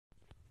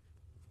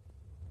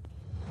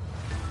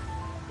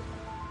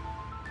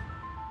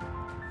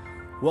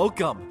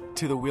Welcome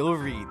to the Wheel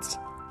of Reads,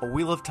 a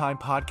Wheel of Time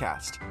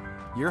podcast.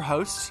 Your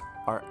hosts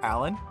are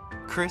Alan,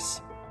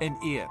 Chris, and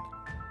Ian.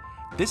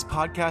 This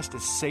podcast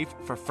is safe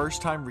for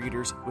first-time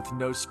readers with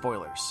no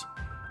spoilers.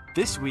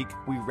 This week,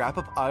 we wrap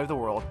up Eye of the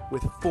World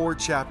with 4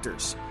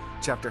 chapters.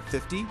 Chapter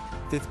 50,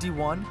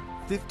 51,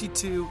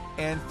 52,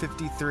 and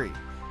 53.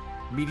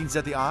 Meetings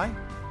at the Eye,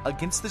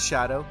 Against the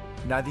Shadow,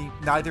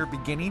 neither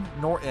beginning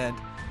nor end,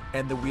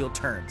 and the wheel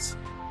turns.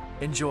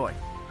 Enjoy.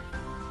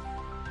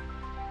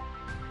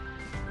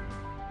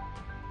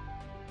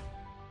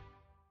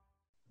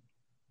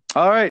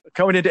 All right,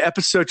 coming into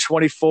episode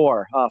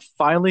 24.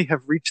 Finally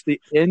have reached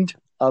the end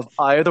of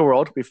Eye of the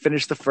World. We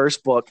finished the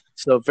first book,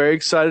 so very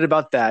excited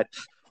about that.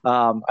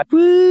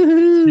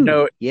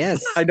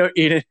 Yes. I know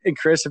Ian and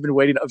Chris have been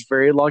waiting a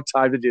very long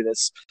time to do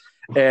this,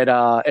 and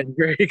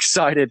very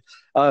excited.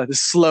 The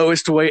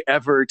slowest way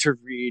ever to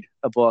read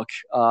a book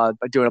by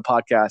doing a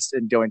podcast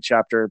and going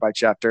chapter by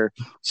chapter,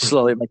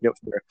 slowly making it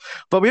through.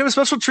 But we have a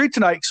special treat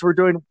tonight because we're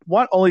doing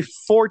only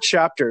 4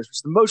 chapters, which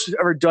is the most we've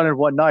ever done in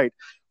one night.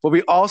 But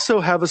we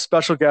also have a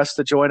special guest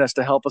to join us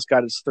to help us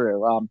guide us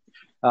through.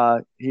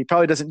 He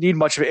probably doesn't need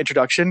much of an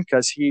introduction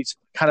because he's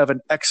kind of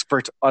an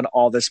expert on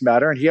all this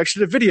matter. And he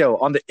actually did a video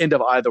on the end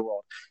of Eye of the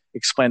World,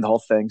 explain the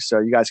whole thing. So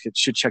you guys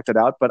should check that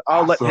out. But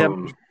I'll let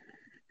him.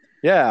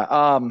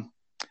 Yeah.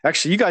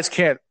 Actually, you guys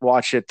can't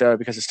watch it though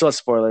because it still has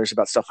spoilers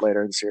about stuff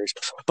later in the series.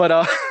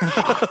 But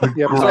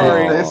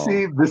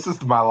sorry, this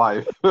is my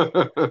life.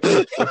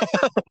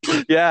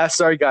 Yeah,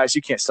 sorry guys,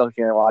 you can't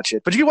watch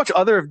it, but you can watch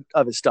other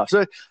of his stuff.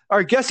 So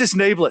our guest is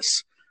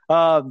Nablus,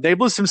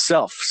 Nablus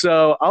himself.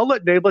 So I'll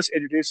let Nablus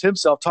introduce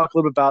himself, talk a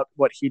little bit about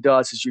what he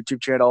does, his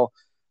YouTube channel,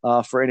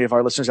 for any of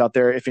our listeners out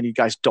there, if any of you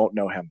guys don't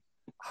know him.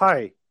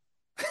 Hi.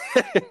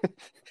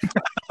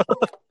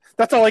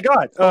 That's all I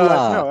got.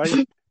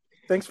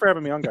 Thanks for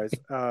having me on, guys.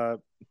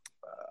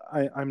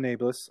 I'm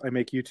Nablus. I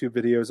make YouTube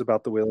videos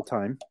about the Wheel of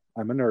Time.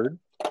 I'm a nerd.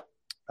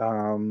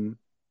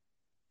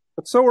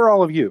 But so are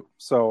all of you.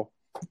 So,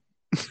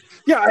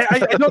 yeah, I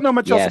don't know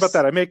much else about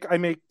that. I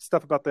make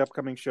stuff about the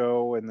upcoming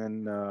show and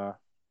then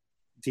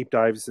deep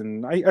dives,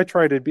 and I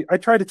try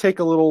to take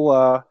a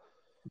little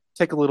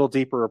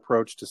deeper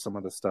approach to some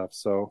of the stuff.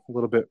 So a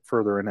little bit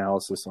further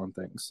analysis on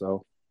things.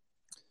 So,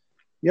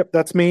 yep,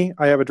 that's me.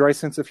 I have a dry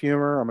sense of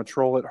humor. I'm a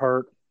troll at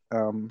heart.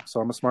 So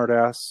I'm a smart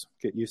ass,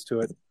 get used to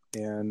it.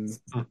 And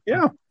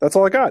yeah, that's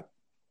all I got.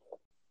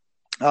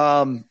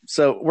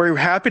 So we're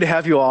happy to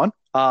have you on.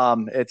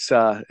 It's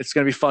going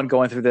to be fun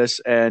going through this.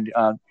 And,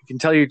 I can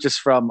tell you just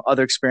from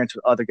other experience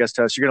with other guest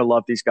hosts, you're going to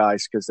love these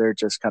guys because they're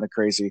just kind of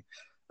crazy,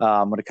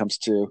 when it comes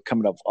to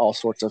coming up with all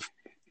sorts of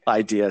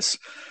ideas.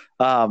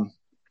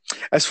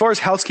 As far as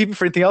housekeeping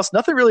for anything else,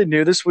 nothing really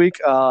new this week,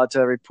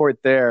 to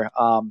report there.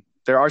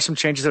 There are some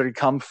changes that are going to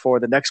come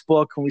for the next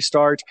book when we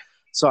start.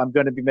 So I'm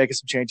going to be making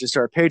some changes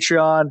to our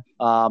Patreon,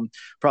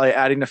 probably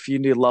adding a few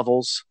new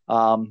levels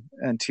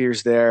and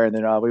tiers there. And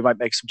then we might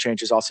make some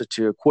changes also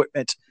to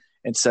equipment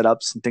and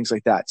setups and things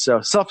like that.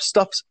 So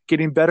stuff's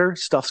getting better.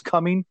 Stuff's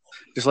coming.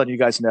 Just letting you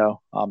guys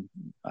know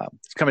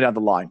it's coming down the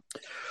line.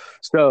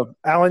 So,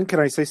 Alan, can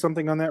I say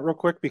something on that real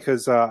quick?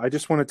 Because I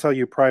just want to tell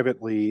you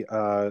privately,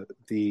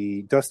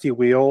 the Dusty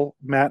Wheel,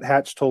 Matt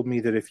Hatch told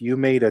me that if you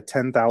made a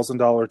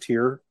 $10,000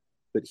 tier,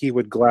 that he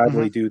would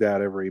gladly do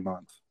that every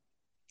month.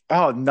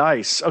 Oh,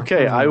 nice.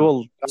 Okay, I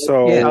will.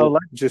 So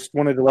just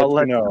wanted to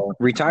let you know.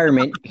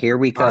 Retirement, here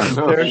we come.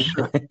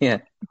 Yeah.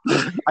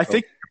 I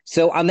think.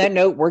 So on that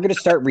note, we're going to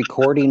start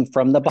recording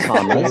from the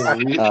Bahamas.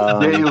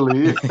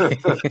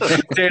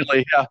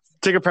 Daily, yeah.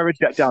 Take a private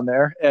jet down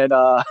there. And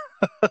well,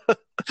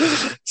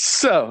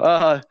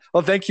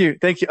 thank you.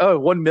 Oh,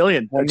 1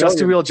 million.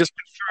 Justin Wheel just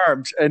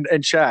confirmed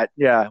and chat.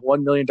 Yeah,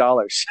 $1 million.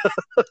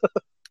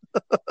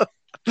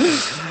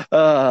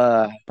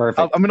 Perfect.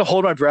 I'm going to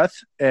hold my breath,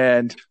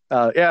 and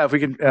if we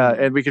can,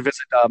 and we can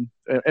visit.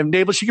 And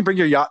Nablus, you can bring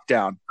your yacht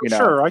down.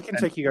 Sure, I can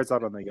take you guys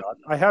out on the yacht.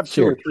 I have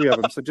 2 or 3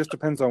 of them, so it just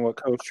depends on what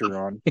coast you're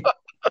on.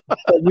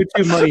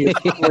 YouTube money is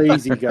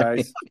crazy,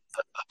 guys.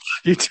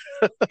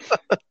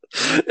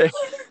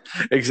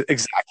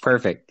 Exactly.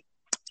 Perfect.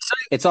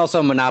 It's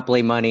also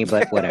Monopoly money,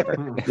 but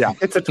whatever. Yeah,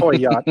 it's a toy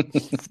yacht.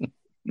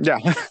 Yeah.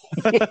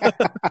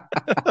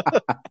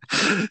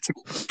 It's a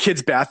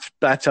kid's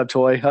bathtub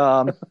toy.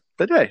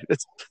 But hey,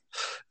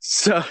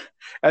 so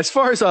as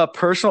far as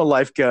personal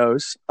life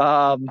goes,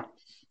 not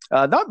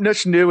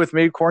much new with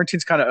me.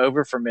 Quarantine's kind of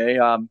over for me.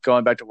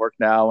 Going back to work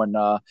now, and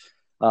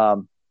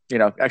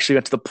actually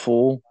went to the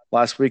pool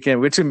last weekend.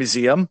 We went to a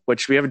museum,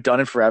 which we haven't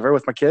done in forever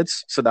with my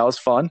kids, so that was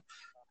fun.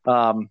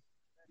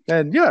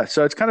 And yeah,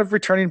 so it's kind of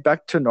returning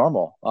back to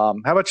normal. How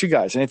about you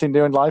guys? Anything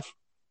new in life?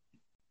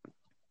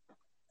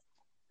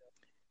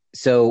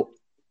 So,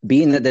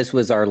 being that this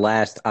was our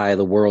last Eye of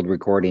the World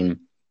recording,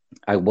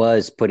 I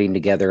was putting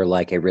together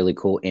like a really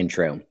cool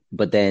intro.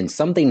 But then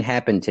something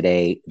happened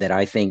today that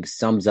I think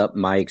sums up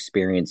my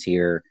experience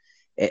here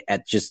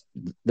at just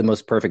the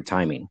most perfect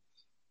timing.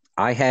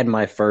 I had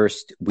my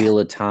first Wheel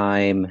of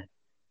Time,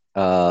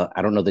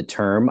 I don't know the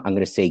term, I'm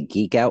going to say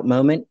geek out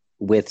moment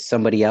with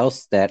somebody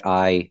else that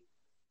I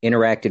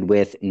interacted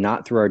with,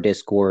 not through our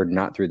Discord,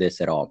 not through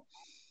this at all.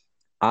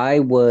 I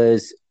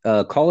was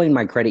calling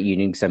my credit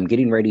union because I'm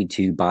getting ready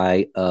to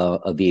buy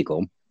a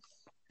vehicle,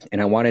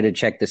 and I wanted to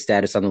check the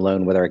status on the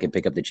loan, whether I could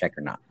pick up the check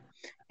or not.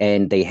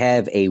 And they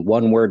have a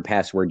one-word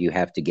password you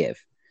have to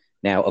give.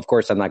 Now, of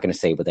course, I'm not going to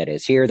say what that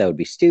is here. That would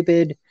be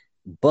stupid.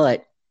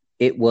 But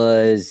it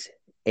was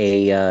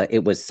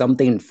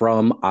something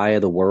from Eye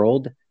of the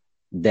World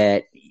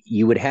that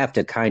you would have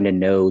to kind of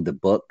know the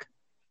book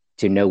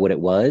to know what it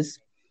was.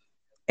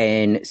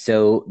 And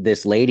so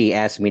this lady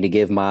asked me to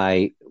give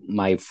my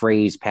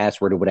phrase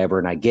password or whatever,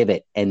 and I give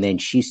it, and then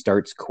she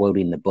starts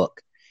quoting the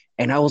book.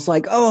 And I was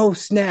like, oh,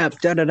 snap,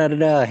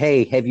 da-da-da-da-da.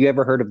 Hey, have you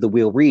ever heard of The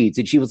Wheel Reads?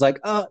 And she was like,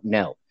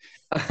 no.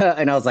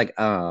 And I was like,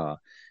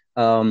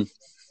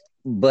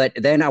 but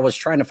then I was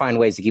trying to find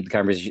ways to keep the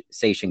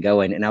conversation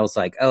going. And I was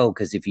like,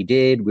 because if you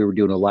did, we were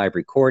doing a live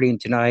recording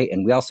tonight.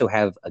 And we also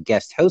have a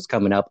guest host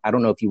coming up. I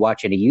don't know if you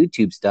watch any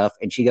YouTube stuff.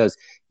 And she goes,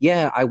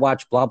 yeah, I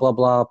watch blah, blah,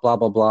 blah, blah,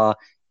 blah, blah.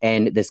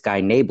 And this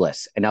guy,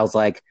 Nablus. And I was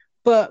like,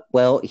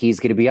 well, he's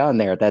going to be on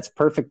there. That's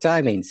perfect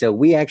timing. So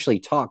we actually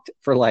talked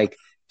for like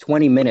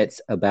 20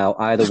 minutes about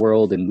Eye of the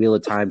World and Wheel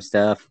of Time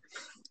stuff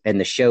and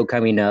the show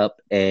coming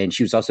up. And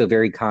she was also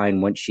very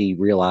kind once she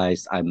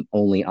realized I'm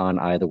only on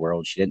Eye of the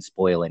World. She didn't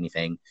spoil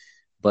anything.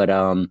 But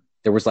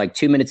there was like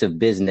 2 minutes of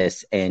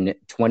business and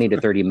 20 to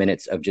 30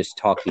 minutes of just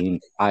talking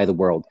Eye of the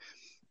World.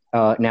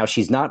 Now,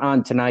 she's not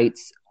on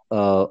tonight's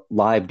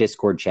live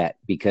Discord chat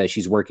because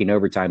she's working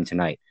overtime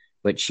tonight.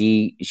 But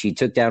she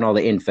took down all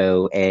the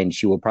info, and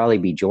she will probably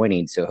be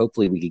joining. So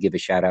hopefully we could give a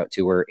shout out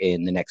to her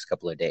in the next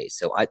couple of days.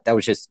 So that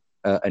was just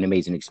an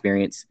amazing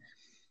experience.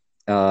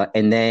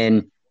 And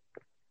then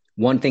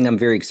one thing I'm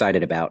very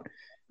excited about,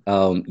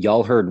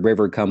 y'all heard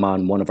River come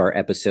on one of our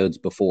episodes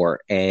before,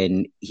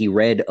 and he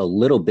read a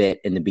little bit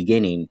in the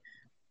beginning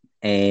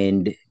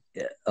and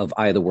of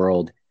Eye of the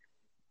World.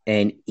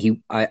 And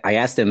I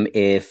asked him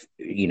if,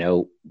 do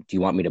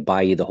you want me to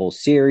buy you the whole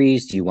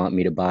series? Do you want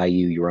me to buy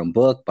you your own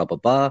book? Blah, blah,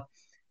 blah.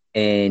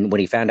 And when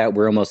he found out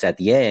we're almost at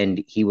the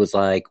end, he was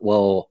like,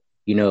 well,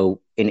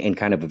 in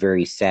kind of a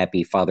very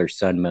sappy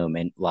father-son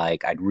moment,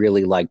 like, I'd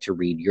really like to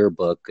read your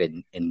book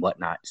and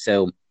whatnot.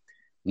 So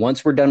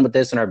once we're done with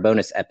this in our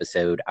bonus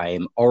episode, I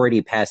am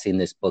already passing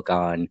this book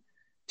on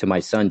to my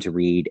son to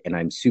read, and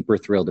I'm super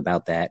thrilled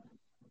about that.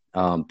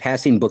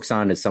 Passing books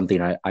on is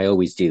something I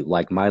always do.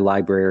 Like, my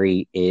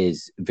library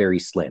is very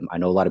slim. I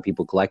know a lot of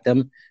people collect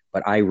them,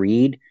 but I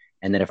read.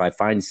 And then if I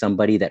find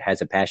somebody that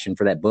has a passion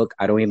for that book,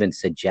 I don't even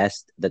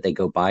suggest that they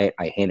go buy it.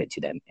 I hand it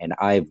to them. And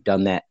I've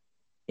done that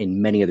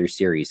in many other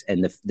series.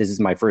 And this is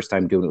my first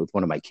time doing it with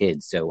one of my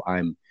kids. So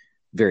I'm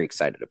very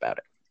excited about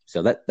it.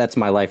 So that's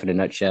my life in a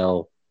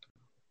nutshell.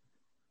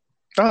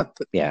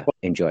 Yeah,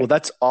 enjoy. Well,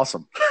 that's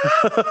awesome.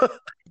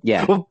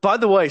 Yeah. Well, by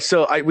the way,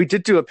 so we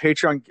did do a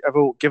Patreon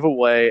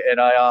giveaway, and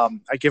I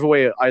give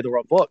away an Eye of the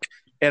World book.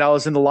 And I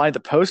was in the line at the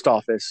post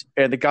office,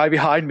 and the guy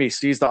behind me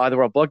sees the Eye of the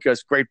World book,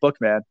 goes, "Great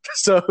book, man."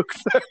 So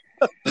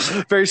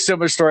very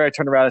similar story. I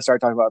turned around and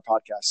started talking about our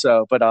podcast.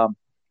 So, but I'm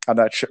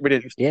not sure. We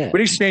didn't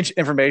exchange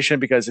information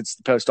because it's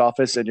the post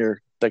office, and you're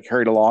like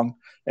hurried along,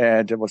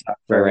 and it was not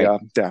very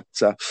yeah.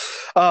 So,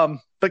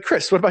 but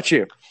Chris, what about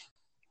you?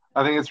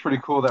 I think it's pretty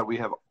cool that we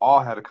have all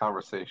had a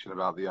conversation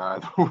about the Eye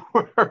of the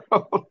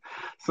World.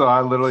 So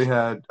I literally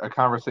had a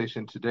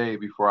conversation today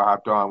before I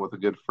hopped on with a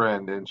good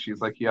friend, and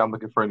she's like, yeah, I'm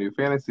looking for a new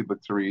fantasy book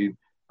to read.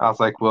 I was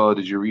like, well,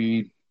 did you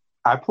read?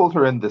 I pulled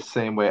her in the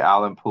same way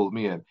Alan pulled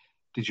me in.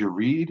 Did you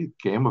read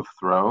Game of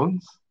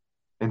Thrones?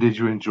 And did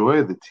you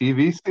enjoy the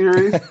TV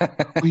series?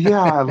 Well,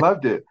 yeah, I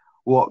loved it.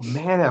 Well,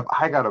 man, have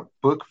I got a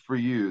book for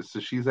you. So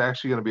she's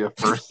actually going to be a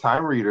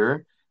first-time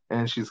reader.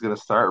 And she's going to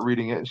start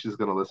reading it, and she's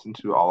going to listen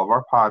to all of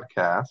our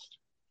podcasts,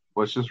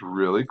 which is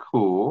really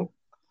cool.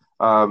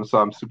 So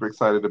I'm super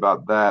excited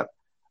about that.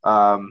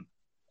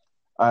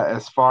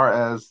 As far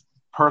as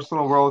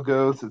personal world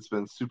goes, it's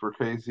been super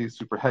crazy,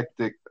 super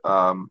hectic.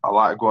 A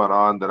lot going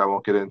on that I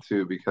won't get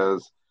into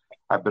because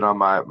I've been on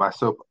my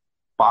soap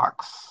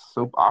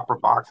opera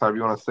box, however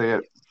you want to say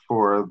it,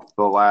 for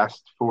the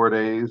last 4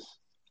 days,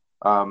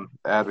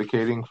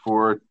 advocating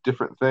for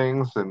different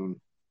things, and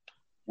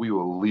we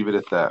will leave it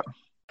at that.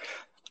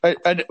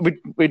 I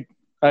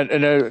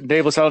know,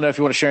 Nablus, I don't know if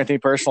you want to share anything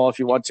personal. If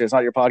you want to, it's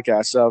not your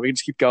podcast, so we can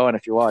just keep going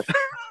if you want.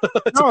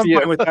 No, I'm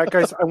fine with that,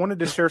 guys. I wanted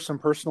to share some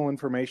personal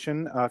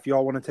information. If you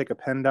all want to take a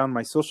pen down,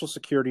 my social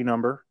security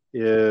number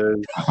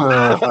is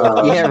right.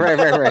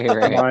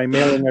 My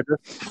mailing address.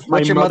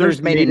 What's your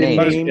mother's maiden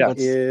name?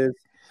 Is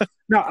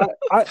no.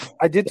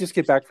 I did just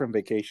get back from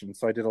vacation,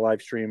 so I did a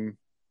live stream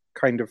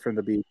kind of from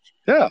the beach.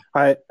 Yeah,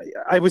 I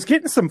was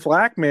getting some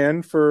flack,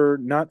 man, for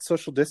not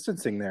social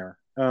distancing there.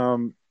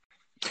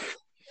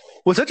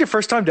 Was that your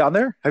first time down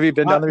there? Have you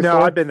been down there before?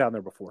 No, I've been down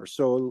there before.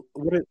 So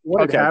what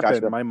had happened,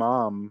 gotcha. My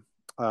mom,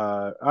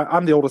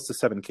 I'm the oldest of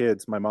 7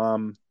 kids. My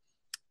mom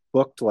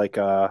booked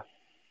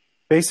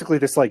basically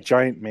this like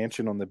giant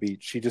mansion on the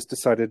beach. She just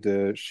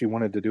decided she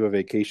wanted to do a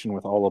vacation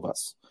with all of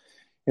us.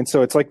 And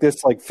so it's like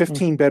this like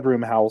 15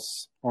 bedroom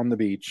house on the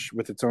beach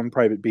with its own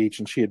private beach.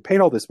 And she had paid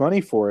all this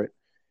money for it.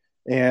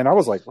 And I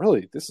was like,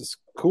 really, this is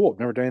cool. I've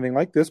never done anything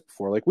like this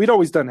before. Like, we'd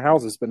always done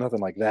houses, but nothing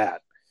like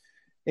that.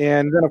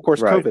 And then, of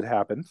course, Right. COVID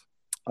happened.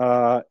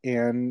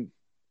 And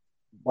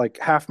like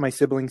half my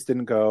siblings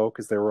didn't go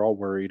because they were all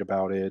worried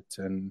about it.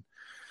 And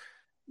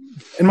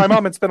my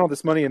mom had spent all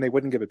this money and they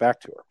wouldn't give it back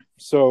to her.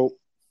 So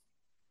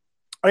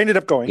I ended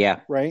up going.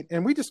 Yeah. Right.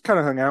 And we just kind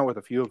of hung out with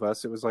a few of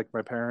us. It was like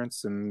my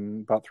parents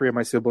and about 3 of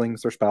my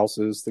siblings, their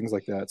spouses, things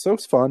like that. So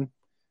it's fun.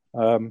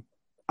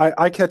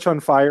 I catch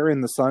on fire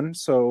in the sun,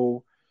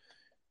 so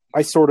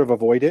I sort of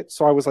avoid it.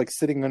 So I was like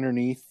sitting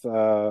underneath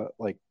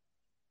like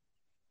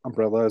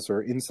umbrellas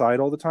or inside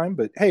all the time,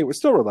 but hey, it was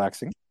still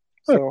relaxing.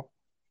 So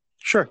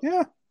Sure.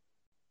 yeah.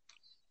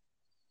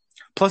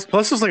 Plus,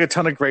 there's like a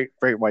ton of great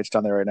whites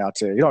down there right now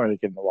too. You don't really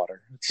get in the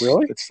water.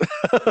 Really?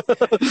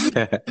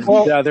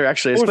 Well, yeah, there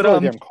actually is. It was But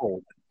really damn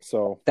cold.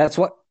 So That's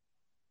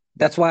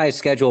why I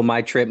schedule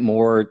my trip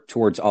more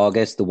towards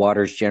August. The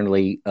water's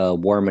generally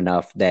warm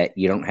enough that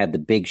you don't have the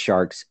big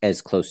sharks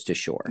as close to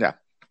shore. Yeah.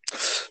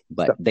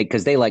 But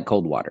because they like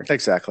cold water.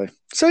 Exactly.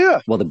 So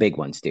yeah. Well, the big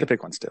ones do. The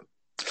big ones do.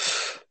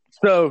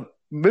 So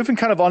moving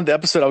kind of on to the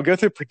episode, I'll go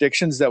through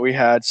predictions that we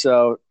had.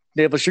 So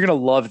Nablus, you're going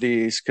to love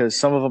these because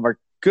some of them are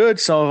good.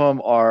 Some of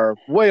them are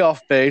way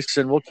off base.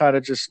 And we'll kind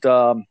of just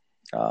go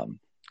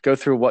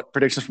through what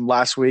predictions from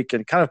last week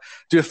and kind of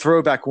do a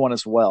throwback one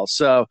as well.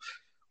 So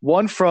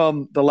one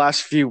from the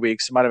last few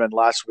weeks, it might have been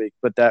last week,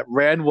 but that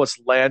Rand was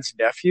Lan's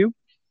nephew.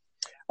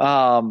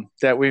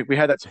 That we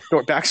had that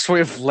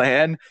backstory of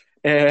Lan.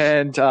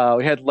 And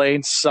we had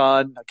Lane's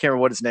son. I can't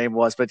remember what his name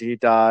was, but he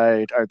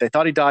died. Or they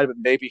thought he died, but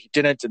maybe he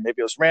didn't, and maybe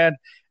it was Rand.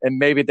 And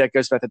maybe that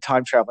goes back to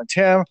time traveling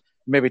Tam.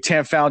 Maybe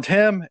Tam found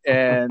him,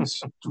 and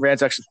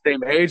Rand's actually the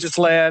same age as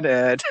Lan,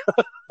 and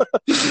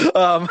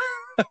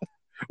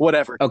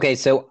whatever. Okay,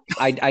 so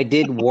I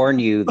did warn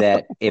you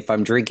that if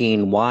I'm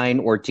drinking wine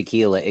or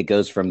tequila, it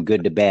goes from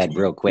good to bad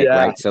real quick,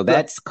 Yeah. right? So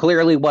that's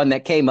clearly one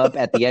that came up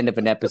at the end of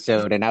an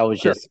episode, and I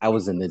was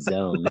in the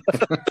zone.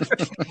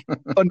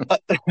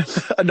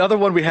 Another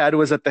one we had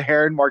was that the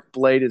Heron Mark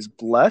blade is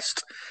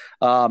blessed,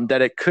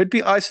 that it could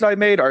be Aes Sedai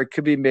made, or it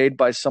could be made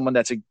by someone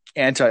that's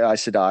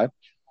anti-Aes Sedai.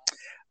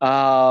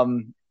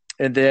 And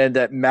then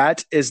that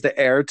Matt is the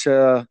heir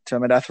to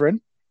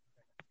Manetheren.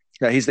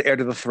 Yeah, he's the heir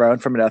to the throne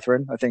from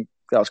Manetheren. I think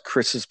that was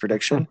Chris's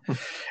prediction.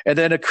 And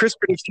then a Chris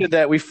prediction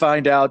that we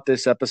find out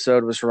this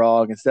episode was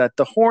wrong is that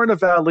the Horn of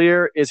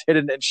Valir is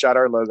hidden in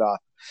Shadar Logoth.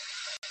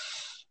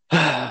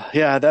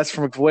 Yeah, that's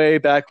from way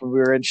back when we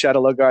were in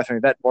Shadow Logoth and we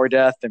met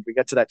Mordeth and we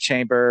got to that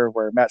chamber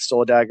where Matt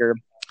stole a dagger.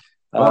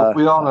 Well,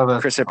 we all know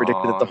that. Chris had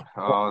predicted that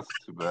that's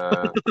too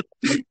bad.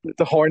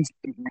 the horn's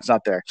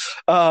not there.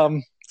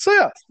 So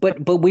yeah,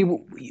 but we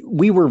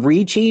were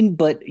reaching,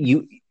 but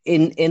you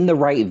in the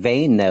right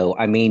vein though.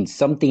 I mean,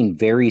 something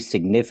very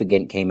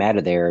significant came out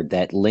of there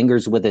that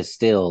lingers with us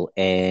still,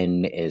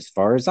 and as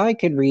far as I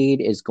can read,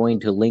 is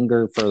going to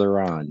linger further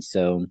on.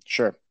 So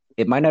sure,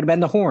 it might not have been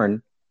the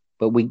horn,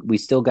 but we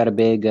still got a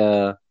big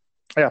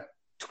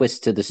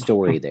twist to the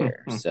story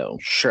there. So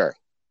sure,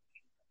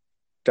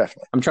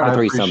 definitely. I'm trying to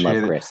throw you some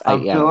love, Chris.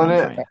 I'm feeling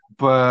it,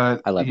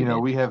 but I love you,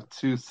 we have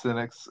two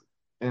cynics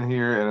in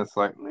here, and it's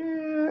like,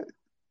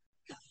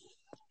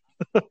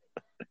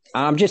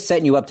 I'm just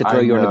setting you up to throw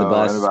you under the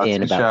bus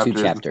in about two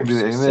chapters.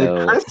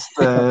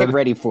 So get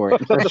ready for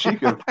it. She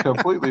could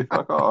completely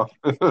fuck off.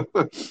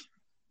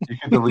 You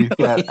can delete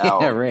that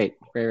out. Yeah, right.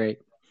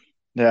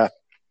 Yeah.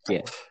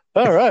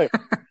 All right.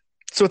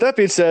 So with that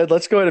being said,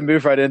 let's go ahead and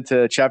move right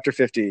into chapter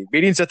 50,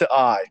 Meetings at the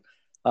Eye.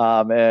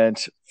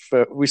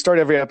 We start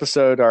every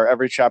episode or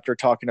every chapter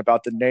talking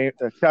about the name,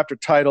 the chapter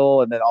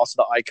title, and then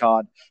also the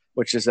icon,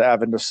 which is the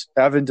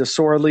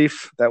Avendasora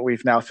leaf that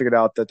we've now figured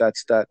out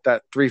that's that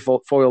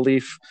 3-foil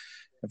leaf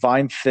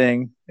vine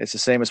thing. It's the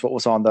same as what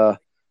was on the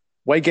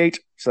Waygate,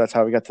 so that's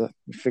how we got to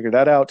figure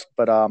that out.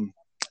 But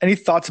any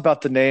thoughts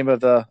about the name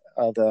of the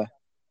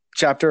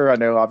chapter? I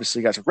know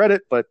obviously you guys have read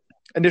it, but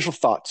initial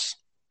thoughts.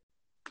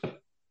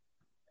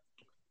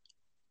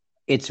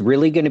 It's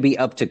really going to be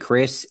up to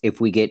Chris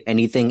if we get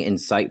anything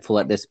insightful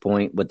at this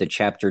point with the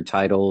chapter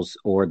titles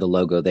or the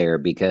logo there,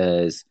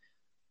 because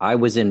I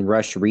was in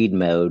rush read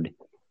mode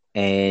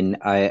and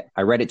I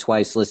read it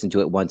twice, listened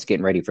to it once,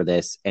 getting ready for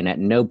this. And at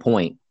no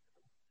point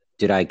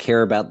did I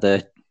care about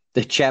the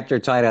chapter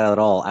title at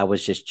all. I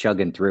was just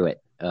chugging through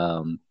it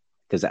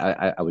because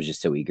I was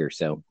just so eager.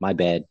 So my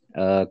bad.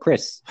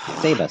 Chris,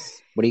 save us.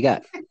 What do you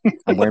got?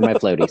 I'm wearing my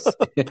floaties.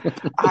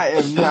 I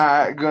am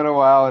not going to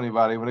wow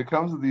anybody. When it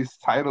comes to these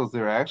titles,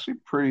 they're actually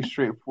pretty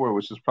straightforward,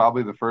 which is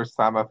probably the first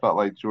time I felt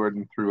like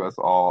Jordan threw us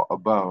all a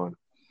bone.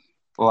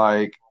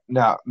 Like,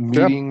 now,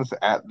 meetings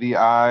at the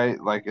Eye,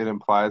 like it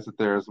implies that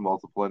there's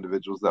multiple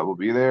individuals that will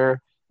be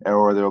there,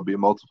 or there will be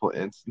multiple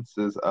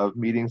instances of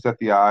meetings at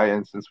the Eye.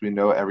 And since we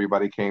know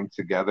everybody came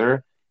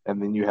together, and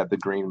then you had the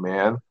Green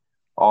Man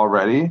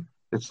already,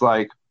 it's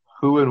like,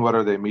 who and what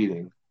are they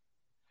meeting?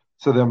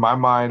 So then my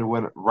mind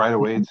went right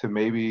away to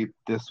maybe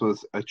this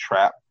was a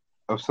trap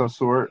of some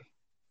sort,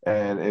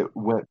 and it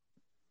went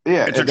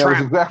Yeah, It's a that was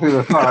trap. exactly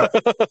the thought.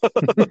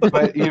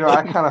 But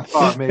I kind of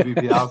thought maybe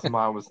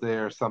Bialsamon was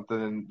there or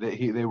something, and that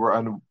they were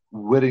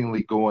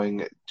unwittingly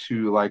going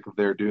to like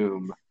their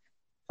doom,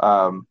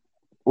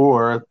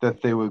 or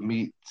that they would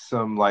meet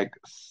some like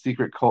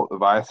secret cult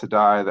of Aes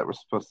Sedai that were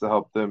supposed to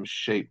help them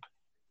shape,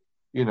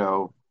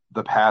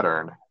 the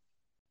pattern.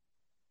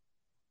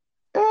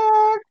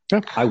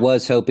 I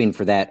was hoping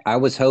for that. I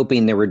was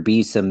hoping there would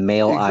be some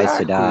male Aes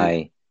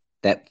Sedai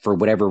that, for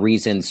whatever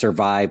reason,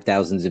 survived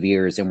thousands of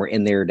years and were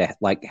in there to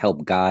like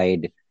help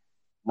guide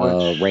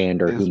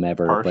Rand or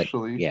whomever. But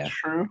yeah,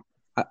 true.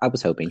 I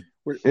was hoping.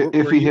 Were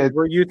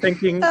you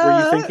thinking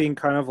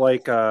kind of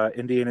like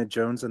Indiana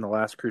Jones in the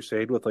Last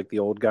Crusade with like the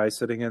old guy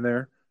sitting in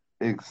there?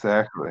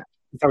 Exactly.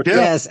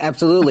 Yes,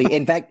 absolutely.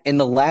 In fact, in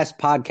the last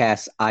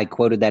podcast, I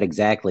quoted that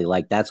exactly.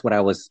 Like that's what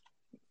I was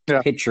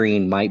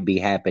picturing might be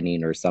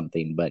happening or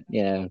something. But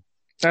yeah,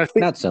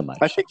 not so much.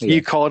 I think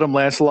you called him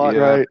Lancelot,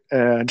 right?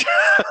 And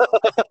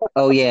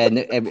oh yeah,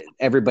 and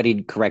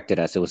everybody corrected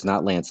us. It was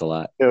not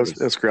Lancelot. It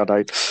was Grey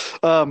Knight.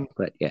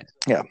 But yeah.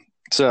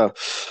 So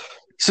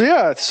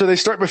they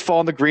start by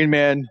following the Green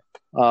Man.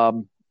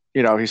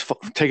 He's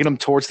taking them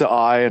towards the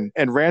eye,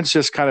 and Rand's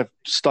just kind of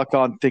stuck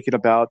on thinking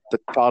about the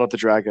thought of the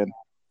dragon.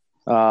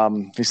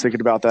 He's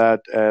thinking about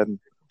that and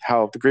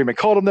how the Green Man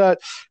called him that.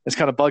 It's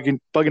kind of bugging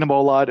him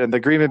a lot, and the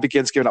Green Man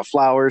begins giving out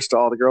flowers to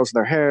all the girls in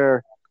their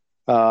hair.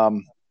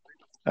 The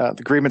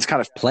Green Man's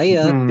kind of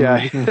playa. Yeah.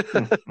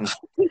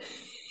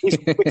 He's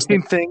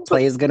fixing things.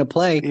 Playa's gonna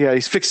play. Yeah,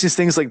 he's fixing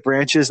things like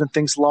branches and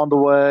things along the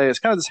way. It's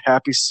kind of this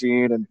happy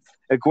scene, and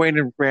Egwene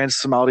and Rand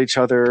smile at each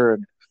other,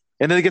 and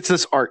then they get to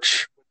this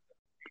arch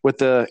with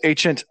the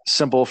ancient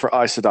symbol for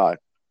Aes Sedai.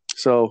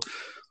 So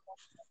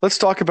let's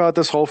talk about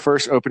this whole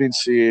first opening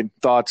scene,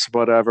 thoughts,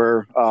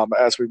 whatever,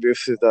 as we move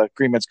through the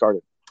Green Man's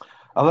Garden.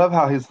 I love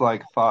how he's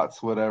like,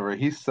 thoughts, whatever.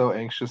 He's so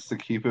anxious to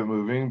keep it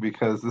moving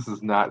because this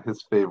is not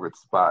his favorite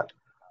spot.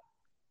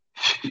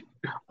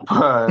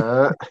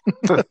 But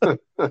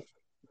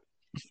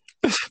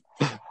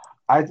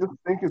I just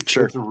think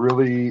it's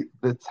really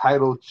the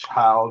title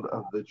Child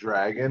of the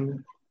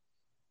Dragon.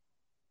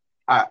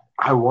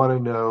 I want to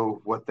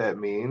know what that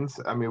means.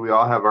 I mean, we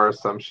all have our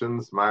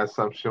assumptions. My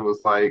assumption was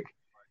like,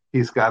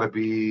 he's got to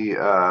be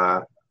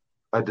a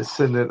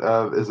descendant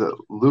of, is it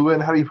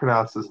Luwin? How do you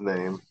pronounce his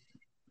name?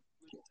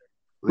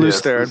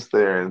 Lews Therin. Lews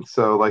Therin.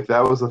 So like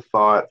that was a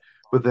thought.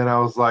 But then I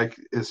was like,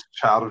 is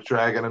Child of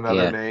Dragon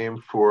another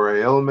name for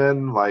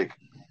Aelmin? Like,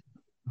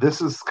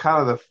 this is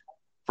kind of the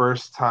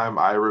first time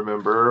I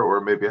remember,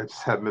 or maybe I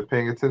just haven't been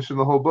paying attention to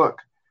the whole book,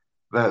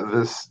 that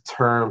this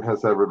term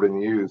has ever been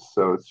used.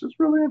 So it's just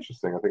really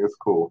interesting. I think it's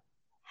cool.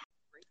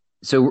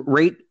 So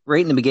right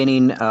in the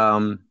beginning,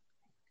 I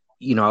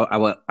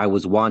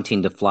was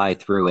wanting to fly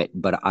through it,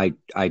 but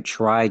I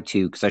tried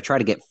to, because I try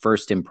to get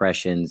first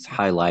impressions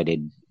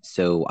highlighted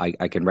so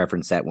I can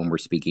reference that when we're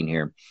speaking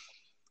here.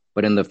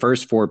 But in the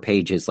first 4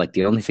 pages, like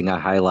the only thing I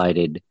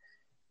highlighted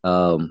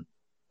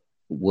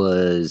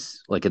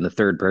was like in the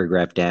third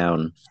paragraph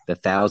down, the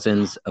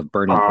thousands of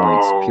burning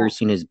points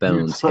piercing his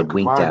bones had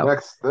winked out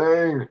next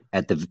thing.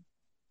 at the.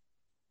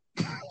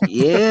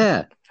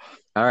 Yeah.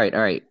 All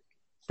right.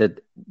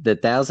 The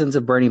thousands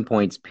of burning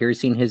points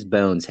piercing his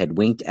bones had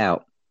winked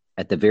out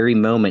at the very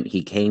moment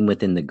he came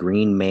within the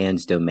Green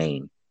Man's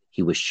domain.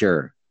 He was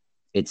sure.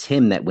 It's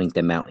him that winked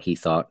them out, he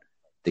thought.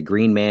 The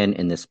Green Man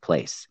in this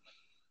place.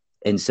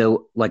 And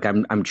so, like,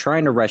 I'm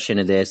trying to rush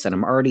into this, and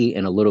I'm already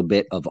in a little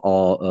bit of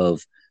awe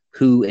of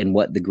who and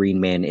what the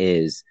Green Man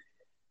is.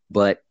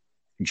 But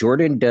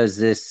Jordan does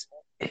this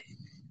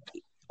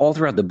all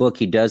throughout the book.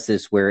 He does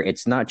this where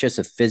it's not just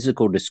a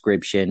physical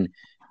description,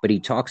 but he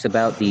talks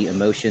about the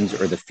emotions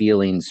or the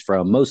feelings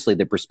from mostly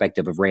the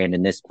perspective of Rand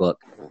in this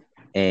book,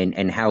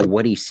 and how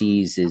what he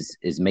sees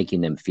is making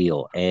them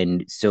feel.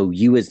 And so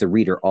you as the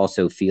reader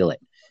also feel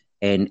it.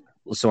 And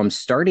so I'm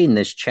starting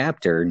this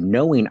chapter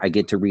knowing I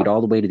get to read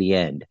all the way to the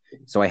end.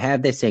 So I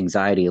have this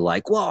anxiety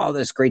like, well, all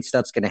this great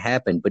stuff's going to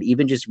happen. But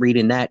even just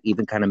reading that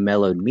even kind of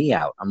mellowed me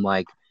out. I'm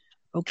like,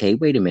 okay,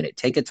 wait a minute.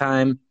 Take your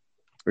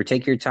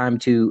time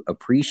to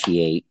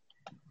appreciate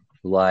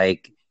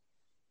like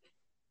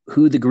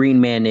who the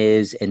Green Man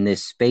is in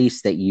this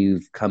space that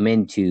you've come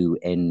into,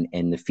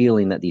 and the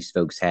feeling that these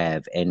folks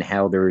have, and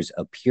how there's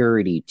a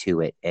purity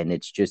to it. And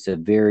it's just a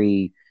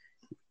very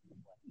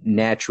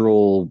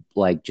natural,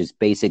 like just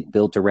basic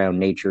built around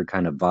nature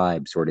kind of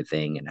vibe sort of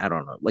thing. And I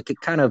don't know, like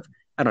it kind of,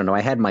 I don't know,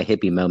 I had my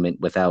hippie moment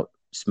without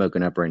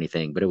smoking up or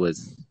anything, but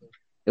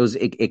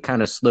it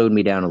kind of slowed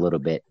me down a little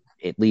bit,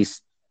 at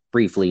least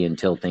briefly,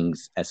 until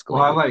things escalated.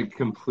 Well, I like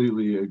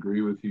completely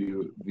agree with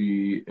you.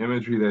 The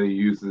imagery that he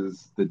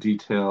uses, the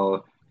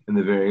detail and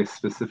the very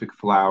specific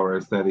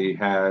flowers that he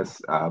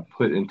has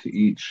put into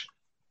each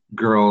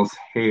girl's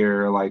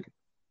hair, like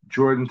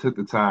Jordan took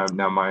the time.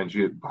 Now, mind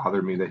you, it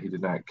bothered me that he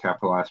did not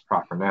capitalize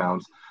proper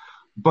nouns,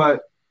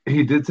 but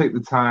he did take the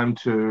time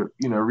to,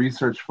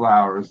 research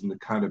flowers and to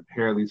kind of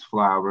pair these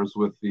flowers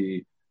with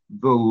the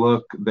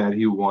look that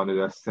he wanted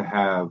us to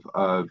have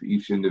of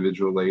each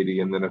individual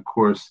lady. And then, of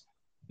course,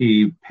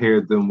 he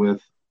paired them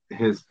with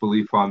his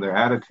belief on their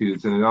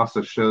attitudes, and it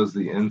also shows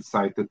the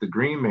insight that the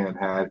Green Man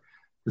had,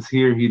 because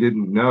here he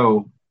didn't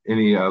know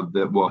any of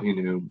the. Well, he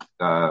knew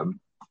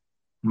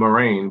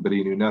Moiraine, but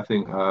he knew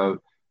nothing of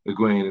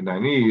Egwene and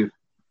Nynaeve.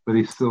 But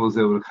he still was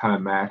able to kind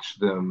of match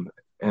them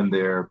and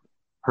their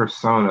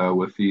persona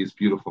with these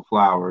beautiful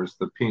flowers,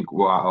 the pink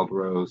wild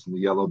rose and the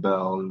yellow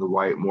bell and the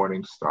white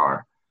morning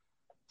star.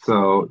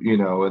 So,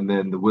 and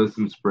then the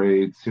wisdom's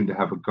braid seemed to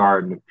have a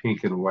garden of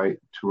pink and white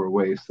to her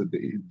waist. So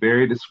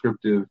very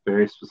descriptive,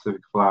 very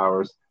specific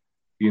flowers.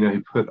 He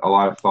put a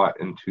lot of thought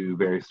into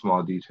very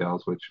small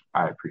details, which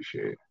I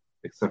appreciate,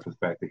 except for the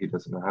fact that he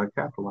doesn't know how to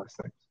capitalize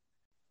things.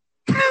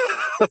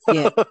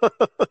 Yeah.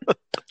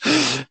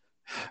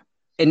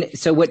 And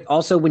so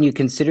when you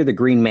consider the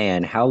Green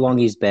Man, how long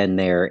he's been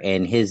there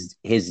and his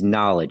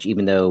knowledge,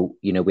 even though,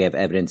 we have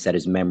evidence that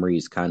his memory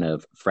is kind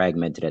of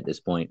fragmented at this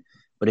point,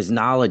 but his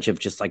knowledge of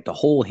just like the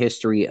whole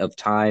history of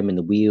time and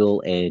the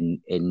wheel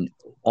and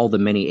all the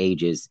many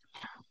ages,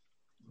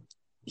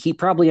 he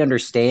probably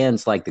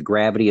understands like the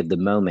gravity of the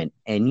moment.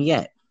 And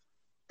yet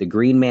the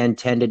Green Man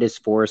tended his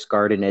forest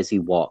garden as he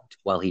walked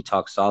while he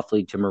talked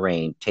softly to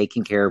Moiraine,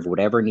 taking care of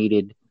whatever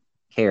needed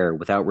care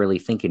without really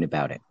thinking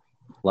about it.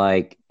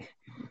 Like,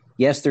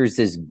 yes, there's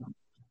this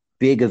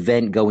big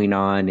event going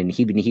on, and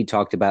he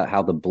talked about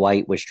how the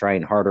Blight was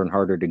trying harder and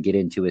harder to get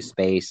into his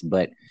space,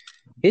 but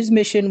his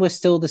mission was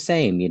still the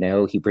same.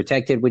 He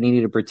protected what he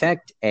needed to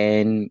protect,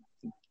 and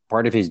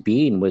part of his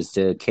being was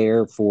to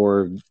care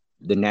for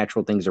the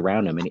natural things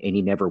around him, and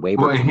he never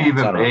wavered. Well, he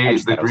even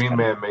the Green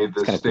Man made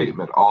this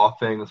statement: cool. All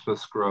things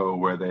must grow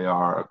where they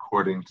are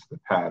according to the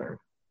pattern,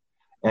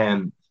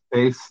 and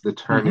face the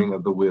turning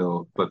of the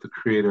wheel, but the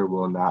Creator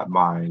will not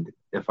mind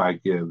if I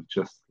give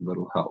just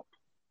little help.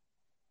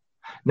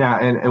 Now,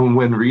 and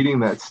when reading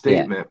that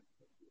statement,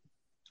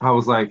 I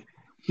was like,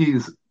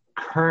 he's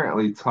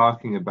currently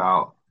talking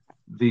about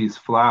these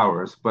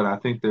flowers, but I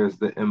think there's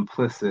the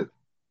implicit,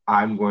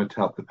 I'm going to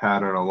help the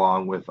pattern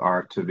along with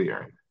our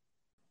ta'veren.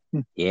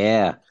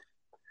 Yeah.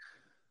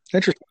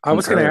 Interesting. I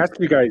was going to ask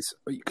you guys,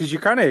 because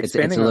you're kind of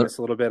expanding on this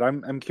a little bit.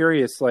 I'm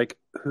curious, like,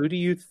 who do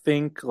you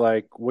think,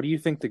 like, what do you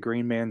think the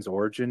Green Man's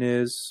origin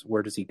is?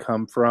 Where does he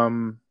come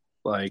from?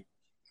 Like,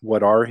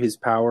 what are his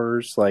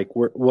powers? Like,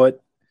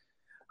 what?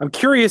 I'm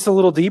curious a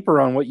little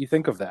deeper on what you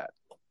think of that.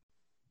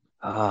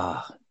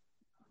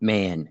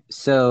 Man.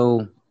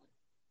 So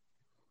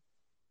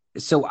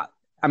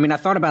I mean, I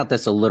thought about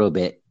this a little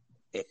bit.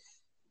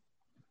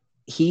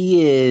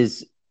 He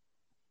is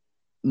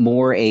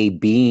more a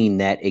being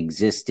that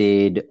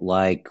existed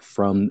like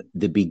from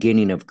the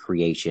beginning of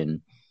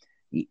creation.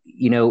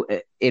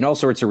 In all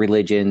sorts of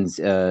religions,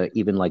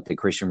 even like the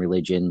Christian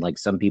religion, like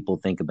some people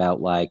think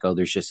about like, oh,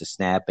 there's just a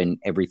snap and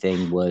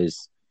everything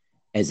was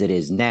as it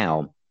is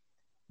now.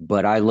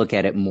 But I look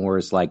at it more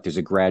as like there's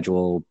a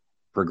gradual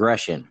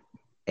progression.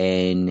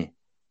 And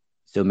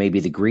so maybe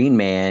the Green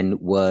Man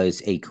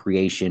was a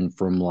creation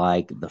from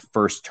like the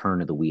first turn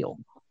of the wheel.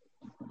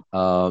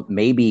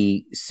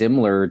 Maybe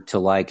similar to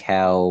like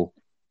how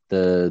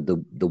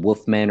the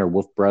Wolfmen or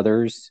Wolf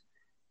Brothers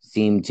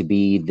seem to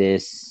be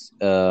this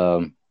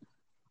power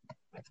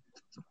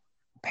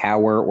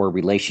or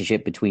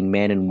relationship between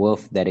man and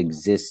wolf that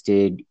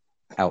existed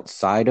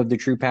outside of the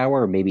true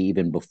power, or maybe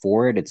even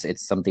before it.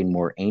 It's something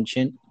more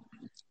ancient.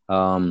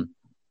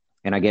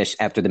 And I guess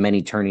after the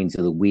many turnings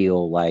of the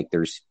wheel, like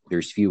there's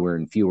fewer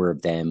and fewer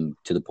of them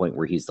to the point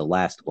where he's the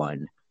last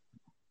one.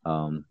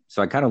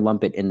 So I kind of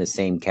lump it in the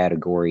same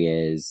category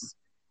as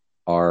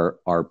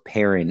our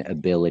Perrin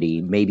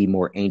ability, maybe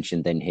more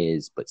ancient than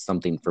his, but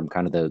something from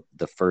kind of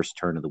the first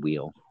turn of the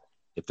wheel,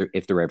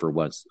 if there ever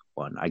was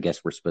one. I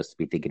guess we're supposed to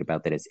be thinking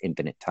about that as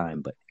infinite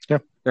time, but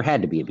there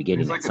had to be a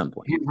beginning at some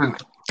point.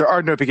 There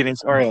are no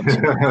beginnings or ends.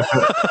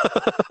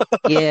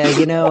 Yeah,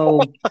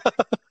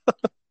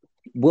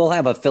 we'll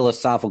have a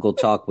philosophical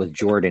talk with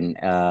Jordan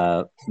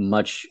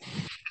much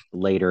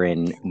later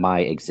in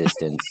my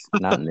existence,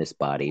 not in this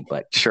body,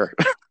 but sure.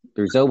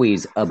 There's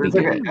always a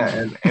beginning. Like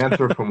an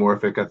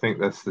anthropomorphic, I think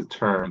that's the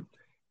term,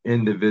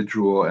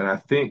 individual. And I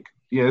think,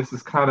 this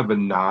is kind of a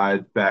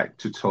nod back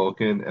to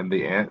Tolkien and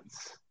the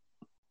ants.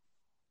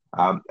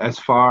 As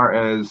far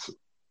as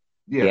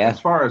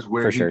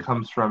where he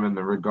comes from in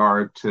the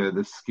regard to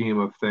the scheme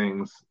of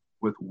things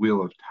with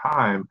Wheel of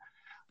Time,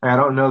 I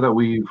don't know that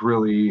we've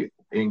really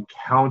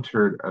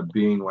encountered a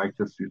being like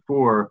this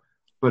before,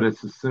 but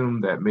it's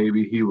assumed that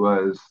maybe he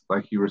was,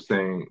 like you were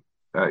saying,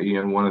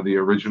 Ian, one of the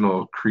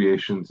original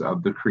creations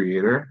of the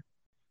Creator,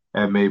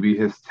 and maybe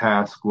his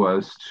task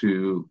was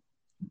to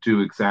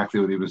do exactly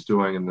what he was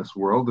doing in this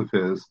world of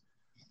his,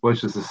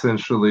 which is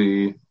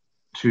essentially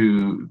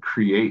to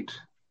create,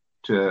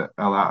 to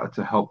allow,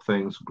 to help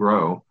things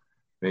grow.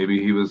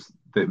 Maybe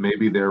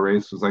maybe their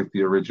race was like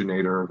the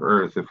originator of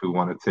Earth, if we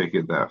want to take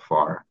it that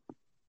far.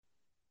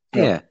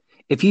 Yeah.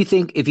 If you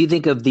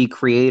think of the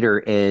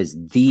Creator as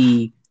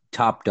the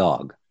top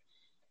dog,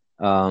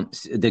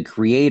 the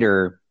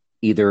Creator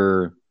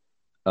either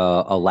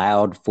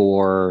allowed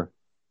for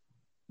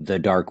the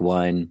Dark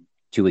One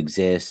to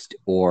exist,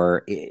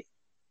 or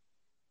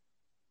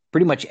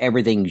pretty much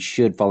everything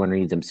should fall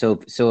underneath them. So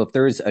if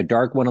there's a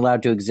dark one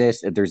allowed to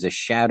exist, if there's a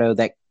shadow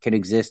that can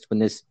exist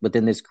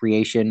within this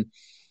creation,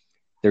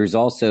 there's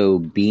also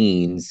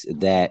beings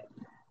that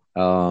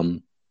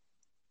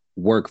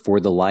work for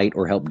the light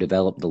or help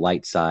develop the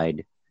light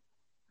side.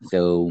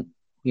 So,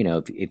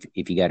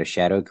 if you got a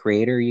shadow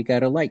creator, you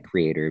got a light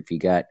creator. If you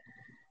got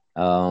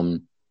a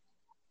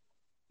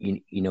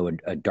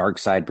dark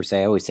side per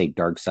se, I always say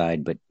dark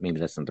side, but maybe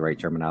that's not the right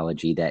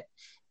terminology, that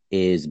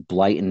is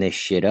blighting this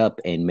shit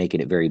up and making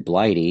it very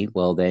blighty.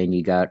 Well, then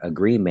you got a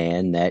green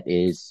man that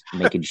is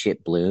making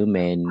shit bloom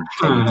and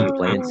tending to the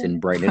plants and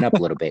brightening up a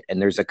little bit.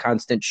 And there's a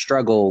constant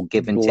struggle,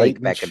 give and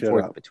take, back and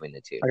forth between the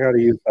two. I got to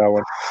use that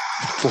one.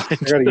 I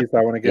got to use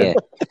that one again.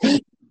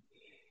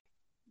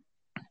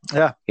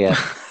 Yeah.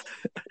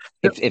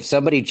 If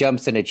somebody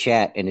jumps in a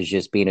chat and is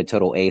just being a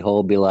total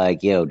a-hole, be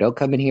like, yo, don't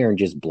come in here and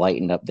just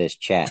blighten up this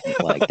chat.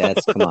 Like,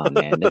 come on,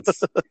 man.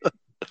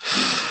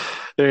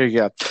 There you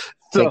go.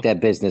 Take that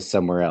business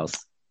somewhere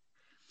else.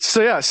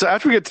 So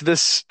after we get to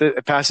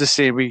past this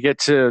scene, we get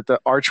to the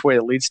archway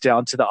that leads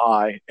down to the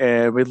eye,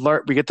 and we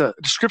get the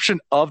description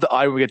of the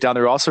eye when we get down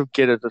there. We also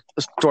get a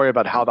story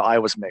about how the eye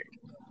was made.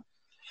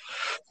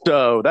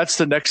 So that's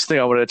the next thing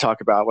I wanted to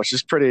talk about, which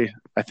is pretty,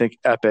 I think,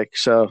 epic.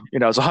 So,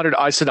 it's 100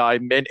 Aes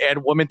Sedai, men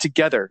and women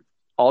together,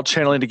 all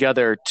channeling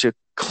together to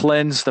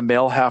cleanse the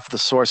male half of the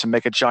source and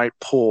make a giant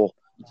pool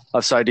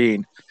of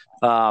saidin.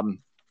 And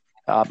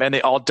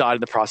they all died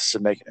in the process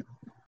of making it.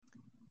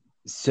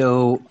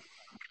 So,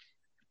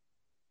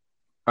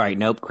 all right,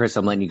 nope, Chris,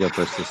 I'm letting you go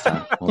first this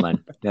time. Hold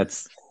on.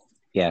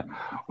 Yeah.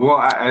 Well,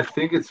 I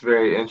think it's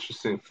very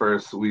interesting.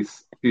 First,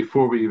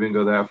 before we even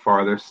go that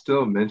far, there's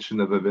still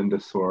mention of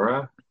Avinda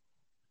Sora.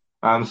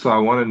 So I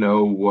want to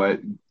know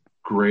what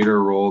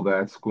greater role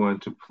that's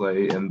going to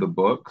play in the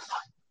books.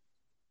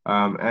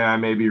 And I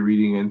may be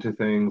reading into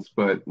things,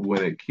 but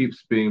when it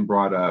keeps being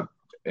brought up,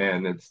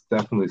 and it's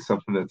definitely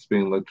something that's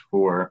being looked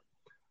for,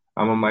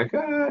 I'm like,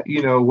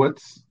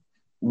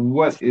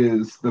 what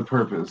is the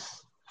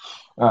purpose?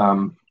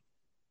 And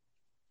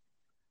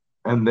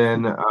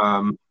then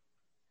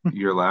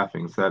you're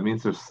laughing, so that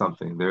means there's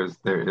something.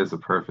 There is a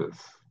purpose.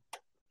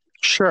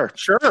 Sure.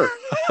 Son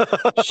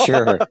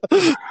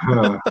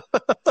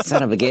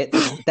of a git.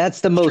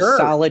 That's the most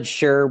solid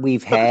sure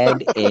we've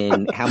had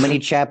in how many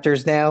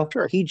chapters now?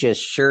 Sure. He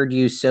just sured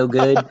you so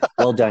good.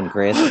 Well done,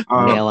 Chris.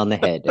 Nail on the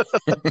head.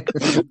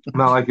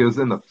 Not like it was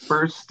in the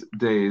first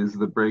days of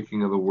the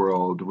breaking of the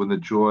world, when the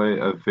joy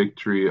of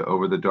victory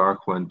over the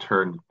Dark One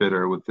turned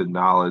bitter with the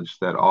knowledge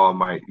that all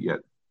might yet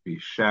be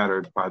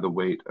shattered by the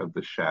weight of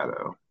the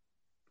shadow.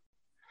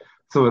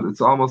 So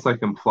it's almost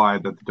like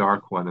implied that the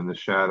Dark One and the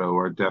Shadow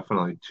are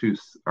definitely two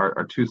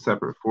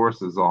separate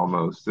forces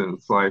almost. And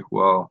it's like,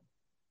 well,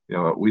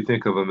 we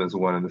think of them as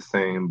one and the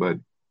same, but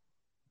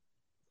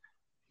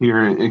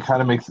here it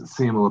kind of makes it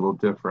seem a little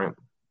different.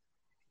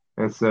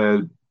 It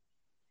said,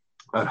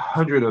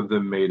 100 of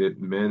them made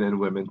it, men and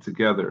women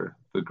together.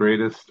 The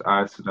greatest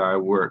Aes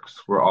Sedai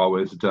works were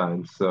always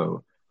done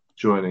so,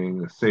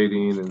 joining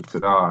saidin and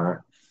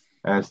Sidar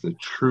as the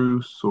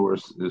true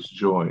source is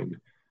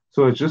joined.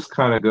 So it just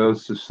kind of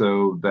goes to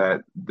show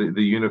that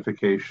the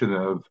unification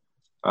of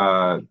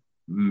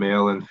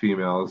male and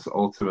females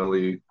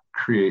ultimately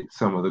create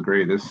some of the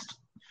greatest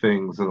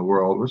things in the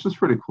world, which is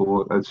pretty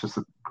cool. That's just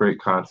a great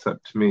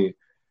concept to me.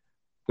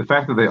 The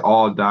fact that they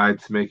all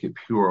died to make it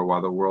pure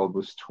while the world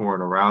was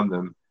torn around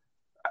them,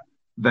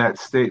 that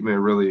statement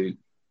really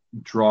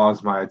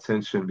draws my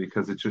attention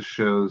because it just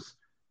shows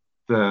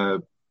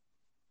the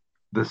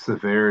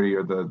severity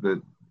or the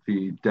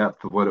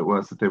depth of what it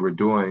was that they were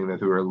doing, that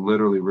they were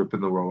literally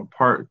ripping the world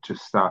apart to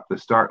stop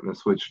this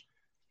darkness, which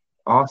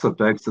also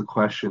begs the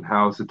question,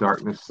 how is the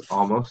darkness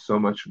almost so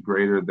much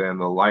greater than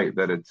the light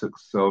that it took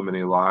so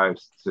many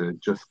lives to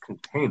just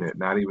contain it,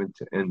 not even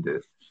to end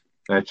it?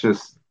 That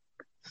just,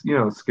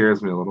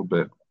 scares me a little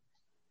bit.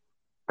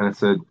 And it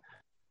said,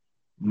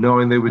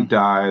 knowing they would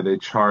die, they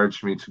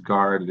charged me to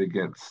guard it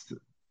against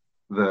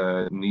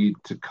the need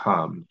to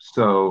come.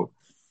 So,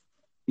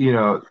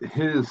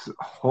 his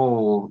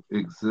whole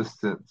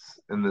existence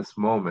in this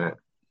moment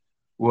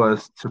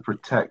was to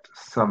protect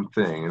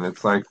something. And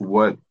it's like,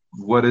 what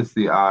is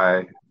the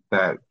eye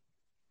that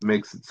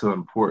makes it so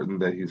important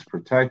that he's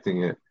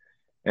protecting it?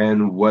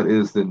 And what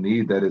is the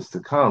need that is to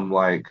come?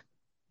 Like,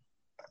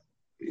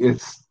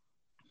 it's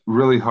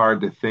really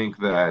hard to think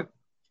that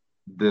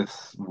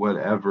this,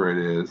 whatever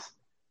it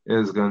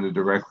is going to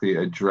directly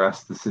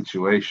address the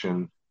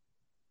situation.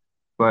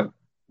 But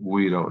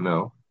we don't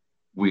know.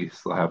 We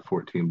still have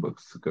 14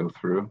 books to go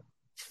through.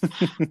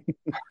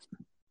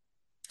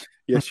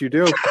 Yes, you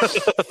do.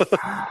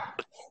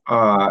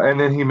 And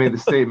then he made the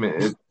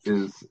statement,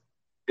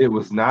 it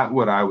was not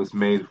what I was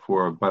made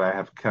for, but I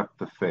have kept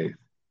the faith.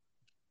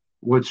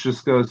 Which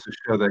just goes to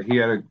show that he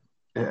had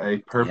a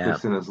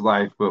purpose in his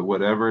life, but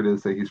whatever it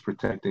is that he's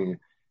protecting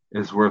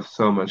is worth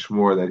so much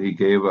more that he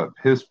gave up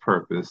his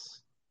purpose.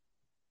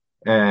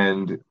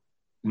 And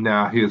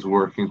now he is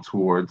working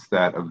towards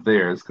that of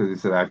theirs, because he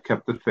said, I've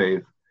kept the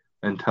faith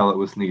until it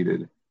was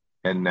needed,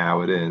 and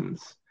now it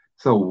ends.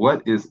 So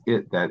what is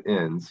it that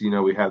ends?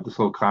 We have this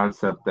whole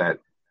concept that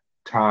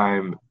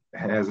time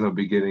has no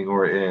beginning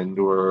or end,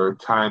 or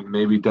time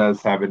maybe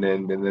does have an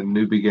end and then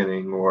new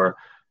beginning, or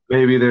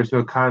maybe there's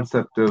no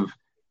concept of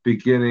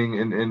beginning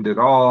and end at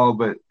all,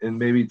 and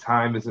maybe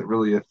time isn't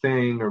really a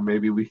thing, or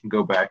maybe we can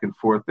go back and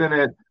forth in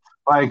it.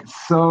 Like,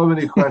 so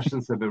many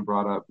questions have been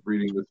brought up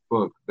reading this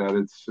book that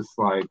it's just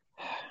like,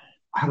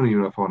 I don't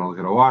even know if I want to look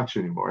at a watch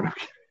anymore.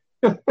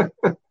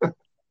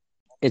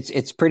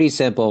 It's pretty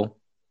simple.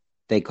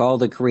 They call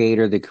the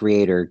creator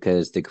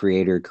because the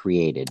creator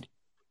created.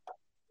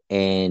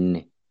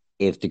 And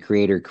if the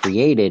creator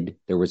created,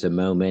 there was a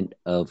moment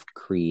of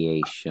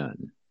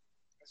creation.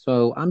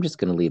 So I'm just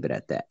going to leave it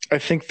at that. I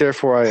think,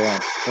 therefore, I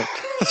am.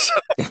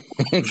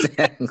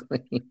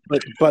 Exactly.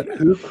 But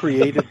who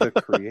created the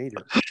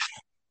creator?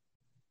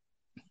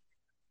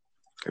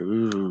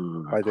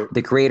 Ooh.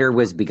 The creator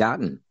was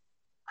begotten,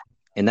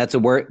 and that's a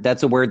word.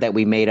 That's a word that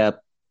we made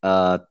up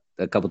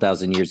a couple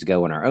thousand years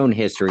ago in our own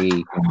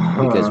history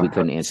because we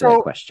couldn't answer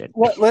that question.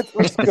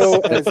 Let's go.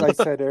 As I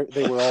said,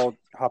 they were all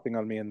hopping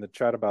on me in the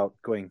chat about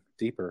going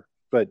deeper,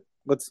 but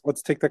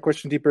let's take that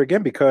question deeper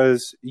again,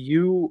 because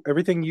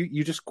everything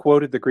you just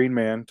quoted the Green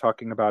Man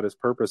talking about his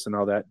purpose and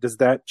all that. Does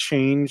that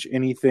change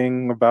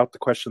anything about the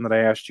question that I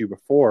asked you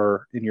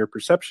before, in your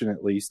perception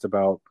at least,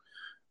 about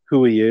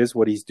who he is,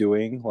 what he's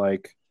doing?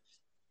 Like,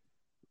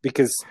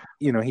 because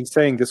he's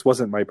saying this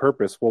wasn't my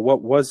purpose. Well,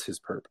 what was his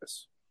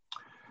purpose?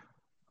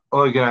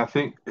 Well, again, I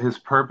think his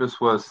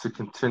purpose was to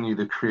continue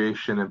the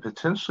creation and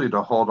potentially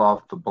to hold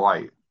off the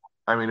blight.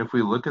 I mean, if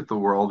we look at the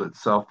world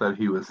itself that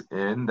he was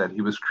in, that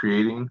he was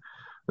creating,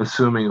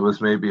 assuming it was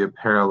maybe a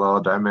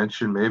parallel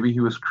dimension, maybe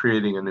he was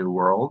creating a new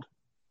world.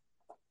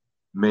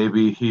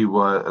 Maybe he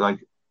was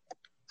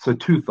so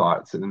two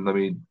thoughts, and let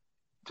me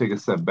take a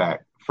step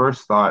back.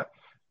 First thought,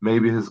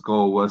 maybe his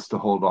goal was to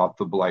hold off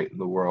the blight in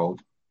the world,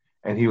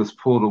 and he was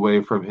pulled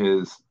away from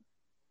his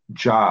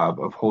job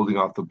of holding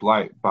off the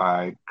blight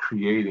by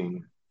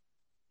creating,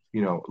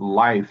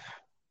 life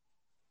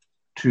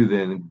to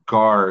then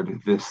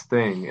guard this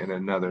thing in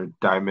another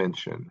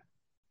dimension.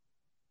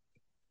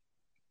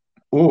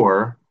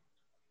 Or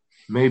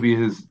maybe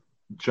his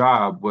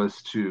job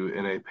was to,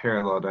 in a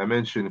parallel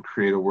dimension,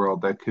 create a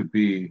world that could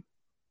be,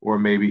 or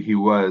maybe he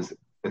was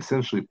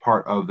essentially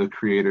part of the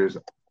creator's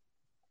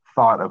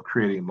thought of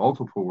creating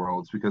multiple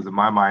worlds, because in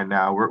my mind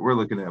now, we're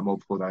looking at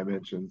multiple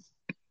dimensions.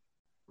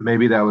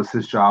 Maybe that was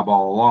his job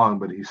all along,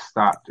 but he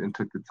stopped and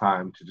took the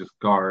time to just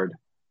guard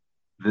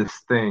this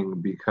thing,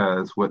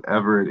 because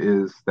whatever it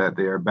is that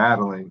they are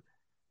battling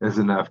is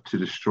enough to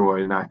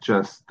destroy not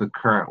just the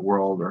current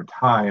world or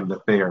time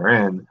that they are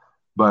in,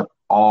 but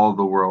all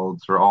the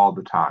worlds or all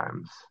the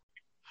times.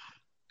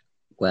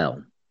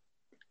 Well,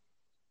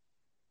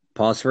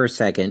 pause for a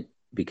second,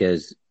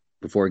 because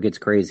before it gets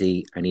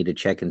crazy, I need to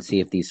check and see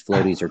if these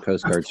floaties are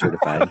Coast Guard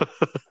certified.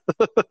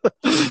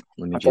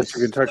 Let me just.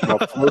 You're going to talk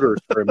about floaters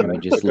for a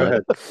minute. Just go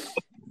ahead.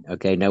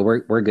 Okay, no,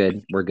 we're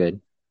good. We're good.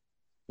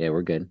 Yeah,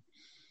 we're good.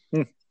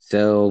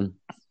 So,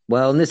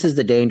 and this is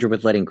the danger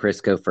with letting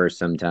Chris go first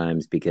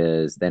sometimes,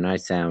 because then I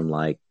sound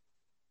like,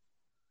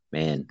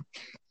 man,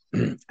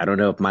 I don't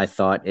know if my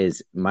thought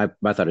is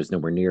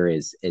nowhere near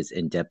as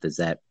in depth as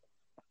that.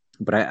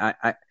 But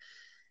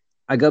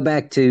I go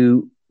back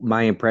to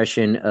my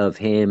impression of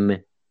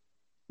him.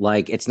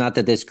 Like, it's not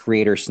that this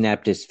creator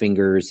snapped his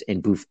fingers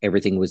and poof,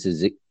 everything was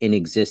in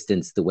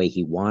existence the way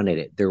he wanted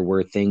it. There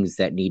were things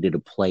that needed to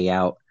play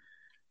out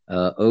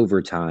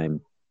over time.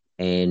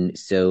 And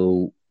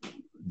so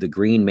the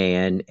Green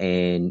Man,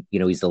 and,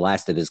 he's the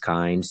last of his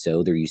kind,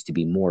 so there used to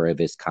be more of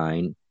his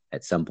kind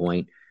at some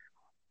point.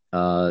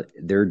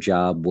 Their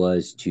job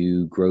was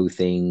to grow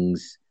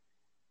things.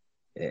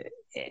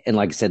 And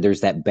like I said,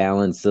 there's that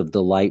balance of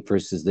the light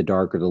versus the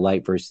dark, or the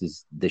light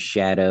versus the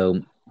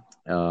shadow.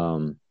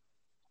 And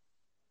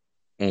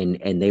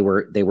they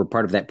were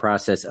part of that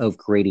process of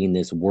creating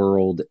this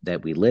world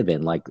that we live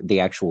in, like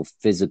the actual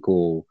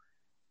physical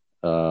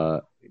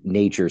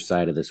nature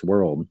side of this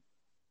world.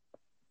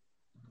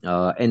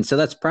 And so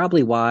that's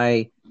probably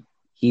why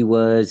he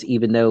was,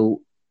 even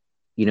though,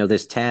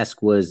 this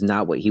task was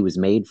not what he was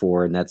made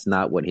for, and that's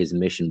not what his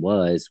mission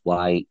was,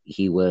 why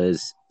he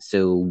was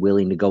so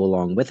willing to go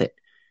along with it.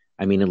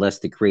 I mean, unless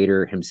the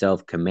creator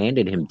himself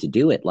commanded him to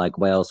do it, like,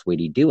 why else would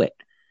he do it?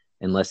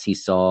 Unless he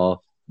saw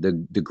the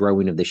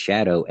growing of the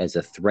shadow as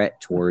a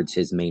threat towards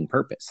his main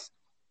purpose.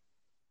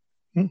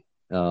 And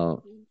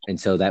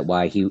so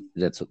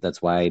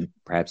that's why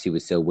perhaps he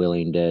was so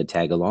willing to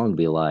tag along,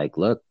 be like,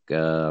 look,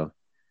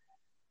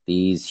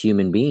 these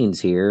human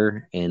beings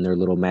here and their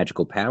little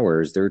magical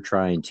powers, they're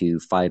trying to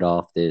fight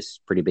off this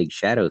pretty big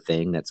shadow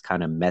thing that's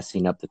kind of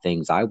messing up the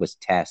things I was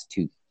tasked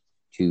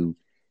to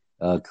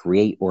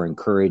create or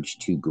encourage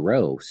to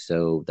grow.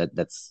 So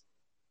that's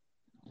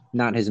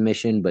not his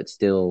mission, but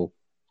still,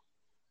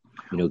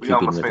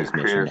 keeping with his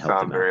mission to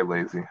help sound very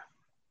lazy.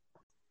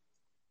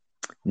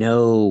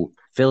 No,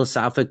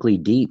 philosophically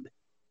deep.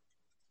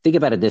 think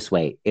about it this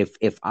way.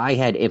 If I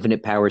had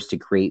infinite powers to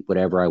create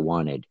whatever I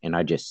wanted and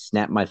I just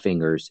snapped my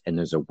fingers and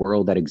there's a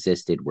world that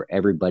existed where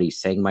everybody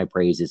sang my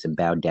praises and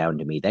bowed down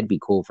to me, that'd be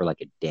cool for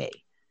like a day.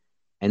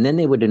 And then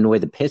they would annoy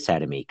the piss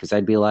out of me because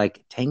I'd be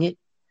like, dang it,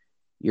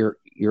 you're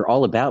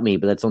all about me,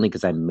 but that's only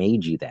because I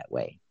made you that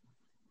way.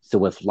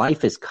 So if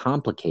life is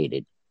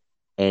complicated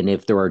and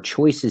if there are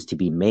choices to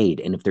be made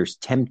and if there's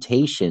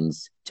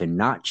temptations to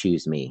not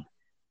choose me,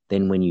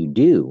 then when you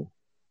do,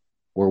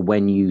 or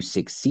when you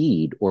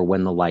succeed, or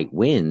when the light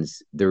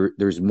wins,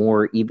 there's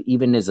more,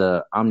 even as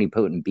a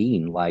omnipotent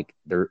being, like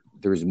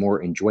there's more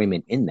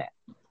enjoyment in that.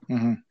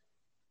 Mm-hmm.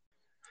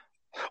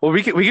 Well,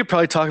 we could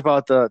probably talk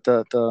about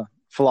the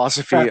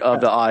philosophy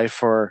of the eye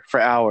for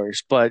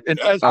hours, but in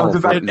essence,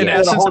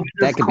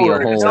 that could be a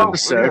whole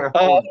episode.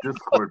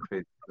 Discord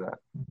page for that.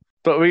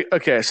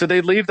 But so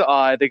they leave the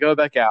eye, they go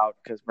back out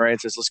because Moiraine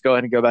says, "Let's go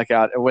ahead and go back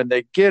out." And when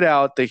they get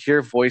out, they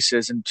hear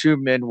voices and two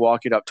men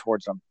walking up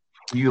towards them.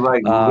 You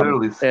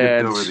literally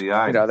skipped over the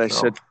eye. They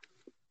said,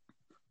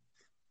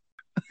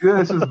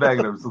 let's just back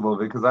it up just a little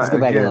bit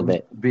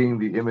because being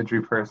the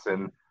imagery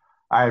person,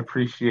 I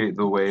appreciate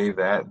the way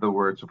that the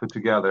words are put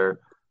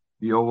together.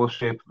 The oval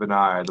shape of an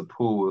eye, the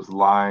pool was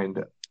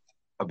lined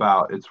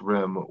about its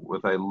rim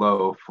with a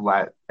low,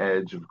 flat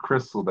edge of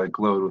crystal that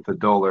glowed with a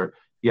duller,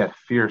 yet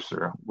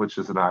fiercer, which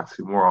is an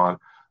oxymoron,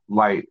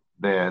 light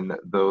than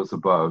those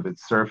above.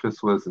 Its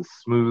surface was as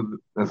smooth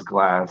as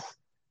glass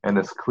and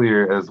as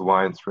clear as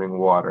wine spring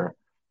water.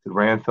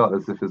 Rand felt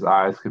as if his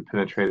eyes could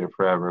penetrate it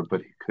forever,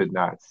 but he could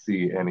not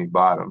see any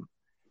bottom.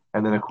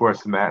 And then, of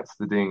course, Matt's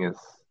the dingus.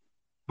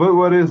 But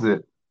what is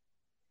it?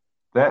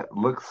 It doesn't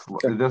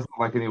look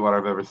like any water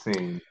I've ever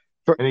seen.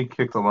 And he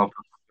kicked a lump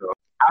of stuff.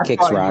 I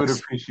thought you would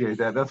appreciate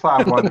that. That's why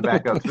I wanted to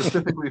back up,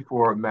 specifically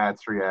for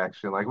Matt's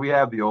reaction. Like, we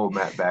have the old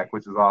Matt back,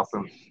 which is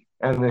awesome.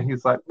 And then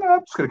he's like, no,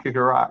 I'm just going to kick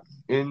a rock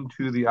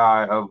into the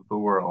eye of the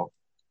world.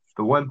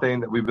 The one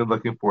thing that we've been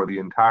looking for the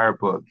entire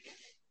book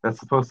that's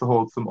supposed to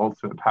hold some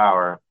ultimate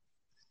power.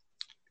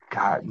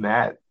 God,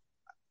 Matt,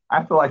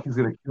 I feel like he's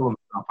going to kill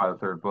himself by the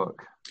third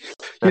book.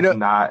 That's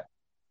not.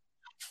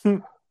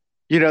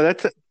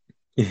 That's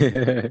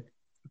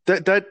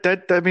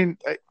I mean,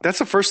 that's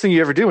the first thing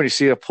you ever do when you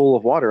see a pool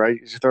of water, right?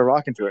 You throw a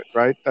rock into it,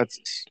 right?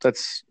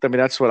 That's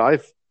what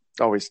I've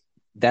always.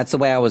 That's the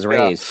way I was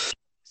raised.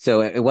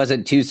 So it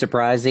wasn't too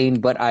surprising,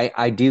 but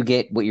I do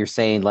get what you're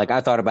saying. Like, I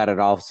thought about it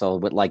also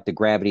with like the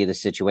gravity of the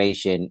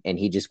situation, and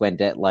he just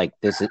went at like,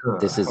 this is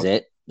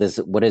it.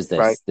 What is this?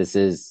 Right. This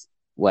is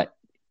what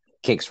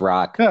kicks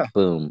rock. Yeah.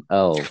 Boom.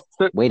 Oh,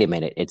 wait a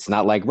minute. It's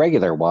not like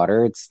regular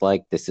water. It's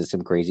like, this is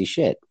some crazy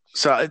shit.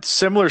 So it's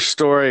similar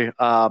story,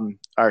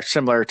 or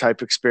similar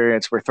type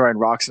experience. We're throwing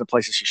rocks into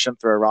places you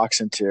shouldn't throw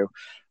rocks into.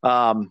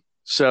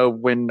 So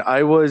when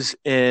I was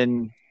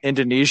in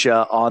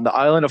Indonesia on the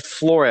island of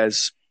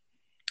Flores,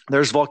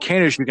 there's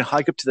volcanoes. You can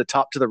hike up to the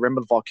top, to the rim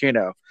of the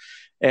volcano.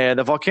 And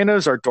the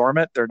volcanoes are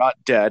dormant. They're not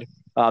dead.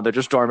 They're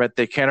just dormant.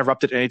 They can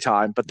erupt at any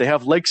time, but they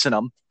have lakes in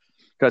them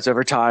because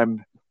over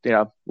time,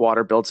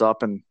 water builds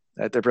up and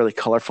they're really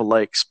colorful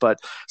lakes. But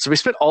so we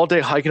spent all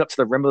day hiking up to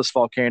the rim of this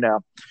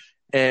volcano,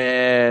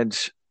 and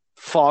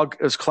fog,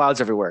 there's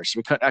clouds everywhere. So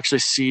we couldn't actually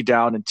see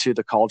down into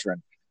the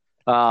cauldron.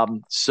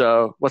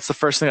 So what's the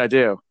first thing I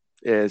do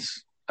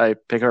is I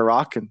pick a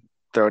rock and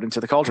throw it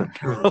into the cauldron.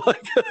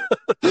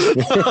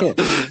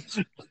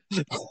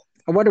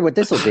 I wonder what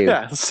this will do.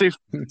 Yeah, see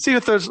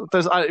if there's.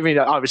 I mean,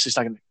 obviously it's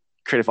not going to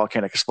create a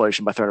volcanic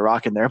explosion by throwing a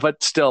rock in there,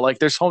 but still, like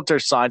there's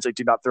signs like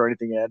do not throw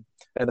anything in.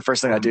 And the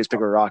first thing I do is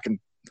pick a rock and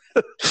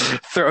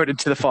throw it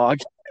into the fog,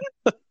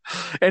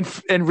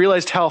 and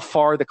realized how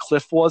far the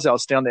cliff was I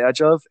was standing on the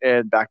edge of,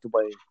 and backed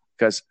away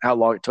because how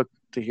long it took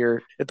to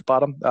hit the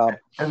bottom.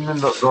 And then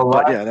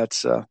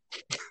that's.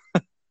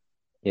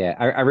 Yeah,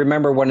 I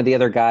remember one of the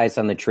other guys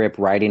on the trip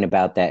writing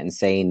about that and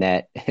saying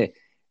that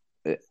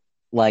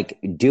like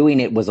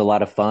doing it was a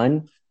lot of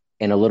fun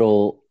and a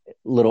little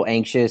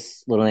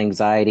anxious, little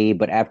anxiety,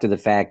 but after the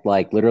fact,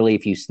 like literally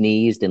if you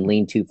sneezed and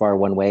leaned too far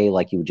one way,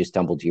 like you would just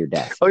tumble to your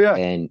death. Oh yeah.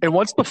 And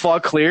once the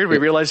fog cleared, we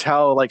realized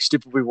how like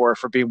stupid we were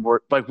for being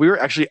like we were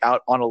actually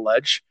out on a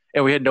ledge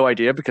and we had no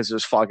idea because there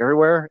was fog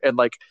everywhere. And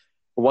like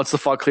once the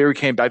fog cleared, we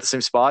came back to the same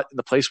spot. And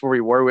the place where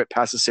we went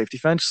past the safety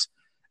fence,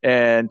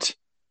 and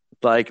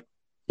like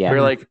we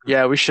were like,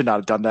 yeah, we should not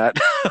have done that.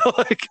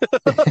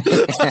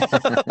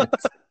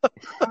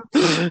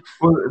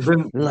 Well,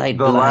 then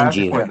the last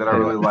point that I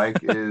really like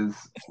is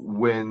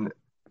when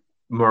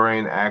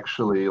Moiraine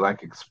actually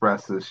like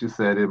expresses. She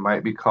said it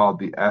might be called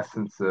the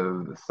essence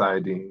of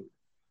saidin,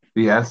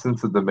 the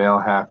essence of the male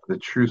half, the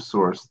true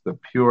source, the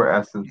pure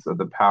essence of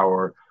the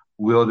power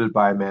wielded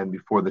by man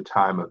before the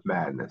time of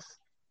madness.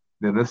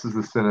 Then this is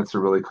the sentence that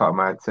really caught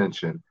my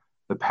attention: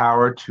 the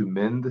power to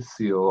mend the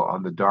seal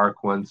on the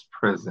Dark One's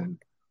prison,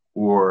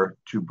 or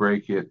to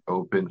break it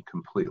open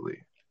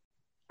completely.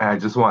 And I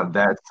just want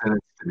that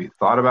sentence to be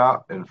thought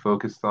about and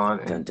focused on,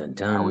 and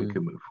how we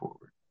can move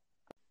forward.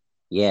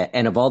 Yeah,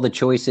 and of all the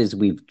choices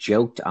we've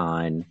joked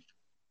on,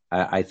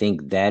 I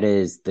think that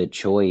is the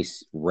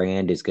choice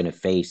Rand is going to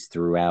face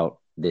throughout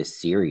this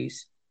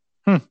series.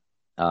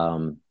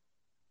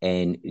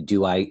 And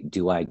do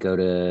I go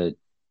to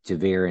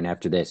Viren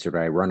after this, or do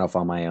I run off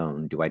on my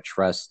own? Do I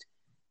trust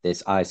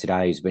this Aes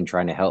Sedai who's been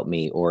trying to help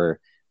me? Or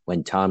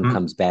when Tom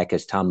comes back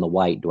as Tom the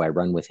White, do I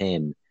run with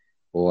him?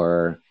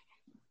 Or,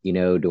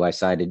 do I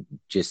decide to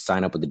just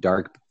sign up with the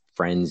Dark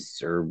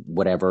Friends or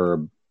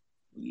whatever,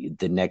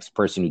 the next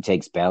person who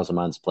takes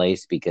Ba'alzamon's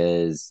place,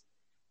 because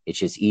it's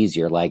just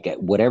easier. Like,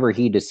 whatever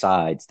he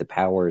decides, the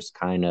power's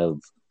kind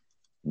of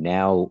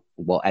now,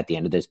 well, at the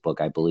end of this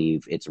book, I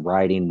believe it's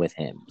riding with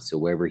him. So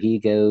wherever he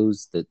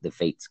goes, the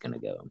fate's going to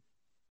go.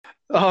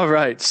 All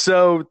right.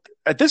 So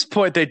at this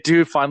point, they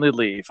do finally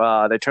leave.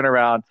 They turn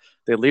around,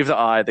 they leave the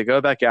Eye, they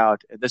go back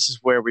out, and this is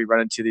where we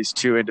run into these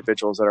two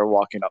individuals that are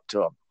walking up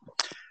to him.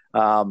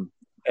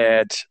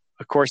 And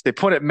of course, they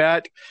point at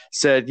Matt,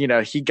 said,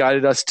 he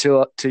guided us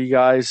to you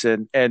guys,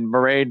 and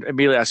Moiraine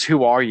immediately asks,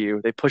 "Who are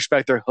you?" They push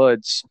back their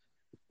hoods,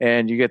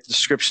 and you get the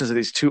descriptions of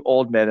these two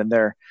old men, and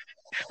they're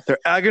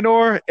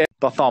Agenor and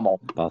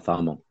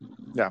Balthamel.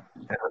 Yeah.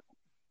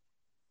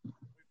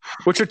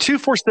 Which are two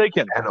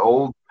Forsaken. An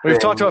old We've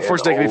talked about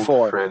Forsaken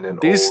before.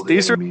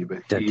 These are enemy,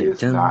 but he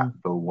is not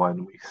the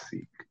one we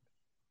seek.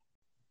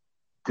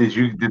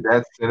 Did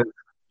that sentence?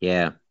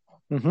 Yeah.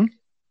 Mm-hmm.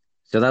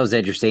 So that was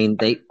interesting.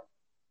 They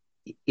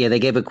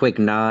gave a quick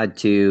nod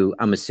to,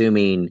 I'm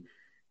assuming,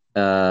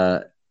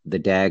 the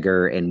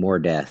dagger and more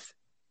death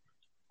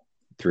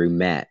through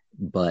Matt,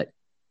 but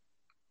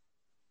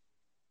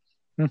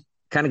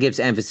kind of gives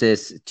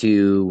emphasis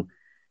to,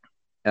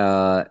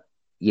 how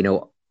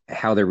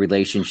their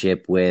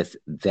relationship with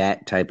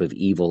that type of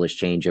evil has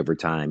changed over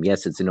time.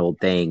 Yes, it's an old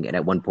thing, and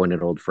at one point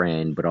an old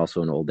friend, but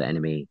also an old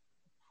enemy.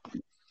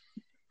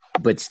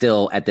 But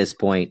still, at this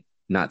point,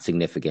 not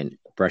significant.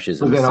 Brushes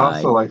them aside. But then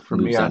also, like, for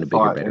me, I on to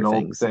thought bigger, an better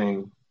old things.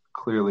 thing,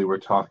 clearly we're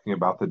talking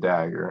about the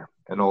dagger.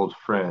 An old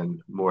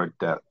friend, more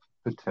depth,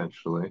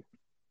 potentially.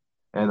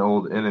 An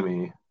old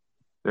enemy,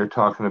 they're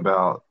talking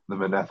about the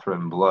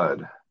Manetheren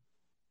blood.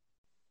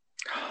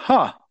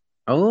 Huh.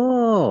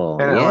 Oh,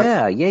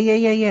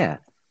 yeah.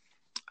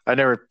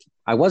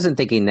 I wasn't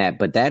thinking that,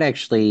 but that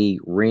actually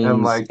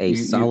rings a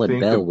solid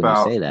bell when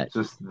you say that.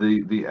 Just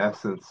the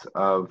essence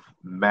of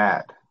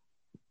Matt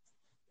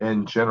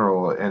in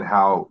general, and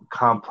how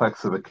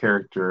complex of a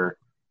character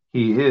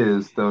he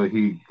is, though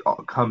he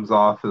comes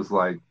off as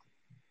like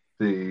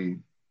the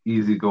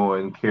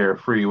easygoing,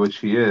 carefree, which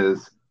he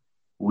is.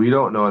 We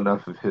don't know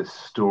enough of his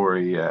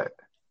story yet.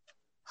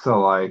 So,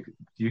 like,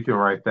 you can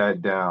write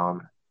that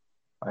down.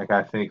 Like,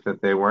 I think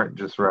that they weren't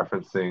just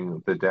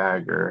referencing the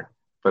dagger,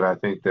 but I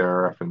think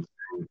they're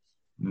referencing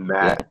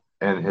Matt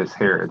and his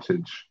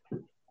heritage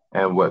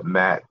and what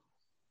Matt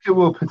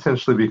will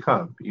potentially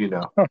become,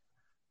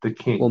 the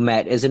king. Well,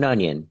 Matt is an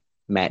onion.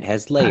 Matt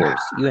has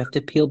layers. You have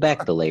to peel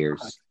back the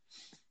layers.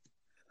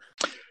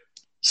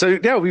 So,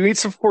 yeah, we meet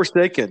some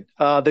Forsaken.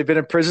 They've been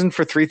in prison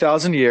for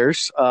 3,000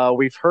 years.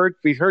 We've heard,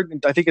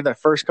 I think, in the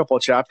first couple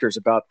of chapters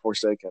about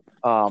Forsaken,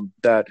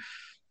 that,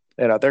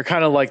 they're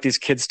kind of like these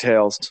kids'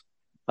 tales,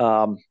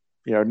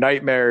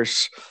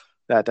 nightmares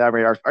that,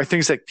 are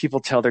things that people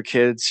tell their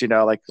kids,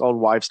 like old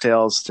wives'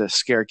 tales to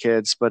scare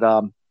kids. But,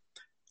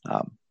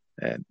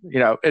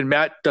 and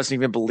Matt doesn't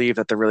even believe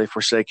that they're really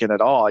Forsaken at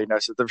all.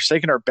 So the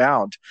Forsaken are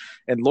bound,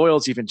 and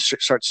Loyal's even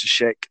starts to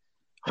shake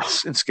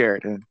and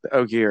scared, and the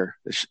Ogier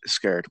is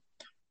scared.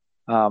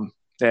 And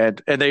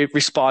they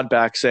respond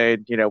back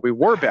saying, we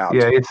were bound.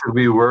 Yeah, it said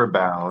we were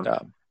bound.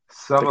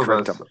 Some of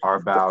us them. are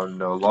bound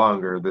no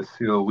longer. The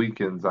seal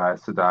weakens,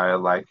 Aes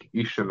Sedai, like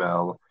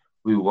Ishamael.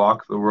 We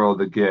walk the world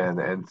again,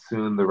 and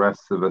soon the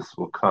rest of us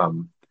will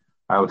come.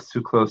 I was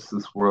too close to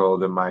this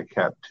world in my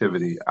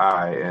captivity.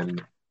 I and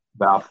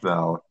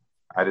Balthamel.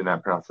 I did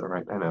not pronounce that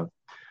right. I know.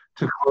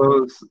 To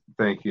close,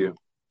 thank you.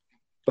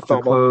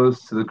 To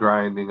close to the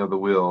grinding of the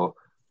wheel,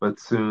 but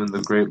soon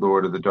the great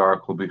Lord of the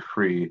Dark will be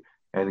free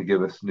and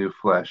give us new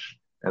flesh,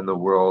 and the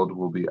world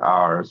will be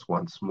ours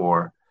once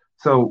more.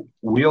 So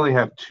we only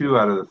have 2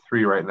 out of the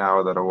 3 right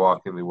now that are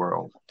walking the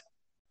world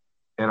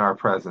in our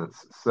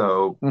presence.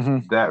 So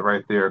that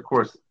right there, of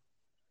course,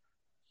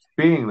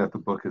 being that the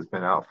book has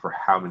been out for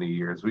how many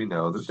years, we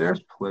know that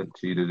there's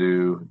plenty to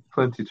do,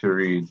 plenty to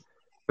read.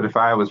 But if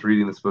I was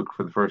reading this book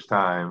for the first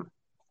time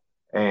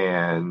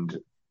and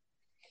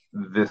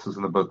this was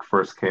when the book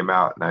first came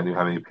out and I knew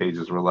how many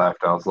pages were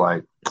left, I was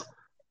like,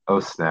 oh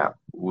snap,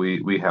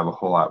 we have a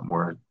whole lot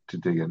more to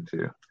dig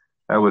into.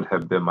 That would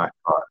have been my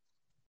thought.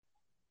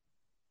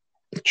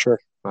 Sure.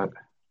 But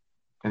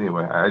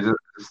anyway, I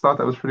just thought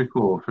that was pretty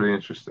cool, pretty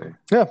interesting.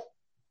 Yeah.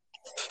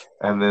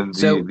 And then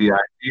the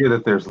idea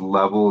that there's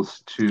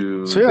levels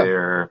to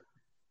their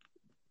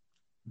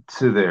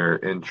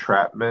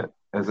entrapment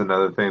is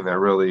another thing that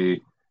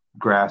really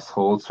grasps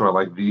hold. So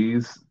like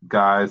these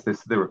guys, they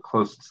said they were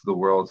close to the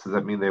world. So does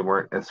that mean they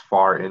weren't as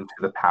far into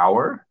the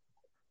power?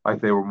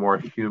 Like they were more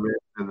human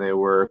and they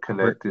were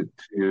connected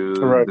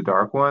to the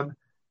Dark One?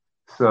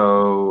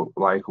 So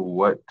like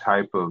what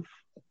type of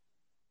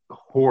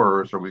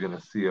horrors are we going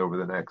to see over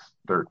the next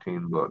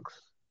 13 books?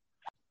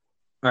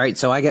 All right,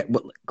 so I get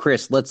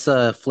Chris. Let's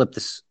flip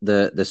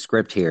the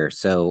script here.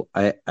 So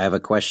I have a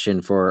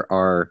question for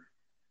our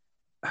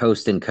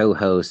host and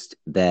co-host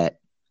that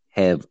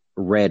have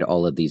read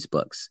all of these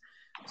books.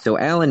 So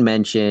Alan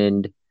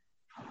mentioned,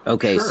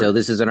 okay, Sure. so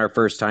this isn't our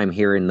first time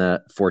hearing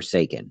the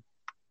Forsaken,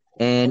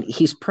 and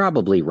he's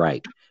probably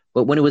right.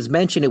 But when it was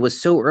mentioned, it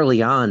was so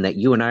early on that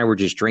you and I were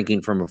just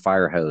drinking from a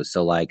fire hose.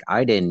 So like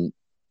I didn't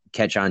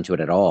catch on to it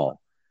at all.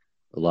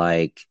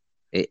 Like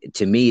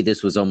to me,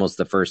 this was almost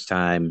the first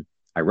time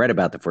I read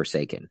about the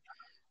Forsaken.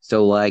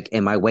 So like,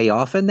 am I way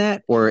off in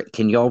that, or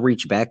can y'all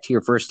reach back to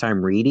your first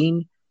time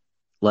reading?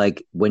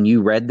 Like when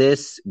you read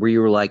this, where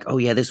you were like, "Oh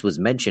yeah, this was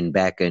mentioned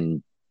back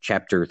in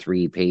chapter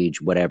 3,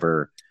 page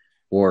whatever,"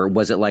 or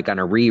was it like on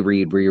a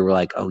reread where you were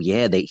like, "Oh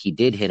yeah, he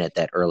did hint at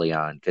that early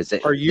on"? Because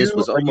this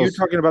was almost. Are you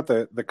talking about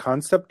the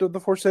concept of the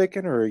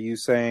Forsaken, or are you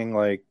saying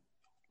like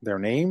their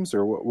names,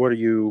 or what are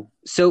you?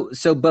 So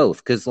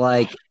both, because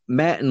like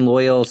Matt and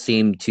Loyal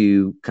seem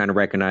to kind of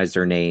recognize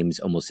their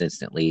names almost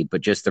instantly, but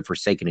just the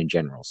Forsaken in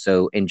general.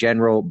 So in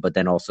general, but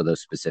then also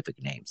those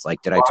specific names.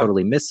 Like, did I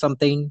totally miss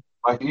something?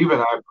 Like even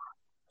I.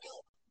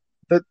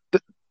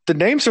 The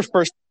names are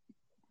first.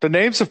 The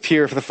names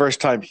appear for the first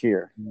time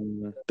here.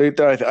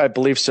 I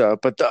believe so,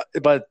 but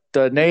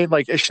the name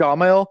like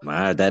Ishmael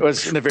that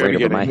was in the very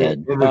beginning. My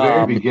head. In the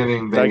very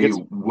beginning,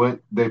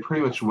 they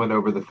pretty much went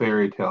over the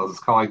fairy tales.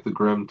 It's kind of like the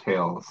Grimm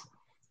tales.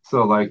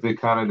 So like they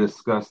kind of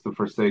discussed the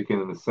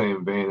Forsaken in the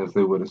same vein as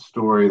they would a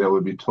story that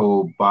would be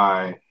told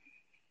by,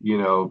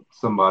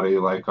 somebody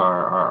like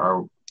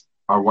our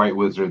white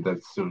wizard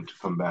that's soon to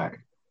come back,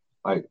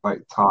 like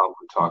Tom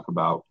would talk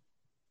about.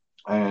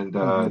 And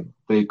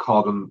they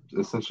called them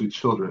essentially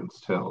children's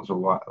tales, or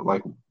what,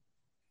 like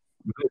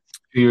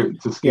to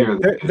scare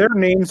them. Their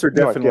names are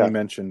definitely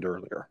mentioned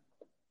earlier.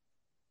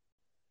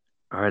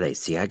 Are they?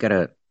 See, I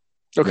gotta.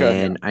 Okay.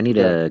 Man, I need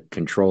a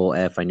Control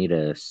F. I need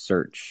a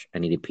search. I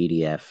need a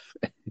PDF.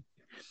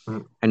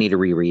 I need to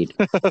reread.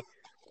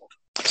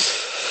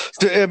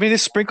 I mean, it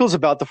sprinkles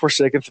about the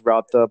Forsaken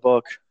throughout the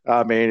book.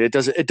 I mean, it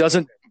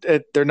doesn't.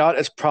 They're not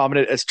as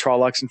prominent as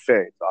Trollocs and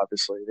Fades,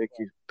 obviously.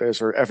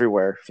 Those are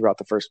everywhere throughout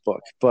the first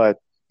book, but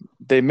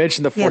they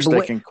mention the Forsaken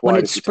quite a few times. When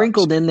it's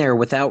sprinkled in there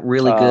without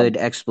really good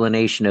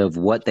explanation of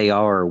what they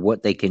are or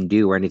what they can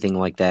do or anything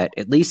like that,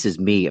 at least as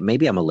me,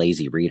 maybe I'm a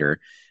lazy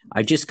reader.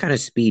 I just kind of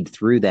speed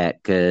through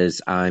that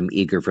because I'm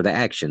eager for the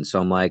action. So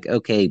I'm like,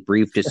 okay,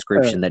 brief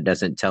description that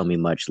doesn't tell me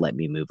much. Let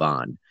me move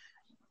on.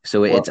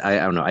 So I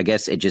don't know. I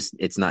guess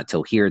it's not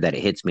till here that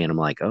it hits me, and I'm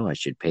like, oh, I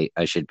should pay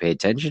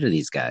attention to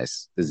these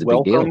guys. This is a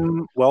big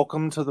deal.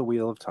 Welcome to the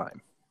Wheel of Time.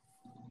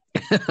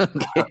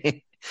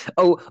 Okay.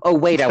 Oh,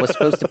 wait, I was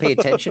supposed to pay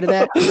attention to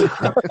that?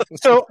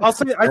 So I'll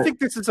say, I think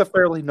this is a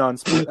fairly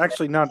non-spoiler.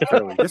 Actually, not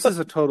fairly. This is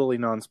a totally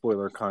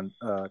non-spoiler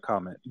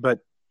comment. But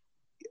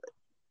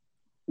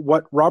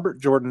what Robert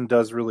Jordan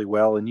does really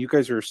well, and you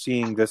guys are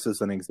seeing this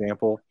as an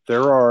example,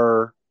 there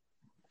are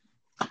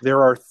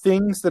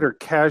things that are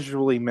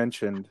casually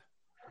mentioned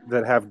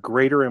that have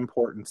greater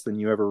importance than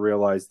you ever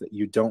realized that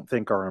you don't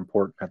think are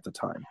important at the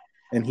time.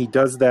 And he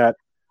does that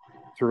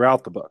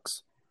throughout the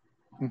books.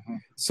 Mm-hmm.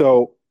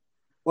 So,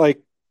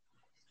 like,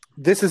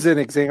 this is an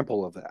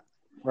example of that,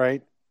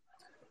 right?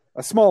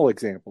 A small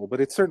example, but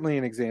it's certainly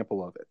an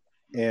example of it.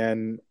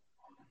 And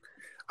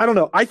I don't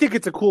know. I think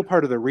it's a cool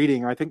part of the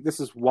reading. I think this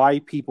is why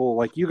people,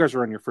 like you guys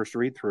are on your first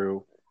read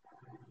through.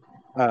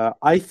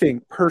 I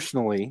think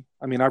personally,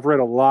 I mean, I've read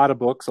a lot of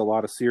books, a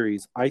lot of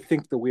series. I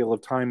think The Wheel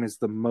of Time is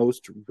the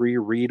most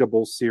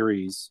rereadable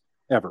series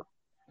ever,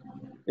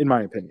 in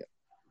my opinion.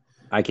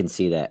 I can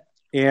see that.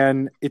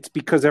 And it's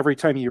because every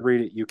time you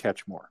read it, you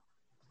catch more.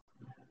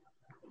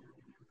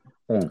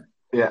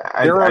 Yeah,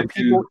 there are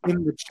people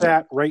in the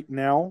chat right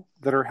now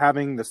that are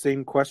having the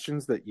same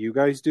questions that you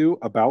guys do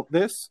about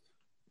this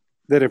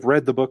that have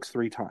read the books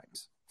 3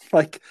 times.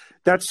 Like,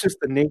 that's just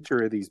the nature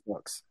of these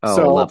books. Oh,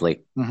 so,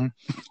 lovely. Mm-hmm.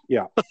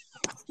 Yeah.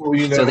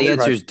 Well, so the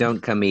answers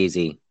don't come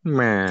easy.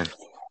 Yeah.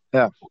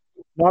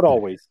 Not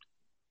always.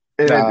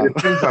 It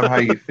depends on how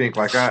you think.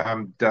 Like,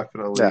 I'm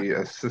definitely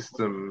a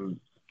system,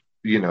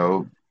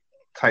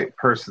 type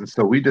person.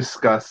 So we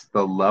discuss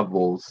the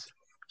levels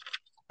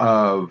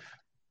of,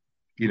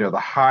 the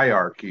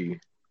hierarchy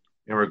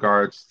in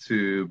regards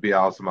to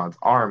Beelzebub's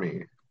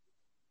army.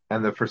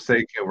 And the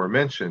Forsaken were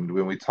mentioned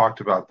when we talked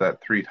about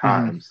that 3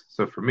 times. Mm-hmm.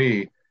 So for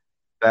me,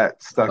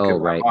 that stuck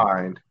in my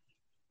mind,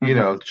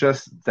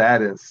 just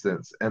that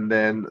instance. And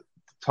then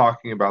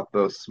talking about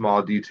those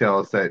small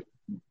details that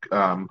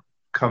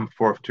come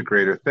forth to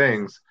greater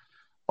things.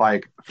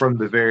 Like from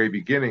the very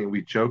beginning,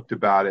 we joked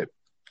about it,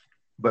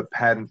 but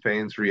Paddon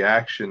Fane's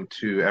reaction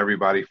to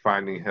everybody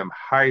finding him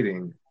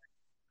hiding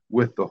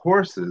with the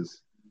horses,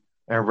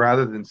 and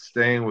rather than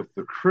staying with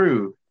the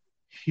crew,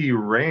 he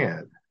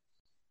ran.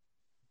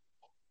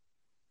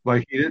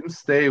 Like, he didn't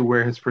stay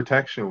where his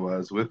protection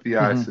was with the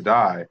Aes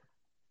Sedai.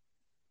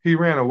 He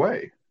ran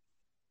away.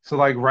 So,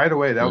 like, right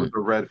away, that was a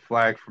red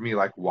flag for me.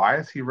 Like, why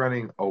is he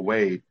running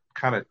away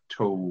kind of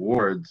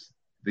towards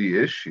the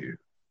issue?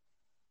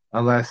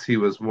 Unless he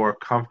was more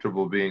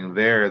comfortable being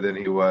there than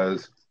he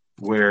was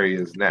where he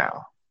is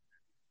now.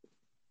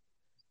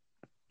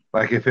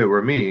 Like if it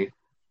were me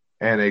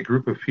and a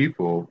group of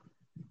people,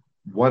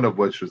 one of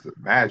which was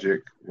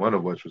magic, one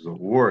of which was a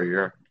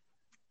warrior,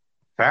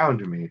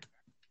 found me,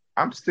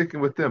 I'm sticking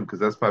with them because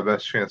that's my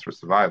best chance for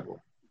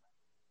survival.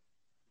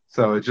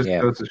 So it just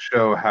goes to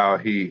show how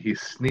he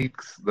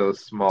sneaks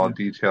those small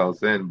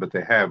details in, but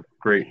they have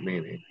great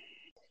meaning.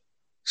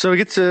 So we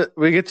get to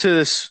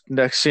this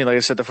next scene. Like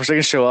I said, the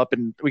Forsaken show up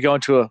and we go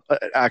into an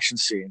action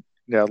scene.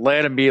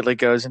 Lan immediately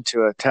goes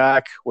into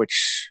attack,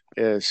 which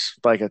is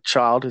like a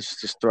child who's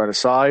just thrown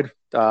aside.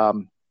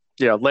 Lan,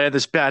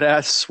 this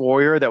badass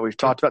warrior that we've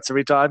talked about so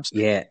many times,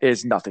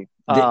 is nothing.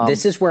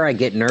 This is where I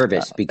get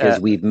nervous because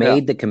we've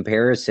made the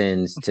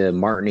comparisons to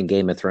Martin and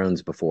Game of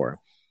Thrones before.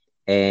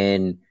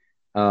 And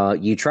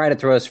you try to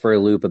throw us for a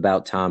loop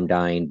about Tom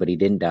dying, but he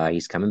didn't die.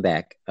 He's coming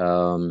back.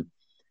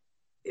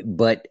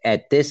 But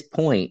at this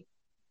point,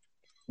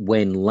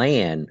 when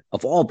Lan,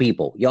 of all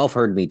people, y'all have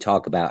heard me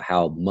talk about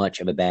how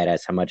much of a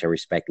badass, how much I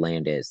respect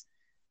Lan is.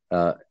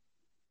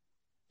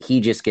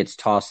 He just gets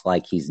tossed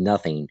like he's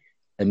nothing.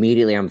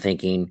 Immediately I'm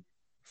thinking,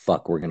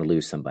 fuck, we're going to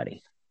lose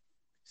somebody.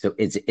 So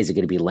is it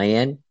going to be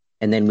Lan?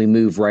 And then we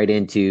move right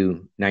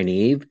into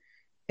Nynaeve.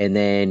 And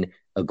then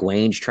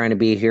Egwene's trying to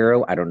be a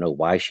hero. I don't know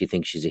why she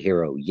thinks she's a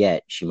hero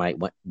yet. She might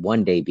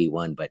one day be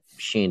one, but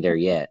she ain't there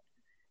yet.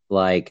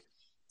 Like,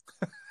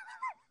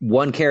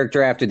 one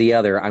character after the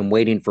other, I'm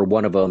waiting for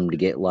one of them to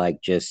get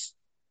just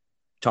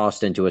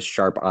tossed into a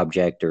sharp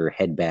object or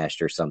head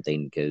bashed or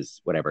something, because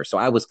whatever. So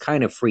I was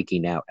kind of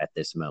freaking out at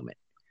this moment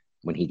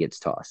when he gets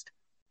tossed.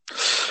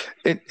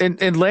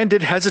 And Lan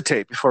did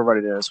hesitate before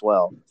running in as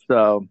well.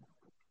 So,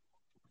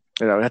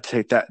 we have to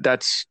take that.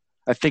 That's,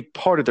 I think,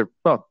 part of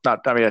I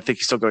think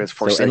he's still going as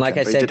Forsaken. So, and like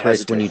I said,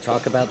 Chris, when you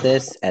talk about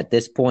this, at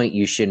this point,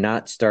 you should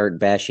not start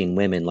bashing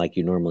women like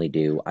you normally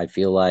do. I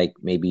feel like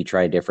maybe you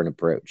try a different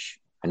approach.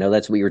 I know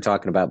that's what you were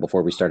talking about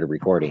before we started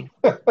recording,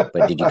 but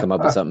did you come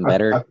up with something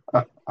better?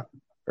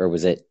 Or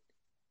was it,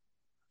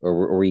 or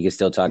were you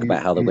still talking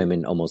about how the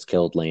women almost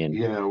killed Lan?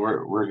 Yeah,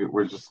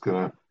 we're just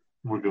gonna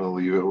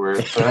leave it where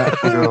it's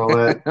at.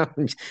 We're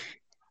gonna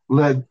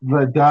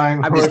let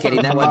dying. I'm just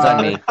kidding. That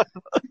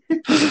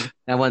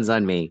one's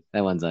on me.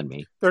 That one's on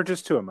me. They're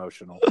just too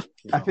emotional.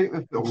 I think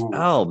that.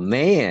 Oh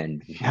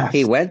man, yes.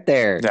 He went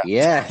there.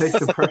 Yeah, take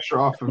the pressure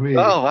off of me.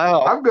 Oh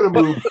wow! I'm gonna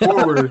move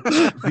forward.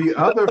 The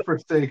other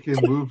Forsaken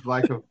moved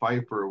like a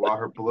viper while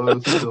her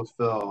blows still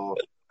fell.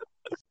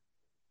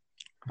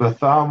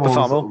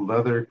 Bethamel's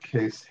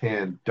leather-cased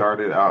hand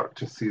darted out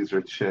to seize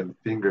her chin,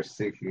 fingers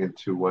sinking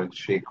into one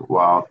cheek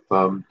while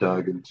thumb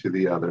dug into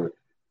the other,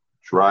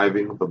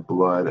 driving the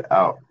blood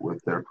out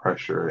with their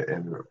pressure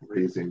and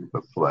raising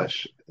the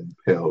flesh in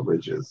pale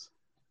ridges.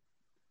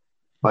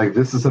 Like,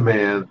 this is a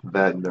man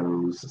that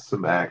knows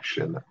some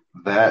action.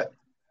 That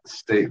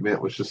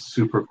statement was just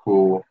super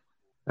cool.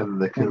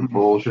 And the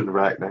convulsion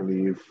racked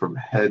Nynaeve from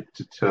head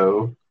to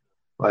toe.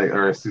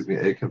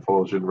 A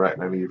convulsion racked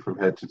Nynaeve from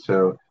head to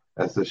toe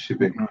as if she'd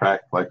been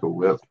cracked like a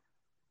whip.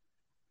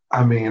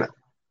 I mean,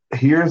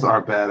 here's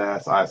our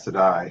badass Aes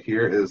Sedai.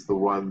 Here is the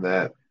one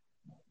that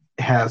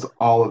has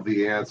all of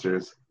the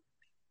answers.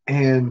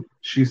 And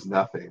she's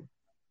nothing.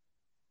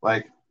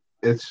 Like,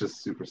 it's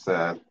just super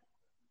sad.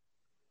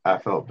 I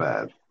felt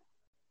bad.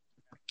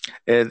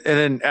 And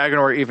then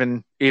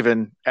Agenor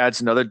even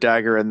adds another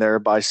dagger in there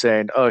by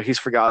saying, "Oh, we've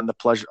forgotten the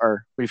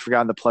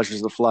pleasures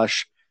of the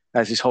flesh,"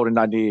 as he's holding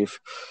Nynaeve,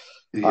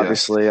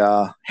 obviously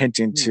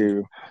hinting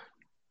to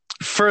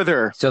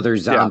further. So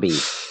there's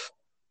zombies.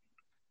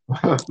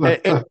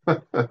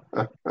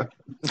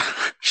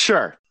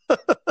 Sure.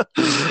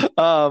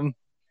 And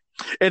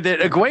then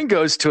Egwene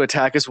goes to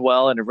attack as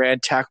well, and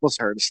Rand tackles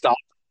her to stop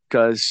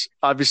because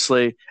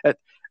obviously,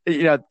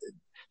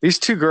 these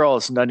two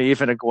girls,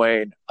 Nynaeve and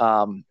Egwene,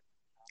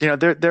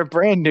 they're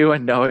brand new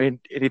and knowing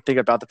anything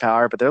about the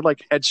power, but they're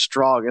like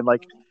headstrong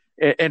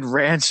and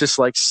Rand's just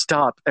like,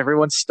 stop,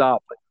 everyone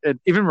stop. And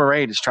even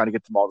Moiraine is trying to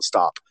get them all to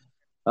stop.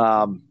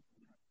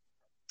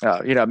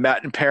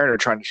 Matt and Perrin are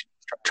trying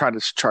to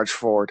charge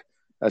forward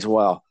as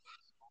well.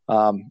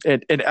 And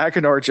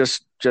Agenor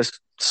just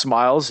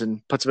smiles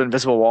and puts up an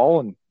invisible wall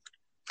and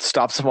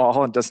stops them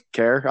all and doesn't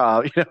care.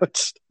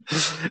 It's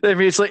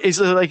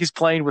like he's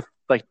playing with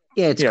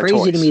it's crazy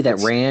toys. To me that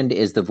Rand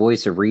is the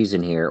voice of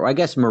reason here. Or I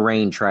guess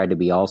Moiraine tried to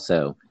be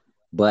also,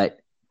 but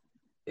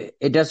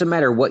it doesn't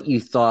matter what you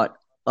thought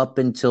up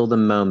until the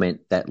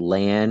moment that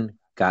Lan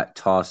got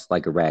tossed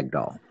like a rag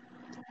doll.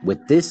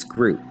 With this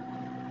group,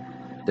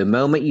 the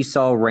moment you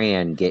saw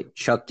Rand get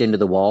chucked into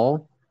the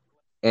wall,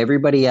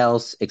 everybody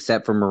else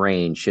except for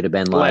Moiraine should have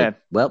been like, Lan.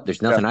 well,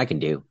 there's nothing I can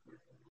do.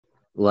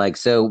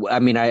 I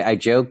mean, I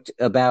joked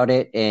about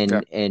it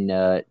and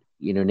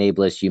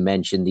Nablus, you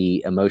mentioned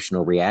the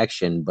emotional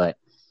reaction, but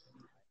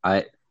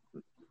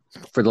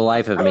for the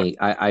life of me,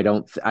 I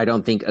don't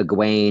think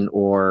Egwene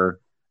or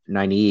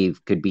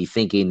Nynaeve could be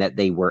thinking that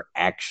they were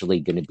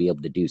actually going to be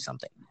able to do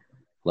something.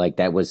 Like,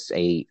 that was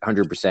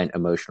 100%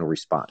 emotional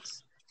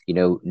response.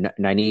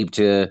 Nynaeve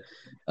to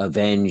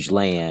avenge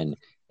Lan,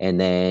 and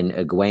then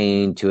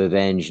Egwene to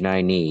avenge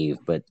Nynaeve.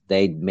 But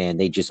they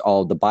just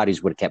all the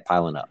bodies would have kept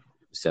piling up.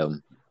 So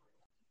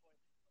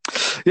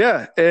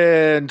yeah,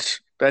 and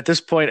at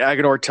this point,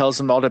 Agenor tells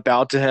them all to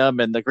bow to him,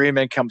 and the Green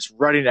Man comes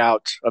running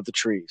out of the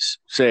trees,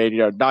 saying,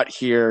 not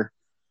here.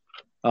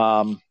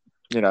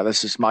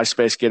 This is my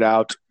space. Get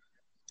out.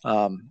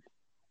 And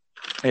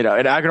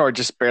Agenor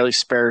just barely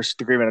spares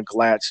the Green Man a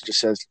glance and just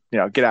says,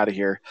 get out of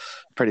here,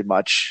 pretty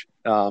much.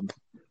 Yeah.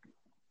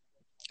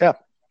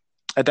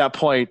 At that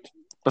point,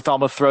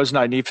 Bethalma throws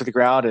Nynaeve to the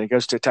ground and he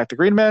goes to attack the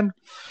Green Man.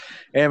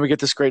 And we get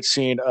this great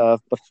scene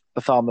of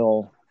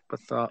Bethalma.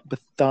 How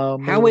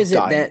is it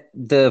dying. that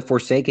the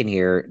Forsaken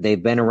here,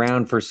 they've been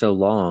around for so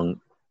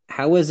long,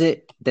 how is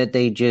it that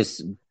they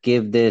just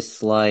give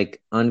this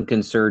like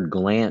unconcerned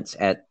glance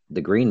at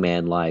the Green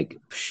Man, like,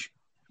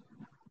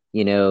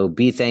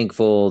 be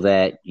thankful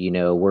that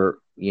we're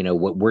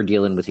what we're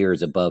dealing with here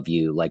is above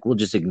you, like we'll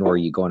just ignore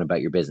you going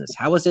about your business?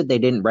 How is it they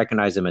didn't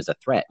recognize him as a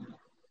threat?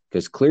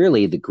 Because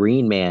clearly the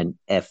Green Man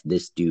effed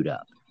this dude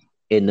up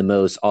in the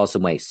most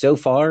awesome way so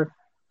far.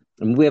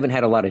 I mean, we haven't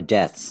had a lot of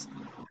deaths,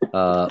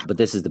 but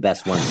this is the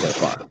best one so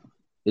far.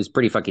 It's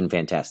pretty fucking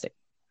fantastic.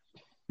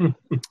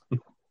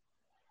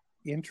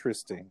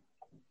 Interesting.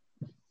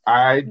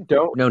 I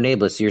don't. No,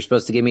 Nablus, you're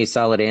supposed to give me a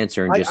solid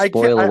answer and just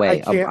spoil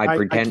away. I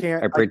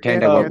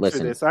pretend I won't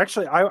listen. This.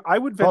 Actually, I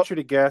would venture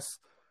to guess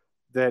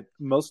that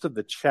most of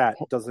the chat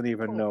doesn't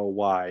even know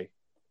why.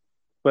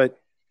 But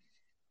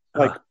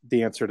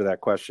the answer to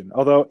that question,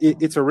 although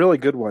it's a really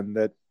good one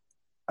that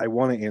I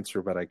want to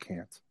answer, but I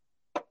can't.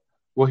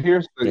 Well,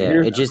 here's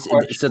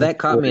so that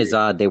caught me as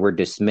odd. They were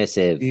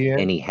dismissive, Ian,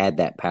 and he had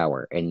that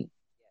power. And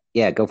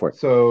yeah, go for it.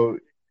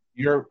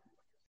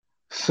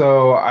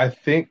 So I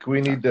think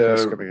we need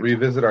to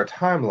revisit our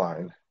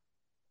timeline,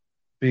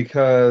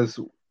 because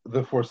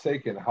the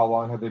Forsaken, how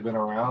long have they been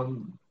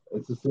around?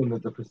 It's assumed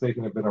that the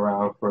Forsaken have been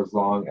around for as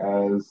long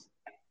as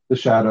the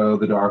Shadow,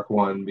 the Dark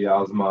One,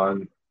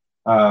 Beelzemon.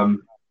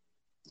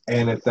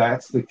 And if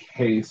that's the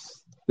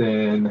case,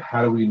 then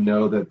how do we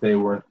know that they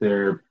weren't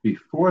there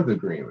before the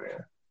Green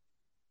Man?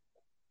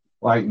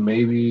 Like,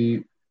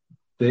 maybe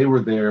they were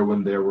there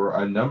when there were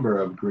a number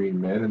of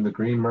Green Men, and the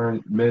Green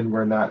Men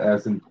were not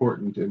as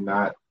important and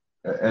not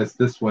as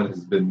this one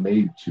has been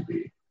made to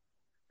be.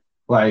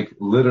 Like,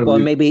 literally. Well,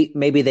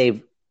 maybe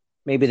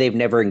they've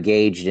never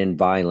engaged in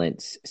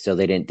violence, so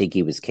they didn't think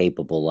he was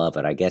capable of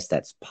it. I guess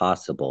that's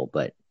possible,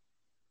 but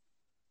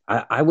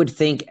I would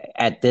think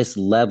at this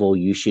level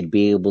you should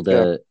be able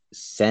to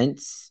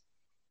sense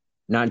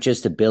not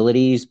just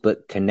abilities,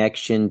 but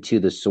connection to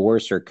the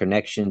source or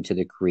connection to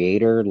the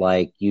creator.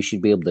 Like, you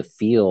should be able to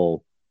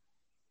feel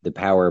the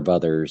power of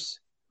others.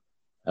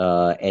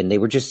 And they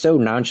were just so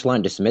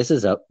nonchalant,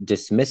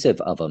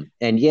 dismissive of him.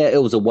 And yeah,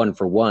 it was a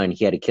 1-for-1.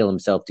 He had to kill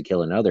himself to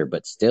kill another,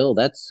 but still,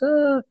 that's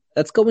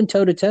going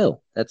toe to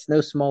toe. That's no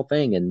small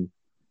thing. And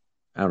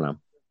I don't know.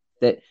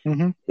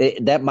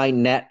 That might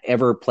not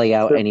ever play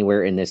out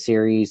anywhere in this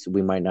series.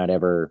 We might not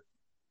ever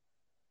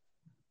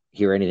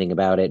hear anything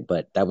about it,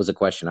 but that was a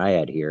question I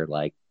had here.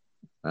 Like,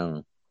 I don't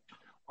know.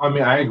 I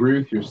mean, I agree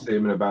with your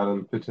statement about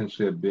him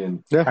potentially have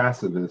been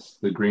pacifist,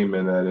 the Green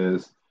Man, that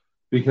is,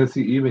 because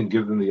he even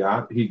gives them the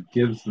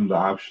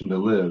option to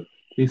live.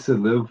 He said,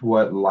 "Live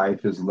what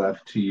life is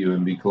left to you,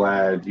 and be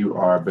glad you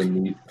are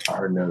beneath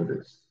our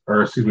notice."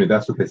 Or, excuse me,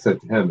 that's what they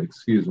said to him.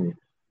 Excuse me.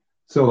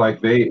 So,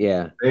 like,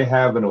 they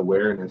have an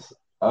awareness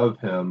of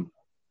him,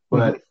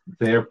 but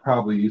they're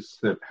probably used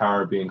to their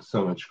power being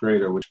so much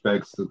greater, which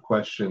begs the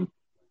question: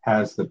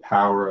 has the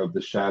power of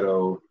the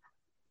Shadow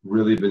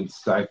really been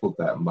stifled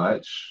that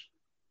much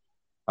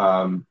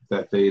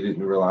that they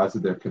didn't realize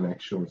that their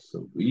connection was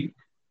so weak?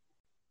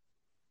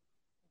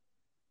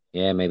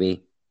 Yeah,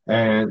 maybe.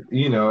 And,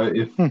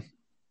 if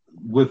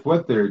with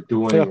what they're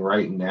doing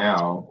right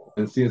now,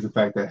 and seeing the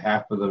fact that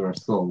half of them are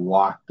still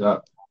locked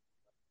up,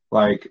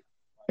 like,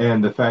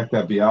 and the fact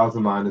that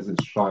Beelzemon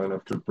isn't strong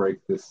enough to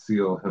break this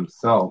seal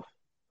himself,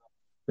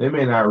 they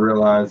may not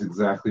realize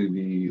exactly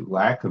the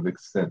lack of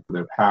extent of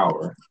their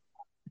power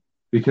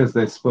because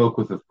they spoke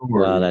with authority.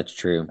 Well, that's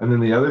true. And then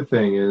the other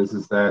thing is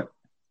that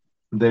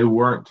they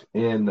weren't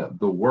in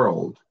the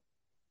world.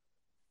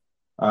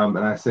 And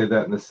I say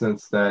that in the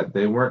sense that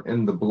they weren't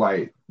in the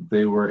Blight.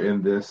 They were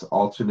in this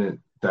alternate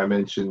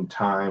dimension,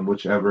 time,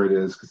 whichever it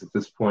is, because at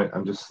this point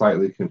I'm just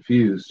slightly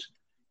confused.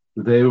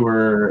 They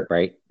were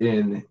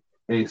in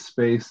a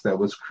space that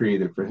was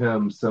created for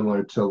him,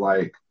 similar to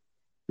like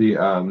the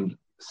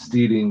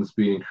steedings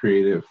being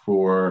created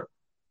for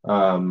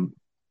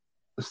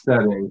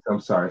settings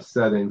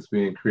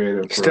being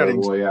created for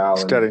Royale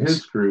and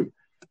his group.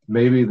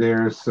 Maybe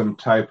there's some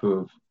type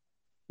of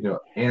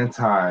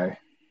anti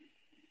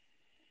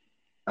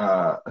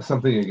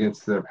something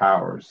against their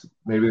powers.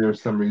 Maybe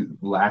there's some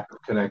lack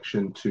of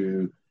connection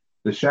to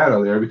the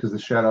Shadow there, because the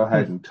Shadow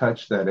hadn't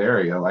touched that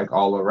area. Like,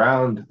 all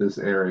around this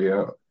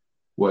area,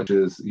 which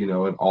is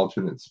an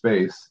alternate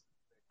space,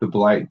 the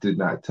Blight did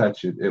not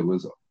touch it. It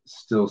was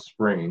still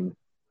spring,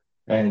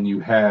 and you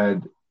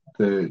had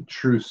the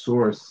true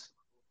source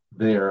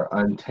there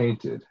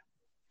untainted.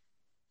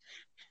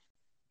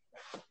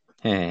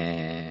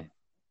 So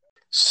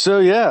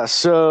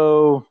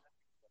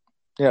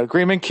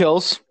Greenman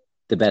kills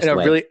The best in a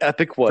way. really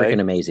epic way. Freaking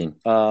amazing.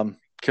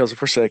 Kills a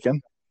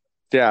Forsaken.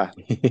 Yeah.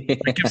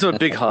 Gives him a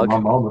big hug.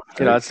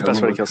 That's the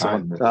best way to kill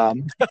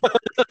someone.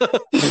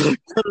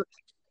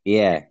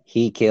 Yeah,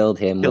 he killed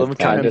him with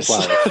kindness.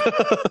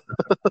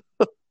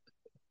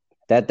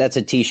 That's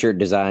a T-shirt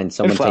design.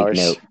 Someone take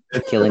note.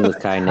 Killing with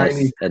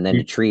kindness, and then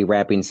a tree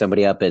wrapping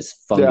somebody up as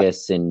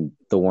fungus and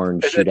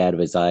thorns shoot out of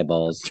his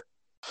eyeballs.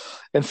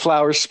 And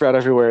flowers spread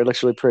everywhere. It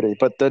looks really pretty.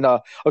 But then,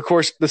 of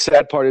course, the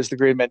sad part is the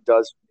Green Man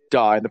does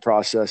die in the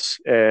process,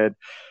 and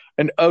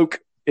an oak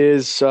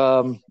is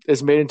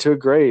made into a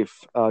grave.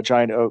 A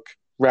giant oak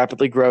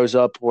rapidly grows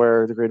up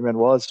where the Green Man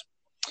was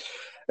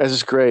as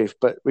his grave.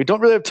 But we don't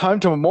really have time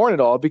to mourn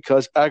it all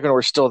because Agenor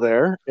is still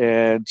there,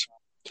 and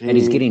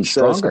he's getting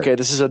stronger. Okay,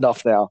 this is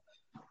enough now.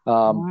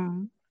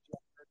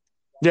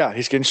 Yeah,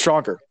 he's getting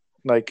stronger.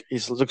 Like, he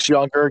looks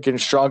younger, getting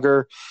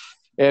stronger.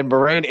 And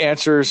Moiraine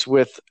answers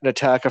with an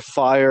attack of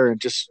fire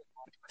and just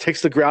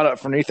takes the ground up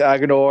from underneath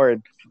Agenor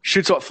and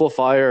shoots up full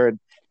fire.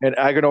 And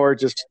Agenor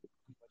just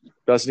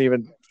doesn't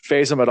even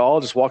phase him at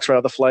all, just walks right out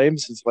of the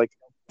flames. It's like,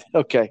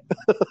 okay.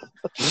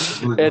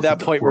 At that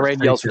point,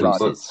 Moiraine yells for He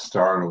looked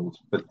startled,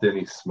 but then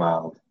he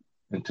smiled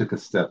and took a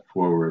step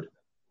forward.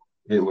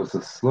 It was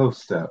a slow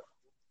step,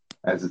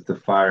 as if the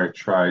fire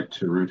tried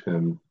to root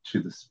him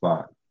to the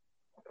spot.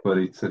 But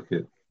he took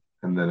it,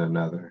 and then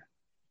another.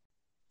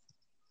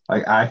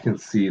 Like, I can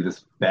see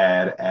this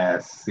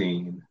badass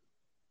scene.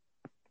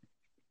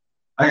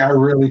 Like, I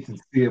really can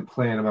see it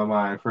playing in my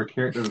mind for a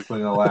character that's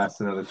going to last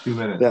another 2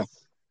 minutes. Yeah.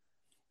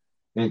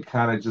 It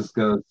kind of just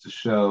goes to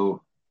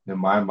show, in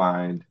my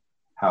mind,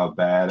 how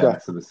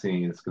badass of a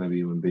scene it's going to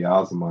be when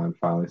Beelzemon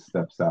finally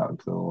steps out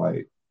into the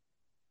light.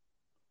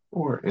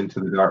 Or into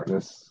the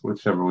darkness,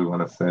 whichever we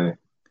want to say.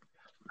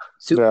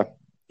 So,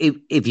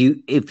 if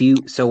you,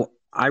 so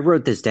I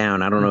wrote this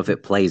down. I don't know if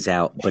it plays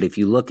out, but if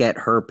you look at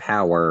her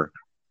power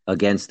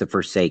against the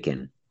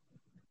Forsaken,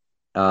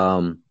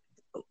 and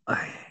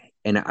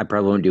I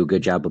probably won't do a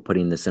good job of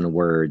putting this into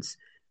words,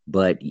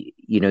 but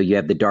you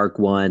have the Dark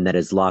One that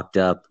is locked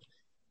up,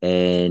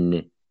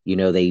 and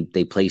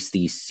they place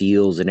these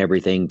seals and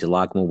everything to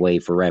lock him away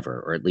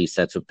forever, or at least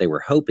that's what they were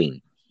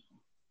hoping.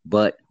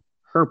 But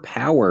her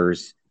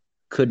powers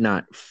could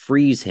not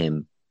freeze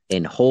him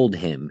and hold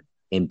him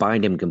and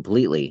bind him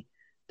completely.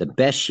 The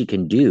best she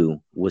can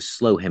do was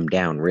slow him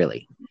down,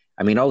 really.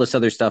 I mean, all this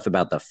other stuff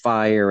about the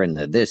fire and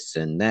the this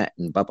and that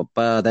and blah, blah,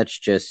 blah, that's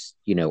just,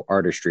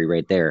 artistry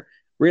right there.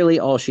 Really,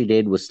 all she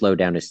did was slow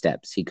down his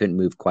steps. He couldn't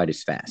move quite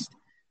as fast.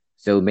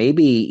 So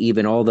maybe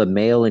even all the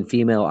male and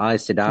female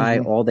Aes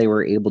Sedai, all they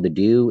were able to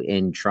do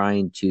in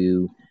trying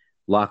to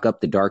lock up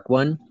the Dark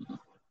One,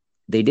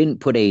 they didn't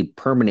put a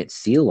permanent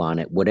seal on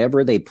it.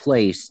 Whatever they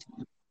placed,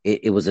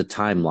 it was a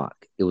time lock.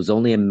 It was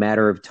only a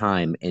matter of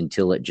time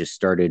until it just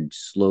started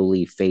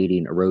slowly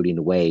fading, eroding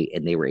away,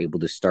 and they were able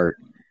to start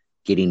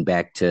getting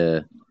back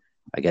to,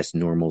 I guess,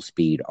 normal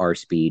speed, our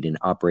speed, and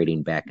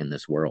operating back in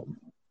this world.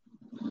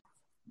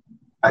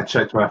 I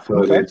checked my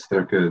photos. Okay.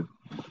 They're good.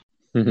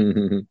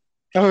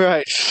 All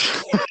right.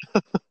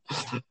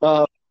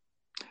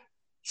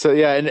 So,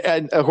 yeah,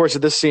 and of course,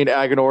 at this scene,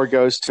 Agenor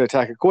goes to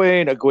attack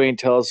Egwene. Egwene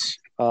tells,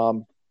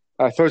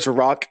 throws a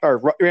rock,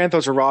 or Rand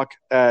throws a rock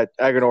at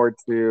Agenor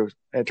and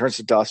it turns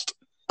to dust.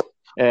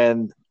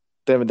 And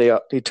then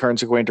he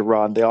turns Egwene to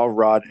run. They all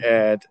run,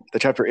 and the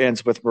chapter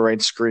ends with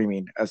Moiraine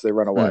screaming as they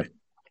run away.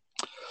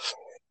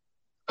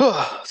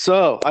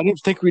 So I didn't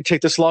think we'd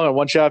take this long on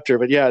one chapter,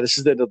 but yeah, this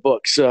is the end of the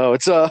book. So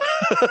it's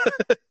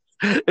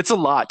it's a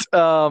lot.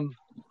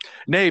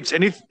 Nabes,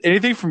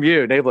 anything from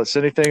you, Nameless?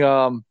 Anything you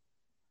want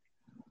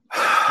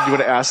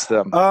to ask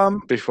them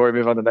before we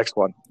move on to the next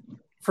one?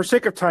 For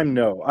sake of time,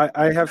 no.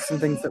 I have some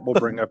things that we'll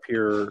bring up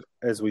here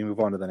as we move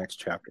on to the next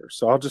chapter.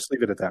 So I'll just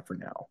leave it at that for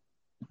now.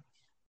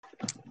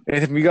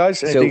 Anything from you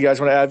guys? Anything you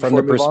guys want to add from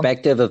the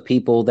perspective of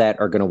people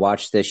that are going to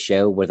watch this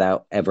show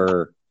without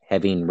ever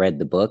having read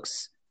the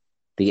books?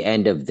 The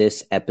end of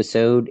this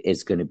episode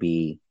is going to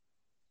be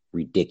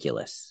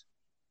ridiculous.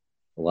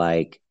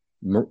 Like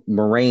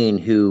Moiraine,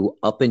 who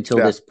up until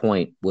this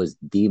point was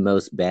the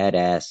most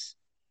badass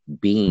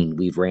being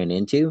we've ran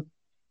into,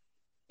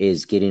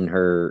 is getting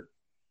her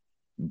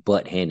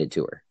butt handed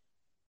to her.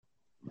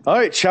 All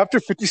right,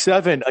 chapter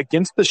 57,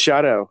 Against the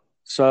Shadow.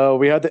 So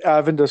we had the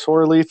Avendus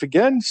Horrorleaf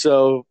again,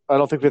 so I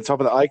don't think we have to talk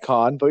about the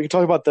icon, but we can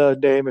talk about the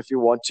name if you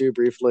want to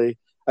briefly.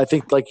 I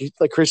think, like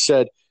Chris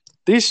said,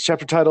 these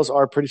chapter titles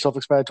are pretty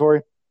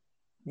self-explanatory,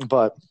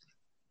 but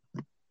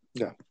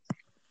yeah.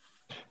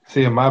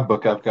 See, in my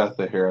book, I've got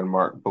the Heron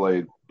Mark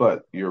Blade,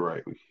 but you're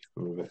right. We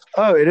move it.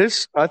 Oh, it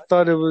is? I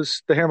thought it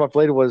was the Heron Mark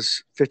Blade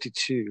was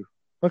 52.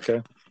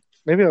 Okay,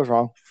 maybe I was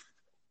wrong.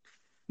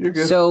 You're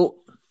good. So,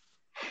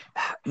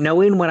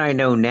 knowing what I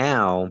know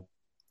now,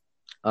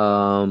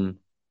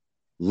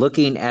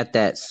 looking at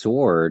that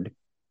sword,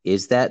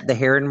 is that the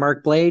Heron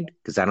Mark Blade?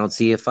 Because I don't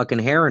see a fucking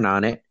heron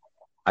on it.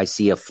 I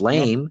see a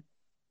flame.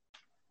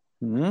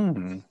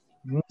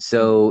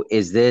 So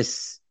is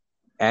this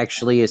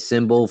actually a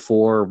symbol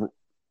for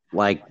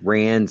like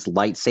Rand's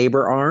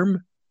lightsaber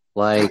arm.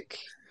 Like,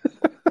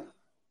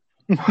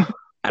 I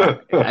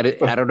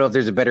don't know if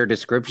there's a better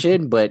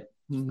description, but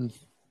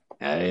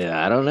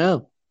I don't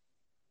know.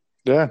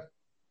 Yeah.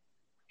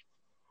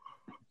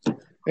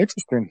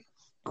 Interesting.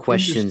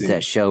 Questions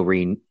that shall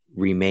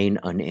remain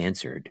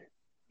unanswered.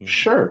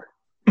 Sure.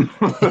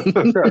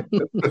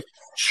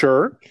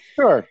 Sure.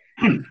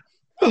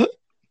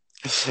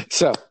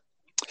 So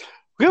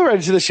we'll go right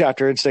into the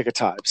chapter in sake of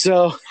time.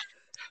 So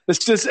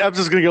this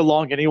episode's going to go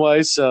long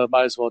anyway, so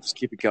might as well just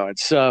keep it going.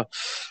 So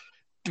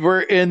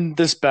we're in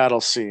this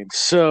battle scene.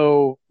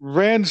 So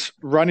Rand's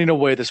running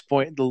away at this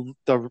point.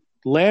 The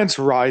land's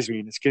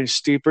rising. It's getting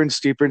steeper and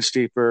steeper and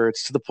steeper.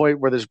 It's to the point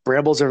where there's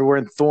brambles everywhere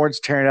and thorns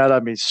tearing out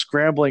of him. He's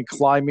scrambling,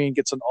 climbing,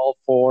 gets on all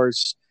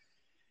fours.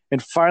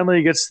 And finally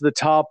he gets to the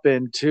top,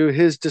 and to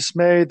his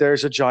dismay,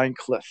 there's a giant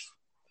cliff.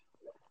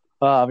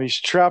 He's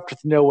trapped with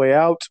no way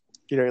out.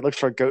 He looks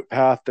for a goat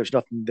path. There's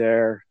nothing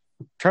there.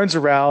 Turns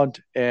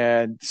around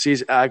and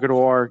sees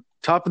Agnor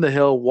topping the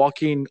hill,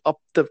 walking up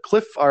the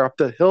cliff or up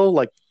the hill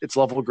like it's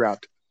level ground,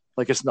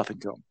 like it's nothing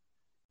to him.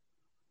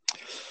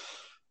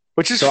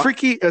 Which is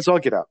freaky as all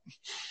get out.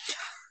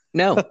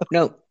 No.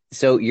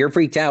 So you're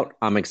freaked out.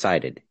 I'm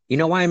excited. You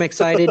know why I'm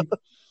excited?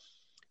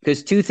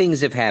 Because two things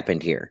have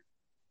happened here.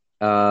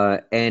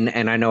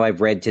 And I know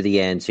I've read to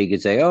the end, so you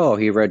could say, oh,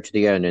 he read to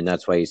the end, and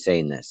that's why he's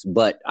saying this.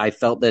 But I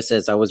felt this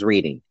as I was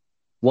reading.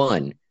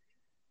 One,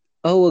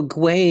 oh,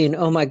 Egwene.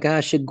 Oh, my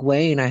gosh,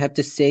 Egwene. I have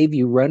to save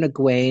you. Run,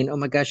 Egwene. Oh,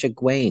 my gosh,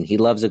 Egwene. He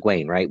loves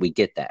Egwene, right? We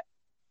get that.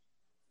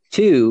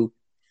 Two,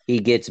 he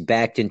gets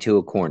backed into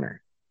a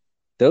corner.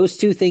 Those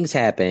two things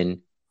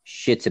happen.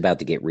 Shit's about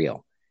to get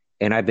real.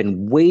 And I've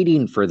been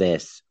waiting for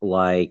this.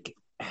 Like,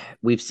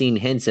 we've seen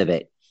hints of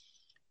it.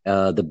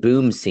 The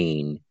boom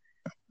scene.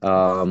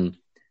 The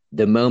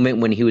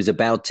moment when he was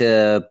about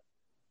to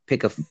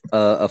pick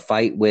a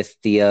fight with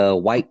the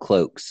White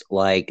Cloaks,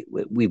 like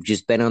we've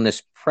just been on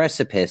this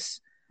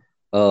precipice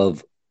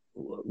of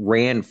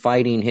Rand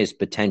fighting his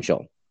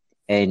potential,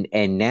 and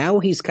now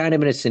he's kind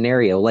of in a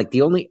scenario like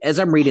as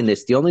I'm reading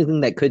this, the only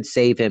thing that could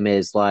save him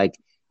is like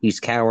he's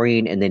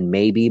cowering, and then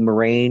maybe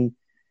Moiraine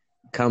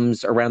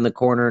comes around the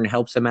corner and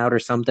helps him out or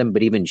something.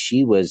 But even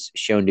she was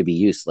shown to be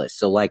useless,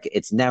 so like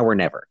it's now or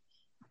never.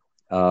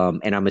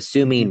 And I'm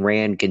assuming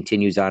Rand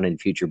continues on in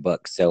future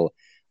books. So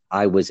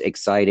I was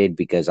excited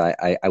because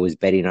I was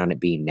betting on it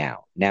being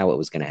now. Now it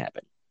was going to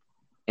happen.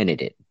 And it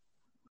did.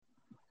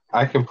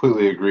 I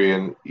completely agree.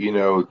 And,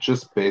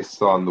 just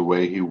based on the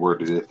way he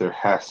worded it, there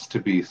has to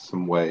be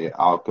some way.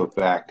 I'll go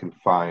back and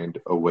find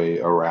a way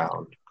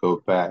around. Go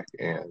back,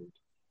 and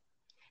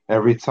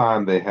every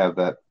time they have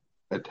that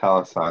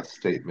italicized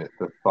statement,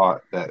 the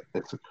thought that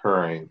it's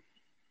occurring,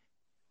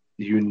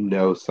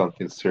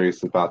 something serious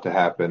is about to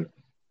happen.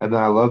 And then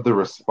I love the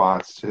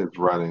response to his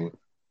running.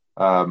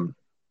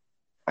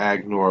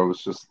 Agnor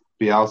was just,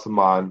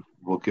 Beelzemon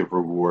will give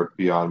reward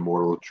beyond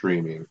mortal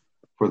dreaming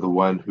for the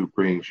one who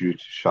brings you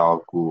to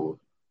Shal Ghul.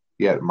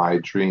 Yet my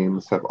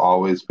dreams have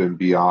always been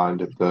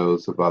beyond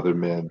those of other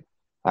men.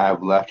 I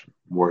have left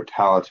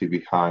mortality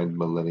behind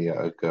millennia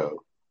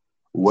ago.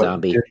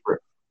 Zombie.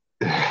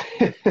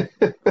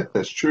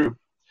 That's true.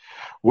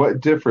 What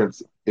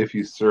difference if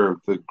you serve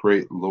the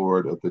great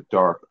Lord of the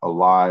Dark,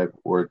 alive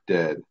or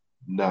dead?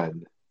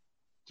 None.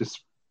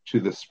 Just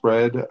to the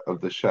spread of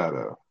the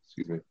shadow.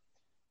 Excuse me.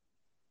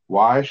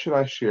 Why should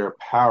I share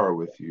power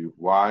with you?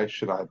 Why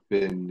should I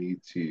bend knee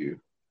to you?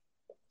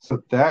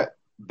 So that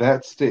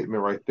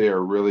statement right there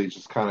really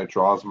just kind of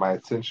draws my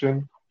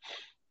attention,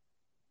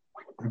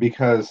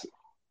 because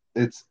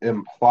it's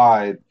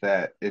implied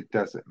that it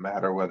doesn't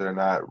matter whether or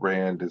not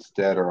Rand is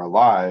dead or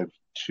alive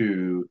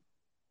to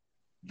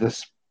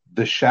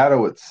the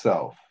shadow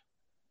itself.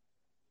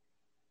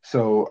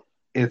 So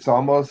it's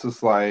almost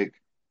as like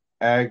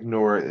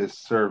Agnor is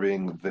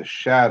serving the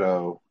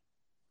shadow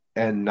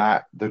and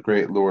not the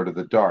great Lord of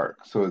the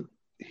Dark. So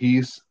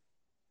he's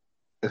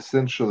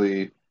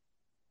essentially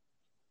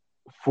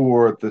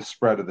for the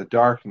spread of the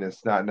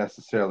darkness, not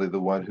necessarily the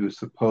one who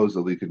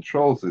supposedly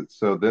controls it.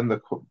 So then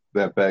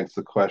that begs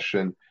the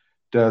question,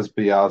 does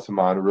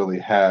Beelzemon really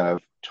have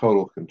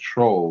total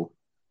control?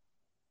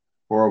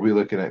 Or are we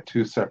looking at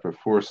two separate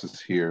forces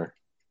here?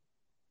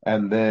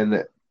 And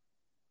then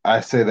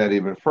I say that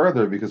even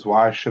further, because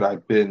why should I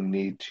bend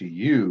knee to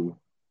you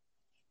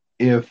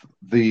if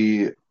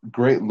the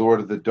great Lord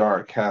of the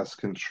Dark has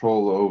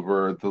control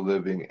over the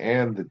living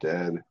and the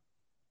dead?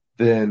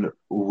 Then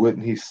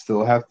wouldn't he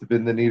still have to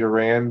bend the knee to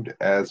Rand,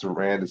 as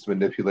Rand is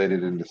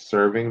manipulated into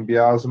serving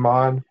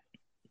Beelzemon?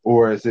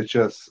 Or is it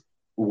just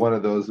one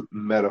of those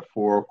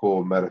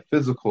metaphorical,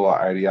 metaphysical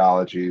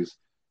ideologies,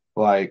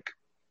 like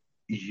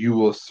you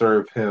will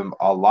serve him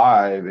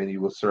alive and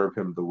you will serve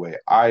him the way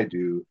I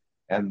do,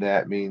 and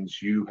that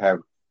means you have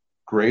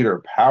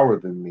greater power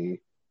than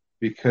me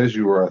because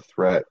you are a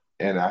threat,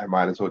 and I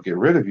might as well get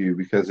rid of you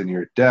because in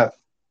your death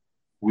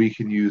we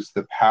can use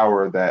the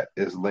power that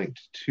is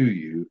linked to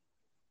you.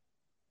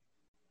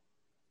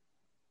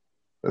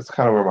 That's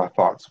kind of where my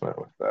thoughts went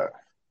with that.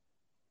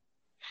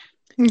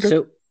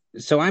 So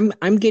So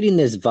I'm getting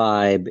this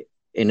vibe,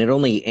 and it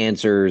only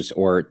answers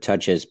or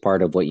touches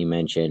part of what you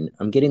mentioned.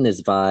 I'm getting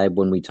this vibe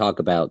when we talk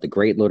about the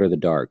Great Lord of the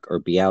Dark or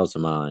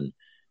Beelzemon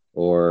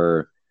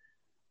or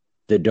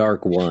the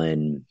Dark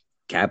One,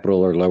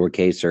 capital or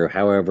lowercase or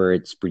however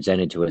it's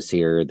presented to us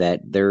here,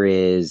 that there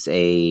is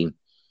there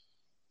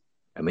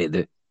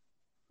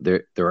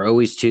are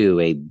always two,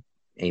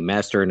 a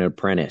master and an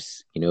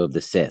apprentice, of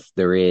the Sith.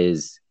 There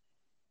is,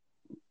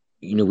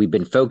 we've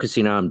been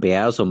focusing on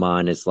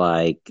Beelzemon as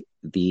like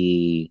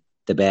the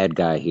bad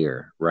guy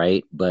here,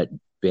 right? But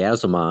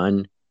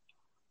Beelzemon,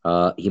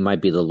 he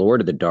might be the Lord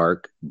of the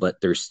Dark, but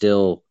there's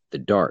still the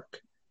dark.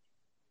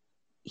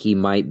 He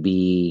might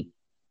be,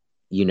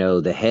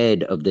 the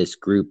head of this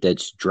group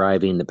that's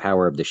driving the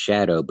power of the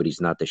shadow, but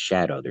he's not the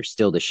shadow. There's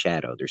still the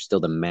shadow. There's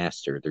still the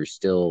master. There's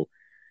still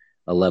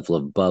a level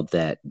above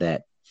that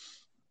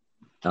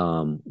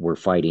we're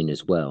fighting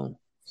as well.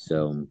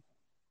 So,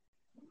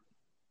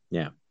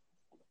 yeah.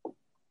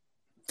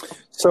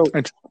 So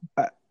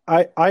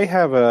I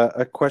have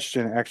a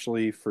question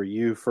actually for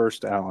you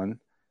first, Alan.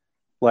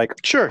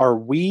 Like, sure. Are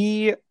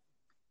we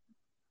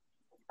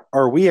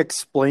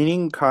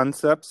explaining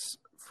concepts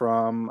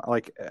from,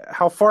 like,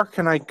 how far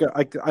can I go?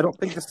 I don't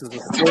think this is a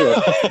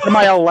spoiler. Am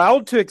I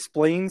allowed to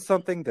explain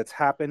something that's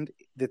happened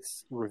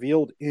that's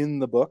revealed in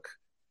the book?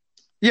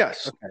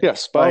 Yes. Okay.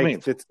 Yes. By all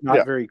means. It's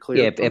not very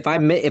clear. Yeah.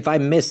 If I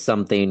miss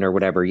something or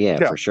whatever,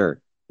 for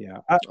sure. Yeah.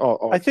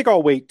 I think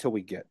I'll wait till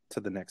we get to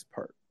the next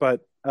part.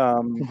 But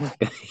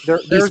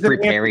he's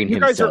preparing you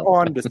himself. guys are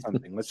on to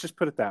something. Let's just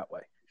put it that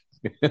way.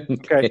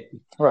 Okay.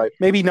 Right.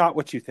 Maybe not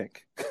what you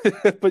think,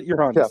 but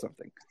you're on to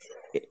something.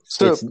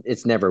 So,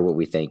 it's never what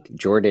we think.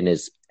 Jordan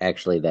is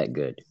actually that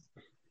good.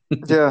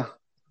 Yeah.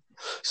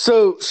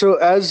 So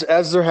as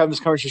they're having this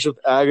conversation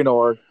with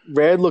Agenor,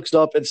 Rand looks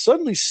up and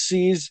suddenly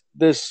sees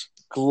this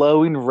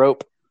glowing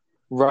rope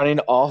running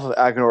off of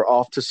Agenor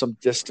off to some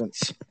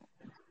distance.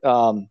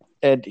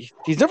 And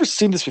he's never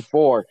seen this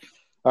before.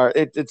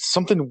 It's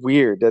something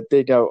weird that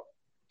they know,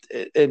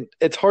 and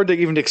it's hard to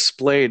even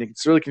explain.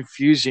 It's really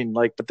confusing.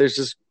 But there's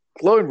this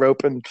glowing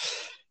rope, and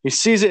he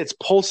sees it. It's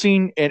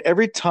pulsing, and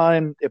every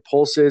time it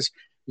pulses,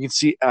 you can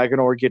see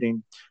Agenor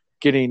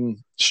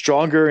getting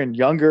stronger and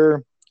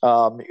younger.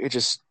 It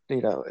just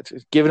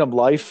it's giving him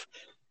life,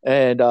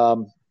 and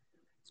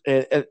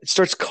it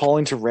starts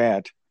calling to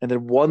Rand, and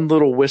then one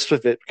little wisp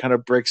of it kind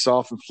of breaks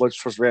off and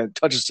floats towards Rand, and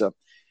touches him,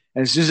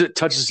 and as soon as it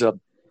touches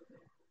him,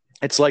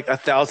 it's like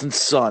 1,000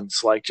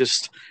 suns, like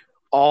just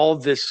all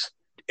this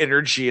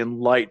energy and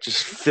light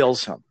just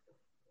fills him.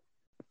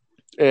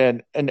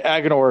 And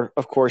Agenor,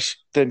 of course,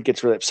 then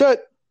gets really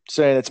upset,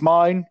 saying it's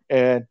mine,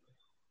 and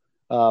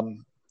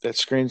it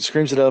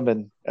screams at him,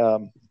 and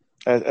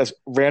as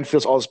Rand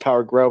feels all his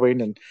power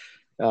growing, and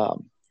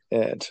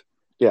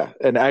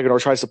Agenor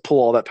tries to pull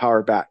all that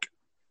power back.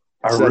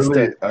 I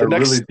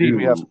really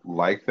do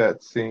like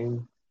that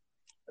scene.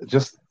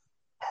 Just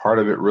part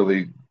of it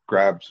really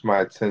grabs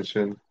my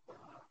attention.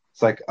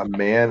 It's like a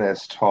man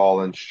as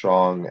tall and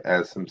strong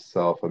as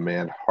himself, a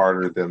man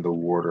harder than the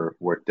water,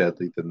 more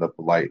deadly than the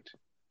light.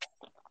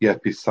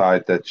 Yet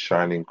beside that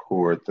shining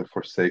cord, the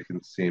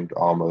Forsaken seemed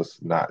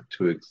almost not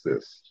to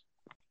exist.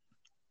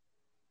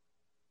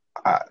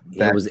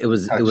 It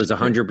was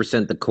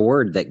 100% the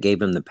cord that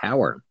gave him the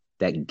power,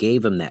 that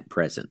gave him that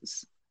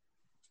presence.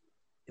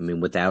 I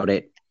mean, without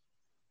it,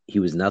 he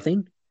was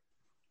nothing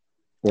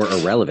or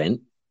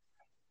irrelevant.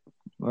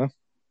 Well,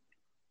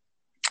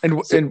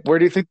 and where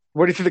do you think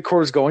the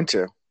cord is going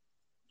to?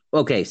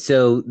 Okay,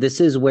 so this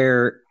is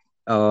where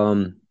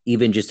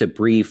even just a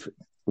brief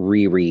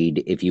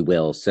reread, if you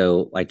will.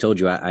 So I told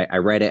you, I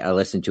read it, I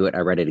listened to it, I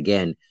read it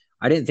again.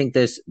 I didn't think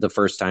this the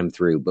first time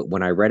through, but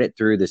when I read it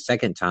through the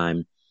second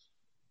time,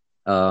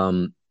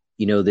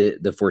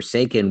 the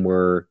Forsaken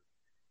were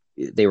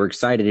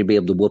excited to be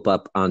able to whoop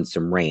up on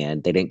some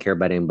Rand. They didn't care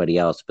about anybody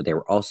else, but they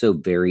were also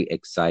very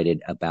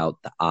excited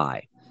about the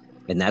Eye.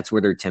 And that's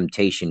where their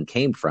temptation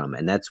came from.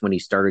 And that's when he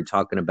started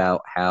talking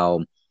about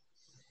how,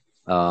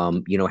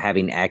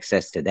 having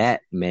access to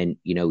that meant,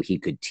 he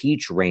could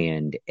teach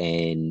Rand,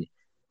 and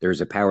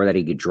there's a power that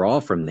he could draw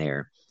from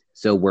there.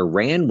 So where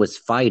Rand was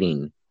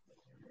fighting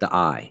the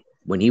Eye,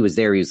 when he was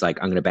there, he was like,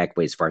 I'm going to back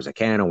away as far as I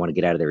can. I want to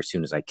get out of there as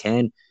soon as I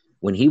can.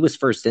 When he was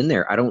first in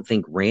there, I don't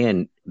think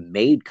Rand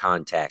made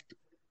contact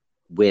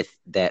with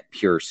that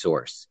pure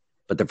source,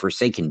 but the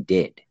Forsaken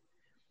did.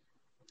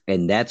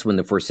 And that's when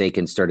the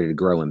Forsaken started to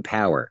grow in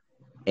power.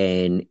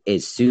 And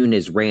as soon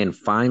as Rand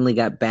finally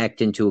got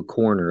backed into a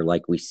corner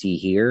like we see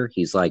here,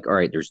 he's like, all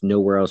right, there's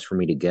nowhere else for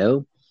me to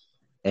go.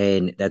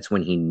 And that's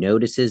when he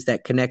notices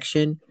that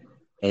connection.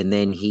 And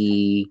then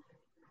he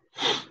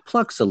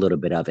plucks a little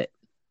bit of it.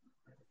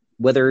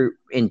 Whether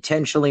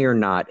intentionally or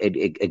not,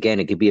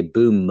 it could be a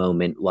boom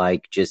moment,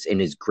 like just in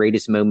his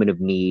greatest moment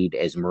of need,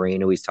 as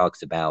Moraine always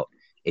talks about,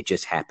 it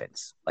just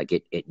happens. Like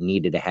it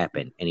needed to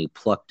happen. And he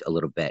plucked a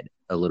little bit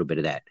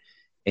of that.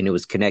 And it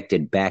was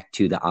connected back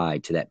to the Eye,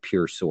 to that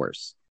pure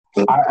source.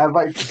 I'd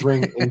like to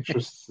bring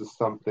interest to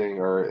something,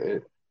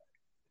 or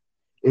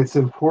it's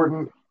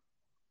important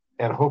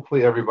And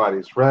hopefully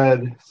everybody's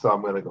read. So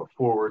I'm going to go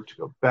forward to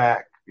go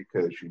back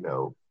because,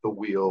 the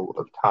wheel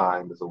of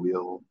time is a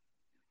wheel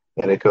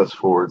and it goes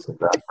forwards and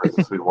backwards.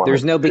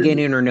 There's no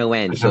beginning or no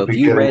end. So if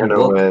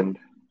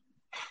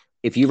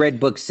you read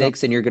book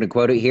 6 and you're going to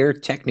quote it here,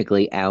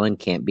 technically Alan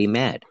can't be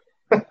mad.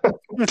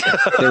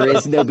 There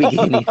is no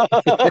beginning.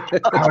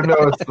 I know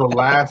it's the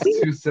last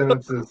 2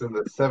 sentences in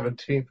the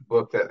 17th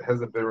book that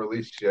hasn't been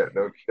released yet.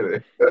 No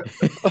kidding.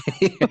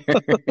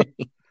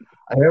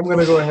 I am going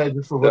to go ahead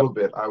just a little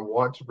bit. I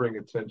want to bring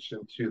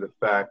attention to the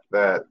fact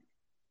that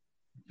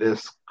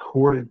this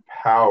corded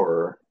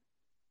power,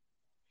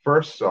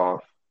 first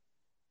off,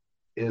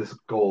 is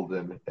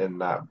golden and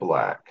not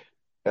black.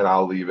 And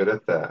I'll leave it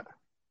at that.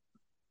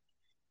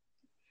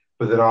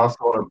 But then I also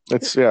want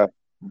to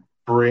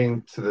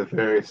bring to the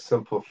very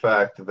simple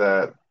fact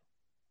that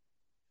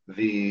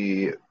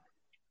the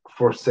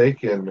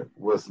Forsaken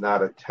was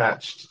not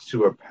attached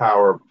to a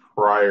power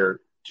prior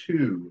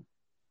to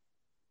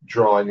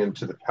drawing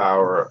into the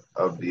power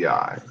of the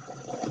eye.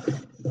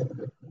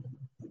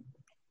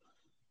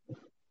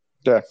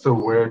 Yeah. So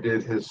where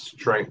did his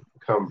strength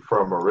come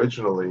from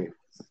originally?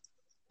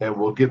 And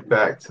we'll get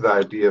back to the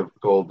idea of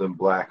gold and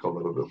black a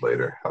little bit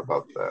later. How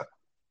about that?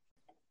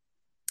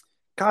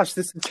 Gosh,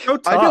 this is so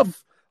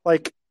tough.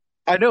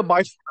 I know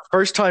my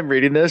first time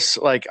reading this,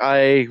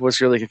 I was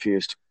really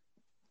confused.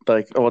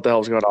 What the hell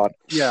was going on?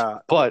 Yeah.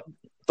 But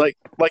like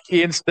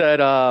Ian said,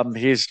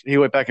 he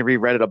went back and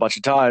reread it a bunch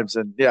of times,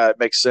 and it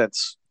makes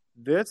sense.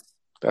 This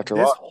After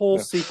whole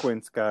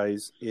sequence,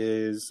 guys,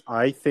 is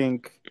I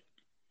think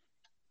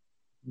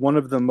one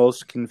of the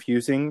most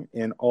confusing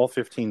in all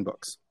 15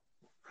 books.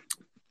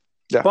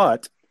 Yeah.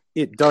 But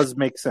it does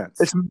make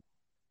sense.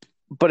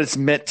 But it's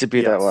meant to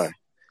be that way.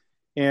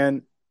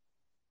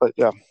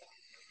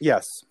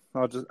 Yes.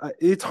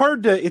 It's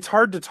hard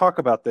to talk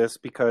about this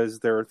because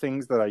there are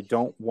things that I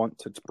don't want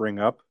to bring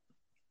up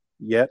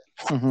yet.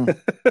 Mm-hmm.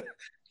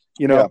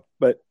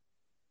 But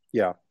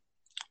yeah.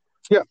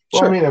 Yeah.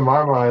 Well, sure. In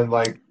my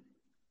mind,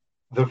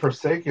 the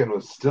Forsaken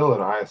was still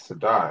an Aes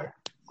Sedai,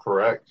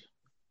 correct?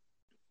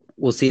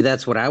 Well, see,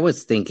 that's what I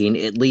was thinking.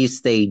 At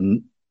least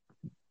they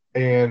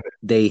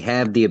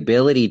have the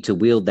ability to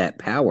wield that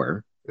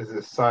power. Is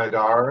it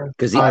Saidar?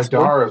 Because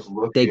Saidar is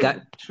looking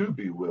to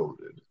be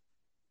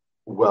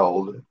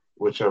weld,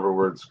 whichever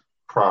word's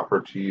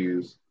proper to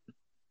use.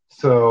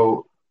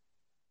 So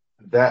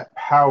that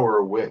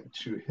power went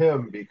to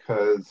him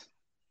because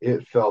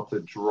it felt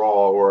a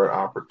draw or an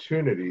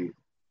opportunity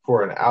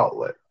for an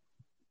outlet.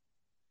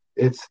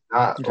 It's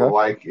not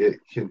like it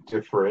can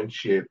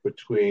differentiate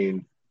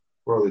between,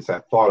 or at least I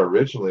thought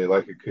originally,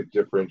 like it could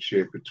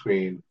differentiate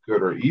between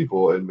good or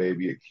evil, and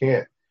maybe it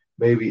can't.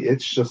 Maybe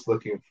it's just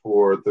looking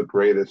for the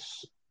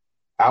greatest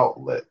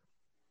outlet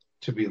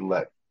to be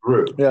let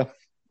through. Yeah.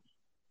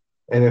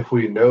 And if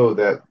we know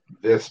that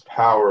this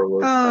power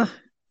was...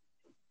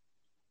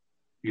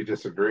 You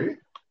disagree?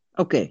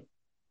 Okay.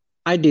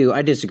 I do.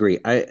 I disagree.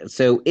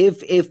 So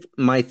if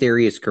my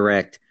theory is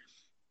correct,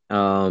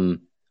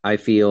 I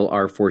feel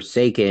our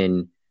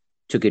Forsaken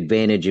took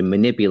advantage and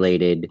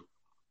manipulated,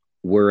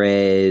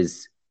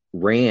 whereas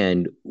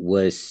Rand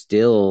was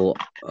still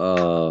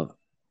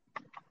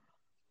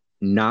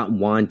not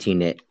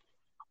wanting it,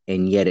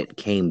 and yet it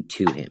came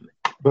to him.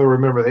 But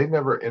remember, they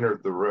never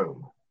entered the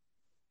room.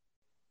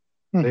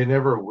 They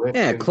never went.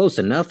 Yeah, close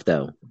enough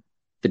though.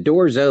 The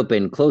door's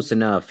open, close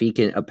enough.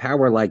 A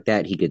power like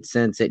that, he could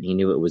sense it. He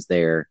knew it was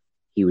there.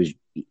 He was,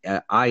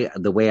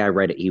 the way I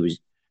read it, he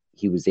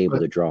was able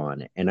to draw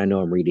on it. And I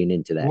know I'm reading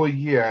into that. Well,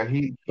 yeah,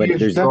 but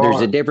there's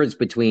a difference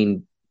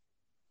between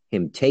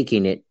him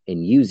taking it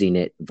and using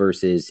it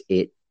versus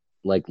it,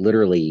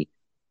 literally,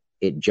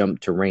 it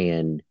jumped to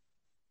Rand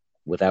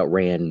without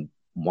Rand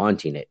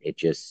wanting it. It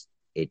just,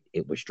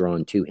 it was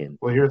drawn to him.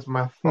 Well, here's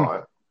my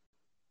thought.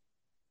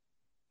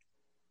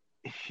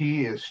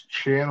 He is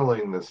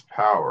channeling this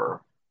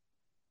power,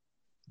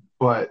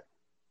 but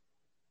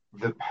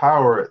the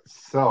power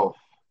itself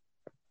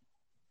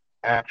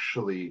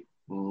actually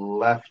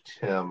left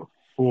him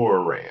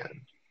for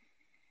Rand,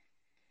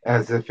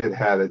 as if it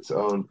had its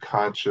own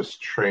conscious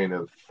train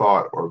of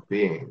thought or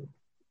being.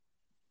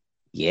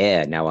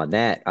 Yeah, now on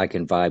that, I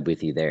can vibe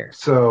with you there.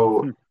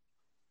 So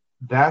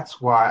that's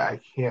why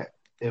I can't,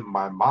 in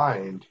my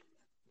mind,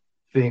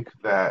 think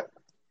that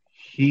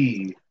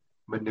he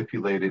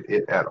manipulated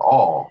it at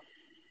all,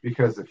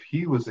 because if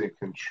he was in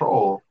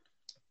control,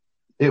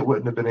 it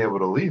wouldn't have been able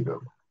to leave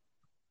him.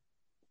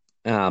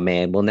 Oh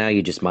man, well now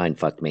you just mind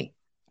fucked me.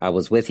 I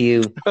was with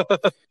you,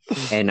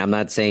 and I'm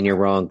not saying you're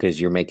wrong because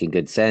you're making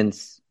good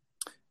sense.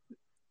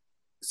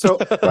 So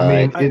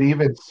it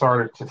even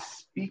started to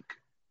speak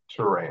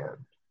to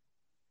Rand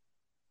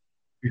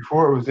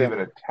before it was even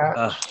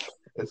attached.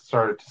 It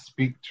started to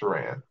speak to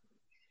Rand.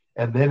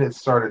 And then it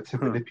started to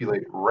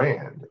manipulate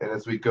Rand. And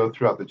as we go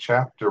throughout the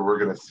chapter, we're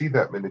going to see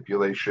that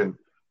manipulation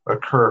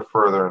occur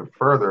further and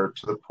further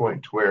to the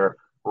point where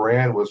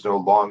Rand was no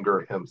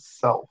longer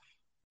himself,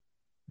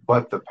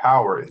 but the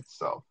power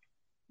itself.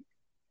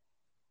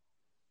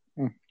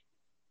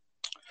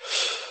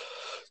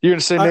 You're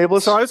gonna say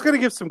nameless? So I was going to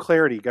give some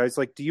clarity, guys.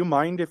 Like, do you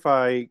mind if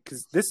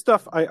because this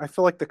stuff, I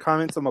feel like the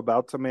comments I'm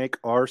about to make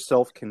are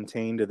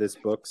self-contained to this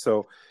book.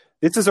 So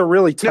this is a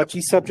really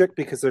touchy subject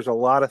because there's a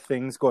lot of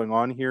things going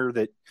on here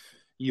that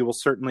you will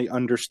certainly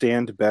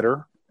understand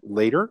better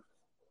later.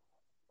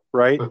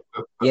 Right?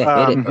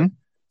 Yeah, hit it.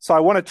 So I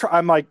want to try,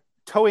 I'm like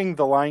towing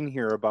the line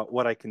here about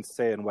what I can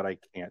say and what I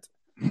can't.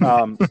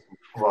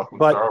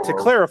 But to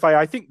clarify,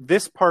 I think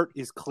this part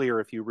is clear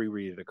if you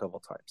reread it a couple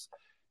times.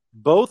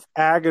 Both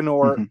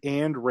Agenor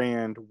and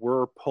Rand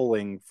were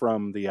pulling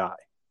from the eye.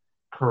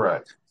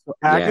 Correct. So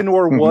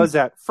Agenor was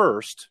at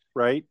first,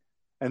 right?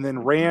 And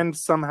then Rand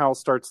somehow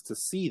starts to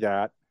see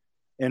that,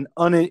 and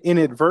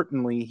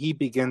inadvertently he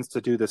begins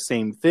to do the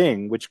same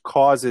thing, which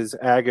causes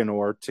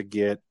Agenor to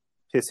get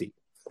pissy.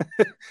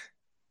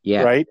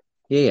 Yeah. Right?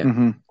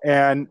 Yeah.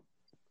 And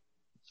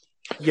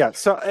yeah,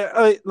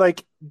 so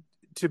like,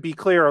 to be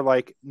clear,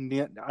 like,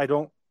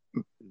 neither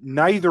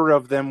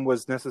of them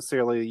was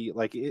necessarily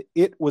like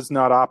it was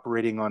not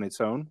operating on its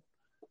own.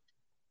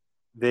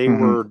 They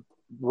were.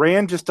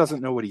 Rand just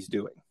doesn't know what he's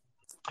doing.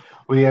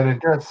 Well, yeah, and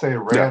it does say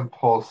Rand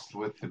pulsed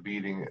with the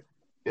beating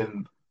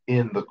in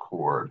the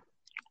cord,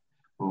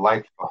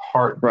 like the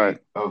heartbeat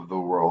of the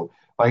world.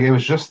 Like, it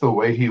was just the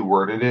way he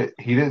worded it.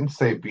 He didn't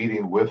say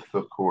beating with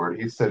the cord.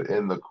 He said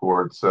in the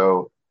cord.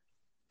 So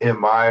in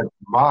my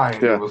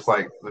mind, it was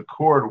like the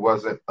cord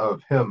wasn't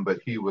of him, but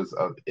he was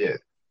of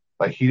it.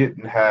 Like, he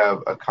didn't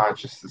have a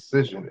conscious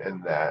decision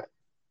in that.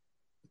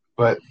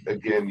 But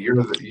again,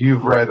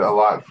 you've read a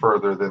lot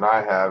further than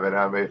I have, and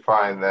I may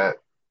find that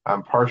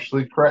I'm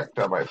partially correct.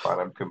 I might find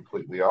I'm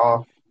completely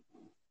off.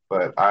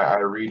 But I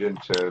read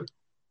into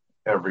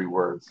every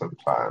word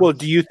sometimes. Well,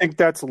 do you think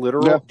that's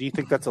literal? Yeah. Do you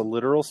think that's a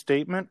literal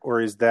statement, or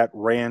is that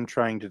Rand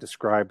trying to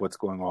describe what's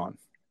going on?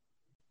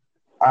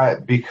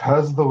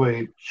 Because the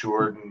way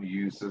Jordan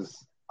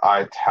uses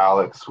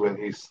italics when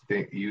he's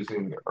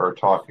using or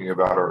talking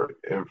about or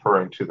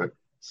referring to the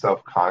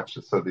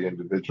self-conscious of the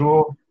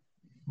individual,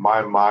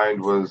 my mind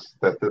was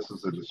that this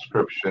is a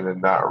description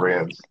and not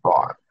Rand's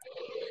thought.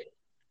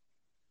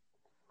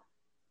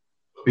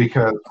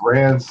 Because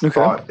Rand's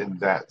thought in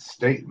that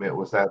statement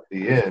was at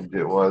the end,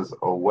 it was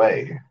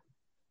away.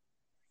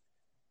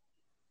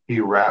 He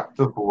wrapped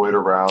the void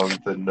around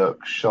the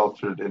nook,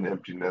 sheltered in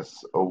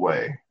emptiness,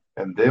 away.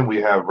 And then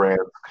we have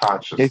Rand's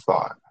conscious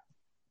thought.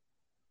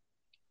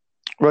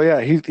 Well,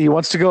 yeah, he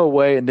wants to go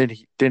away, and then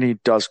he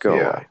does go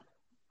away.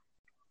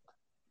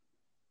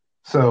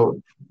 So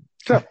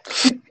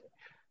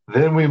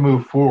then we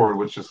move forward,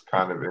 which is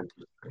kind of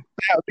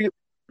interesting.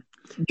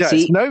 Yeah.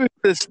 See, now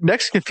this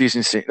next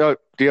confusing scene. Oh,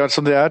 do you have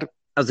something to add?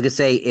 I was going to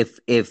say, if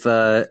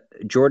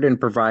Jordan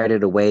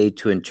provided a way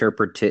to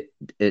interpret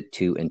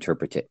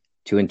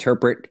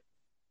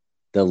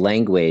the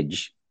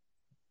language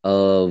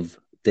of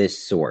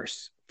this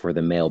source for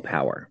the male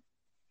power,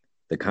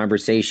 the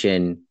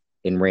conversation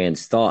in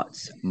Rand's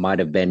thoughts might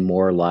have been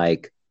more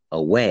like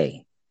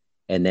away.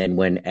 And then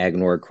when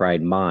Agenor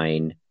cried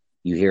mine,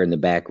 you hear in the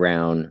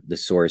background the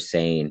source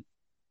saying,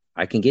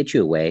 I can get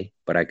you away,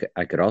 but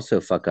I could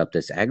also fuck up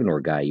this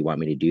Agenor guy. You want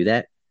me to do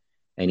that?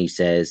 And he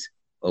says,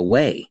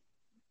 away.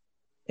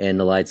 And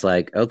the light's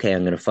like, okay,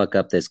 I'm going to fuck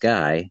up this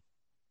guy.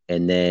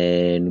 And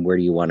then where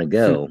do you want to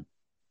go?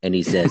 And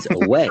he says,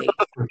 away.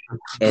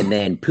 And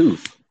then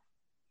poof,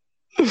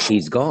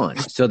 he's gone.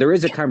 So there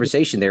is a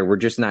conversation there. We're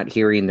just not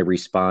hearing the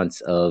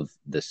response of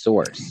the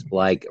source.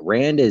 Like,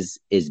 Rand is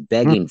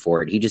begging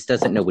for it. He just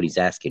doesn't know what he's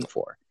asking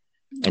for.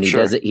 And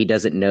he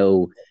doesn't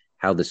know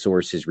how the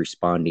source is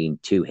responding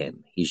to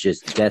him. He's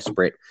just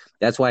desperate.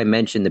 That's why I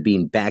mentioned the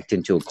being backed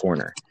into a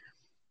corner.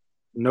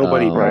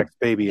 Nobody backs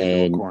baby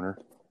into a corner.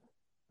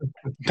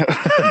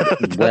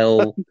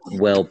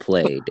 well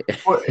played.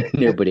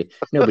 Nobody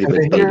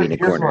puts baby in a corner.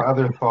 Here's my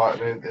other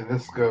thought, and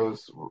this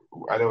goes,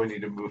 I know we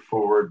need to move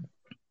forward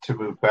to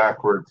move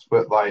backwards,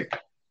 but like,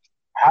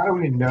 how do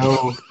we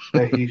know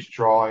that he's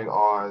drawing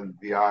on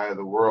the eye of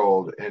the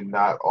world and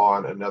not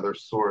on another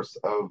source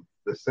of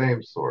the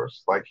same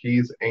source? Like,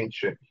 he's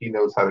ancient, he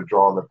knows how to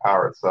draw on the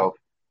power itself.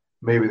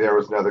 Maybe there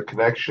was another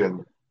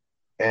connection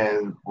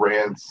and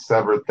Rand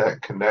severed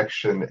that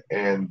connection,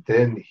 and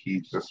then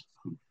he just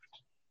poofed.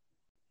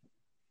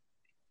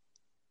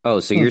 Oh,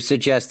 so you're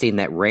suggesting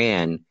that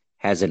Rand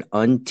has an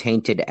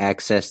untainted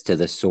access to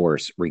the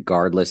source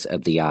regardless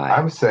of the eye?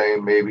 I'm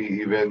saying maybe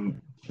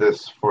even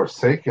this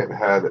Forsaken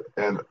had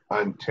an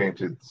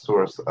untainted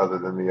source other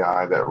than the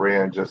eye that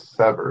Rand just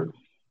severed.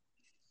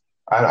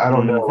 I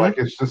don't know. Like,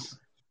 it's just,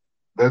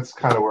 that's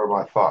kind of where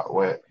my thought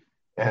went.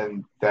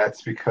 And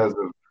that's because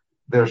of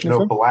there's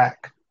no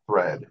black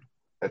thread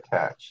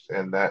attached.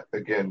 And that,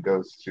 again,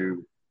 goes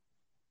to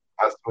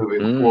us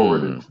moving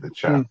forward into the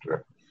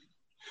chapter.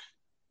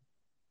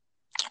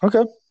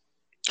 Okay.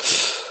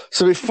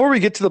 So before we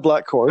get to the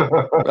black cord,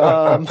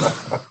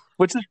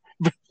 which is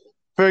a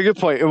very good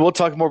point, and we'll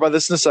talk more about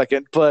this in a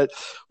second, but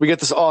we get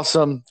this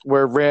awesome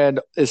where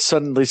Rand is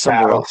suddenly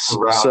somewhere else.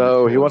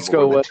 So he wants to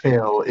go with the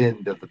tail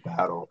end of the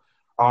battle.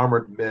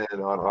 armored men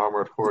on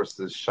armored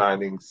horses,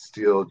 shining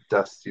steel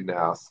dusty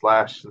now,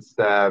 slashed and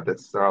stabbed at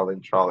snarling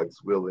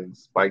Trollocs wielding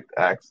spiked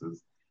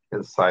axes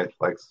and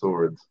scythe-like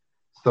swords.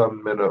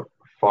 Some men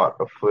fought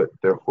afoot,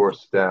 their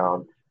horse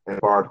down, and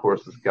barred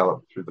horses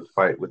galloped through the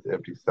fight with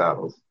empty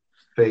saddles.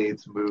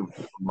 Fades moved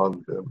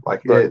among them.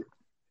 Like Right.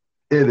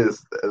 it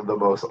is the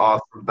most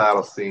awesome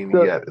battle scene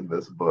yet in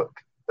this book.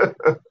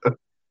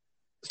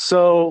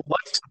 So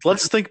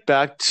let's think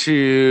back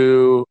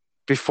to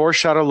before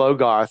Shadow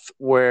Logoth,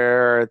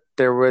 where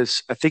there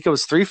was, I think it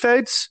was 3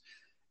 fades,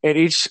 and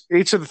each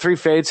of the 3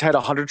 fades had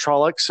 100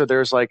 Trollocs. So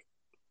there's like,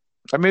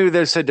 or maybe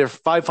they said there are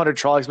 500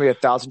 Trollocs, maybe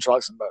 1,000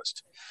 Trollocs at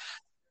most.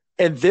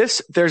 And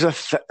this, there's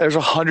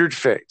 100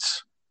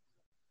 fades.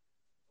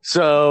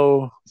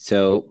 So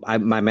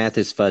my math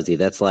is fuzzy.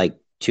 That's like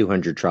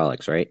 200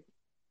 Trollocs, right?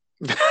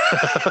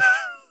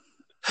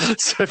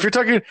 So if you're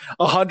talking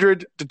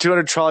 100 to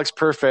 200 Trollocs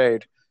per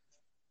fade,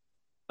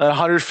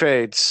 100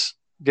 fades,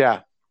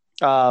 yeah.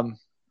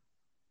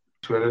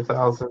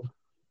 200,000?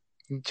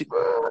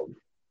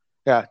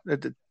 Yeah,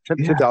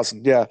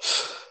 10,000, yeah.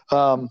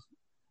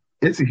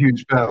 It's a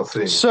huge battle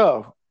scene.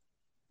 So,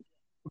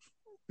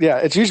 yeah,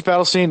 it's a huge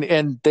battle scene,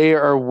 and they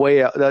are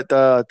way out.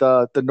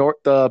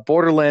 The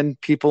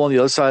Borderland people on the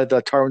other side of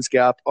the Tarwin's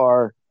Gap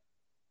are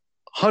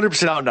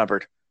 100%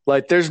 outnumbered.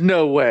 Like, there's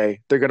no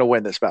way they're going to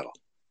win this battle.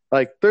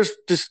 Like, there's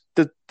just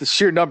the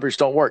sheer numbers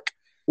don't work.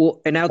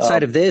 Well, and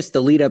outside of this,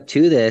 the lead up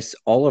to this,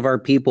 all of our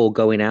people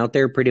going out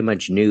there pretty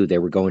much knew they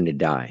were going to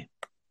die.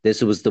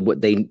 This was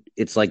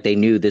it's like they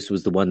knew this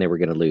was the one they were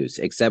going to lose,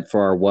 except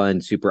for our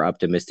one super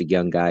optimistic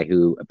young guy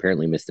who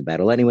apparently missed the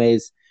battle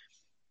anyways.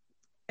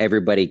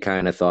 Everybody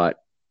kind of thought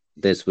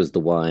this was the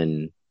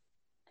one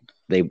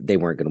they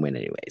weren't going to win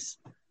anyways.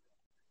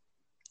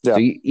 Yeah. So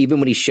even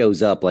when he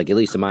shows up, like at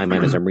least in my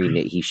mind as I'm reading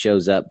it, he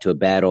shows up to a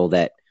battle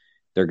that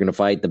they're going to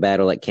fight the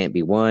battle that can't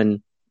be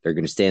won. They're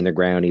going to stand their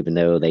ground even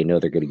though they know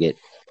they're going to get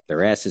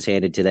their asses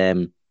handed to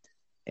them.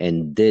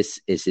 And this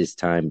is his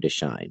time to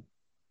shine.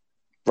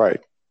 Right.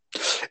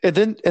 And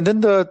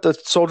then the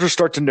soldiers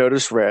start to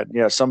notice Rand.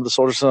 Yeah, some of the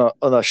soldiers on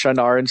the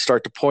Shienaran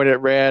start to point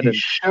at Rand,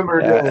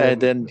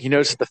 and then he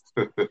noticed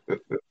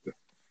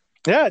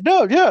yeah.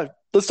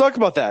 Let's talk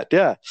about that.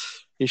 Yeah,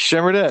 he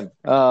shimmered in.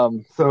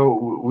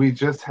 So we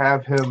just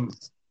have him.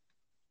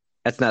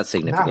 That's not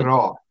significant. Not at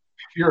all.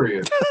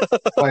 Furious.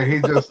 Like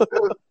he just,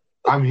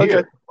 I'm here.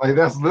 Okay. Like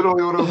that's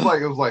literally what it was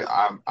like. It was like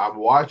I'm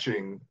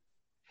watching.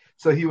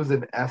 So he was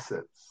in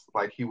essence,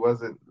 like he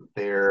wasn't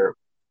there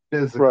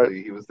physically, right.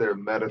 He was there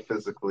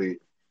metaphysically,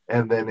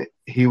 and then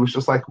he was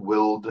just like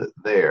willed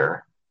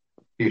there.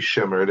 He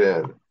shimmered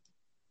in,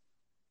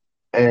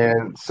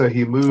 and so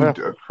he moved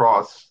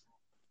across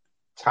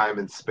time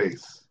and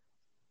space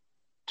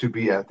to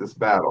be at this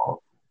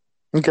battle.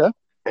 Okay.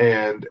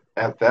 And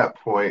at that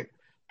point,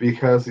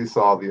 because he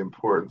saw the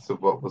importance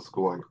of what was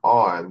going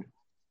on,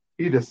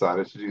 he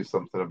decided to do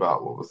something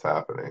about what was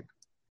happening.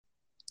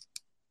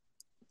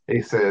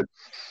 He said,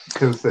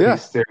 because he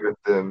stared at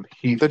them,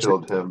 heat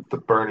filled him, the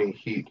burning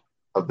heat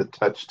of the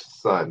touched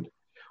sun,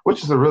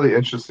 which is a really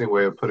interesting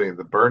way of putting it,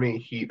 the burning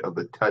heat of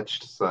the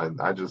touched sun.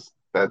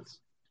 That's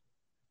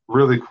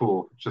really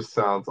cool. Just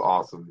sounds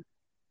awesome.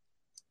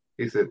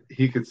 He said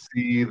he could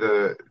see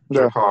the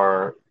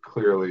Drakkar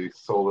clearly,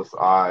 soulless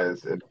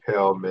eyes and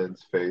pale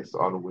men's face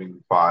on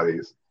winged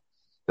bodies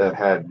that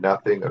had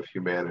nothing of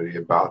humanity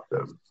about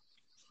them.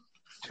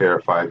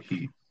 Terrified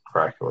heat,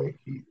 crackling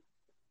heat.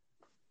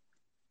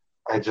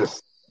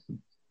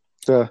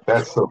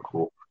 That's so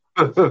cool.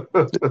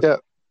 Yeah.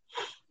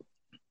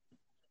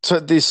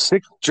 So these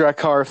 6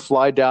 Drakkar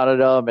fly down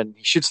at him, and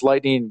he shoots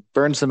lightning,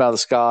 burns them out of the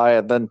sky,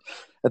 and then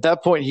at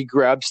that point he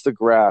grabs the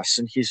grass,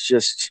 and he's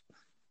just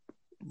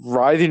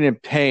writhing in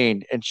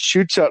pain and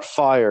shoots out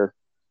fire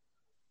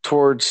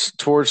towards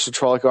the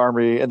Trolloc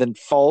army, and then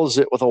follows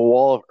it with a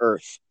wall of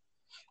earth.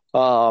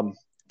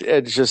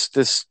 It's just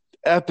this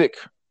epic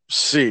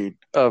scene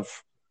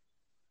of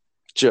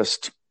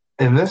just.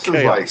 And this chaos.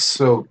 Is like,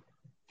 so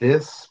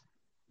this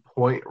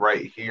point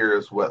right here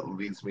is what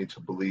leads me to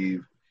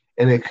believe,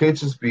 and it could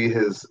just be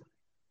his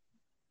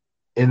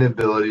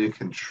inability to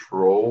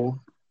control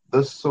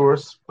the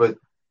source, but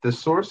the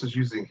source is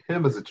using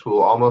him as a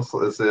tool, almost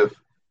as if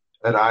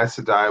an Aes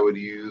Sedai would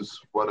use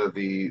one of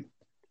the,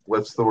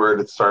 what's the word?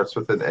 It starts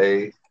with an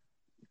A.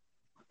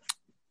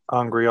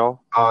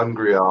 Angreal.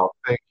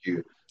 Thank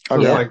you. So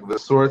it's like the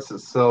source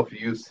itself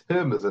used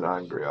him as an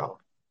Angreal.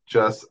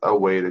 Just a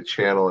way to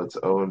channel its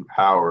own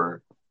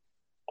power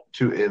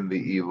to end the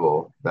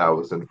evil that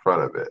was in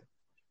front of it.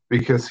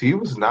 Because he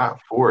was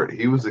not for it.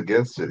 He was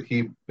against it.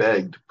 He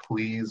begged,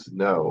 please,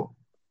 no.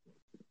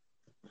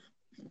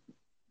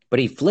 But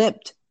he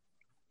flipped.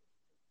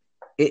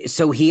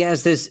 So he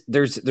has this,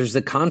 there's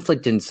the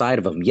conflict inside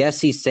of him.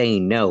 Yes, he's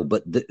saying no,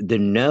 but the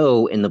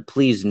no and the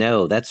please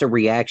no, that's a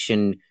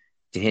reaction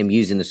to him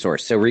using the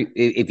source. So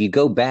if you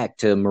go back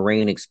to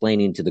Moiraine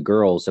explaining to the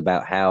girls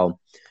about how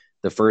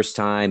the first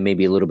time,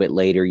 maybe a little bit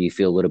later, you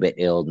feel a little bit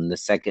ill. And the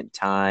second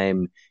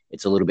time,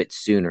 it's a little bit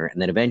sooner.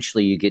 And then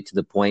eventually you get to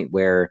the point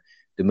where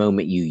the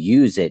moment you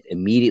use it,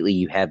 immediately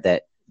you have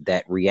that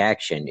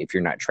reaction if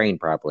you're not trained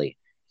properly.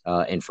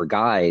 And for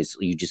guys,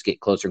 you just get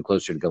closer and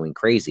closer to going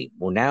crazy.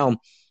 Well, now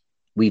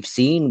we've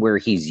seen where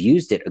he's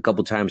used it a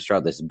couple times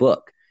throughout this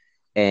book,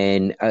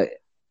 and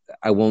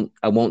I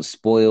won't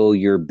spoil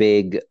your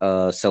big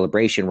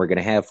celebration we're going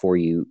to have for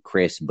you,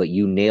 Chris, but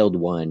you nailed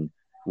one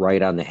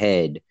right on the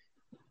head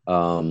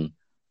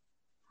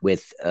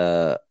with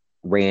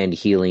Rand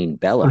healing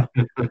Bella,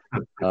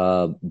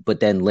 but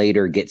then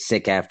later get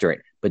sick after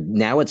it. But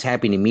now it's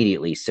happening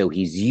immediately, so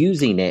he's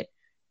using it,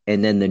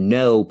 and then the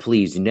no,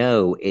 please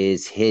no,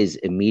 is his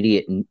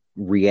immediate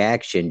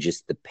reaction,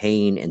 just the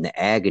pain and the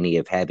agony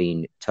of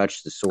having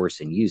touched the source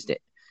and used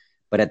it.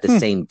 But at the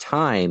same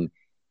time,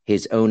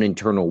 his own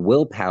internal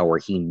willpower,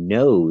 he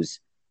knows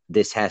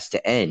this has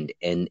to end,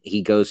 and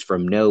he goes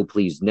from no,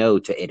 please no,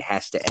 to it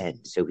has to end.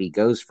 So he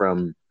goes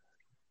from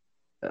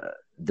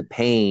the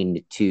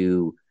pain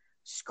to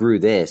screw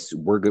this.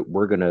 We're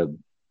gonna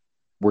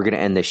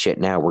end this shit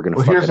now. We're gonna.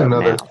 Well, fuck here's it up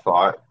another now.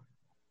 thought,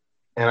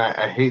 and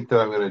I hate that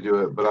I'm going to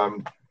do it, but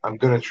I'm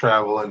going to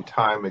travel in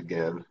time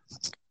again.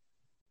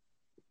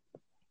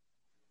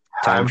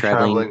 Time I'm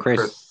traveling,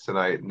 Chris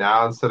tonight.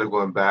 Now instead of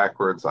going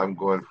backwards, I'm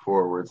going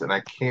forwards, and I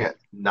can't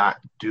not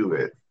do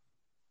it.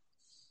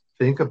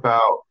 Think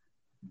about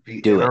the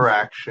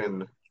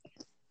interaction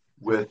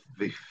with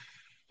the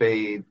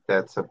fade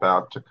that's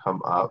about to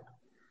come up.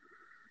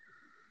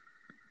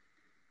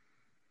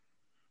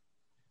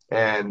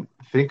 And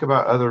think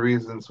about other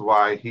reasons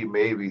why he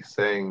may be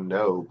saying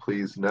no,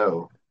 please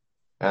no.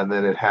 And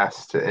then it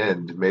has to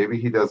end. Maybe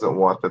he doesn't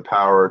want the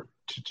power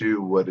to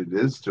do what it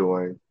is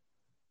doing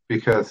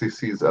because he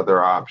sees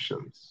other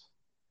options.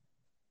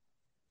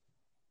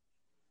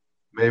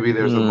 Maybe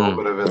there's a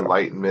moment of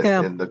enlightenment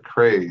in the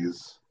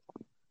craze.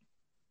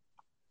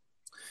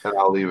 And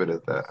I'll leave it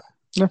at that.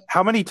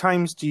 How many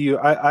times do you?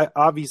 I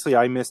obviously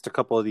I missed a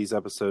couple of these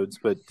episodes,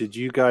 but did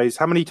you guys?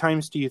 How many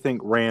times do you think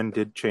Rand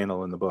did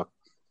channel in the book?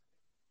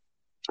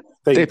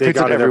 They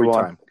got it every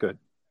time. Good.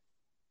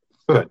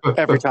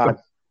 Every time.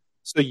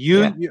 So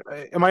you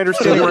am I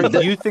understanding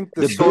right? You think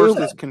the source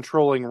is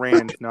controlling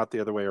Rand, not the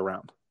other way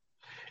around?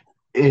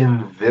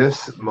 In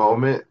this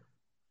moment,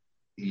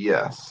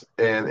 yes.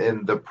 And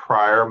in the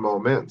prior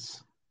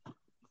moments,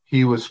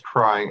 he was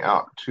crying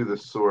out to the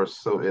source,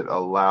 so it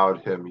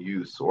allowed him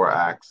use or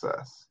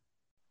access.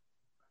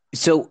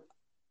 So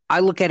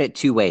I look at it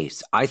two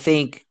ways. I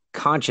think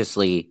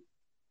consciously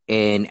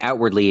and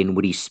outwardly in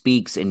what he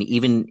speaks, and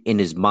even in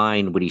his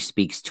mind, what he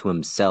speaks to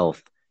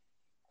himself,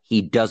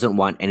 he doesn't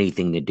want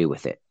anything to do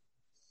with it.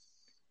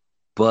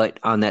 But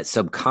on that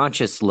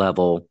subconscious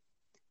level,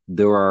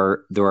 there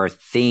are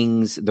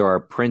things, there are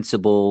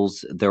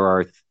principles, there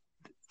are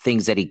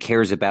things that he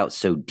cares about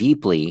so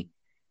deeply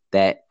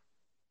that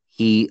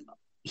he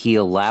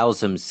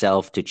allows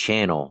himself to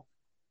channel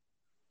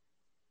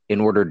in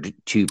order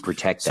to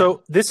protect them.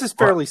 So this is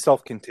fairly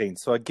self-contained.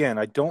 So again,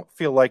 I don't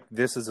feel like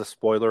this is a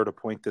spoiler to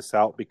point this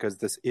out because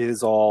this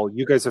is all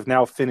you guys have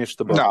now finished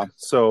the book. No.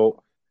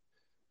 So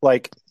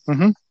like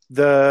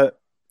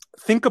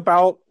think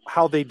about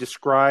how they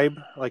describe,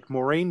 like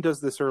Moiraine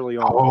does this early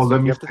on. Oh, so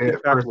let me say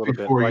it first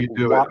before you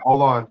do it.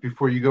 Hold on,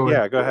 before you go.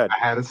 Yeah, go ahead. I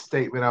had a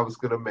statement I was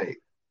going to make.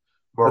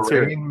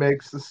 Moiraine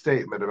makes a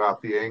statement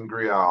about the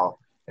Angreal,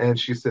 and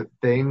she said,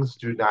 things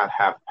do not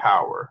have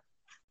power.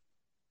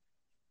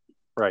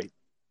 Right.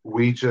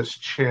 We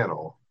just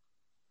channel.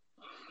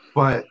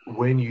 But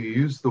when you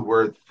use the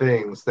word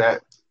things,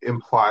 that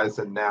implies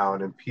a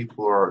noun, and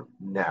people are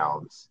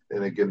nouns.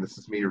 And again, this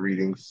is me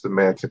reading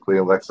semantically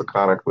and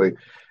lexiconically.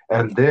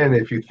 And then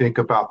if you think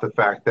about the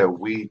fact that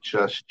we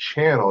just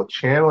channel,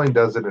 channeling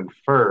doesn't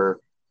infer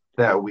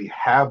that we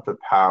have the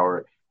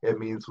power. It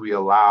means we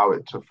allow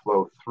it to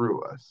flow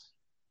through us.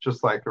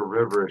 Just like a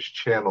river is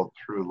channeled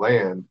through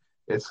land,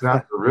 it's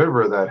not the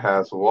river that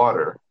has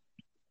water.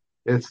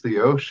 It's the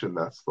ocean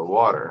that's the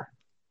water.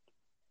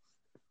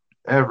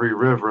 Every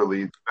river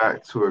leads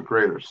back to a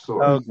greater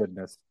source. Oh,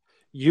 goodness.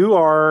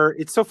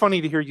 It's so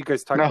funny to hear you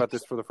guys talk about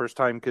this for the first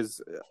time because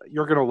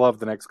you're going to love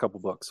the next couple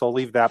books. So I'll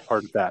leave that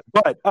part of that.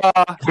 But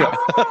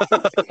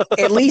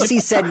at least he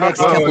said next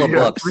couple of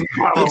books.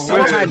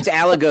 Sometimes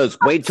Alan goes,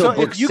 wait till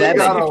book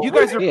 7. If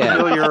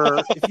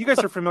you guys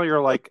are familiar,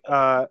 like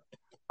Eye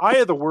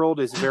of the World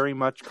is very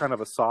much kind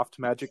of a soft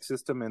magic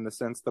system in the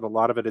sense that a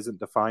lot of it isn't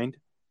defined.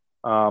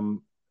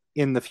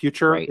 In the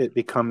future, it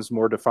becomes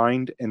more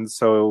defined, and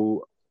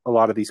so a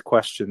lot of these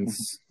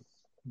questions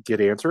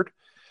get answered.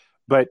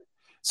 But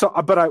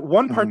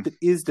one part that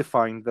is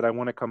defined that I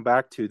want to come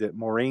back to that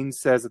Moiraine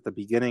says at the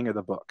beginning of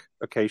the book.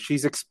 Okay,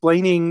 she's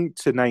explaining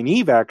to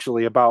Nynaeve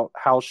actually about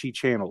how she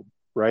channeled,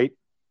 right?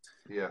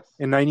 Yes.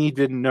 And Nynaeve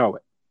didn't know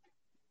it.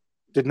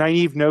 Did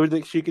Nynaeve know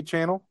that she could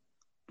channel?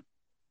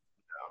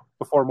 No.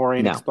 Before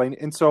Moiraine explained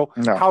it. And so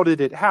how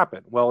did it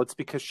happen? Well, it's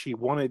because she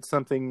wanted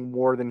something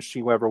more than she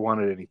ever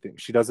wanted anything.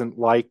 She doesn't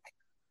like...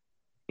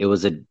 It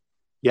was a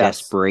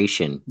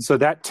desperation. So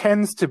that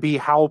tends to be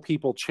how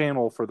people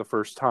channel for the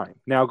first time.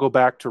 Now go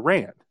back to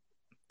Rand.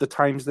 The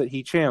times that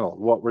he channeled,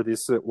 what were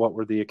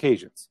the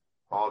occasions?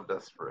 All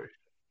desperation.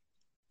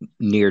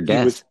 near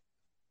death.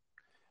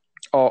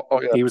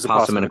 He was a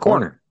possum in a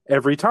corner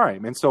every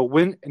time. And so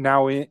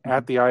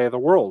at the Eye of the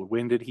World,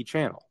 when did he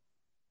channel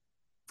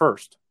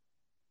first?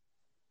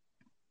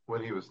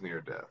 When he was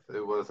near death.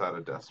 It was out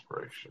of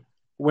desperation.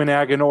 When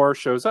Agenor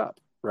shows up,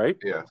 right?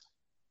 Yes.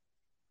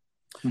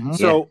 Mm-hmm.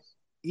 So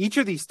each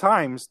of these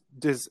times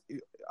this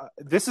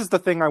is the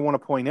thing I want to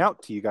point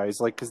out to you guys,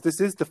 like, because this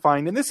is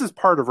defined, and this is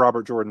part of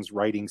Robert Jordan's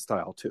writing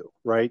style too,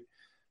 right?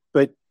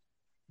 But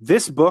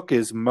this book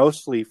is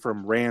mostly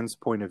from Rand's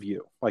point of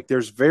view. Like,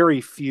 there's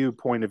very few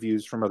point of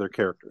views from other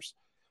characters.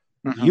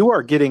 Mm-hmm. You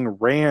are getting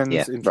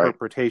Rand's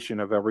interpretation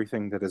of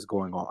everything that is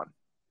going on.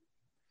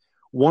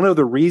 One of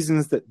the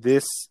reasons that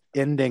this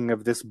ending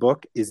of this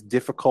book is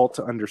difficult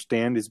to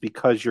understand is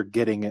because you're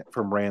getting it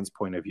from Rand's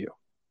point of view.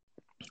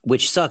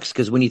 Which sucks,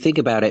 because when you think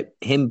about it,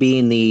 him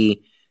being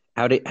the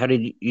how did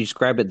you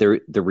describe it?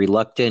 The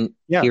reluctant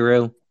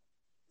hero.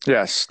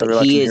 Yes, the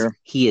reluctant hero.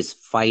 He is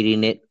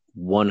fighting it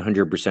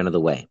 100% of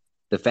the way.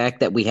 The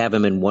fact that we have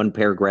him in one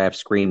paragraph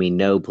screaming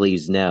 "No,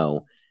 please,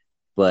 no,"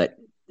 but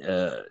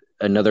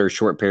another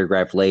short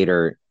paragraph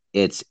later,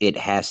 it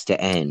has to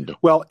end.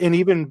 Well, and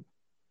even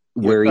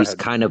where he's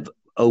kind of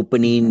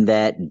opening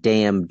that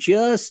dam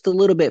just a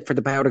little bit for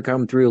the power to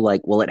come through,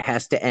 like, well, it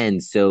has to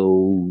end,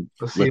 so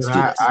let's do this.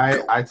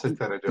 I took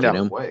that a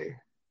different way.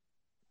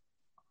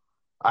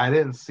 I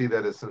didn't see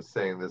that as him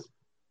saying this.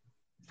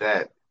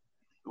 That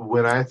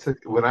when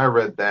I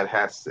read that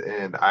has to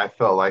end, I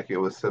felt like it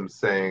was him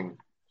saying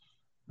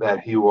that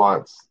he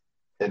wants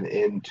an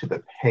end to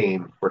the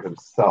pain for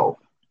himself.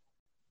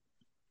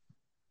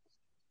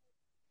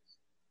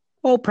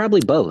 Well,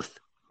 probably both.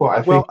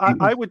 Well,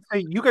 I would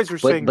say you guys are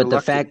saying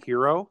reluctant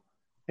hero,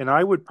 and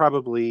I would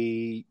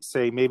probably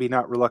say maybe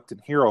not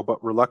reluctant hero,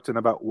 but reluctant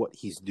about what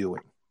he's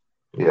doing.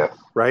 Yeah.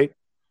 Right?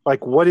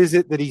 Like, what is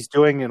it that he's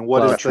doing, and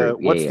what's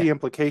the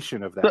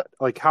implication of that?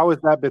 Like, how has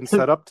that been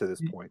set up to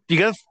this point? You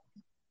got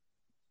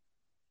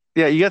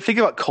to think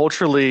about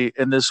culturally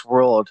in this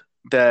world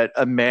that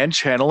a man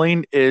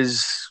channeling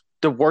is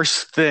the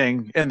worst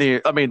thing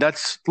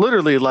that's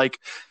literally like,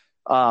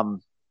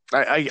 I'm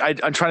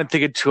trying to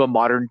think into a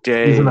modern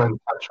day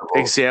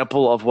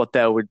example of what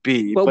that would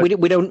be. Well, we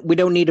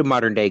don't need a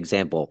modern day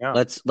example. Yeah.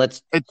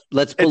 Let's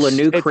pull a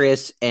new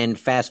Chris and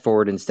fast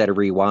forward instead of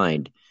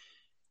rewind.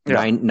 Yeah.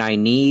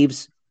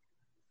 Nynaeve's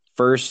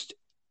first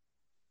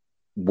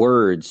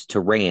words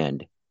to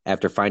Rand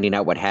after finding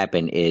out what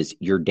happened is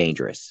 "You're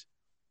dangerous."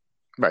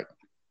 Right.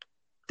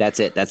 That's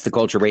it. That's the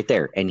culture right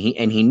there, and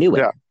he knew it.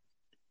 Yeah.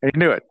 He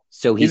knew it.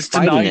 So he's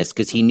fighting this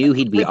because he knew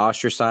he'd be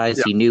ostracized.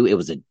 Yeah. He knew it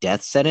was a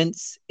death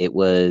sentence. There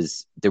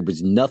was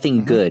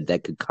nothing good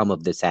that could come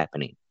of this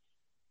happening.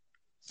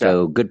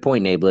 So good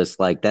point, Nablus.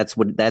 Like, that's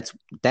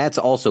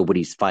also what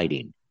he's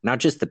fighting. Not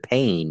just the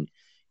pain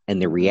and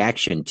the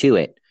reaction to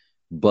it,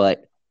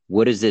 but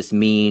what does this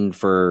mean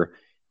for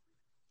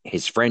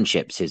his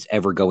friendships, his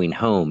ever going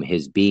home,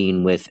 his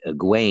being with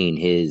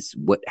Egwene,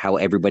 how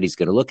everybody's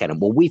going to look at him.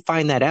 Well, we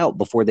find that out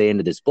before the end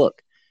of this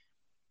book.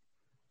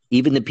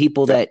 Even the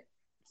people that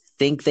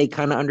think they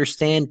kind of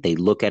understand, they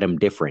look at him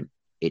different.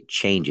 It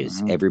changes.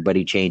 Mm-hmm.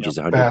 Everybody changes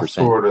 100%. Fast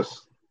forward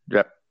us.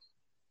 Yep.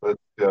 Let's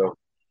go.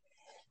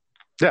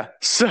 Yeah.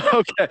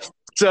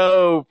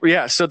 So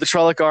the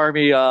Trolloc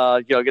army,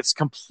 gets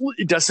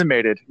completely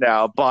decimated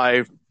now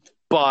by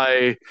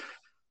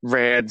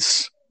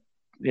Rand's,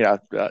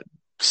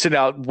 send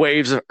out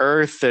waves of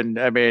earth and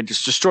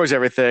just destroys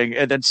everything.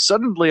 And then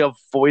suddenly a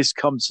voice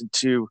comes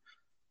into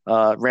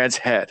Rand's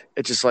head.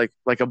 It's just like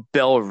a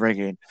bell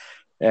ringing,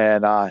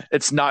 and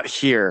it's not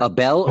here. A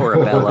bell or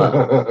a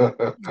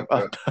bella?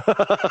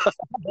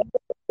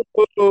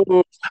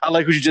 I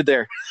like what you did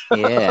there.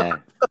 Yeah.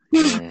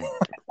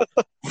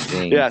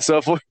 Yeah. So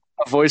if a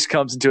voice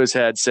comes into his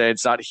head saying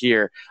it's not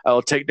here, I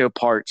will take no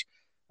part.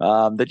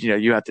 That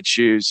you have to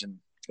choose,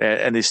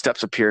 and these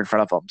steps appear in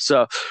front of them.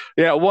 So,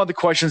 one of the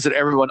questions that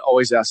everyone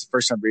always asks the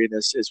first time reading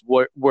this is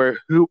what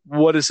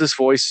is this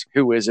voice?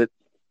 Who is it?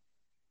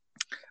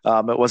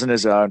 It wasn't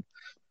his own.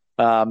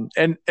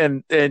 And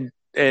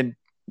I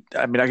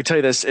can tell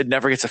you this, it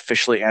never gets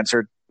officially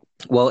answered.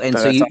 Well, and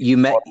so you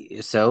met,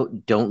 so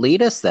don't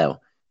lead us though.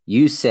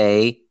 You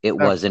say it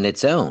wasn't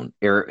its own,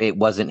 or it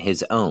wasn't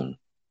his own,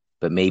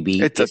 but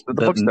maybe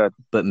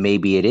but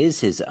maybe it is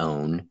his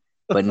own,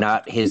 but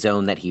not his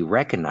own that he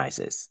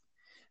recognizes.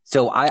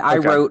 So I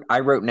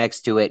wrote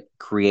next to it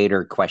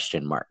creator ?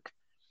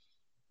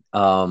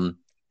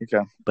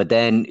 Okay. But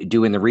then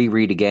doing the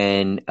reread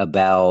again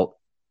about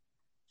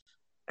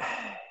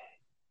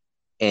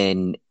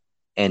and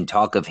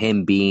talk of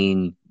him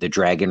being the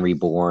dragon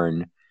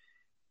reborn,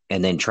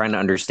 and then trying to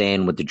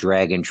understand what the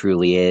dragon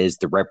truly is,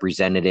 the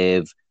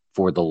representative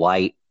for the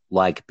light,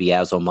 like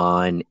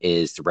Beelzemon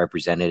is the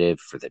representative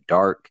for the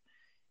dark.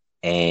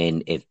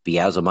 And if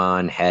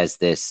Beelzemon has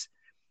this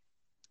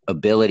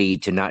ability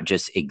to not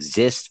just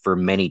exist for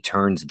many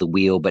turns of the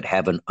wheel, but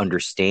have an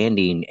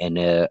understanding and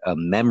a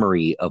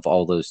memory of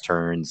all those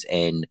turns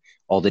and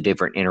all the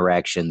different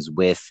interactions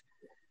with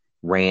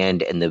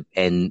Rand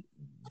and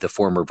the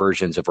former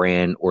versions of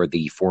Rand or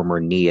the former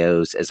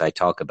Neos, as I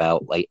talk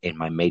about like in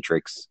my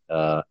Matrix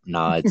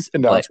nods.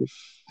 But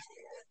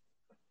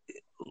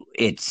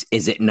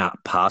is it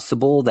not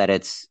possible that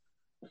it's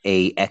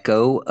a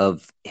echo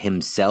of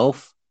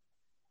himself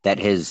that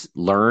has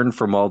learned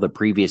from all the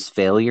previous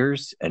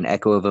failures, an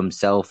echo of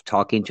himself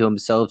talking to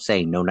himself,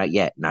 saying, no, not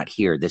yet, not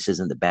here. This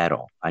isn't the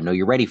battle. I know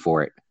you're ready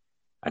for it.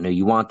 I know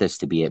you want this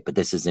to be it, but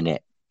this isn't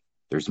it.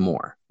 There's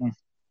more.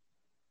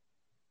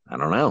 I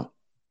don't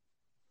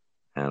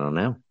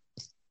know.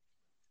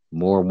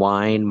 More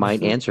wine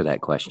might answer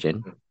that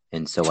question,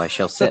 and so I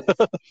shall sip.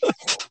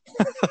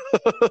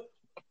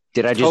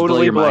 Did I just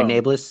blow your mind,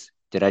 Ablis?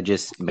 Did I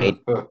just make...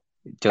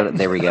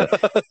 There we go.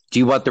 Do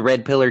you want the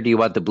red pill or do you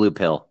want the blue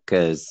pill?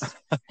 Because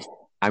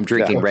I'm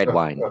drinking red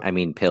wine. I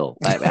mean pill.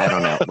 I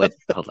don't know.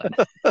 Hold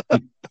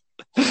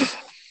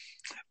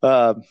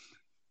on.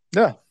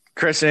 Yeah.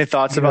 Chris, any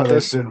thoughts about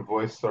this? It's been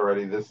voiced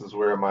already. This is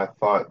where my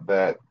thought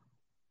that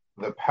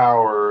the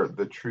power,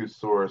 the true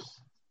source,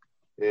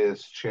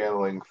 is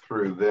channeling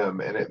through them,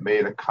 and it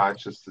made a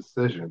conscious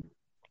decision.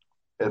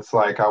 It's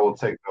like, I will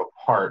take no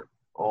part.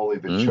 Only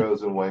the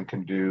chosen one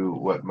can do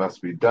what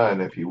must be done,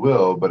 if you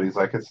will. But he's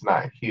like, it's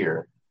not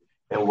here.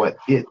 And what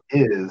it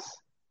is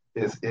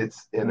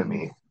its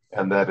enemy,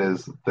 and that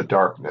is the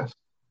darkness.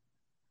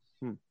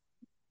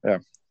 Yeah.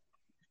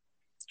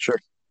 Sure.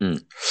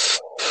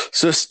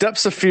 So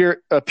steps of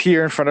fear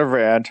appear in front of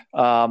Rand,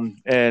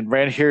 and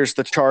Rand hears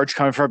the charge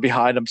coming from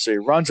behind him. So he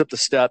runs up the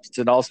steps,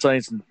 and all of a sudden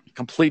he's in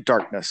complete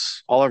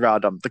darkness all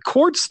around him. The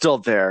cord's still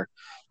there,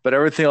 but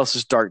everything else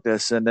is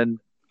darkness. And then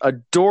a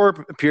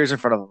door appears in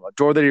front of him, a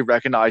door that he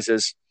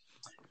recognizes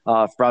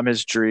from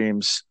his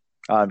dreams.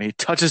 He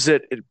touches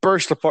it, it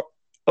bursts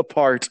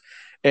apart,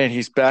 and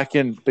he's back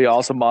in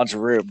Beelzemon's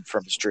room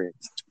from his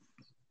dreams.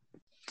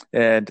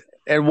 And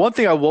one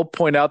thing I will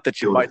point out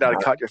that you might not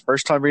have caught your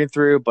first time reading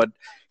through, but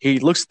he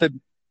looks at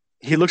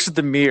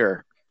the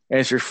mirror, and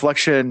his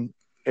reflection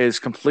is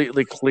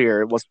completely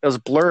clear. It was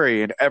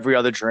blurry in every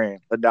other dream,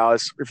 but now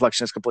his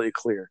reflection is completely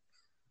clear.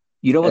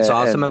 You know what's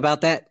awesome about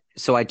that?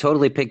 So I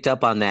totally picked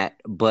up on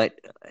that, but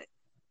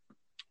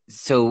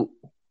so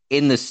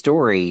in the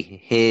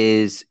story,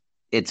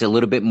 it's a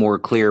little bit more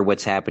clear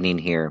what's happening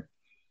here.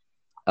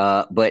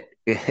 But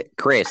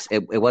Chris,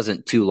 it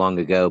wasn't too long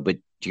ago, but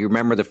do you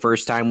remember the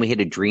first time we hit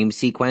a dream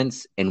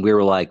sequence and we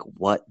were like,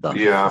 what the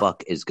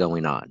fuck is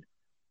going on?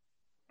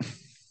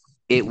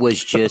 It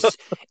was just,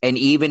 and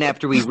even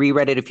after we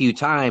reread it a few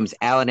times,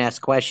 Alan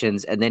asked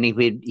questions, and then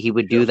he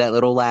would do that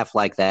little laugh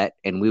like that,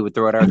 and we would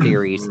throw out our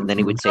theories, and then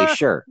he would say,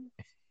 sure.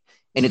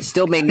 And it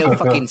still made no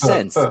fucking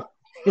sense.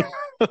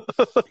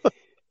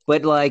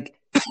 But like,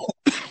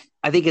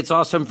 I think it's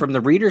awesome from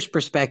the reader's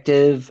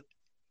perspective,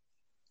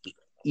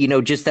 you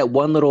know, just that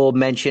one little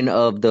mention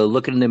of the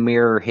look in the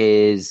mirror,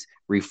 his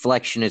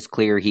reflection is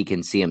clear, he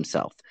can see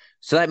himself.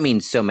 So that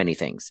means so many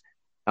things.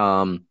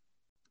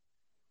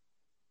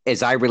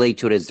 As I relate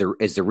to it as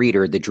the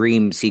reader, the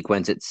dream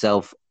sequence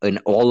itself and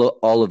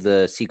all of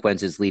the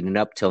sequences leading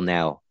up till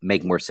now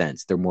make more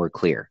sense. They're more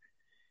clear.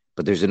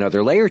 But there's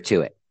another layer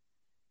to it.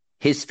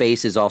 His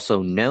face is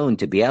also known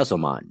to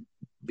Beelzemon.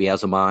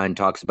 Beelzemon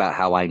talks about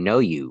how I know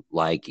you.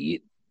 Like,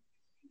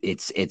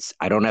 it's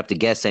I don't have to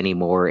guess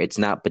anymore. It's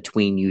not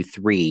between you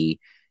three.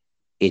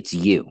 It's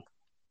you.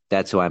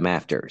 That's who I'm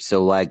after.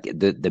 So like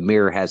the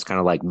mirror has kind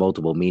of like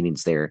multiple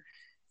meanings there.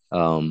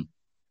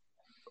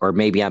 Or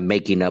maybe I'm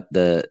making up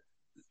the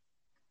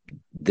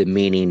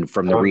meaning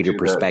from the reader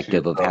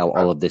perspective of how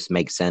all of this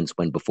makes sense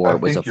when before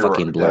it was a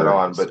fucking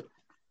blur. But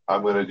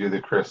I'm going to do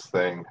the Chris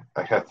thing.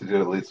 I have to do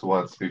it at least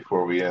once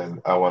before we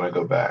end. I want to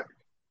go back.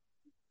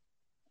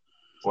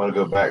 I want to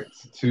go back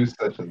to 2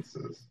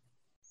 sentences.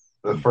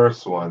 The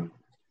first one,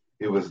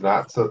 it was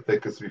not so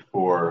thick as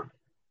before,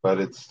 but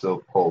it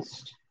still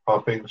pulsed,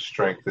 pumping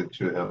strength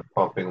into him,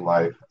 pumping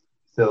life,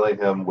 filling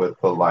him with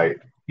the light.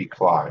 He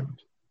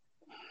climbed.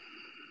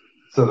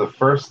 So the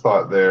first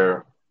thought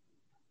there,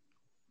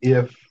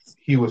 if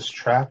he was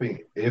tapping,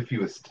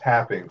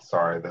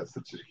 sorry, that's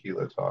the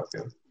tequila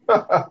talking.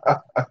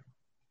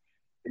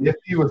 If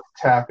he was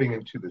tapping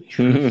into the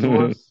true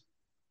source,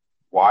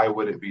 why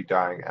would it be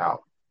dying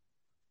out?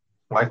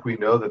 Like, we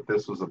know that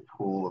this was a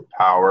pool of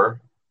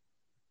power,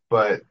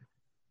 but,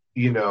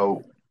 you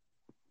know,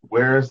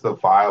 where's the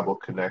viable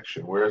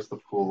connection? Where's the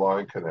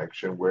full-on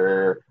connection?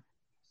 So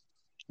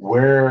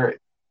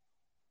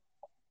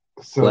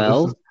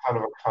this is kind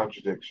of a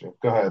contradiction.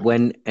 Go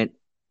ahead.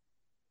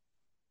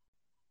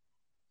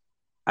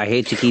 I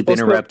hate to keep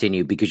interrupting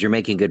you because you're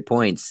making good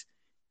points,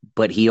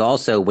 but he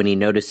also, when he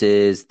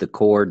notices the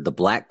cord, the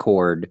black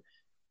cord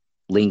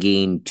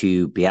linking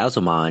to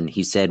Beelzemon,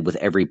 he said with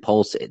every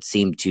pulse, it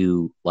seemed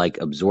to like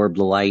absorb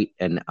the light.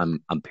 And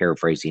I'm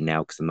paraphrasing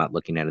now because I'm not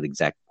looking at the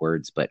exact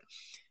words, but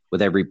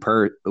with every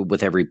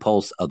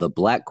pulse of the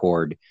black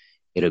cord,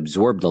 it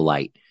absorbed the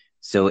light.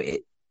 So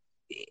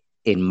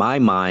in my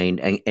mind,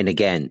 and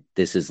again,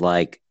 this is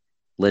like,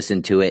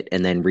 listen to it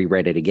and then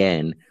reread it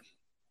again.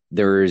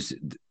 There's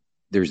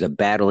a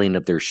battling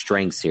of their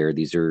strengths here.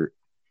 These are,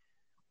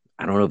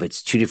 I don't know if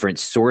it's two different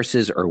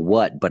sources or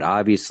what, but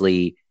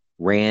obviously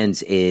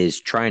Rands is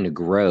trying to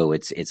grow.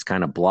 It's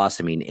kind of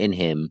blossoming in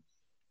him,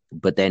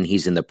 but then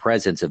he's in the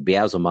presence of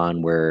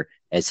Beelzemon, where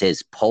as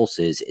his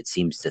pulses, it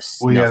seems to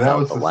snuff that out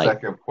was the the light.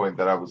 second point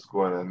that I was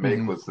going to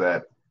make, was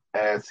that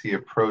as he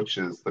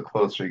approaches, the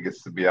closer he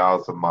gets to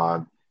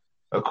Beelzemon,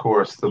 of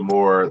course, the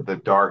more the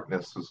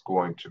darkness was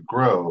going to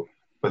grow.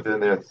 But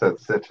then there's that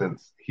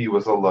sentence, he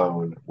was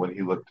alone when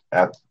he looked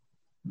at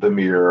the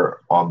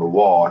mirror on the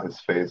wall. His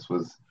face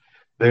was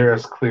there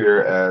as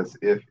clear as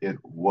if it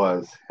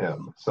was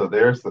him. So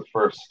there's the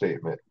first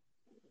statement.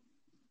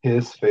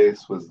 His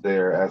face was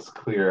there as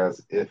clear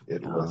as if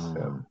it was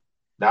him.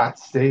 Not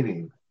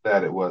stating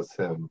that it was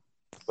him,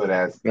 but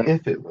as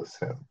if it was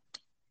him.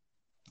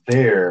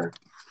 There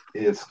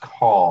is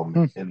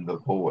calm in the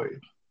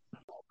void.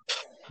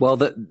 Well,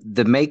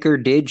 the maker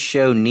did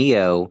show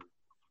Neo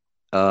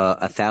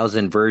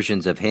 1,000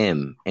 versions of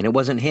him, and it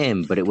wasn't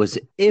him, but it was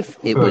if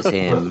it was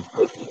him.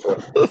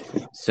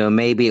 So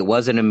maybe it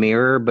wasn't a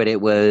mirror, but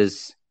it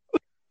was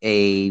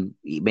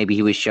maybe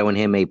he was showing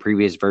him a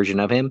previous version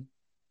of him.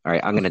 All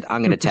right, I'm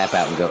gonna tap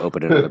out and go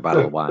open another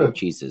bottle of wine.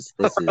 Jesus,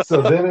 this is.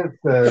 So then it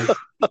says,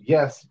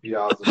 yes,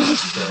 Beelzebub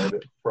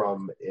said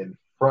from in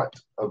front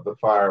of the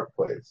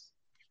fireplace.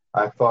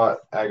 I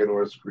thought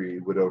Agonor's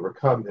greed would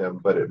overcome him,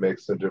 but it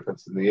makes no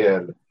difference in the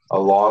end. A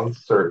long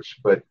search,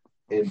 but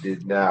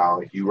ended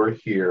now. You are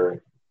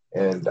here,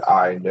 and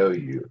I know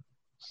you.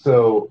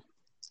 So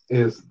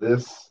is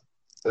this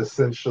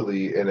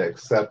essentially an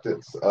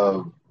acceptance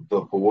of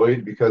the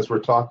void? Because we're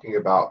talking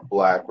about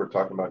black, we're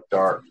talking about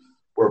dark,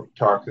 we're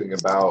talking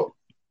about,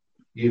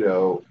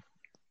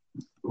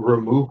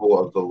 removal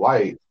of the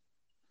light.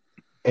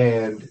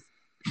 And,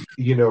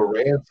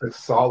 Rand took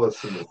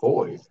solace in the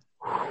void.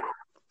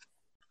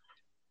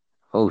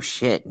 Oh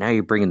shit! Now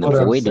you're bringing the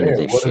void into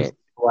this shit.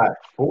 Black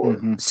for?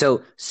 Mm-hmm.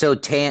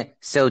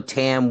 So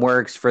Tam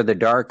works for the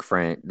dark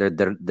friend,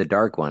 the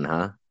dark one,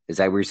 huh? Is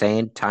that what you're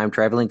saying? Time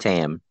traveling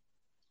Tam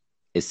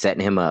is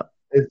setting him up.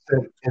 It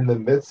said, in the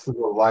midst of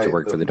the light, to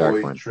work the for the dark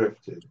void one.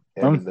 drifted,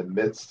 and in the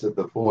midst of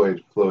the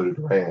void floated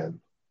Rand.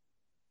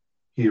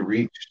 He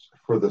reached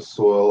for the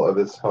soil of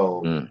his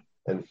home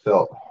and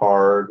felt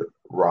hard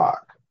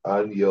rock,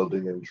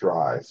 unyielding and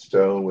dry,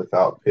 stone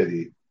without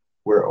pity,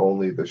 where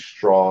only the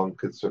strong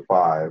could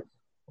survive,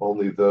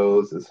 only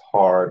those as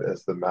hard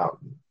as the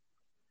mountain.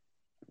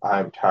 I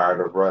am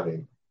tired of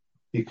running.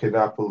 He could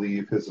not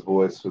believe his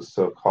voice was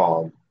so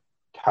calm.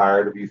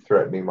 Tired of you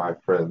threatening my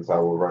friends, I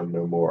will run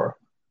no more.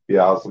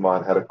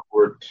 Beelzemon had a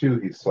cord too,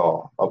 he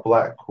saw, a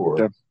black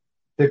cord,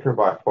 thicker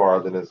by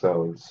far than his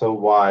own, so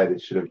wide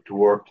it should have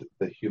dwarfed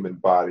the human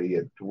body,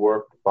 yet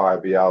dwarfed by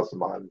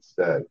Beelzemon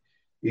instead.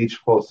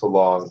 Each pulse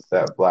along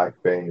that black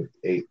vein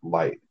ate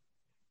light.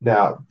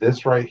 Now,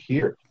 this right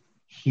here,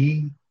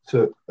 he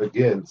took,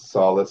 again,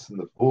 solace in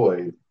the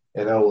void,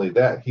 and not only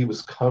that, he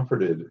was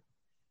comforted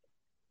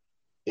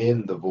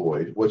in the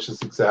void, which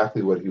is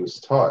exactly what he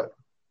was taught.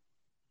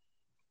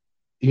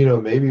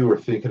 Maybe we're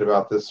thinking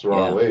about this the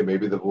wrong way.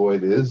 Maybe the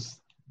void is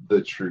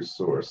the true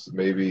source.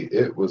 Maybe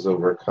it was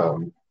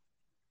overcome.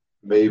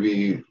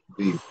 Maybe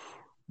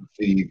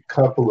the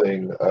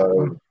coupling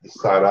of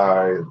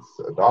Sadai and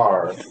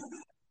Sadar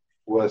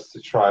was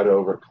to try to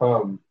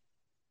overcome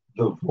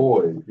the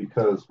void,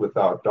 because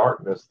without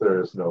darkness there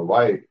is no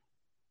light.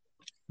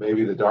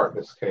 Maybe the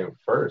darkness came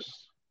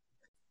first.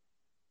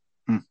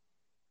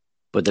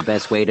 But the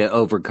best way to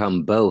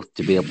overcome both,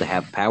 to be able to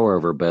have power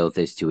over both,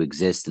 is to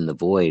exist in the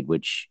void,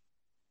 which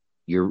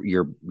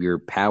your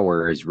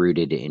power is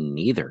rooted in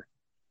neither.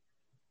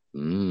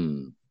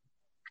 All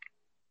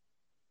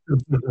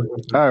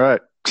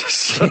right.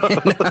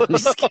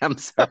 I'm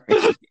sorry.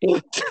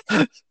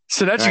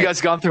 So now you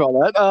guys gone through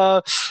all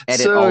that.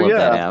 Edit all of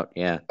that out.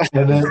 Yeah.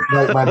 And then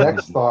my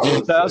next thought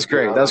was that's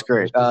great. That's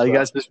great. You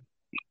guys just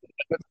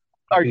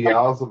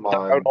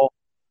Beelzemon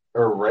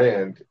or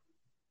Rand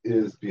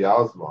is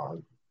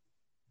Beelzemon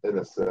in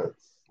a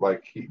sense.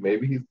 Like he's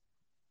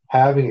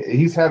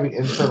having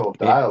internal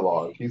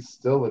dialogue. He's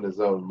still in his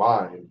own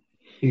mind.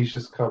 He's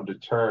just come to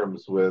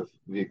terms with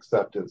the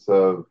acceptance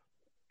of,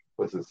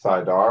 was it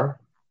Saidar?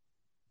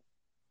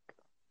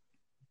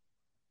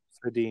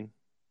 Saidin.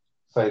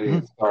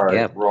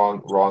 Sorry,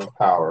 wrong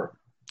power.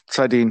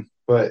 Saidin.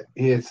 But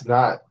it's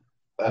not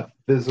a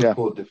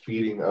physical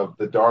defeating of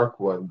the Dark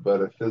One,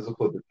 but a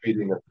physical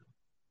defeating of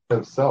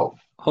himself.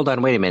 Hold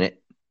on, wait a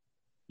minute.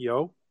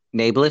 Yo?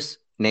 Nablus?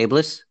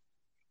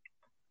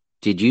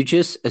 Did you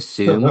just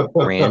assume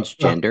Rand's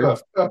gender?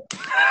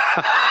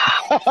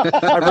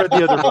 I read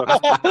the other book.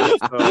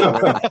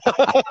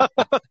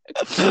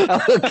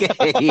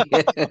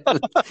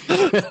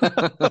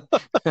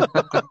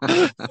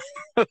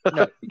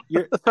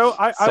 So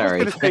I was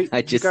going to say,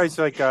 you guys,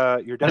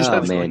 you're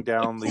definitely going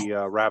down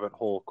the rabbit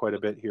hole quite a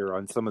bit here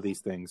on some of these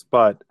things,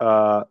 but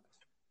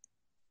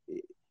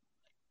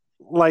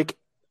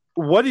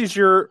what is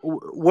your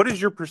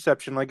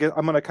perception? Like,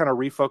 I'm going to kind of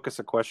refocus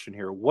a question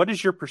here. What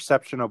is your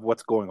perception of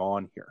what's going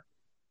on here?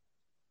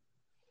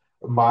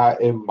 In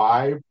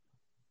my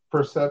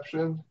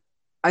perception,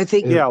 I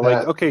think Yeah,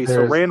 like, okay,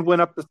 so Rand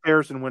went up the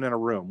stairs and went in a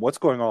room. What's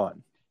going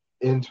on?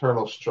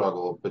 Internal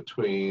struggle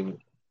between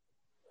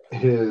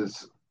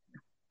his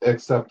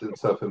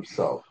acceptance of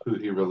himself, who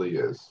he really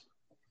is.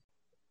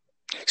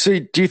 So,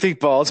 do you think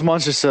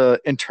Baldzamon's just an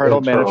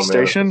internal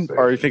manifestation,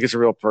 or do you think it's a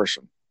real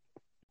person?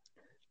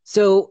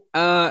 So,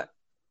 I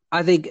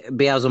think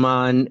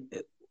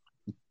Ba'alzamon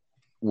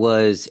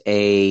was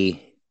in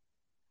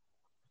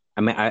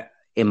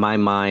my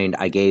mind,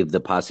 I gave the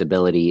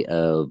possibility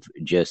of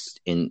just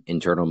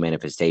internal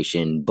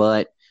manifestation,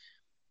 but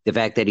the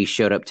fact that he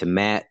showed up to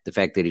Mat, the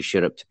fact that he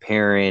showed up to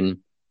Perrin,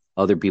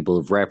 other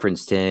people have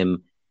referenced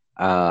him.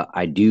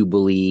 I do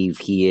believe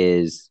he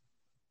is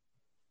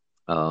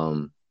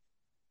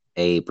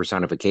a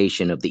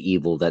personification of the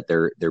evil that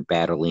they're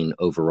battling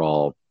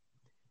overall.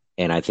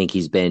 And I think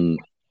he's been.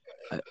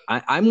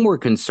 I'm more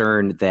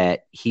concerned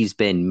that he's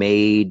been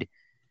made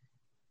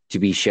to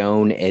be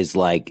shown as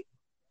like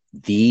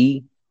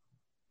the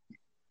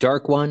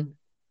Dark One,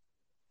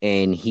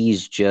 and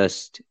he's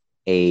just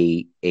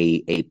a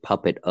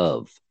puppet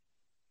of.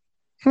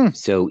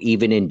 So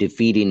even in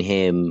defeating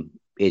him,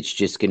 it's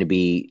just going to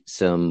be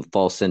some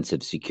false sense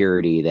of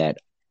security that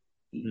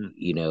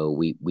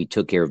we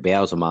took care of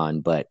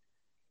Ba'alzamon, but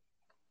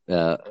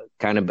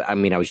kind of. I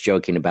mean, I was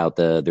joking about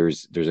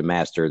there's a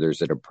master,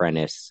 there's an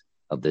apprentice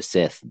of the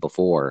Sith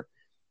before,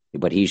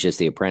 but he's just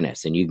the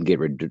apprentice, and you can get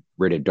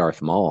rid of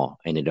Darth Maul,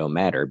 and it don't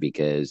matter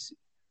because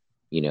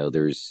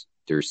there's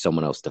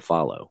someone else to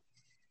follow.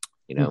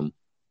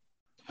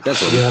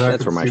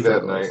 That's where my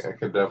struggle is. I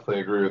can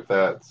definitely agree with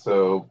that.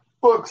 So,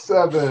 book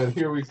 7,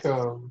 here we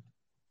come.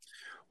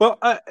 Well,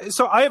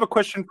 so I have a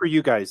question for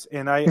you guys,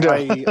 and I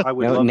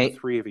would love the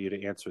three of you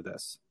to answer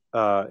this,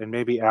 and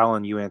maybe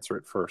Alan, you answer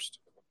it first.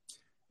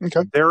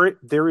 Okay.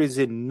 There is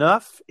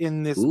enough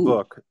in this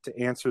book to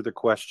answer the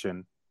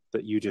question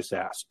that you just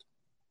asked,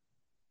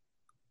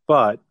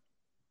 but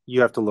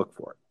you have to look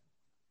for it.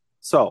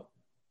 So,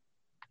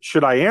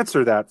 should I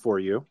answer that for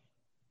you,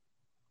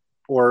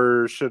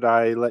 or should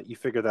I let you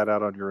figure that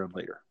out on your own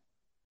later?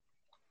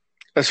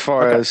 As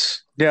far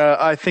as,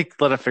 I think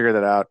let him figure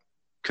that out,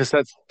 because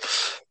that.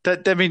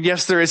 I mean,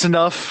 yes, there is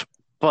enough,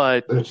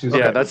 but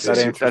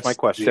that answers my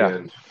question.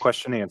 Yeah.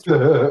 Question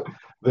answered.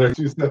 They're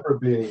two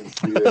separate beings.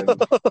 One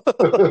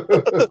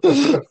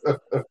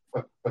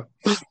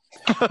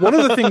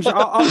of the things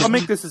I'll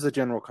make this as a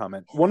general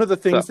comment. One of the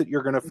things that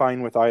you're going to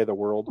find with Eye of the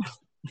World,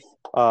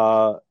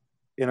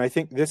 and I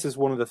think this is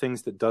one of the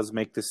things that does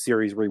make this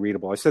series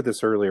rereadable. I said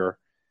this earlier.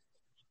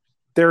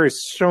 There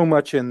is so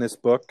much in this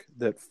book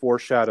that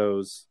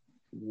foreshadows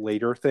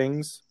later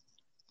things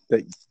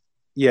that,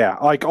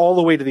 like all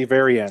the way to the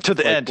very end. To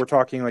the end. We're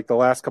talking like the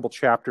last couple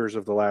chapters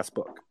of the last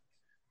book,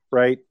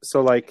 right?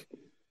 So like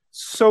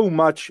so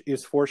much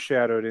is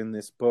foreshadowed in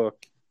this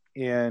book,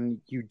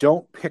 and you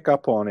don't pick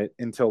up on it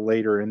until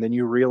later, and then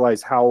you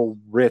realize how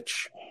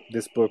rich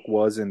this book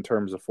was in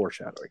terms of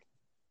foreshadowing.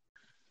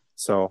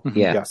 So,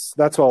 yes,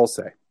 that's all I'll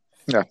say.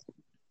 Yeah.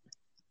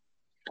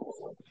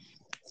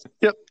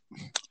 Yep.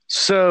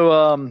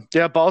 So,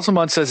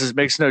 Ba'alzamon says it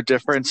makes no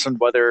difference on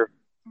whether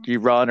you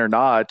run or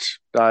not.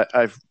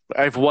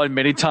 I've won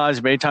many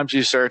times. Many times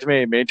you served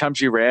me. Many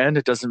times you ran.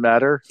 It doesn't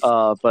matter.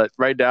 But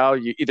right now,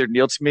 you either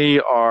kneel to me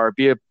or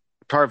be a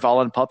Tar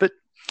Valon puppet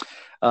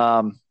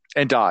and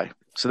die.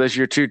 So those are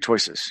your two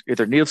choices.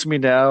 Either kneel to me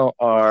now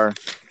or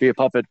be a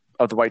puppet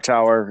of the White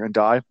Tower and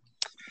die.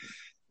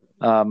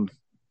 And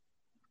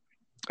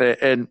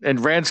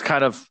Rand's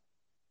kind of,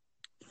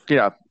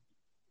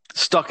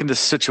 stuck in this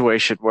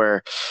situation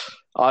where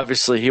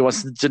obviously he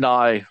wants to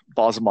deny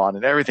Ba'alzamon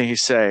and everything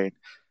he's saying.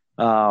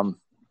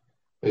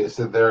 He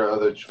said there are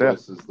other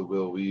choices. The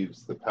will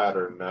weaves the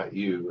pattern, not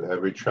you.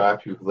 Every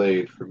trap you've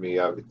laid for me,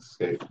 I've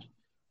escaped.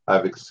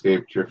 I've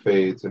escaped your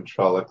fades, and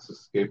Trollocs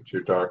escaped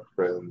your dark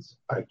friends.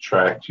 I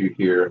tracked you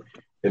here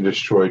and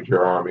destroyed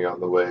your army on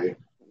the way.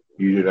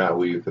 You do not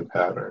weave the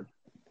pattern.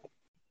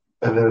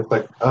 And then it's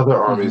like other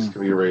armies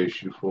can be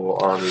raised, you fool.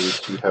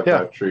 Armies you have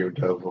not dreamed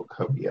of will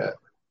come yet.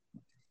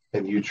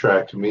 And you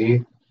tracked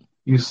me.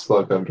 You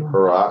slug under a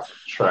rock.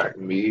 Tracked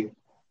me.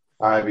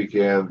 I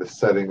began the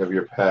setting of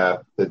your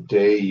path the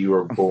day you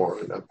were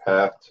born, a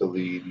path to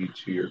lead you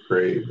to your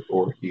grave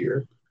or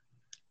here.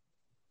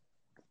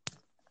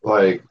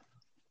 Like,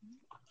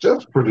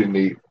 just pretty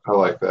neat. I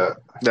like that.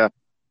 Yeah.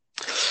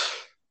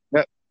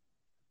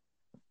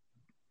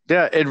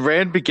 Yeah, and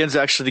Rand begins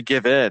actually to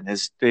give in.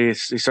 He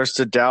starts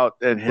to doubt,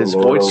 and his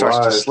voice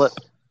starts to slip.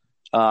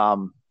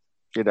 And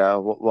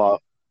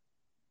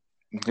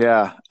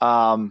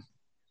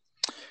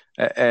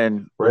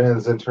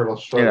Rand's internal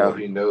struggle.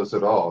 He knows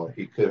it all.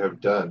 He could have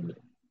done.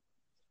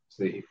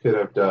 It could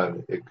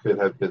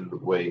have been the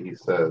way he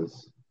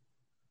says.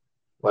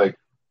 Like,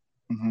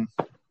 who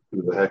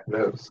the heck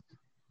knows?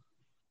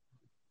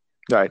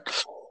 Right.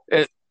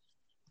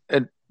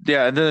 And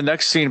then the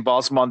next scene,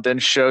 Ba'alzamon then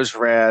shows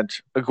Rand,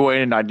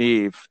 Egwene, and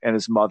Nynaeve, and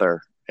his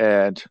mother.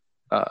 And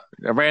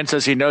Rand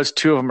says he knows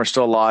two of them are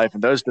still alive,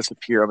 and those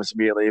disappear almost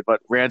immediately, but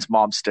Rand's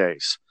mom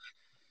stays.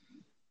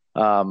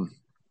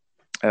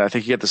 And I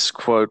think you get this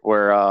quote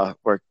where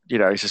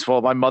he says,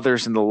 "Well, my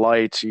mother's in the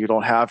light, so you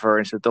don't have her."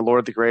 And he said, "The Lord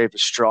of the Grave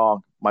is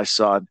strong, my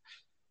son.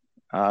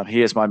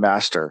 He is my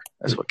master,"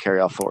 is what Cary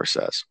Elwes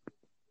says.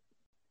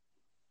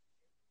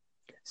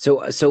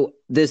 So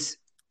this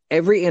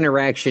every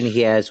interaction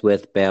he has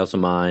with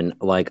Ba'alzamon,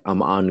 like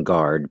I'm on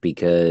guard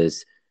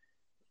because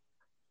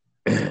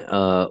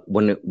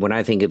when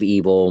I think of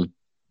evil,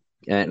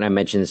 and I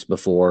mentioned this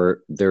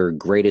before, their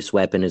greatest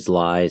weapon is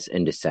lies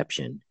and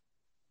deception.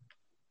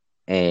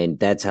 And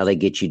that's how they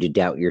get you to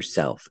doubt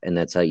yourself, and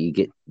that's how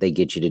they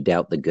get you to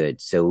doubt the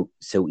good. So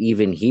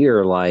even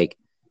here, like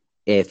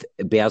if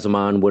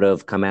Ba'alzamon would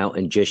have come out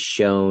and just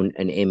shown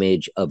an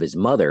image of his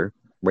mother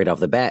right off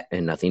the bat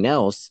and nothing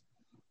else,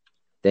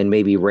 then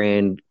maybe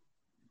Rand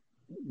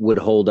would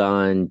hold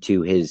on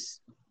to his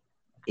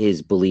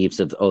beliefs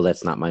of, oh,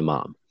 that's not my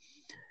mom.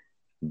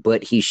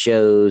 But he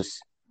shows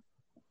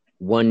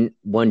one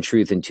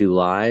truth and two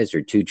lies,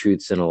 or two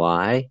truths and a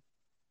lie,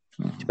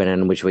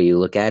 depending on which way you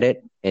look at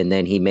it. And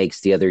then he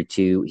allows the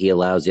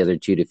other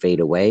two to fade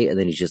away, and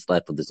then he's just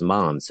left with his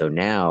mom. So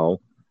now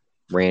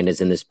Rand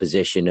is in this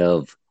position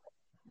of,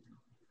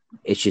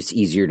 it's just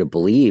easier to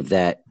believe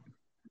that,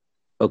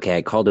 okay,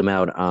 I called him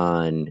out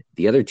on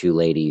the other two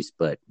ladies,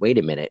 but wait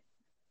a minute,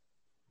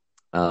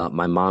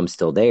 my mom's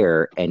still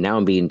there, and now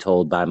I'm being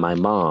told by my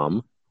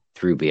mom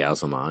through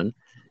Ba'alzamon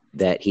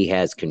that he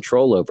has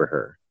control over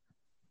her.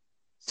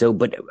 So,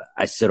 but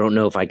I still don't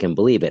know if I can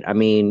believe it. I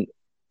mean,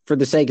 for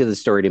the sake of the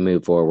story to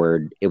move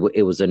forward, it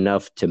was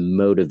enough to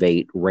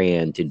motivate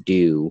Rand to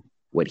do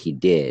what he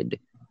did.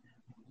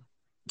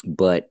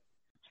 But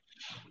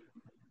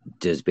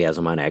does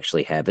Ba'alzamon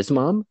actually have his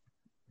mom?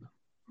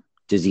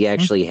 Does he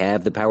actually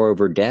have the power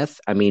over death?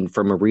 I mean,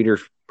 from a reader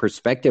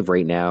perspective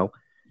right now,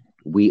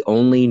 we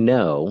only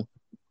know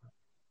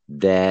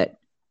that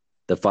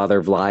the Father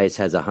of Lies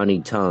has a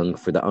honey tongue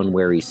for the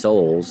unwary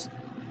souls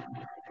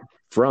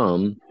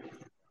from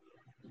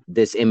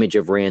this image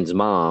of Rand's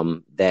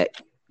mom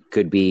that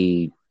could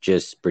be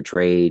just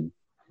portrayed,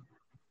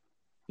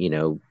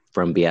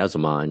 from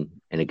Ba'alzamon,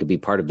 and it could be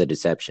part of the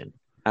deception.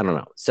 I don't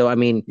know. So, I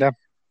mean, yeah.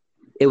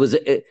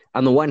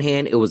 On the one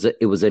hand, it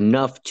was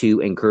enough to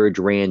encourage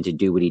Rand to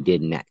do what he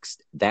did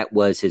next. That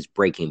was his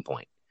breaking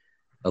point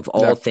of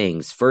all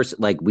things. First,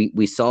 like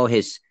we saw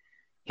his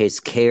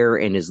care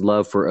and his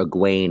love for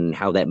Egwene, and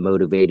how that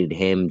motivated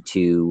him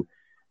to,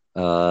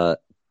 touch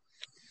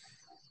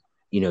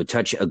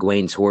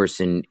Egwene's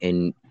horse and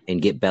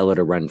get Bella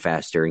to run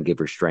faster and give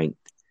her strength.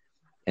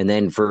 And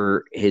then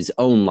for his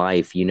own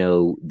life,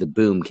 the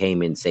boom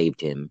came and saved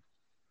him.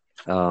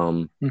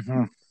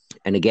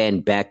 And again,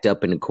 backed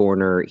up in a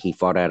corner, he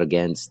fought out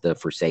against the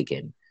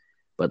Forsaken.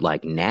 But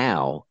like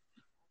now,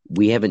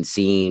 we haven't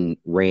seen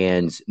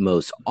Rand's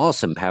most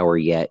awesome power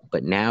yet,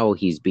 but now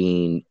he's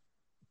being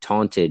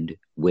taunted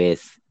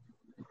with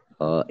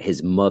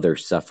his mother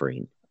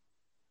suffering.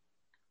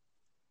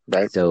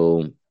 Right.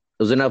 So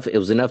it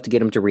was enough to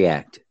get him to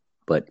react.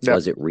 But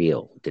was it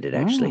real? Did it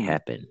actually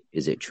happen?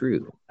 Is it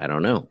true? I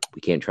don't know.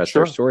 We can't trust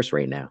our source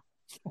right now.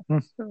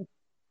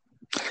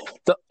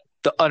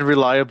 The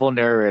unreliable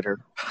narrator.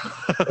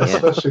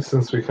 Especially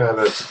since we kind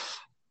of...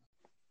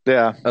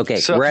 Yeah.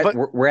 Okay, so,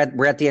 we're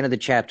at the end of the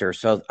chapter,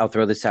 so I'll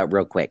throw this out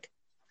real quick.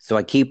 So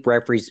I keep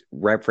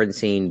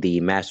referencing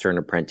the Master and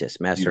Apprentice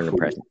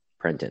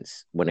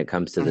when it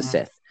comes to the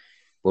Sith.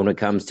 When it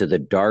comes to the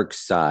dark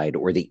side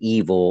or the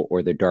evil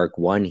or the Dark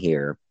One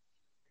here,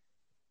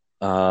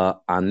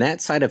 on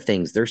that side of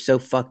things, they're so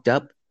fucked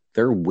up,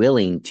 they're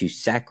willing to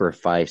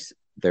sacrifice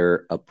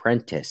their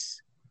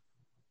apprentice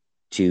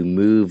to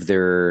move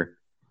their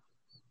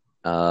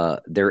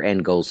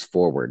end goals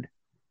forward.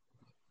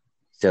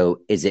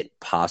 So is it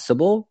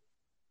possible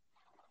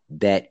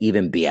that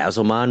even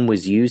Ba'alzamon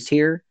was used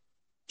here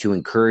to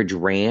encourage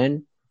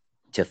Rand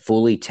to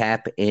fully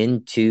tap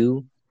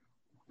into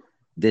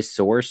this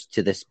source,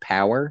 to this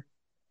power?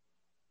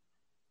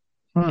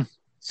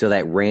 So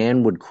that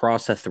Rand would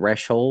cross a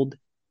threshold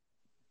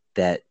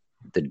that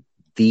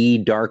the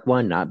Dark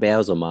One, not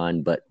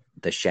Ba'alzamon, but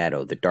the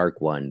Shadow, the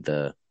Dark One,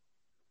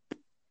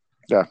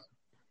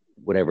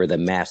 whatever, the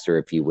Master,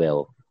 if you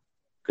will,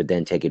 could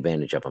then take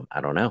advantage of him.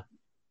 I don't know.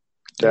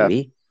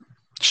 Maybe.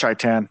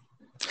 Shaitan.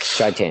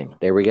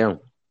 There we go.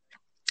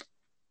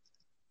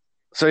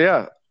 So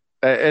yeah,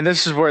 and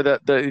this is where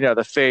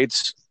the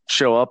Fades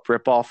show up,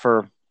 rip off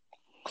her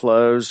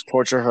clothes,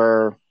 torture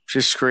her.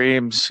 She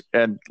screams,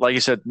 and like you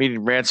said,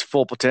 meeting Rand's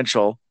full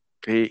potential,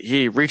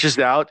 he reaches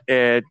out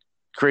and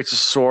creates a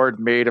sword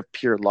made of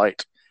pure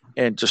light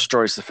and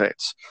destroys the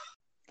Fades.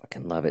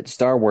 Fucking love it.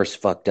 Star Wars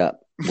fucked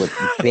up with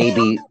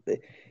baby.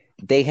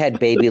 They had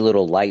baby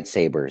little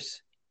lightsabers.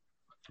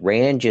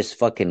 Rand just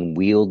fucking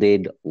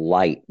wielded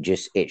light.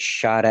 It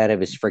shot out of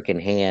his freaking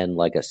hand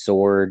like a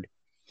sword.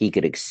 He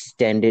could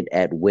extend it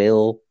at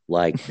will.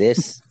 Like,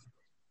 this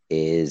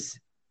is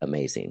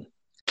amazing.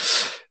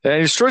 And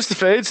he destroys the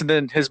Fades, and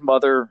then his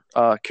mother,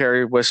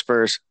 Cary,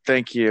 whispers,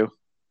 "Thank you,"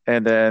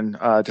 and then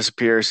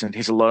disappears, and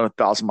he's alone with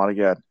Ba'alzamon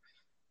again.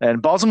 And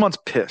Ba'alzamon's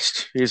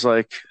pissed. He's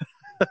like,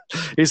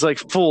 He's like,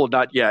 fool,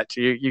 not yet.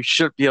 You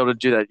shouldn't be able to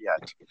do that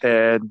yet.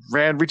 And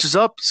Rand reaches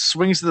up,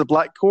 swings to the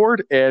black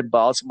cord, and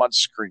Bosmont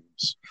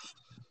screams.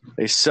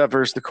 He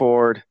severs the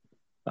cord,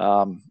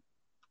 throws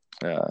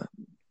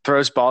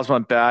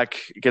Bosmont back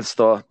against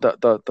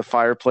the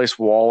fireplace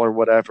wall or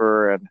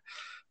whatever,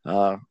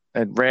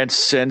 and Rand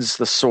sends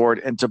the sword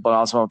into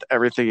Bosmont with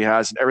everything he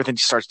has, and everything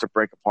starts to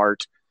break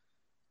apart.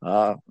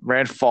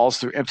 Rand falls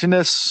through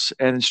emptiness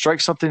and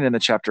strikes something, and the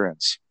chapter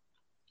ends.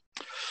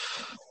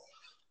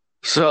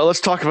 So let's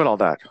talk about all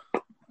that.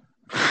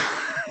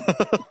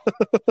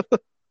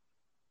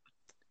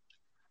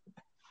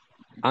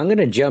 I'm going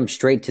to jump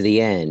straight to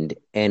the end.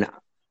 And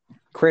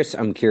Chris,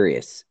 I'm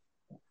curious.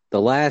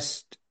 The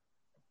last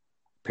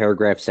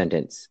paragraph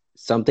sentence,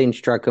 something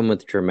struck him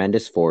with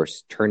tremendous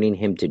force, turning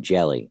him to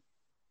jelly.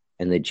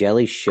 And the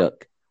jelly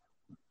shook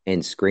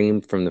and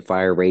screamed from the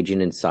fire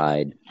raging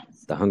inside,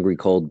 the hungry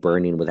cold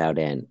burning without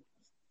end.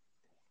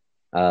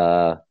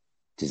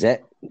 Does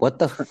that, what?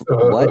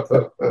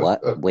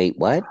 Wait,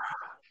 what?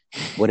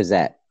 What is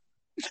that?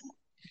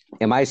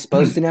 Am I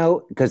supposed to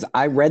know? Because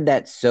I read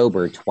that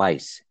sober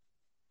twice.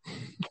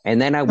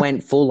 And then I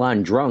went full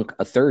on drunk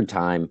a third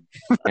time,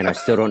 and I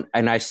still don't,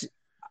 and I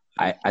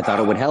thought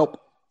it would help.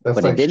 That's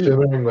but like it didn't.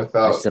 shimmering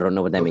without I still don't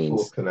know what that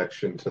means. Full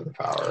connection to the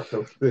power.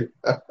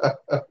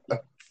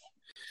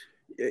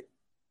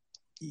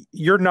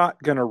 You're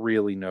not going to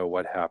really know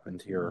what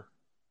happened here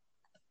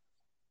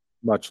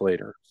much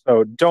later.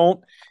 So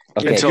don't.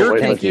 Okay, if you're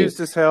thank confused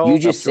you. as hell. You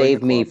just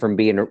saved me from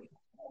being.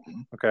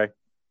 Okay.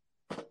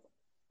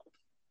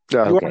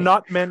 Yeah. You Okay. are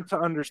not meant to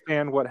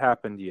understand what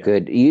happened yet.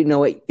 Good. You know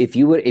what? If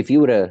you would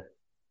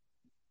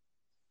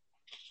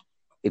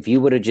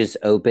have just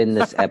opened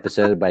this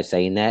episode by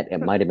saying that, it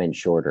might have been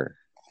shorter.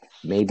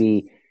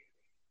 Maybe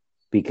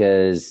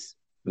because,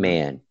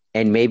 man,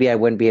 and maybe I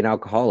wouldn't be an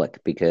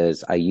alcoholic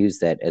because I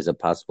used that as a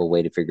possible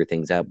way to figure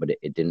things out, but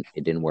it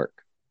didn't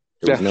work.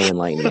 There was no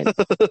enlightenment.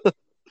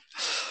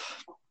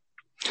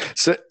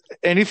 So,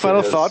 any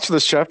final thoughts for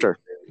this chapter?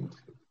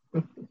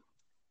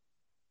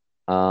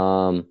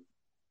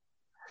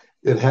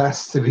 It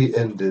has to be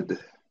ended.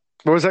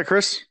 What was that,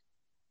 Chris?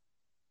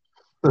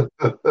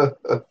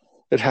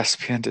 It has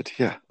to be ended.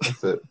 Yeah.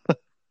 That's it.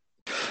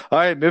 All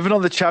right, moving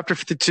on to chapter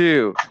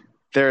 52.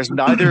 There's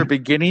neither a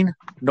beginning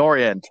nor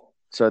end.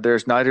 So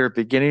there's neither a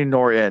beginning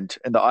nor end,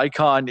 and the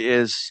icon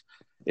is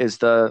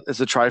the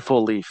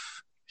trifold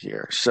leaf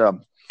here.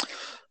 So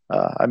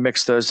I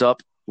mixed those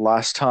up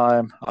last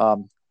time.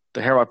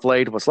 The Hermite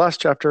Blade was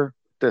last chapter.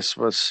 This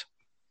was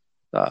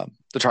the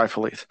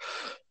trifold leaf,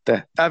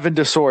 the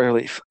Avendesor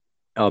leaf.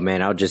 Oh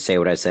man, I'll just say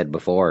what I said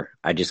before.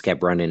 I just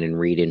kept running and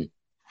reading.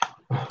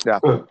 Yeah.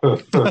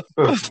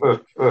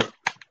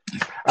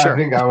 I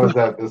think I was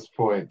at this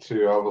point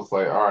too. I was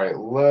like, all right,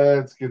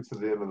 let's get to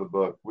the end of the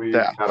book. We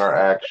had our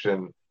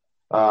action.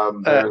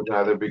 There's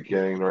neither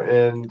beginning nor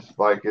end.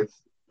 Like,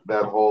 it's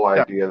that whole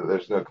idea that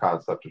there's no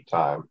concept of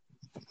time.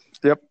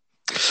 Yep.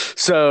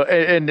 So,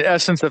 in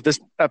essence of this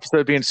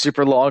episode being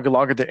super long,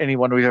 longer than any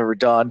one we've ever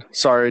done.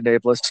 Sorry,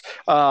 Nablus.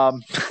 I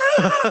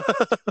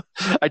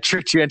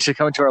tricked you into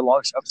coming to our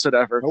longest episode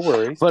ever. No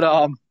worries.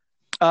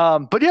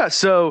 But yeah,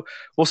 so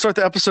we'll start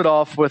the episode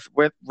off with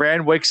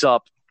Rand wakes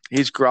up.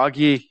 He's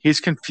groggy. He's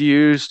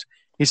confused.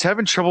 He's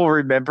having trouble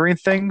remembering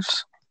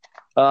things.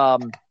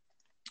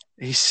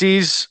 He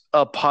sees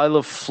a pile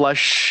of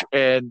flesh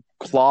and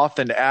cloth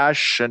and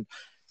ash, and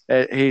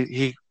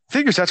he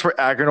figures that's where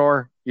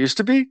Aginor used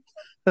to be.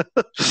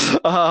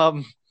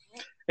 And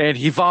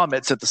he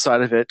vomits at the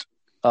sight of it.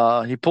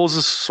 He pulls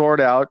his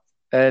sword out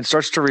and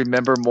starts to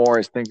remember more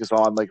as things goes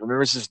on. Like,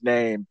 remembers his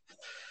name,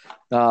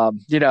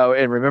 and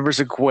remembers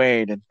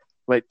Egwene, and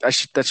like that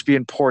should be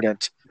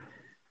important.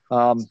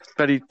 But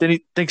then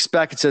he thinks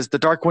back and says, the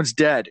Dark One's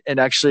dead, and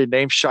actually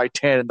named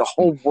Shaitan, and the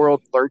whole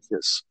world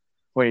lurches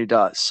when he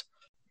does.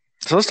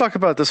 So let's talk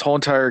about this whole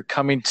entire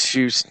coming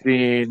to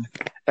scene.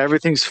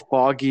 Everything's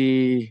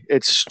foggy.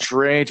 It's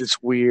strange.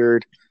 It's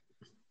weird.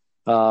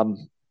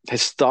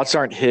 His thoughts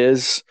aren't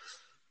his.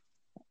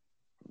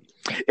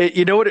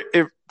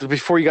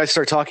 Before you guys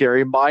start talking, it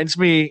reminds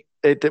me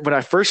that when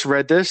I first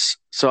read this,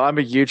 so I'm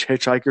a huge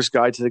Hitchhiker's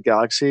Guide to the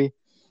Galaxy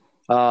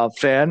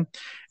fan.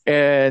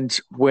 And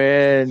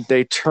when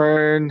they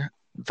turn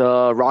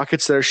the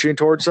rockets that are shooting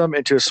towards them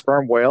into a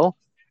sperm whale,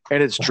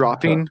 and it's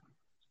dropping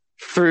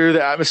through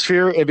the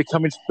atmosphere and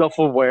becoming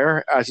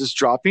self-aware as it's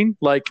dropping,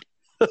 like,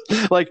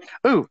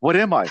 oh, what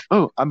am I?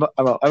 Oh, I'm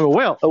a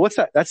whale. Oh, what's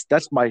that?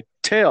 That's my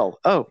tail.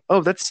 Oh,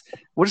 that's,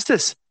 what is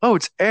this? Oh,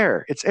 it's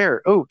air. It's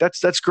air. Oh,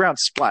 that's ground.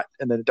 Splat,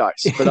 and then it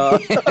dies.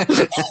 But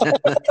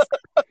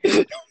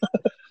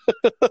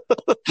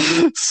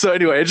so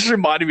anyway, it just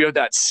reminded me of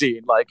that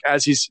scene, like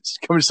as he's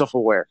becoming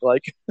self-aware,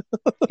 like.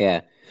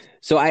 Yeah.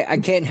 So I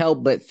can't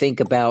help but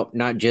think about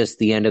not just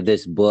the end of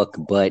this book,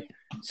 but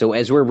so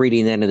as we're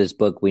reading the end of this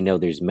book, we know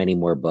there's many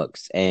more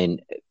books,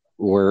 and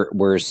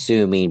we're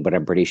assuming, but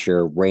I'm pretty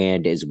sure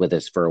Rand is with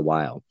us for a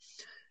while.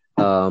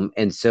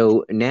 And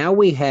so now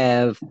we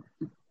have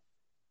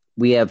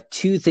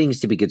two things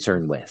to be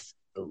concerned with.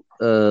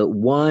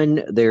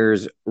 One,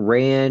 there's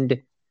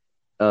Rand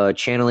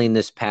channeling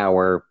this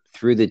power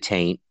through the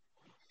taint,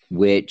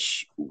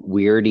 which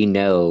we already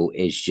know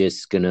is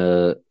just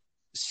gonna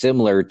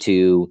similar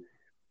to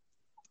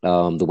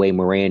the way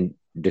Moiraine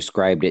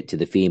described it to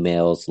the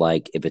females.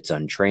 Like if it's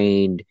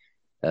untrained,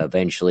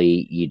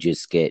 eventually you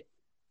just get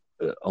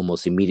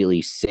almost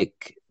immediately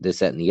sick, this,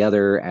 that, and the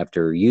other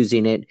after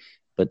using it.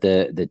 But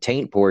the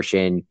taint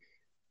portion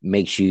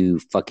makes you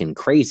fucking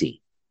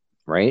crazy,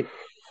 right?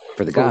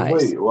 For the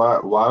guys. Wait,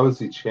 why was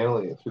he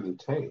channeling it through the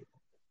taint?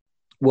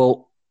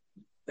 Well,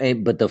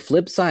 but the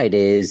flip side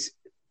is,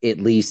 at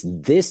least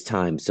this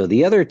time, so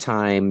the other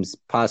times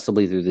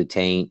possibly through the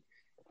taint,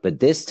 but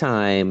this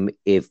time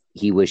if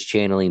he was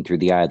channeling through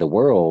the eye of the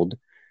world,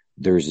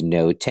 there's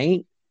no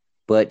taint,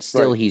 but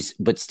still he's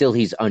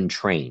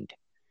untrained.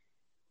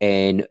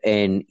 And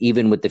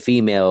even with the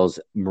females,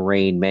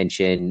 Moiraine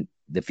mentioned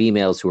the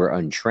females who are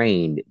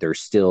untrained, there's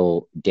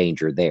still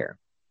danger there.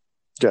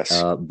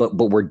 Yes. But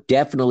we're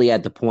definitely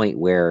at the point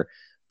where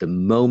the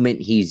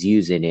moment he's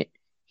using it,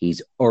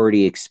 he's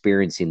already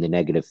experiencing the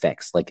negative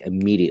effects, like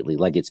immediately,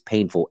 like it's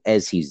painful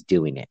as he's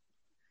doing it.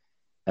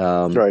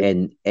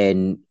 And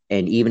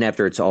even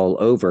after it's all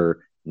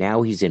over,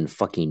 now he's in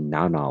fucking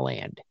Nana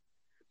land.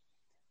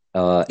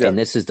 And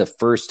this is the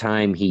first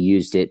time he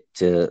used it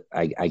to,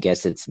 I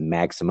guess it's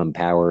maximum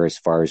power as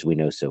far as we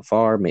know so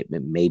far.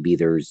 Maybe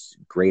there's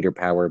greater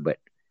power, but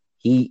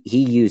he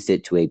used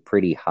it to a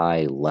pretty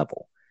high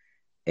level,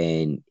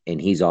 and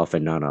he's off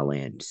in Nana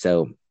land.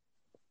 So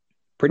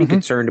pretty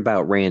concerned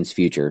about Rand's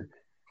future.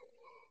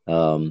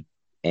 And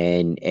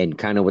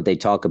kind of what they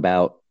talk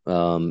about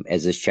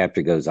as this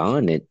chapter goes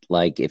on, it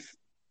like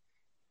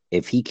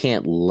if he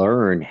can't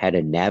learn how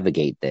to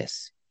navigate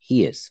this,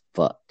 he is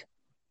fucked.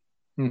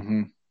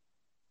 Mm-hmm.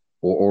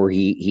 Or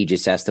he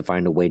just has to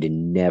find a way to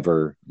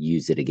never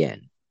use it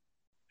again.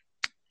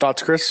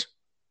 Thoughts, Chris?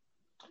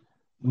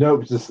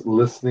 Nope, just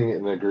listening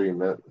in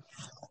agreement.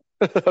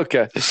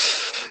 Okay.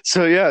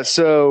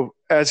 So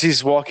as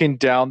he's walking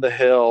down the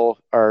hill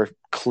or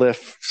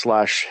cliff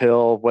 /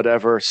 hill,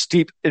 whatever,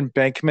 steep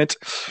embankment,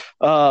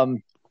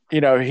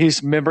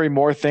 he's remembering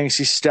more things.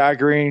 He's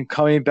staggering,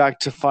 coming back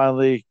to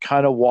finally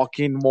kind of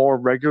walking more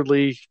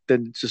regularly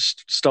than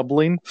just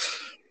stumbling,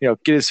 get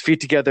his feet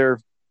together.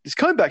 He's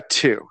coming back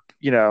too,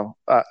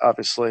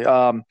 obviously.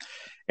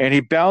 And he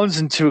bounds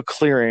into a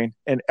clearing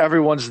and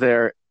everyone's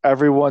there.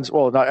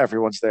 Not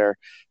everyone's there.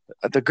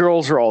 The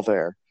girls are all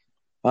there.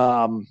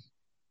 Moiraine,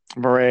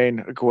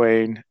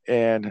 Egwene,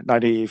 and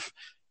Nynaeve.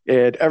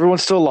 And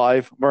everyone's still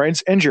alive.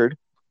 Moraine's injured.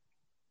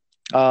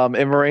 And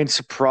Moraine's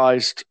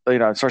surprised,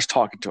 starts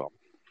talking to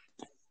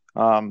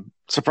him.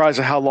 Surprised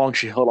at how long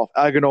she held off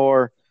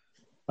Aginor.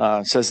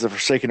 Says the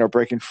Forsaken are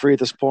breaking free at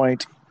this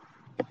point.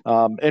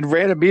 And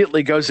Rand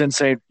immediately goes in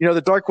saying,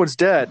 the Dark One's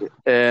dead.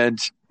 And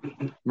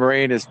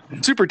Moiraine is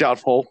super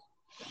doubtful.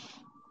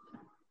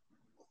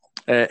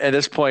 And at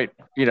this point,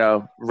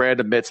 Rand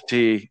admits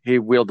he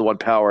wielded the one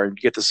power, and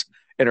you get this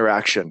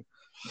interaction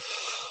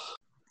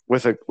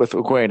with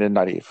Egwene and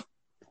Nynaeve.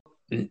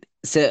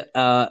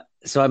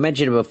 So I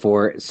mentioned it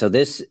before. So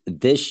this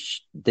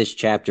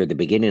chapter, the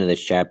beginning of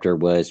this chapter,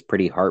 was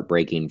pretty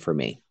heartbreaking for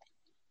me.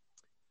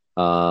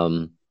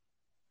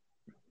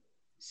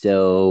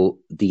 So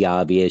the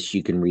obvious,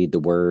 you can read the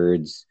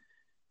words.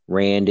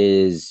 Rand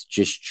is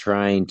just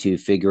trying to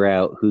figure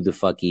out who the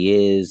fuck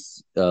he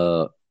is,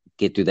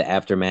 get through the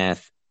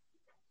aftermath.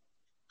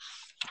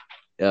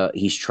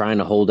 He's trying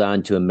to hold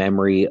on to a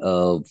memory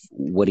of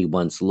what he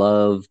once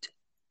loved,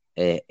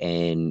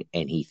 and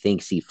he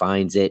thinks he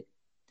finds it.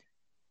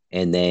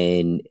 And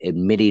then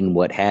admitting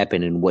what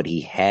happened and what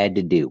he had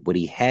to do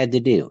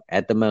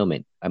at the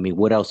moment. I mean,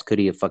 what else could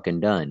he have fucking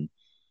done?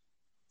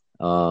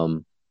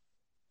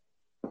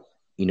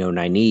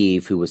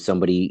 Nynaeve, who was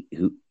somebody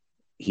who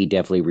he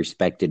definitely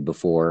respected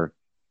before,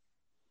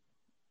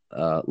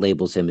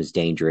 labels him as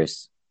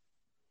dangerous.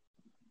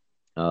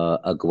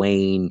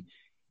 Egwene,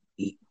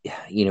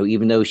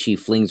 even though she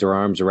flings her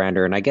arms around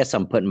her, and I guess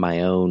I'm putting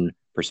my own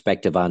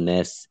perspective on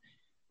this,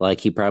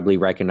 like he probably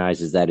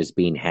recognizes that as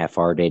being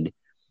half-hearted.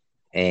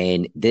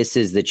 And this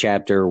is the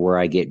chapter where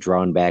I get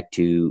drawn back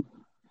to,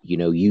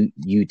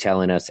 you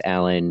telling us,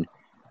 Alan,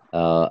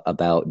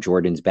 about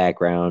Jordan's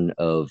background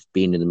of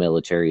being in the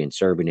military and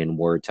serving in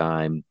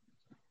wartime.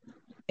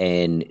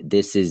 And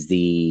this is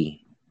the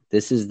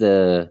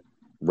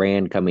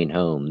Rand coming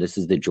home. This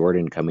is the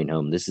Jordan coming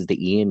home. This is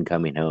the Ian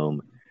coming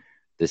home.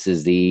 This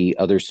is the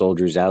other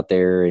soldiers out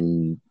there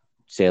and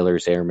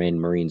sailors,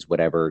 airmen, Marines,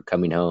 whatever,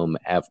 coming home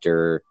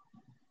after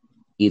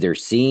either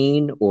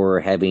seeing or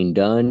having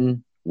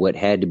done what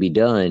had to be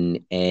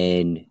done,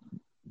 and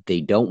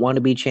they don't want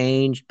to be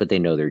changed, but they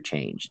know they're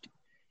changed.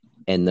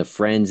 And the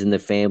friends and the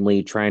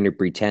family trying to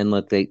pretend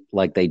like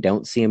they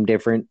don't see him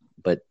different,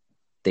 but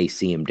they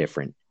see him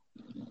different.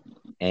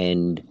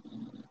 And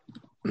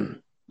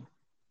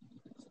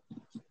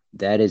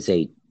that is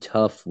a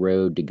tough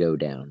road to go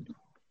down.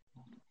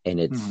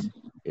 And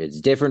it's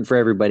different for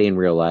everybody in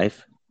real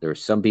life. There are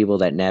some people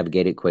that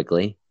navigate it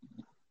quickly,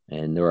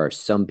 and there are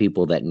some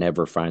people that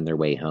never find their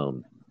way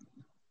home.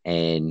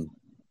 And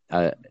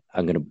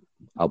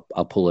I'll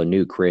I'll pull a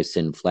new Chris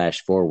and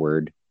flash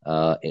forward,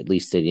 at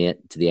least to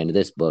the end of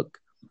this book.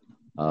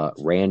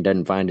 Rand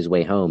doesn't find his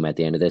way home at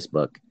the end of this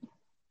book,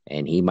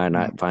 and he might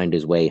not find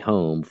his way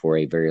home for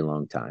a very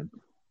long time.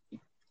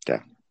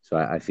 Yeah. So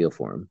I feel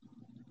for him.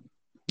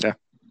 Yeah.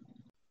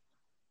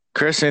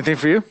 Chris, anything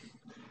for you?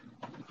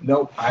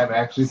 Nope. I'm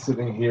actually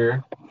sitting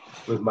here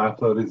with my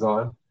floaties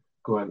on,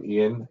 going,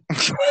 Ian,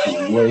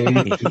 way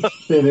to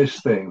finish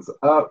things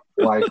up,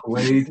 like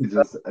way to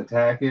just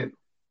attack it.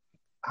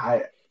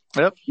 I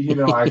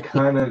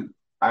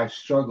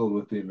struggled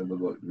with the end of the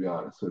book, to be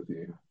honest with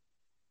you.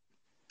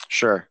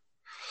 Sure.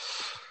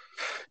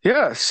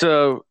 Yeah,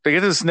 so they get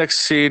this next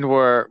scene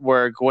where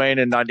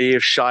Egwene and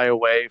Nynaeve shy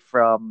away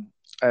from,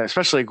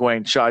 especially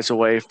Egwene shies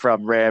away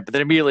from Rand, but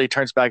then immediately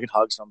turns back and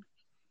hugs him.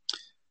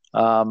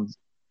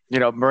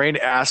 Moiraine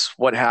asks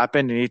what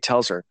happened, and he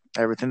tells her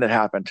everything that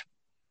happened.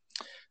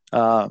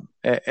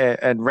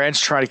 And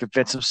Rand's trying to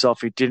convince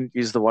himself he didn't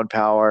use the one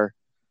power,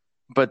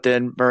 but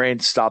then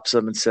Moiraine stops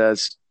him and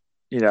says,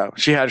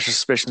 she had her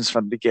suspicions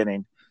from the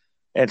beginning,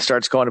 and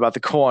starts going about the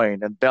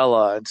coin and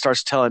Bella, and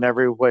starts telling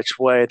every which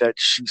way that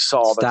she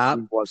saw that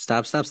he was.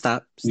 Stop.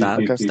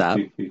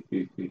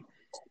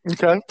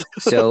 Okay.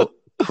 So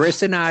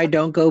Chris and I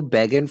don't go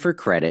begging for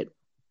credit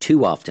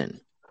too often,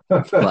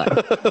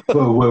 but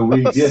when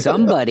we get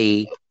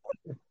somebody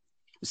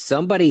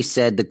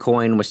said the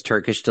coin was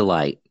Turkish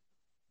delight,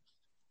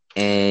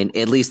 and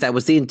at least that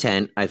was the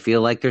intent. I feel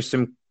like there's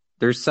some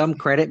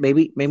credit,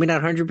 maybe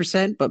not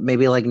 100%, but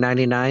maybe like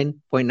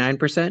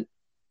 99.9%.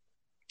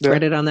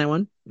 Credit on that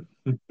one.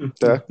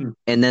 Yeah.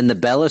 And then the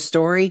Bella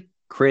story,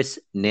 Chris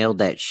nailed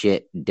that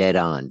shit dead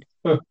on.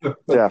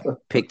 Yeah.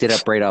 Picked it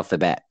up right off the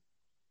bat.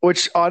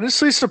 Which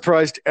honestly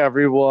surprised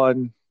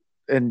everyone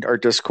in our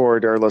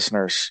Discord, our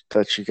listeners,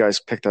 that you guys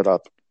picked that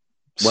up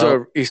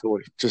so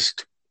easily.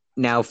 Just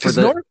now for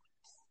the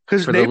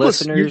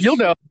listeners, you'll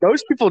know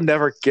those people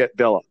never get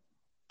Bella.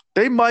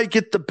 They might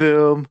get the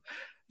boom.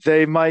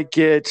 They might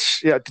get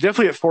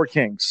definitely at Four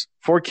Kings.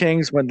 Four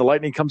Kings when the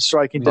lightning comes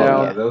striking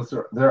down. Yeah,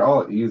 they're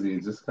all easy.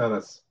 It just kind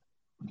of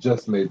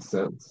just made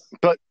sense.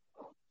 But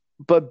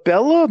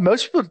Bella,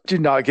 most people do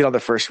not get on the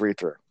first read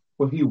through.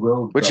 Well, he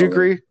will. Would you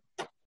agree?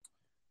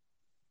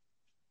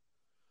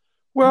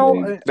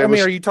 Well,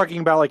 are you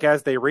talking about like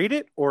as they read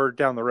it or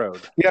down the road?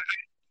 Yeah,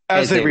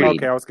 as they read.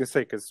 Okay, I was going to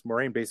say because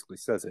Moiraine basically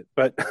says it,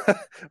 but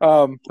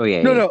no,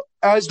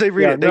 as they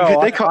read it,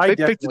 they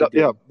picked it up. Did.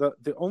 Yeah,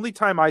 the only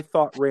time I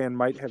thought Rand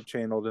might have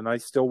channeled, and I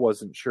still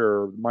wasn't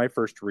sure. My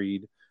first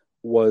read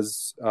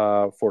was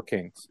Four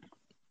Kings.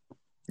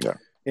 Yeah,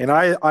 and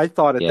I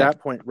thought at that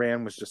point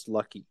Rand was just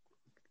lucky.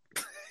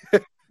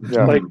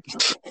 Yeah,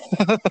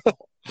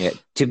 yeah.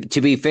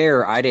 To be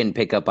fair, I didn't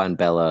pick up on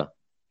Bella.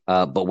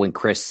 But when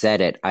Chris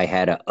said it, I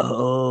had a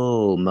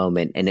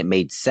moment, and it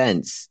made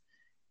sense.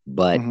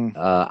 But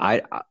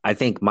I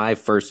think my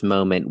first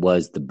moment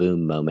was the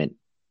boom moment.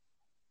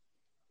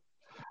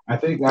 I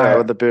think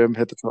the boom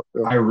hit the top.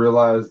 Yeah. I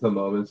realized the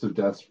moments of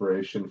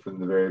desperation from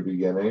the very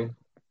beginning.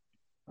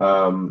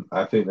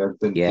 I think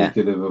that's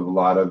indicative of a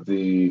lot of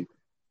the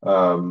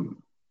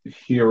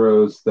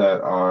heroes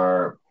that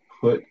are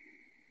put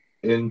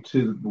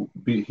into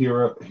be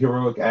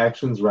heroic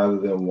actions rather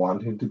than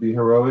wanting to be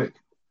heroic.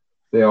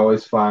 They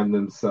always find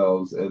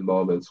themselves in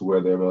moments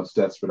where they're most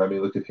desperate. I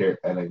mean, look at Harry,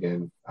 and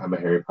again, I'm a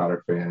Harry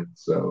Potter fan,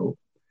 so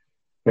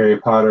Harry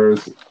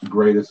Potter's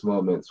greatest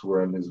moments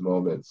were in his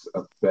moments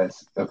of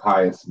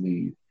highest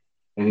need,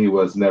 and he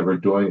was never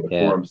doing it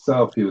for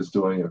himself; he was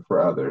doing it for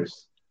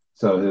others.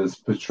 So his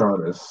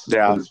Patronus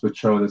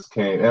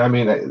came, and I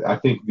mean, I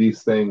think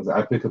these things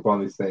I pick up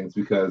on these things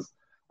because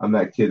I'm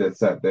that kid that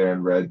sat there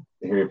and read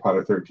Harry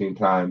Potter 13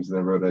 times and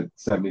then wrote a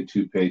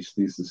 72-page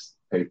thesis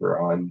paper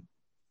on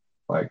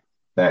like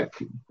that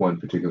one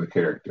particular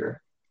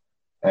character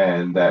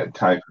and that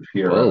type of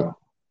hero. Whoa.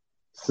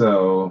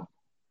 So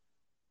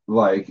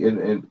like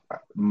in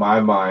my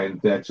mind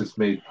that just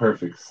made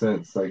perfect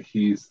sense. Like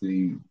he's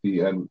the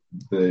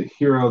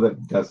hero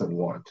that doesn't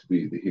want to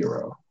be the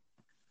hero.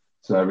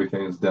 So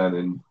everything is done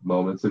in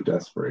moments of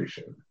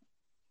desperation.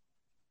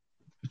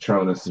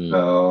 Patronus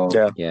spell,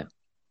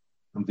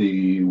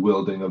 the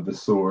wielding of the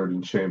sword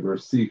in Chamber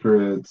of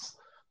Secrets.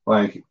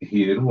 Like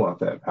he didn't want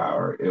that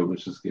power; it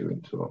was just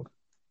given to him.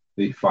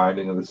 The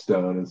finding of the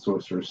stone and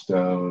Sorcerer's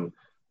Stone.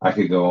 I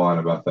could go on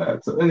about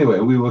that. So anyway,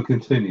 we will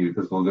continue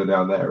because we'll go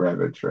down that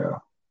rabbit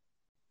trail.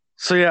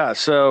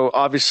 So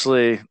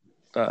obviously,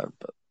 like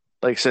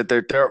I said,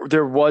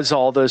 there was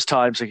all those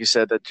times, like you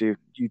said, that you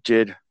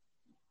did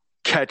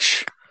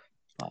catch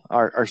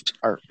our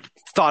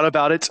thought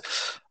about it.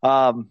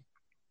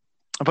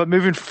 But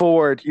moving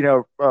forward,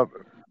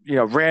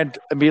 Rand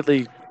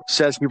immediately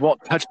says he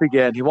won't touch me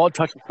again. He won't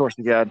touch the source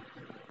again.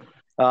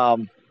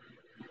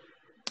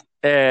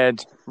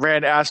 And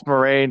Rand asks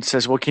Moiraine,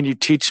 says, "Well, can you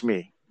teach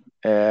me?"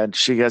 And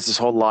she has this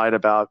whole line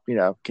about,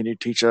 can you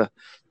teach a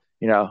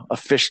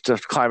fish to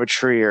climb a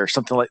tree or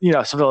something like,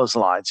 some of those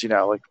lines,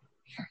 like,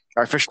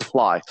 or a fish to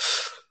fly.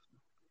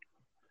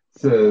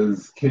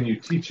 Says, can you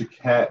teach a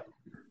cat,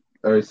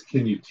 or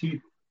can you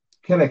teach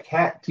Can a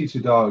cat teach a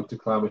dog to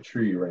climb a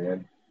tree,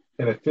 Rand?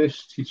 Can a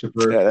fish teach a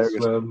bird to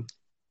swim?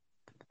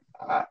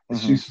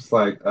 She's just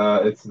like,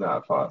 it's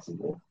not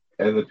possible.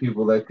 And the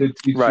people that could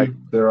teach you,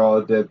 they're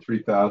all dead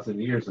 3,000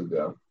 years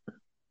ago.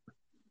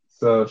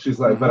 So she's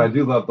like, but I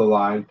do love the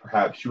line,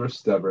 perhaps you are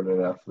stubborn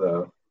enough,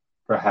 though.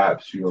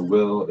 Perhaps your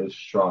will is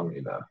strong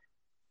enough.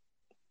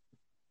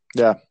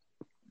 Yeah.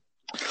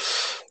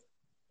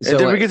 And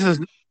then we get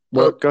to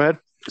well, go ahead.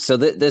 So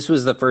this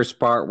was the first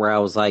part where I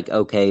was like,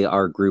 okay,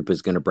 our group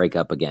is going to break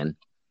up again.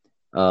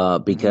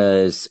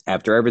 Because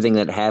after everything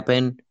that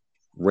happened,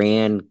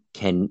 Rand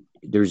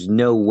there's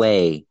no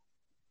way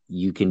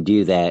you can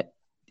do that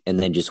and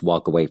then just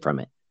walk away from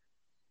it.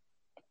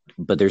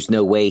 But there's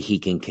no way he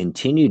can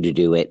continue to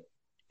do it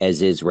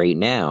as is right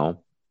now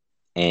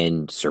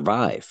and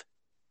survive.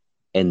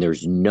 And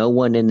there's no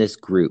one in this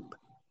group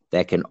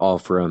that can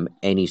offer him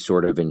any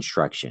sort of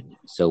instruction.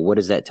 So what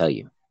does that tell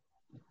you?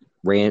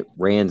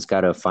 Rand's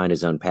got to find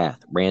his own path.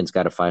 Rand's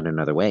got to find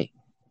another way.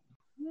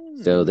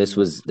 So this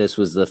was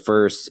the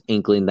first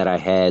inkling that I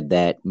had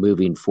that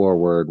moving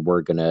forward,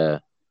 we're going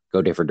to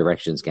go different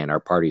directions again. Our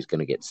party's going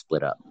to get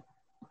split up.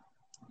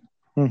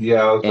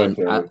 Yeah.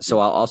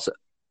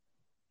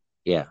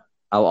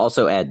 I'll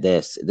also add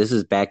this. This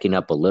is backing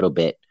up a little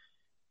bit.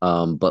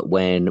 But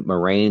when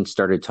Moiraine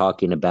started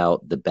talking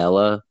about the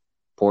Bella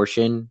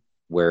portion,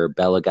 where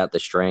Bella got the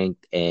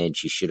strength and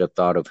she should have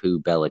thought of who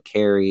Bella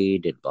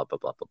carried and blah, blah,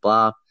 blah, blah,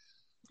 blah.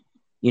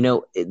 You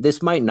know,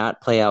 this might not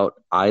play out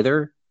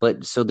either,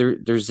 but so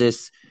there's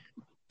this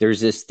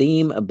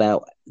theme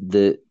about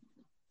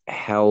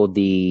how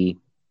the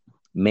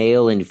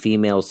male and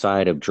female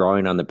side of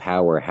drawing on the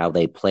power, how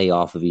they play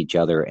off of each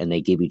other and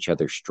they give each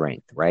other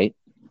strength, right?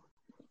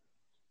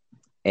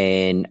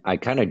 And I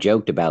kind of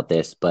joked about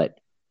this, but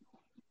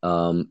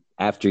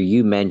after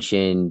you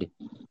mentioned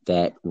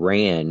that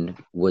Rand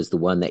was the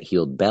one that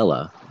healed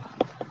Bella,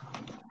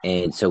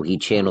 and so he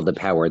channeled the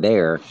power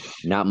there,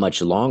 not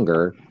much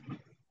longer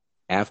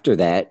after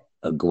that,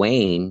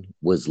 Egwene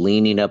was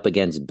leaning up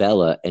against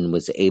Bella and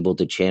was able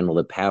to channel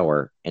the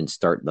power and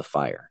start the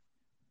fire.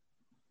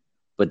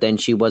 But then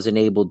she wasn't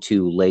able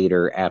to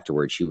later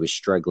afterwards. She was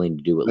struggling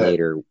to do it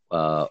later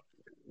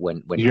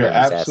when you're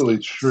absolutely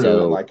true.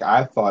 So, like,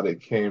 I thought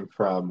it came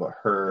from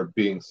her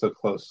being so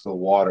close to the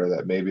water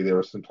that maybe there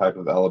was some type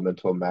of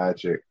elemental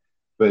magic.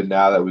 But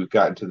now that we've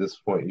gotten to this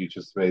point, you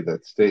just made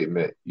that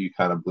statement, you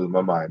kind of blew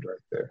my mind right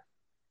there.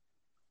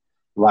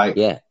 Like,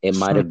 yeah, it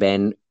might have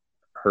been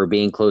her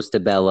being close to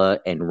Bella,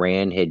 and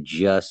Rand had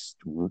just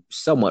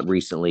somewhat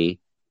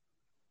recently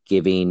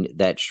giving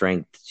that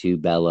strength to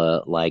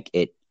Bella, like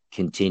it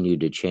continued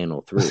to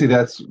channel through. See,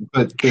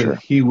 but then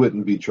he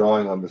wouldn't be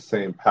drawing on the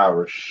same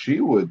power she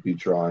would be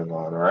drawing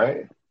on,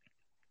 right?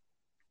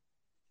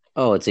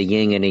 Oh, it's a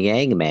yin and a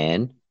yang,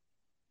 man.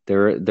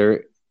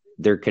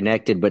 They're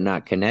connected but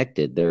not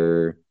connected.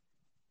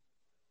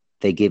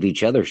 They give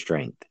each other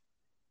strength.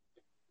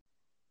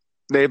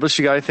 Nablis,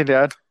 you got anything to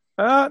add?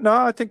 No,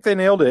 I think they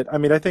nailed it. I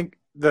mean, I think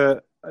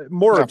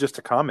of just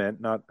a comment,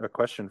 not a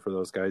question for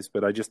those guys,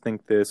 but I just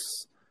think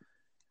it's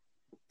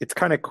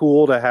kind of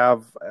cool to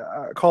have,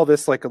 call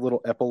this like a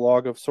little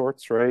epilogue of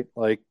sorts, right?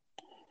 Like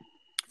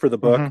for the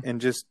book,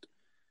 and just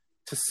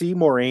to see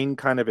Moiraine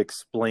kind of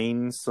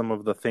explain some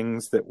of the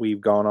things that we've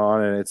gone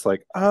on. And it's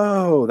like,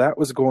 oh, that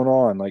was going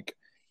on. Like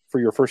for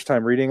your first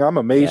time reading, I'm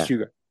amazed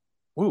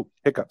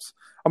hiccups.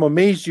 I'm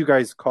amazed you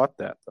guys caught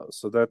that though.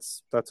 So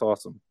that's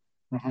awesome.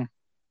 Mm-hmm.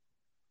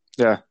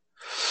 Yeah.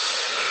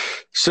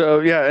 So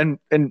yeah,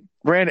 and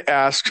Rand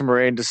asks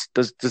Moiraine,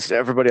 does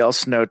everybody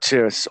else know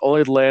too? It's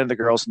only Lan and the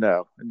girls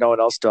know, and no one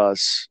else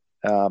does.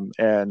 And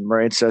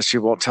Moiraine says she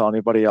won't tell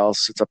anybody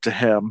else. It's up to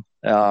him.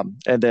 And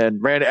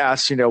then Rand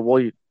asks,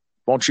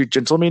 won't you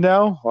gentle me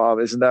now?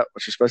 Isn't that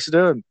what you're supposed to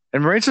do? And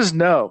Moiraine says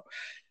no.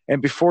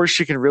 And before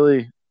she can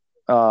really,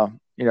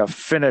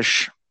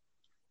 finish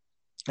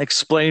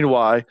explaining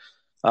why,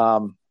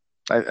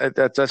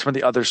 that's when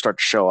the others start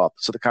to show up.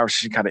 So the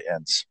conversation kind of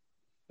ends.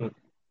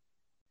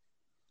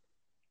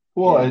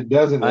 Well, it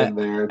doesn't end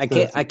there. I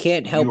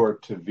can't help. You are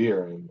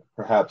Ta'Veren.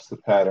 Perhaps the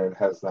pattern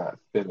has not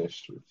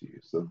finished with you.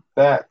 So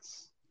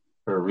that's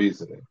her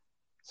reasoning.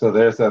 So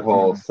there's that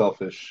whole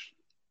selfish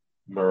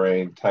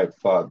Moiraine type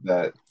thought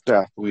that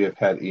we have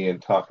had Ian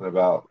talking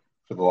about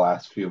for the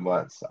last few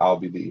months. I'll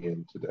be the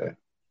Ian today.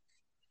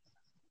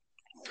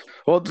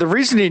 Well, the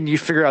reasoning you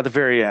figure out at the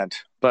very end,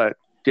 but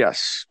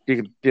yes,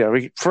 you can. Yeah,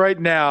 for right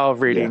now,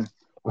 reading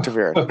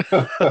Ta'Veren.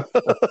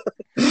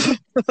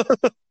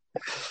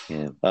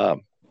 Yeah.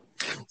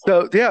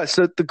 So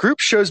the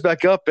group shows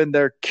back up and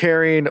they're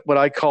carrying what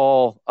I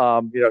call,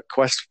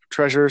 quest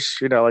treasures.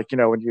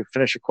 When you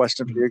finish a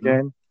quest in a video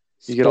game,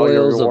 you get all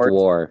your rewards. Of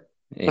war.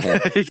 Yeah.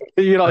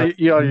 you get all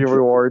your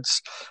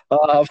rewards.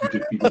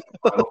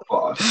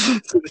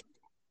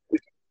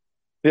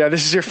 Yeah,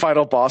 this is your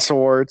final boss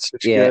awards.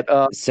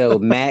 So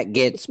Matt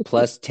gets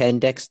plus 10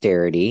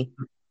 dexterity,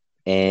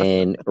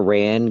 and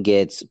Rand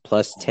gets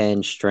plus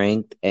 10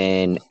 strength,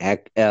 and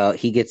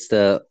he gets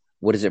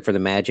what is it for the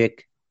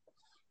magic?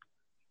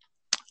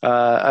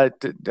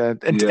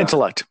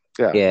 Intellect.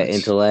 Yeah,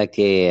 intellect.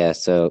 Yeah.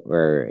 So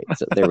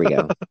there we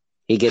go.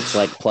 He gets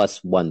like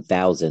plus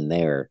 1,000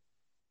 there,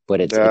 but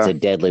it's a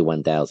deadly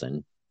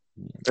 1,000.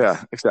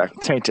 Yeah,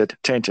 exactly. Tainted.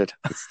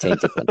 It's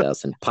tainted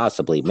 1,000,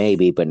 possibly,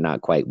 maybe, but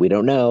not quite. We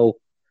don't know.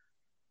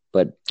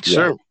 But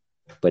sure,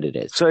 but it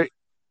is. So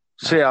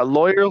yeah,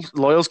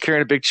 Loyal's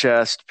carrying a big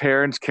chest.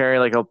 Perrin's carrying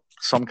like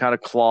some kind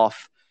of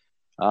cloth.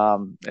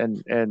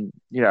 And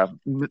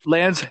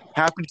Lan's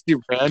happy to see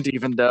Rand,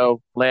 even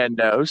though Lan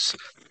knows.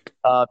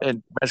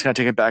 And Rand's kind of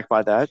taken back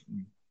by that.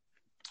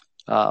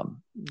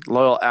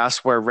 Loyal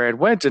asked where Rand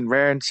went, and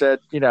Rand said,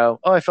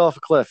 I fell off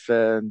a cliff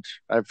and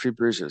I have a few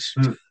bruises.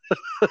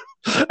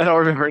 I don't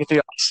remember anything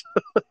else.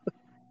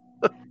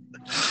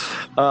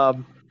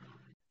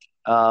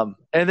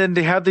 And then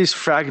they have these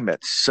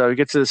fragments. So he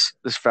gets this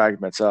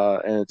fragments,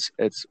 and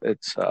it's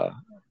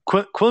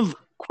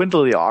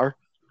Quindliar.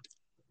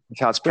 That's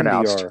how it's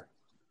pronounced.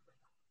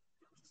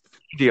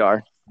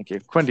 Quindliar. Thank you.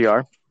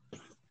 Quindliar.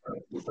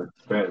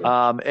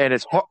 And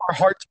it's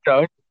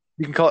Heartstone.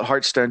 You can call it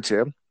Heartstone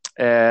too.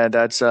 And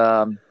that's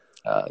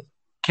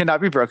cannot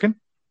be broken.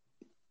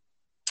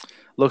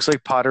 Looks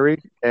like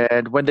pottery.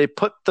 And when they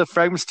put the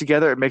fragments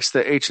together, it makes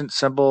the ancient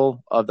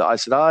symbol of the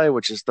Aes Sedai,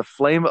 which is the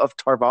flame of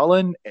Tar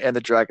Valon and the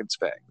dragon's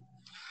fang.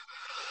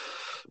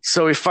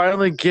 So we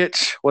finally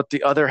get what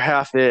the other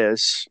half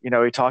is.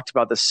 We talked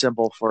about this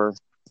symbol for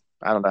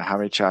I don't know how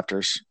many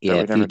chapters. Yeah,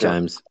 a few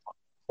times.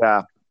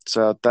 Yeah.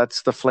 So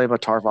that's the flame of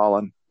Tar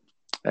Valon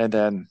and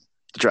then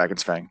the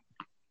dragon's fang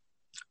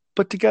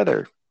put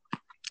together.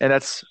 And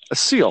that's a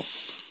seal.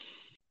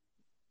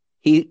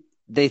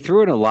 They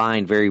threw in a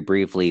line very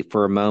briefly.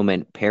 For a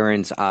moment,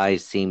 Perrin's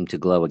eyes seemed to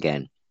glow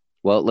again.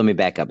 Well, let me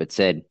back up. It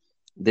said,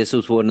 This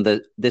was one of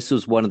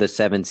the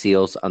 7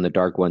 seals on the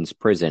Dark One's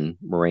prison,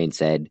 Moraine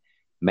said.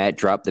 Mat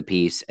dropped the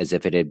piece as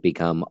if it had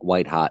become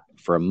white hot.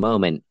 For a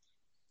moment,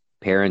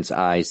 Perrin's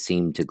eyes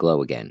seemed to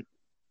glow again.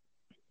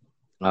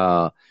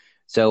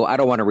 So I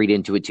don't want to read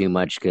into it too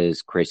much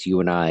because, Chris, you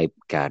and I,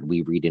 God,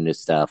 we read into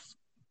stuff.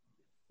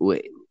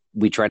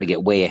 We try to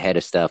get way ahead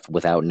of stuff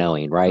without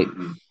knowing, right?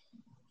 Mm-hmm.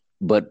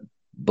 But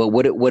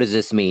what does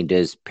this mean?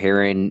 Does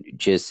Perrin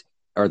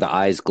are the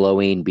eyes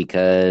glowing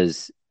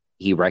because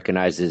he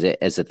recognizes it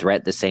as a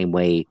threat the same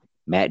way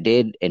Mat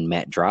did and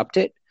Mat dropped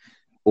it?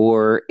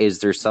 Or is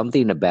there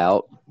something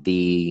about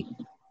the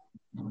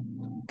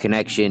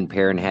connection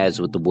Perrin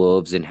has with the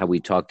wolves and how we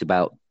talked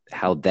about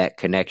how that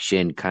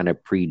connection kind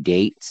of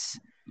predates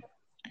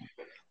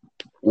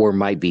or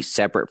might be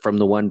separate from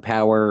the one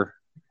power?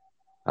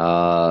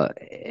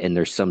 And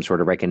there's some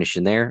sort of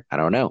recognition there. I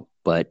don't know,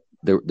 but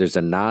there's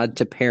a nod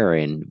to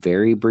Perrin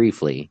very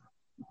briefly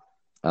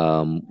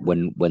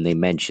when they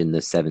mention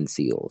the 7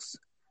 seals.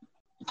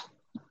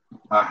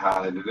 I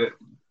highlighted it.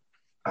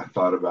 I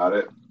thought about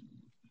it,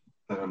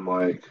 and I'm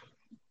like,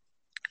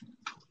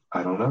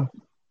 I don't know.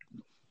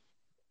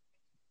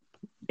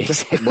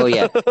 Well,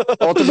 yeah.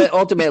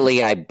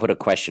 Ultimately, I put a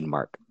question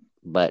mark,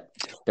 but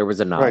there was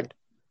a nod. Right.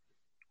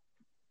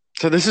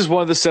 So this is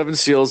one of the 7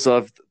 seals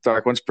of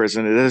Dark One's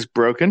prison. It is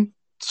broken,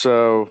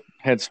 so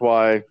hence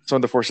why some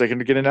of the Forsaken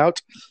are getting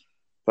out.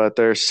 But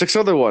there's 6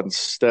 other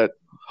ones that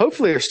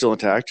hopefully are still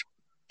intact.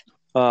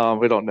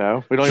 We don't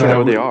know. We don't even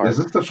know where they are. Is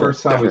this the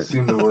first time we've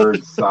seen the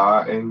word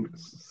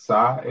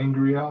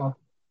Sa-Angreal?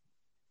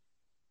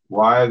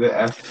 Why the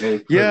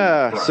S-A?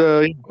 Yeah,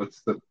 so...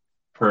 What's the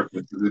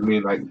purpose? Does it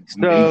mean like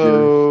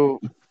so...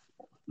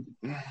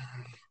 major?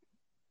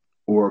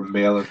 Or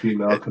male and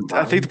female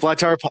combined? I think the Black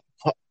Tower...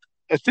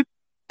 I think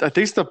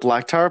it's the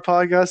Black Tower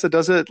podcast that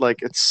does it.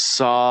 Like, it's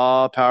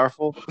so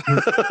powerful.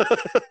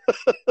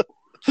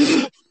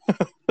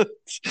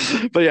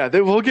 But yeah,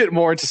 we'll get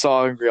more into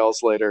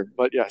Sa-Angreals later.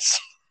 But yes.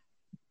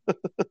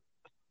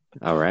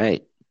 All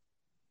right.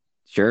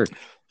 Sure.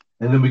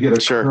 And then we get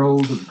a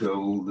curled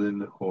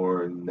golden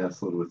horn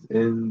nestled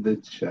within the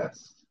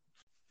chest.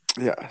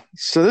 Yeah.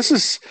 So this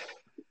is,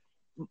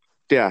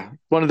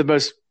 one of the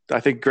most,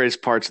 I think,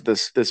 greatest parts of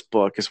this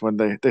book is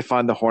when they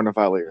find the Horn of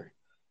Valere.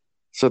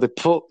 So they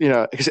pull,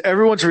 because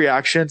everyone's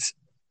reactions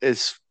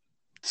is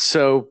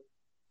so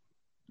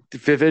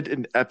vivid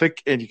and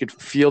epic, and you could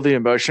feel the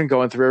emotion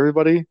going through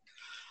everybody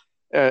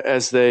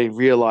as they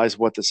realize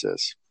what this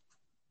is.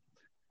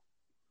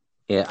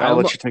 Yeah, I'll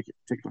let you take it.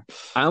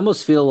 I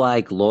almost feel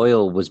like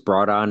Loyal was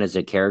brought on as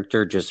a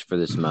character just for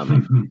this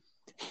moment,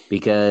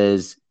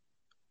 because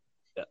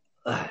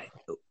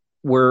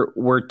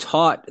we're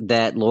taught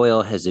that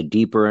Loyal has a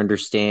deeper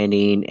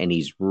understanding, and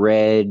he's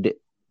read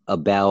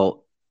about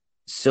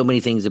so many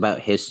things about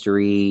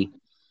history,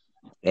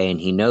 and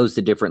he knows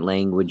the different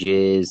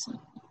languages.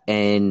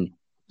 And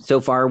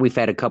so far, we've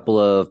had a couple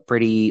of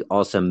pretty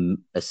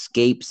awesome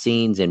escape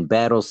scenes and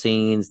battle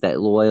scenes that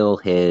Loyal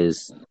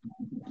has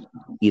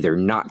either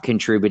not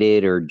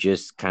contributed or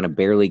just kind of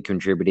barely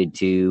contributed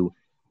to.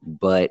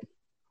 But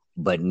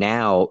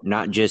now,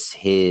 not just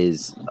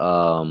his,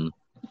 I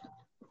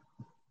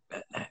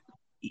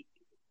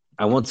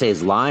won't say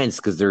his lines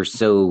because there's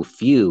so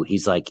few.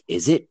 He's like,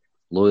 is it?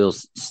 Loyal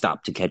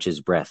stopped to catch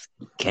his breath.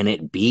 Can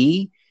it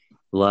be?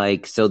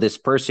 Like, so this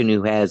person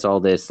who has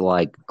all this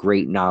like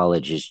great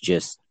knowledge is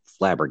just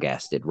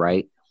flabbergasted,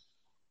 right?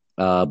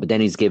 But then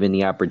he's given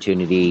the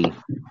opportunity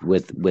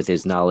with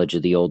his knowledge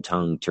of the old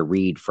tongue to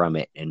read from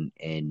it,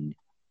 and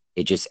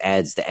it just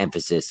adds the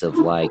emphasis of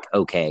like,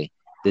 okay,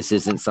 this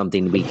isn't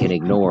something we can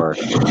ignore.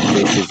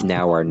 This is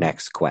now our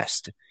next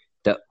quest.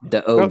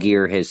 The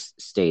Ogier has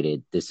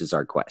stated this is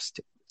our quest,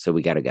 so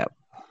we got to go.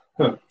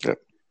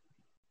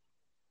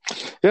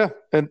 Yeah,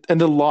 and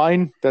the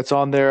line that's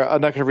on there, I'm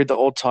not going to read the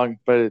old tongue,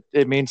 but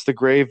it means the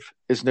grave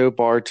is no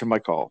bar to my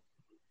call.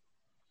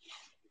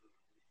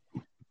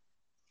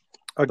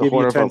 I'll give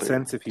you 10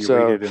 cents if you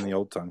read it in the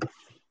old tongue.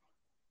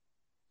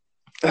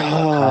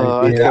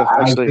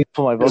 Actually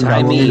pull my book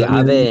out. Taimi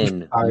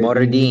Aven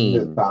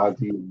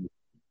Mordin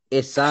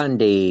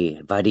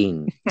Isande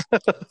Vadin.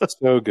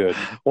 So good.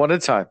 One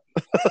at a time.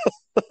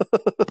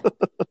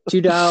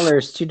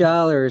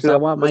 $2. I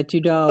want my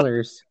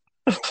 $2.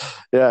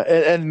 Yeah,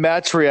 and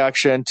Matt's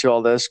reaction to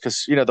all this,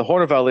 because the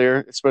Horn of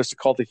Valir is supposed to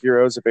call the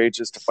heroes of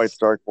ages to fight the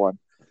Dark One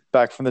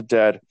back from the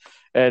dead,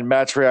 and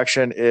Matt's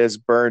reaction is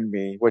 "burn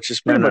me," which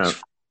is pretty much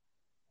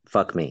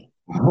fuck me.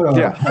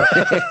 Yeah,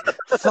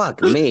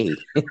 fuck me.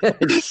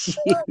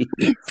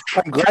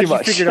 I'm glad you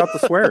figured out the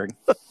swearing.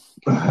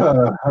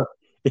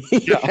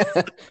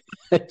 Yeah.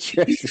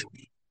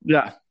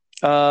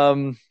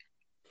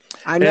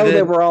 I know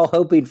they were all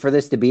hoping for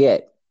this to be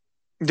it.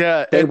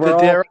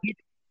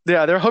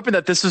 Yeah, they're hoping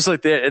that this was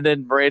like it. And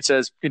then Moiraine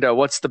says,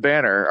 what's the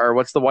banner or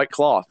what's the white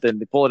cloth?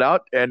 And they pull it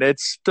out, and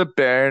it's the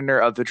banner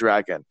of the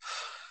dragon.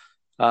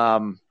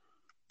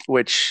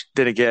 Which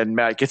then again,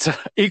 Matt gets an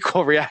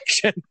equal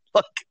reaction.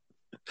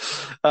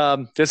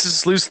 This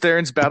is Lews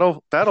Therin's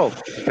battle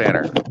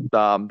banner.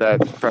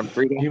 That from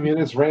freedom. You mean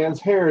it's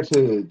Rand's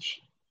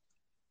heritage?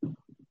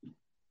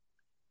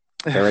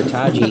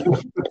 Heritage.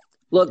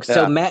 Look,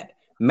 so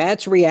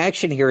Matt's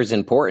reaction here is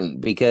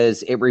important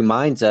because it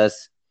reminds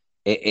us,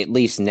 at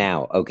least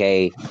now,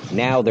 okay?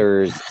 Now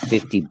there's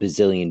 50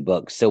 bazillion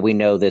books, so we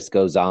know this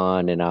goes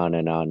on and on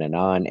and on and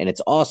on, and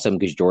it's awesome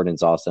because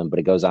Jordan's awesome, but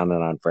it goes on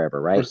and on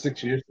forever, right? For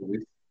 6 years at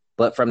least.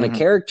 But from the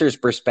character's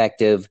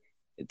perspective,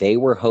 they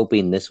were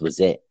hoping this was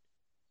it.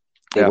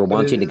 They were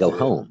wanting to go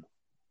home.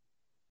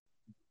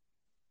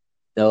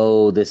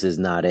 No, this is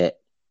not it.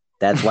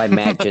 That's why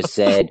Matt just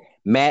said,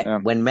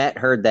 when Matt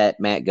heard that,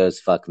 Matt goes,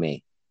 fuck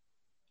me.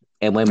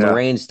 And when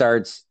Moiraine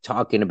starts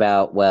talking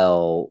about,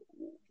 well,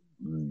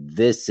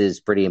 this is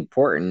pretty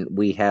important,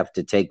 we have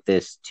to take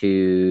this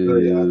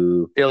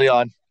to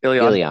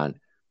Illian.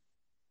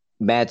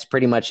 Matt's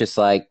pretty much just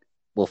like,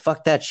 well,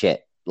 fuck that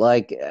shit.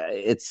 Like,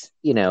 it's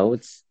he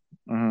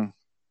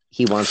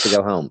wants to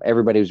go home.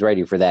 Everybody was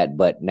ready for that,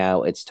 but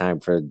now it's time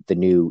for the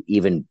new,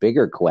 even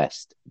bigger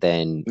quest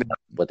than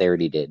what they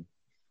already did.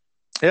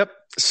 Yep.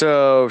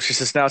 So she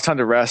says now it's time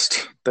to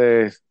rest.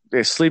 They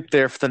sleep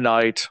there for the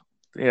night.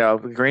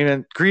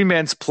 Green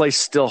Man's place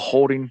still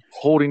holding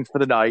for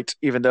the night,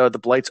 even though the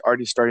blight's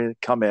already starting to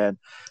come in.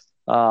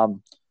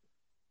 And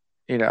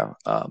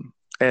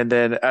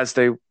then as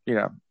they,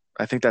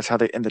 I think that's how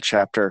they end the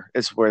chapter,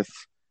 is with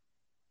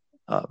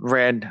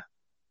Rand,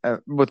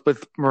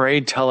 with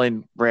Moiraine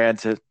telling Rand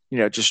to,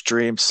 just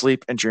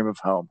sleep and dream of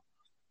home.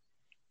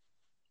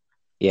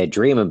 Yeah,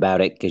 dream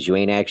about it because you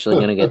ain't actually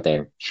going to get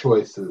there.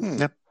 Choices.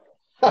 Yep.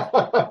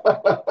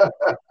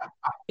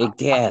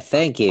 Yeah,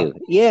 thank you.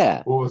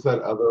 Yeah. What was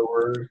that other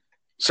word?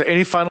 So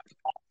any final...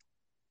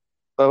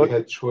 We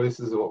had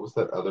choices, and what was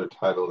that other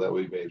title that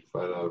we made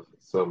fun of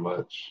so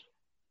much?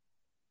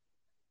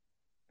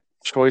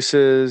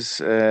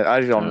 Choices. I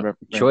don't remember.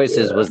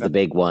 Choices was the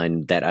big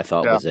one that I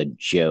thought was a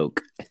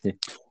joke.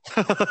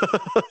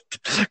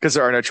 Because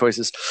there are no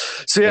choices.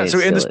 So yeah, so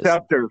in this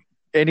chapter,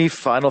 any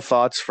final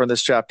thoughts from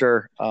this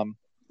chapter?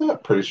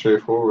 Pretty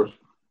straightforward.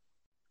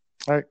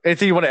 All right.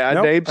 Anything you want to add,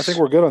 Nabes? I think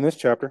we're good on this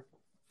chapter.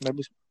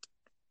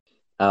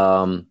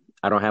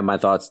 I don't have my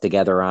thoughts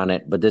together on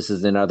it, but this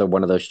is another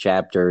one of those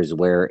chapters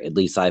where, at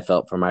least I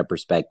felt from my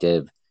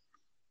perspective,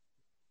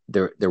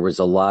 there was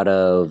a lot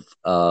of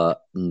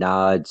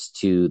nods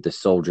to the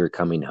soldier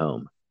coming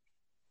home.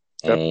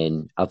 Yep.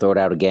 And I'll throw it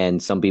out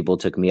again. Some people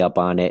took me up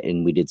on it,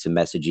 and we did some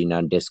messaging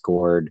on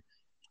Discord,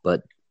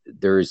 but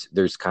there's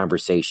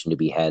conversation to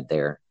be had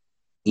there.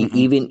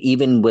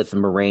 Even with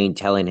Moiraine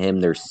telling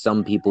him there's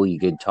some people you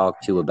could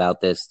talk to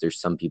about this, there's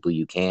some people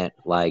you can't.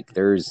 Like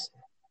there's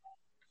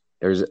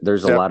a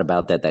lot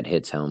about that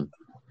hits home.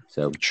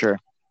 So sure.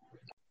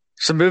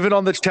 So moving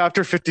on to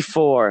chapter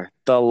 54,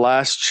 the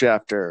last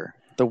chapter.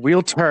 The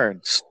wheel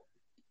turns,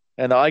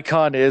 and the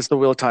icon is the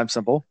wheel time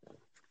symbol.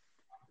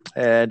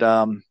 And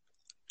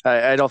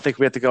I don't think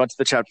we have to go into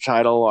the chapter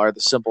title or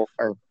the symbol,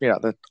 or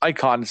the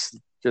icon is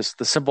just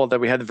the symbol that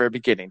we had in the very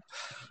beginning.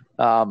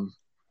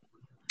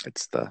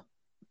 It's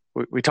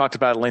we talked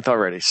about it at length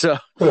already. So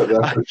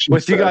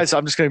with you guys,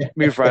 I'm just going to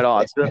move right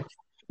on.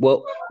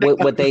 Well,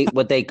 what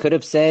they could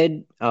have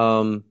said,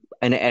 and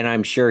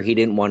I'm sure he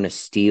didn't want to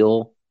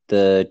steal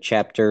the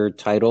chapter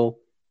title,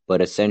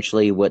 but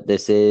essentially what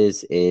this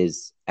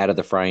is out of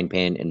the frying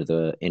pan into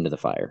the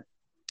fire.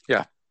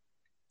 Yeah.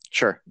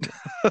 Sure.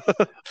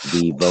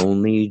 We've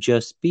only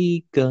just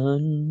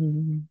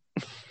begun.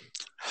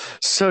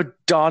 So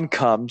dawn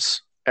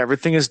comes.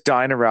 Everything is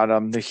dying around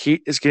them. The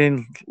heat is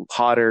getting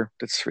hotter.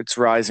 It's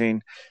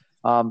rising.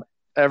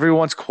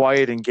 Everyone's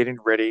quiet and getting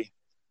ready.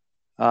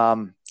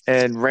 And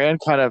Rand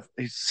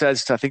he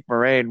says to, I think,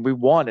 Moiraine, we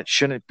won. It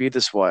shouldn't be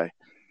this way.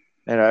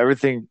 And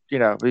everything,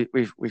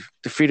 we've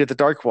defeated the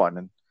Dark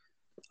One.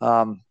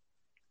 And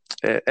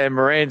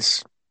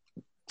Moraine's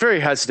very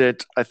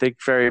hesitant. I think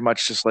very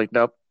much just like,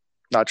 nope,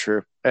 not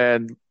true.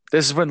 And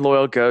this is when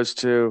Loial goes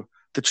to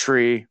the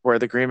tree where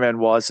the Green Man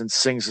was and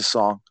sings a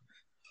song.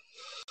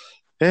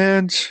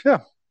 And yeah,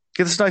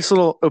 get this nice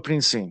little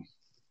opening scene.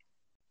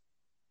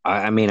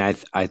 I mean,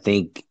 I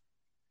think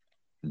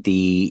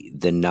the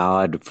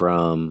nod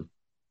from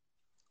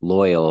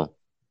Loial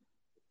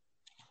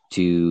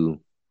to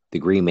the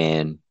Green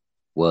Man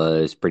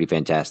was pretty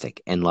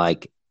fantastic. And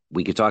like,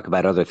 we could talk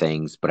about other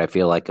things, but I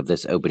feel like of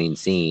this opening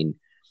scene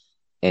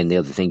and the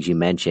other things you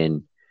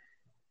mentioned,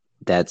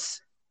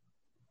 that's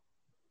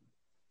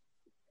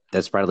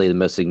probably the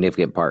most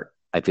significant part.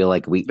 I feel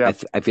like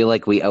I feel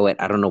like we owe it.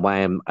 I don't know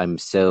why I'm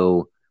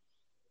so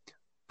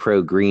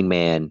pro Green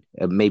Man.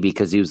 Maybe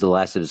because he was the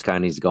last of his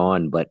kind, he's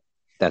gone, but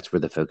that's where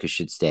the focus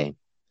should stay.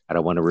 I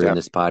don't want to ruin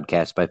this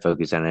podcast by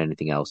focusing on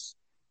anything else.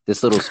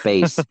 This little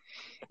space,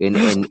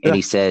 and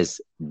he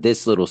says,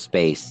 this little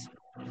space,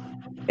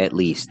 at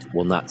least,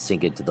 will not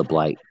sink into the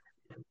blight.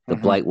 The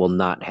blight will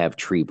not have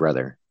Tree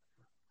Brother.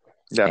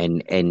 Yeah.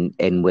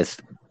 And with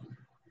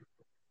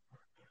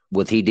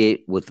what he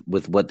did, with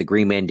what the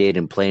Green Man did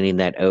in planting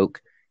that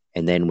oak,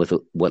 and then with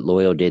what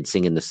Loial did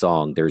singing the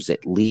song, there's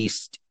at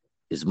least,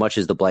 as much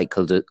as the blight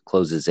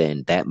closes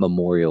in, that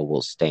memorial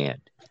will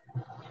stand.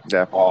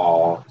 Yeah.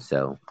 Oh,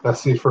 so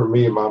see, for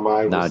me, my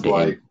mind was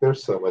like,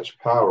 there's so much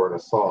power in a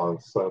song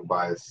sung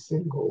by a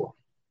single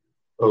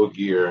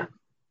Ogier.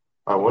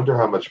 I wonder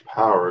how much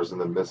power is in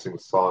the missing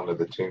song of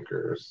the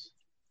Tinkers.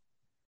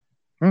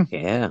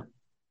 Yeah.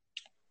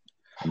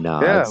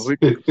 No. Yeah,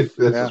 this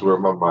is where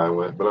my mind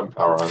went, but I'm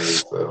power hungry,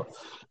 so.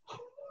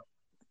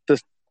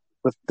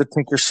 The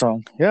Tinker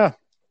song, yeah.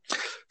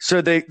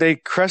 So they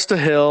crest a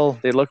hill,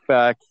 they look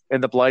back,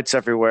 and the blight's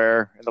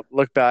everywhere. And they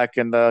look back,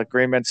 and the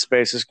Green Man's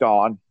space is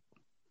gone.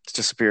 It's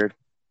disappeared.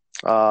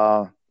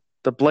 The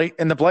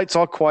blight's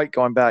all quiet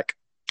going back.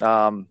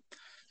 Not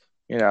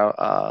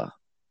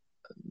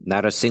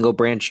a single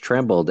branch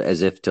trembled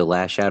as if to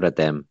lash out at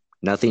them.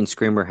 Nothing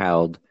screamed or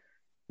howled,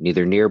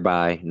 neither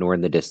nearby nor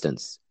in the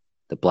distance.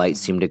 The blight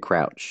seemed to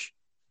crouch,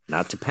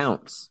 not to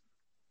pounce,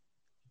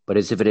 but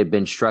as if it had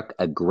been struck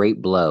a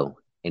great blow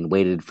and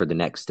waited for the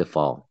next to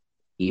fall.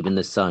 Even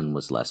the sun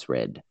was less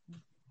red.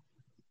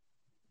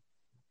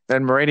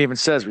 And Moiraine even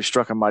says, we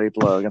struck a mighty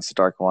blow against the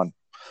Dark One.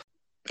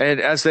 And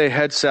as they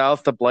head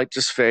south, the blight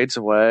just fades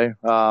away.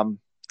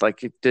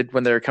 Like it did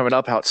when they were coming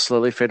up, how it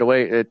slowly faded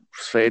away. It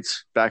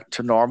fades back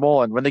to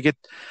normal. And when they get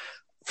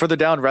further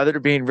down, rather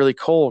than being really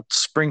cold,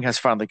 spring has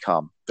finally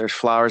come. There's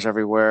flowers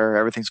everywhere.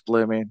 Everything's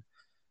blooming.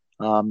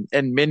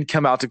 And men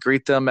come out to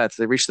greet them as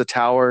they reach the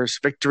towers.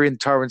 Victory in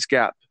Tarwin's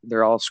Gap.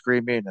 They're all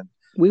screaming. And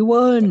we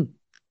won.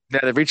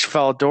 Yeah, they reach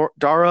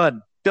Dara,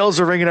 and bells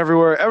are ringing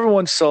everywhere.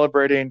 Everyone's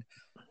celebrating.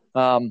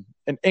 And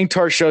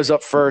Ingtar shows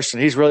up first,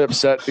 and he's really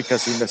upset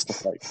because he missed the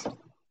fight.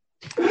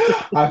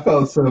 I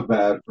felt so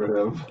bad for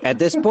him. At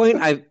this point,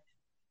 I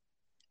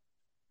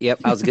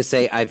was going to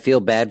say, I feel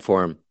bad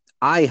for him.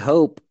 I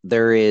hope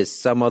there is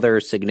some other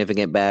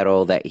significant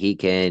battle that he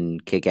can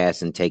kick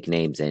ass and take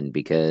names in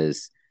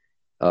because,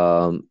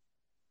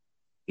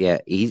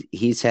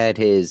 he's had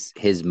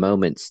his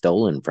moment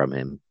stolen from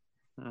him.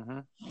 Mm-hmm.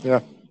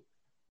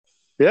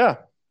 Yeah.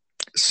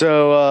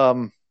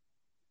 So,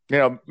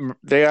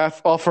 they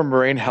offer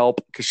Moiraine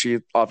help because she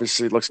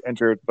obviously looks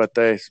injured, but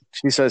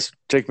she says,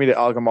 take me to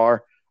Algamar,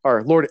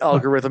 or Lord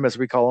Algorithm, as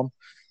we call him.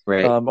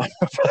 Right.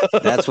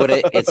 That's what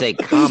it's a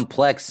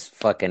complex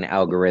fucking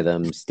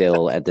algorithm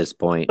still at this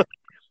point.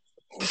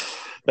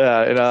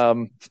 Yeah.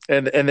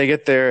 And they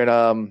get there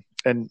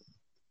and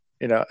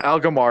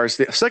Algamar is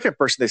the second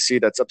person they see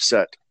that's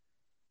upset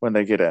when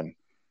they get in.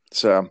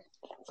 So,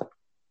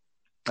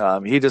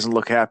 he doesn't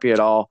look happy at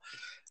all.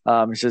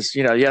 He says,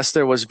 yes,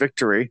 there was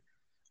victory,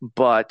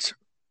 but,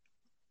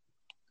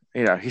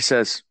 he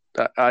says,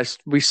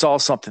 we saw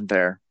something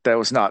there that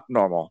was not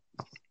normal.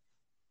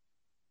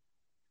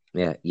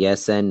 Yeah.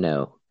 Yes and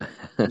no.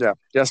 Yeah.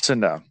 Yes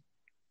and no.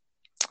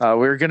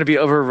 We're going to be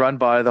overrun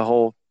by the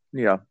whole,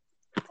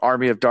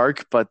 army of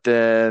dark, but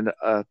then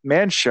a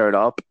man showed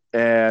up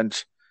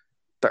and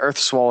the earth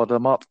swallowed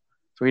them up.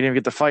 So we didn't even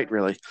get to fight,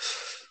 really.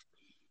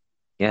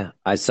 Yeah.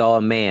 I saw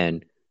a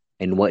man,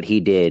 and what he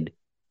did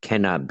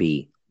cannot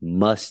be,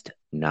 must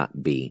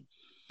not be.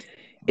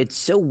 It's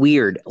so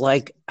weird.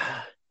 Like,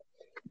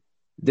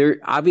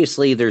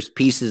 there's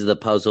pieces of the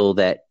puzzle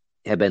that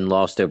have been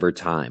lost over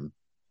time.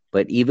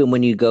 But even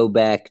when you go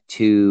back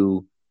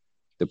to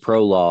the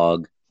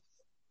prologue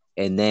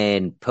and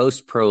then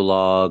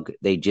post-prologue,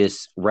 they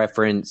just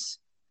reference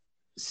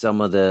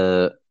some of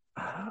the,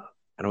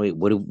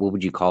 what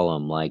would you call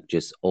them? Like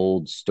just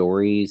old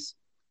stories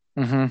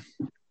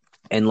Mm-hmm.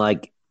 And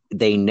like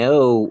they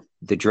know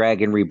the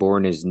Dragon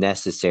Reborn is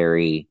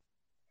necessary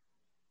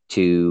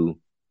to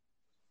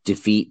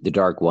defeat the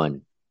Dark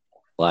One,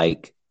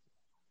 like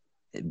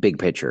big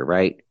picture,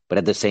 right? But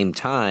at the same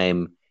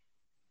time,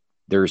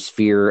 there's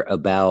fear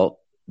about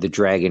the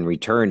dragon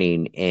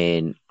returning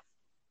and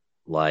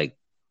like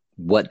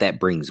what that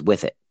brings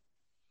with it.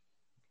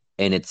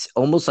 And it's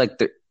almost like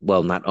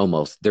not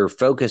almost, they're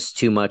focused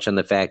too much on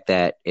the fact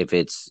that if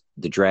it's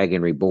the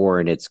Dragon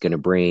Reborn, it's going to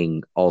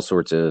bring all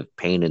sorts of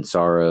pain and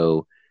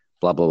sorrow,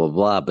 blah, blah, blah,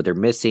 blah. But they're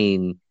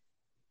missing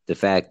the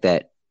fact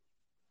that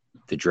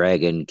the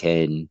dragon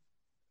can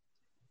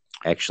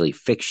actually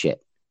fix shit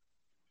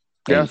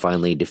and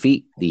finally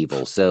defeat the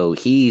evil. So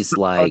he's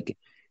like,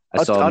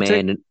 I saw a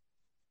man.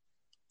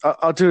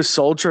 I'll do a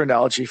soldier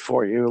analogy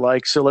for you.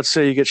 Like, so let's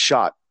say you get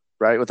shot,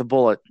 right, with a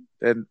bullet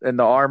in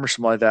the arm or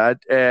something like that,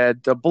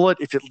 and the bullet,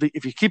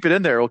 if you keep it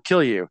in there, it'll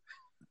kill you.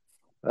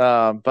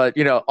 But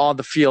on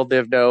the field, they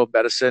have no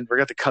medicine. We're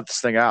going to cut this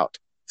thing out.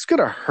 It's going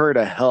to hurt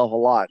a hell of a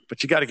lot,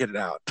 but you got to get it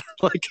out.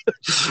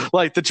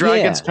 like the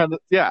dragon's kind of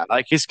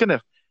like it's going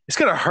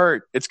to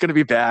hurt. It's going to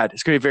be bad.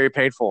 It's going to be very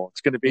painful.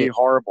 It's going to be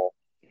horrible.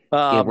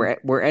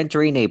 We're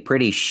entering a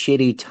pretty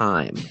shitty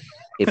time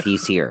if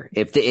he's here.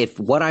 If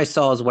what I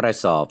saw is what I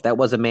saw, if that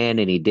was a man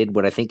and he did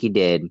what I think he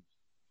did,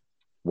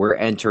 we're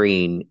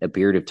entering a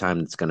period of time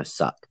that's going to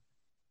suck.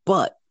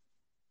 But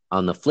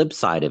on the flip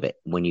side of it,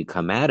 when you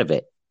come out of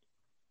it,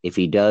 if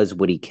he does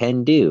what he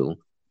can do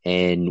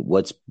and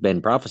what's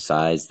been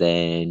prophesized,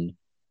 then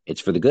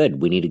it's for the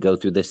good. We need to go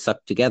through this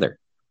suck together.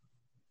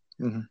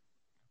 Mm-hmm.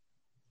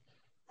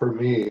 For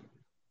me,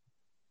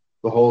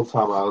 the whole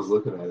time I was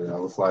looking at it, I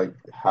was like,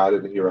 how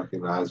did he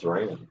recognize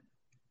Rand?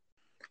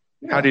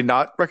 Yeah. How did he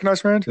not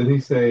recognize Rand? Did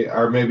he say,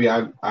 or maybe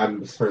I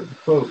misheard the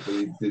quote,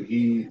 but did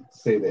he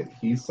say that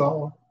he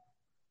saw?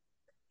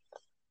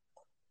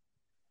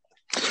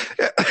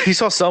 He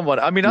saw someone.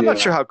 I mean, I'm not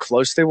sure how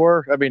close they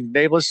were. I mean,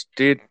 Nameless,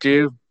 do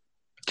you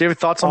have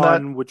thoughts on that?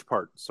 On which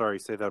part? Sorry,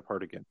 say that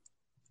part again.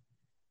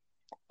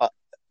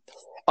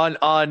 On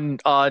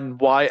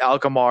why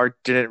Algamar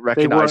didn't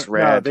recognize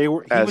Rand. He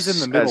was in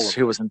the middle.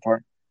 Who was in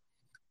part.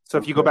 So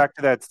if you go back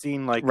to that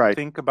scene,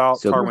 think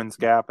about Tarwin's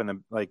Gap,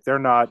 and they're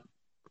not.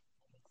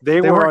 They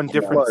were on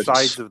different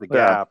sides of the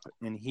gap,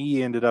 and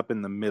he ended up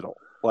in the middle.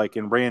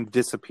 And Rand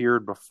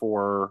disappeared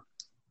before.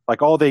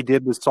 All they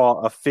did was saw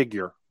a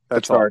figure.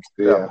 That's all. Hard.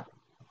 Yeah.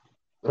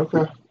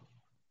 Okay.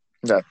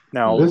 Yeah.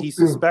 Now he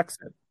suspects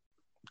it.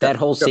 That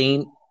whole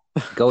scene,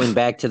 going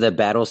back to the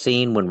battle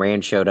scene when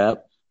Rand showed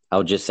up,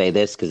 I'll just say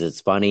this because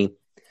it's funny.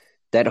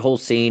 That whole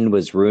scene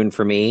was ruined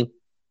for me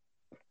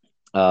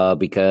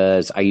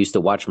because I used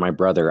to watch my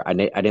brother. I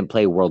didn't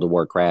play World of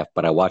Warcraft,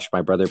 but I watched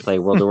my brother play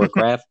World of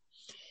Warcraft.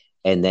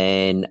 And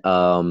then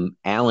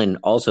Alan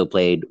also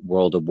played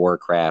World of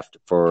Warcraft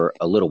for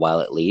a little while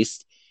at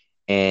least.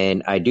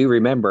 And I do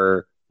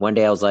remember one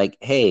day I was like,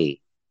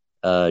 hey,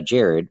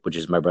 Jared, which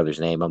is my brother's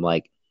name. I'm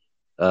like,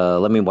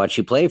 let me watch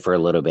you play for a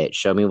little bit.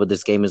 Show me what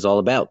this game is all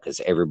about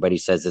because everybody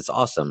says it's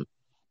awesome.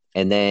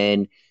 And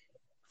then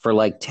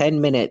for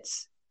 10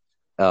 minutes,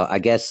 I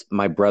guess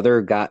my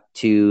brother got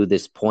to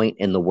this point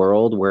in the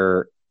world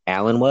where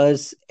Alan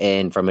was.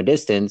 And from a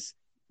distance,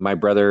 my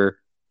brother,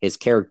 his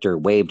character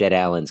waved at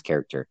Alan's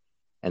character.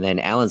 And then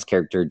Alan's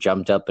character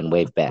jumped up and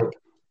waved back.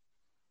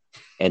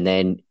 And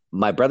then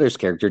my brother's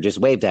character just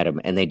waved at him.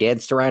 And they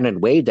danced around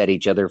and waved at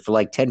each other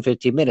for 10,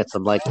 15 minutes.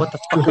 I'm like, what the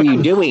fuck are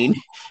you doing?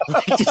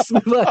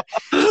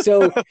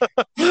 So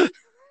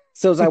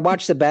as I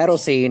watch the battle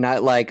scene,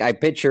 I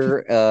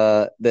picture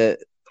the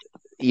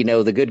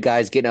good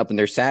guys getting up in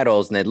their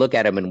saddles and they'd look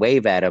at him and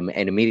wave at him.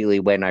 And immediately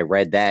when I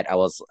read that,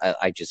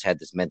 I just had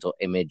this mental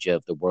image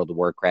of the World of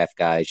Warcraft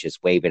guys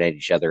just waving at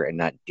each other and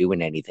not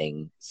doing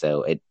anything.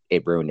 So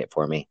it ruined it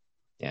for me.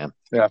 Yeah.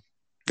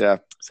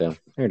 So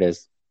there it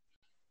is.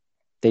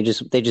 They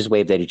just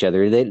waved at each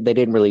other. They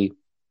didn't really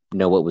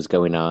know what was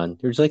going on.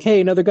 They're just like,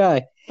 hey, another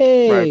guy.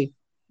 Hey,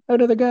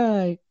 another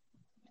guy.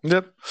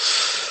 Yep.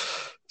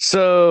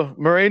 So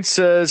Moiraine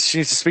says she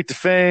needs to speak to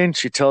Fane.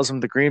 She tells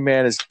him the Green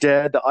Man is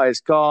dead. The eye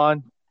is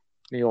gone.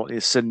 You don't need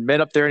to send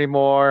men up there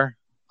anymore.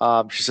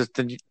 She says,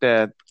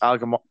 then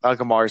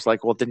Algamar is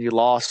like, well, then you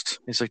lost.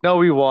 He's like, no,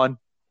 we won.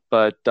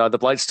 But the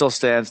Blight still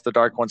stands. The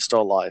Dark One's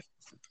still alive.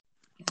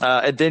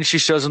 And then she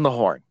shows him the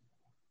horn.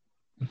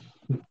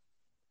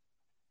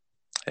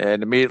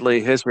 And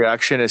immediately his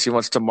reaction is he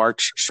wants to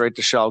march straight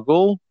to Shal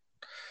Ghul.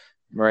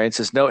 Moiraine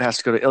says, no, it has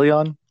to go to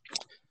Illion.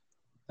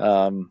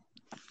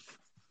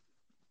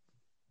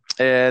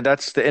 And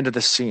that's the end of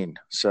the scene.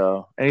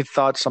 So any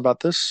thoughts about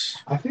this?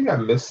 I think I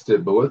missed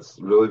it, but what's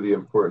really the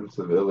importance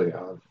of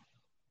Illion?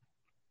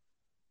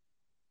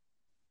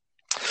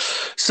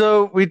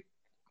 So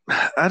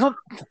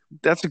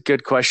that's a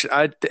good question.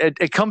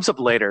 It comes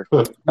up later.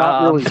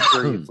 Not really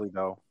seriously,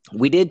 though.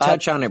 We did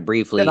touch on it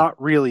briefly.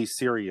 Not really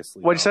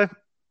seriously. What did you say?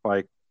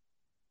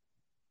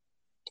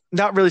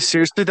 Not really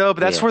seriously, though,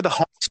 but that's where the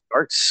hunt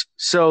starts.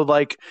 So,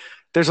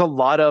 there's a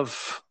lot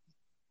of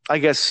I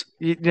guess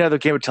the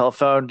game of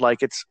telephone. Like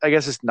I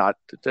guess it's not.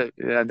 I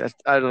don't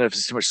know if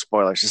it's too much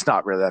spoilers. It's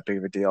not really that big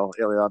of a deal,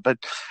 Ilion. But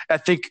I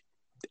think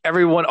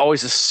everyone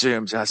always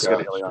assumes it has to go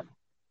to Ilion.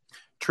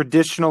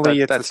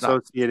 Traditionally, it's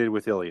associated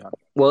with Ilion.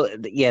 Well,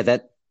 yeah,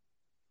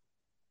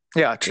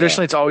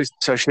 traditionally it's always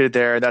associated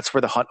there, and that's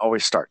where the hunt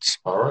always starts.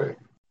 All right.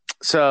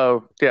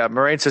 So,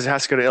 Moiraine says it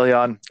has to go to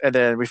Ilion, and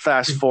then we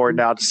fast forward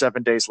now to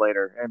 7 days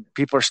later, and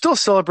people are still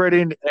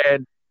celebrating,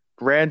 and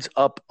Rand's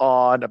up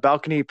on a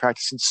balcony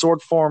practicing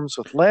sword forms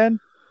with Lan,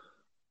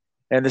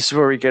 and this is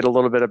where we get a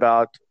little bit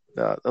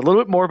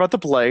more about the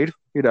blade.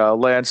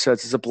 Lan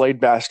says it's a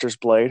blade master's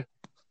blade.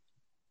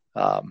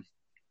 I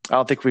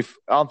don't think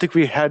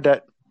we had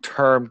that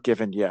term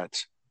given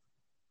yet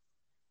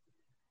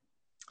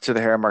to the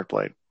Herrenmark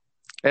blade,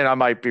 and I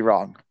might be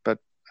wrong, but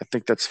I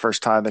think that's the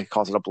first time they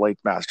calls it a blade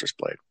master's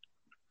blade.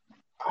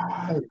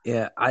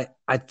 Yeah,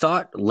 I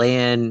thought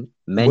Lan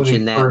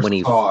mentioned that when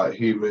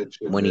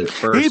he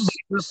first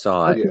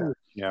saw it.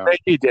 Yeah,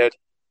 he did.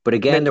 But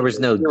again, there was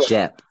no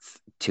depth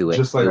to it.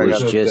 Just like it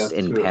was just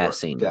in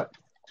passing. Depth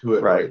to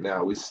it right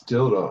now. We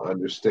still don't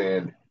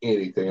understand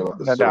anything about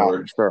the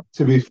sword. Sure.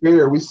 To be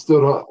fair, we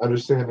still don't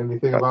understand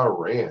anything about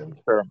Rand.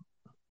 Sure.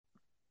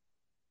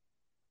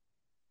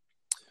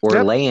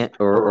 Or Lan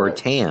or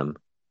Tam.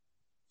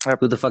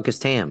 Who the fuck is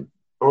Tam?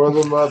 Or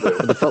the mother.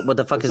 What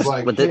the fuck is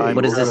what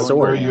is this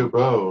sword? You a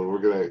bone. We're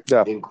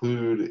gonna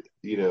include,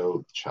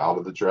 Child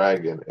of the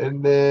Dragon,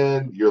 and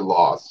then you're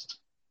lost.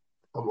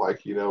 I'm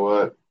like, you know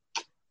what?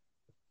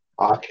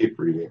 I'll keep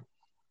reading.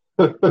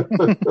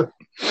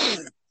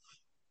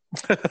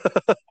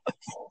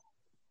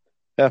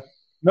 Yeah.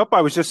 Nope.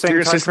 I was just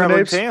saying time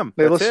traveling Tam.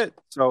 That's it.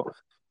 So.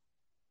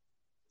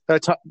 There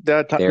you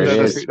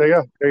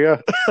go.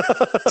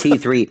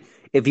 T3.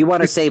 If you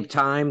want to save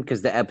time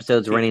because the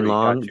episode's running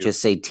long, just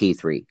say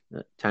T3.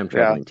 Time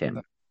traveling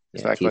Tam.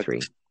 Exactly.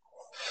 T3.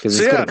 Because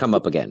it's going to come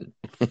up again.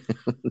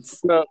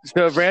 So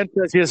Rand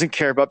says he doesn't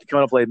care about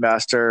becoming a blade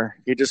master.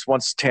 He just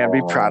wants Tam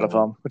to be proud of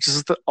him, which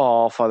is the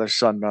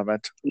father-son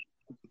moment.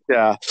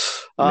 Yeah.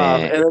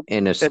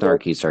 In a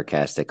snarky,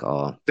 sarcastic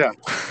awe. Yeah.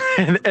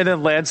 and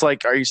then Lan's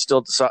like, are you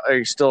still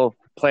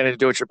planning to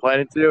do what you're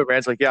planning to do? And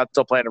Rand's like, yeah, I'm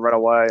still planning to run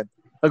away. And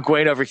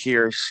Egwene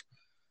overhears.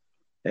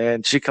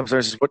 And she comes over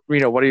and says, what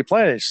are you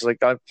planning? She's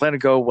like, I plan to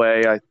go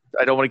away.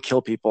 I don't want to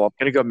kill people. I'm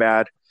going to go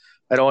mad.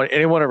 I don't want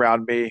anyone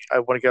around me. I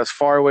want to get as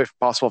far away as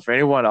possible from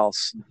anyone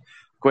else.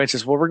 Egwene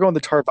says, well, we're going to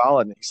Tar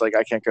Valon. He's like,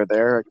 I can't go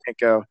there. I can't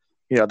go.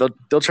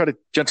 They'll try to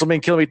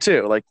gentlemen kill me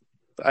too. Like,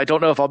 I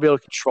don't know if I'll be able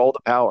to control the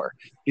power.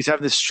 He's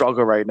having this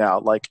struggle right now.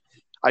 Like,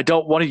 I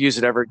don't want to use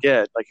it ever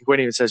again. Like,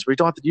 Egwene even says, we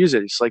don't have to use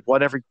it. He's like, well, I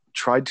never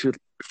tried to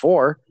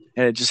before,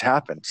 and it just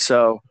happened.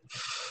 So,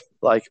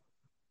 like,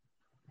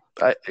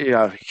 he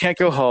can't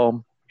go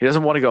home. He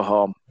doesn't want to go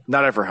home.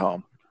 Not ever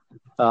home.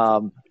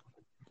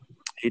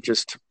 He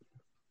just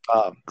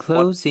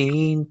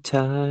closing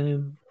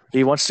time.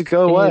 He wants to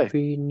go away.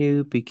 Every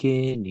new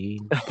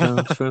beginning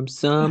comes from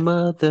some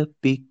of the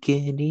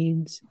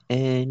beginnings,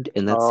 and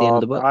that's the end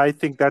of the book. I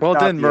think that's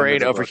then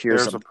Moiraine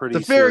overhears a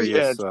pretty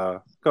serious.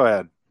 Go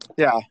ahead.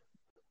 Yeah.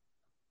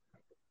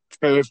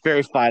 Very,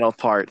 very final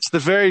part. So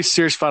the very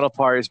serious final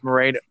part is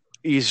Moiraine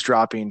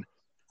eavesdropping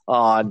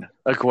on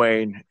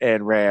Egwene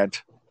and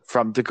Rand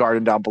from the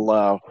garden down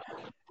below,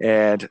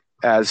 and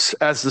as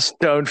the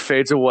stone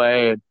fades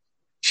away and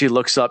she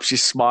looks up, she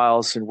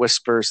smiles and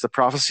whispers, the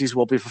prophecies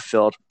will be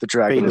fulfilled. The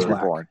dragon is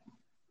reborn.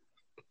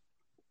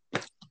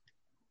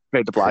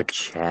 Fade to black.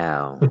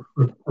 Ciao.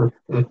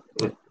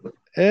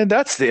 And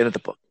that's the end of the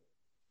book.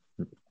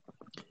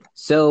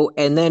 So,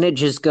 and then it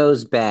just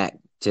goes back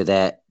to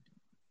that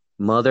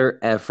mother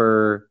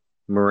effer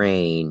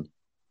Moiraine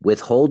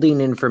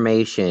withholding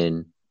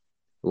information,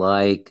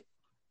 like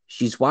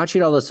she's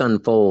watching all this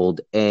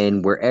unfold,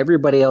 and where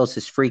everybody else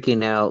is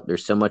freaking out,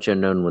 there's so much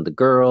unknown with the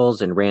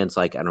girls, and Rand's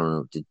like, I don't know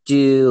what to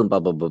do, and blah,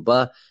 blah, blah,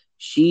 blah.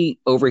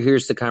 She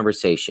overhears the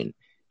conversation.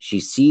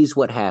 She sees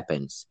what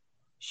happens.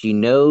 She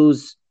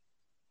knows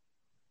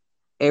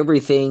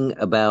everything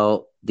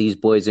about these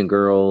boys and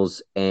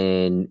girls,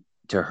 and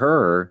to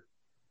her,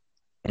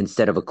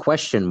 instead of a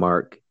question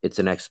mark, it's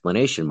an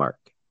exclamation mark.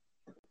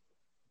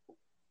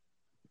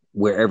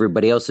 Where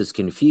everybody else is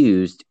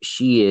confused,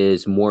 she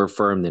is more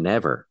firm than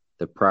ever.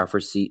 The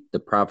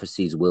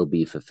prophecies will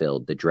be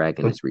fulfilled. The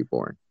dragon is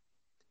reborn.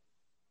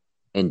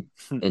 And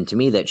to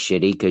me, that's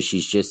shitty because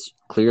she's just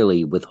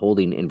clearly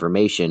withholding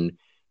information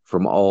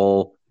from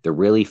all the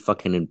really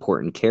fucking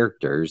important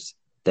characters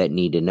that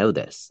need to know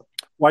this.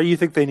 Why do you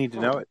think they need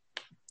to know it?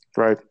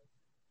 Right.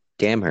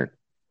 Damn her.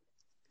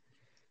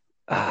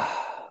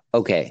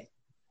 Okay.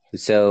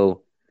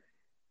 So,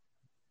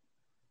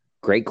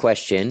 great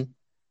question.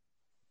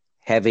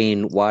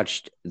 Having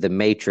watched The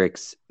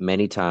Matrix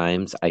many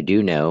times, I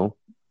do know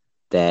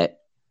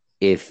that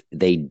if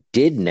they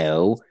did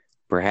know,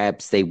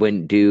 perhaps they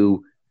wouldn't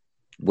do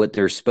what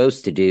they're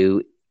supposed to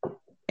do,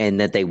 and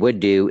that they would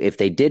do if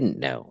they didn't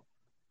know.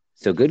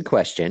 So good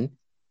question.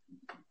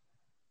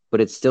 But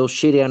it's still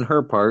shitty on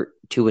her part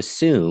to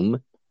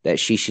assume that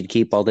she should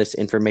keep all this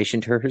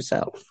information to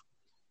herself.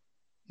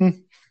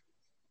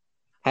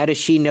 How does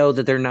she know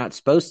that they're not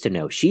supposed to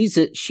know? She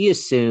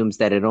assumes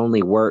that it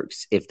only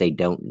works if they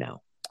don't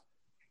know.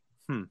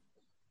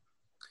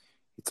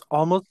 It's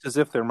almost as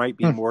if there might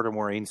be more to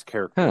Moiraine's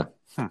character.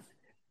 I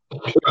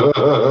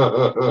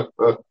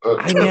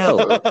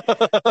know.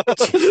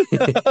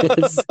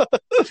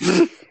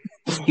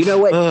 You know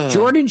what?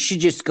 Jordan should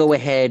just go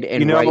ahead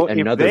and write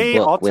another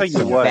book with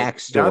some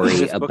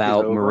backstory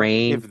about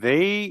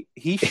Moiraine.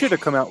 He should have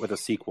come out with a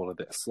sequel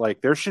to this.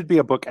 Like, there should be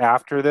a book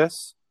after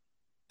this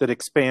that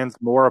expands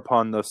more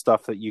upon the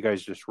stuff that you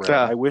guys just read.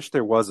 Yeah. I wish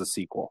there was a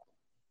sequel.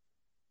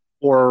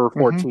 Or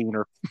 14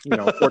 or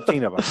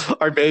 14 of them.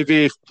 Or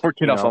maybe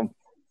 14 of them.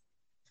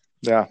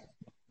 Yeah.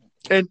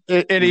 And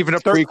even a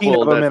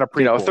prequel. Of them in a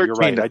prequel. 13 You're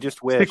right. I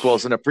just wish.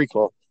 Sequels and a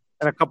prequel.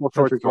 And a couple of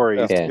short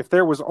stories. Yeah. If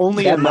there was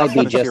only that might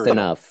be just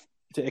enough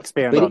to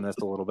expand on this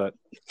a little bit.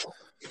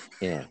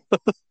 Yeah.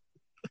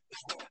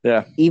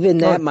 Yeah. Even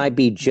that might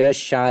be just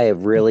shy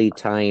of really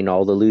tying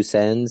all the loose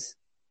ends.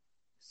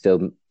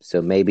 So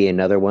maybe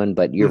another one,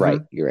 but you're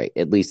right. You're right.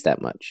 At least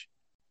that much.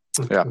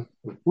 Yeah.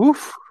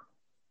 Oof.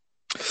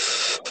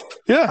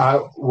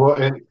 Yeah.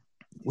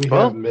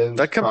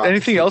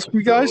 Anything else from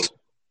you guys?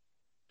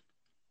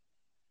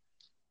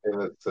 In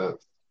that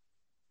sense.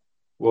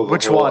 Well,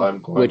 which one?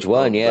 I'm going Which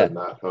one? Home, yeah.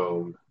 Not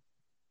home.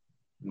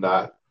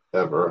 Not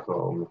ever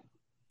home.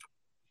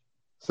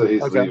 So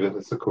he's leaving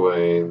his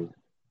Egwene.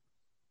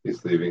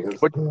 He's leaving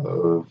his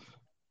love.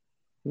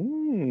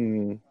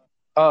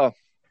 Oh.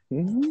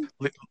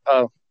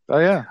 Oh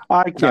yeah.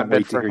 I can't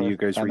wait to hear you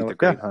guys read The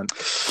Great Hunt.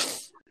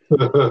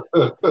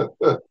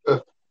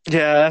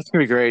 Yeah, that's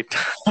gonna be great.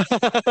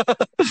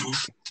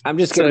 I'm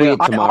just gonna read it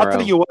tomorrow. I'll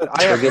tell you what,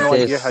 I have no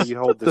idea how you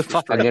hold this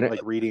restraint,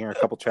 like reading a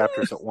couple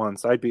chapters at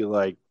once. I'd be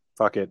like,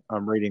 fuck it,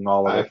 I'm reading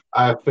all of it.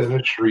 I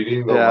finished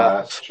reading the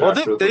last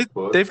chapter of the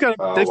book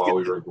while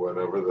we were going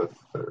over the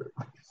third.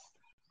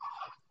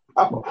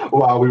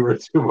 While we were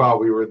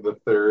in the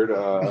third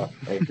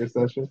anchor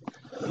session.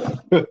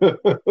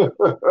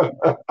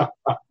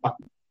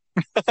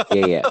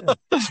 Yeah.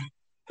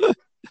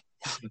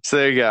 So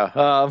there you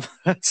go.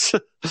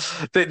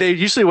 They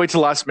usually wait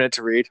till the last minute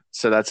to read,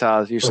 so that's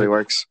how it usually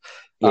works.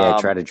 Yeah,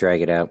 try to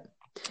drag it out.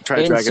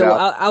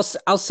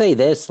 I'll say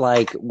this: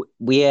 like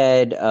we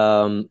had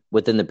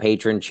within the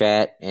patron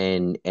chat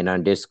and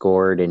on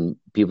Discord, and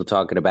people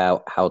talking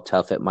about how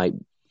tough it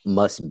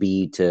must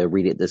be to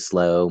read it this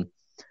slow,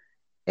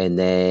 and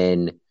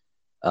then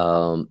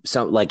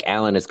some like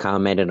Alan has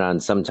commented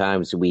on,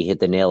 sometimes we hit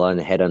the nail on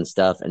the head on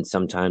stuff and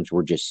sometimes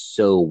we're just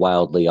so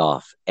wildly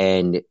off.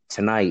 And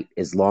tonight,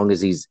 as long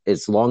as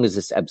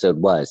this episode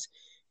was,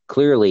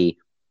 clearly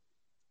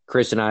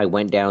Chris and I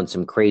went down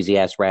some crazy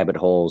ass rabbit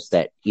holes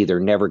that either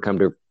never come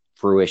to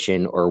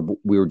fruition or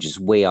we were just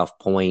way off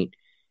point.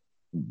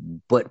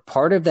 But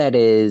part of that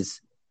is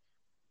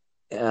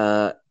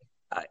I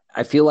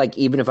feel like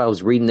even if I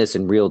was reading this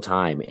in real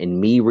time,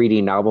 and me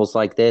reading novels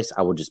like this,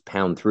 I will just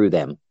pound through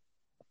them.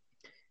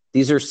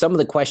 These are some of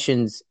the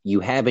questions you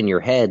have in your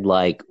head,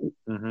 like,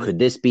 could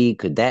this be,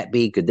 could that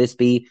be, could this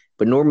be?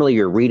 But normally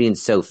you're reading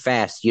so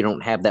fast, you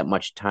don't have that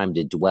much time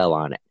to dwell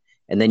on it.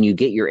 And then you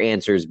get your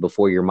answers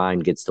before your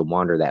mind gets to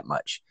wander that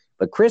much.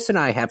 But Chris and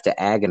I have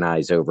to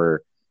agonize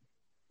over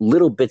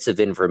little bits of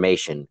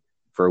information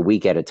for a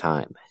week at a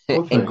time.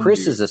 And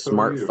Chris is a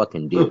smart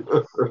fucking dude.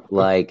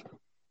 Like,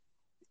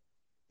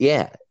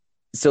 yeah.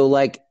 So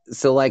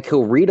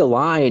he'll read a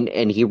line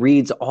and he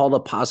reads all the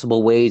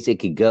possible ways it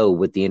could go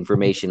with the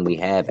information we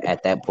have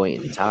at that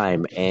point in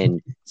time.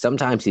 And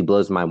sometimes he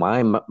blows my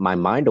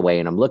mind away,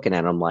 and I'm looking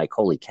at him like,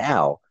 holy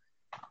cow,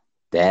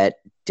 that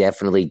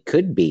definitely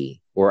could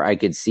be. Or I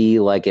could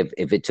see, like, if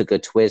it took a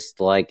twist,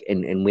 like,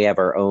 and we have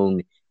our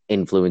own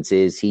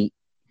influences. He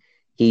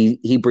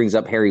brings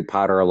up Harry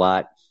Potter a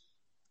lot.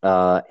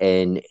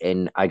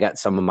 And I got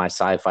some of my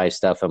sci-fi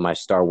stuff and my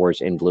Star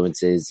Wars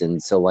influences,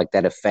 and so like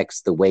that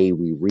affects the way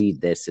we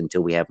read this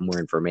until we have more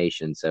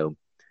information. So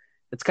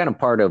that's kind of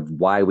part of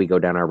why we go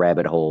down our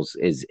rabbit holes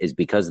is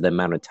because of the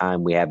amount of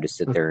time we have to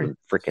sit there and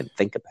freaking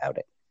think about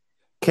it.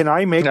 Can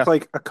I make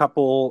like a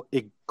couple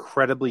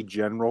incredibly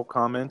general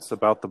comments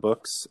about the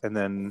books and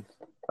then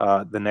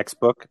the next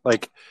book?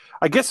 Like,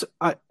 I guess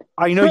I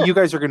know you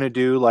guys are going to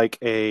do like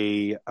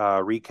a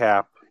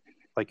recap.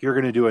 Like, you're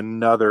going to do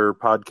another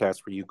podcast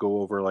where you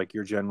go over like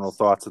your general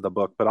thoughts of the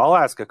book, but I'll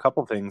ask a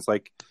couple things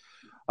like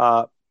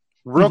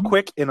real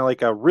quick in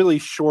like a really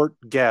short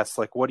guess.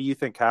 Like, what do you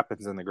think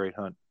happens in The Great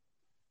Hunt?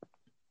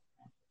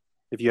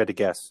 If you had to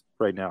guess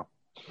right now,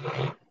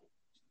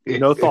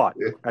 no thought.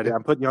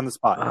 I'm putting you on the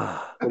spot.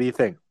 What do you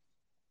think?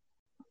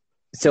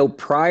 So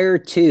prior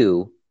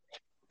to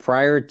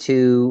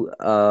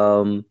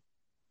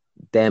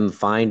them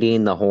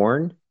finding the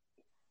horn,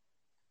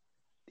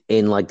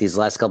 in like these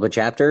last couple of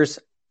chapters,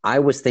 I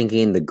was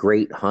thinking the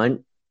Great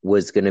Hunt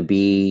was going to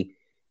be,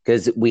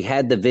 because we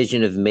had the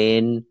vision of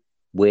Min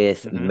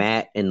with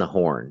Mat and the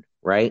horn,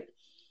 right?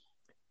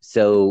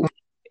 So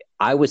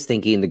I was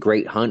thinking the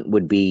Great Hunt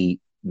would be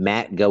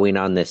Mat going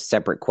on this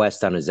separate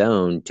quest on his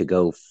own to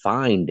go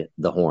find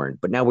the horn.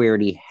 But now we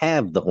already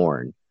have the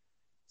horn.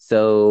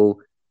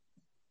 So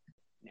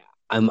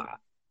I'm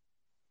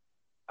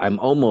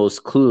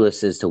almost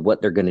clueless as to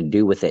what they're going to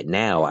do with it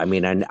now. I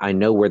mean, I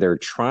know where they're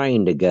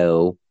trying to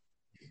go.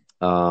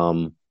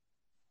 I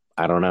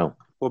don't know.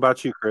 What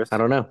about you, Chris? I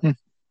don't know.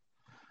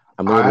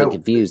 I'm a little bit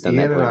confused on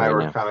that. Ian and I right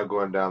were now. kind of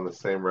going down the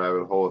same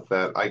rabbit hole with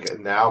that. Like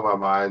now, my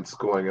mind's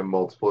going in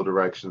multiple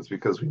directions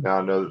because we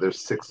now know that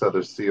there's 6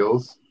 other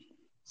seals.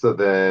 So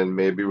then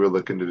maybe we're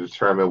looking to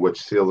determine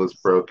which seal is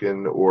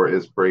broken or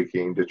is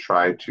breaking to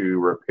try to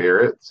repair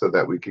it so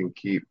that we can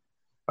keep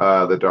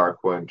the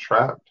Dark One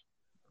trapped.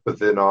 But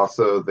then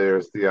also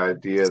there's the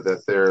idea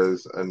that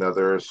there's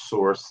another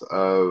source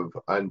of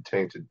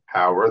untainted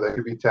power that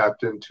could be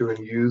tapped into and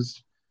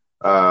used.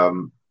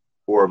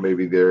 Or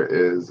maybe there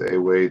is a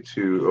way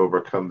to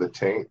overcome the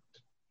taint.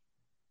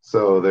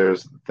 So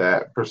there's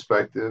that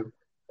perspective.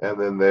 And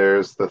then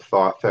there's the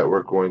thought that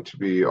we're going to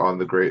be on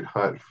the great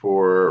hunt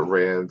for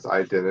Rand's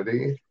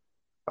identity.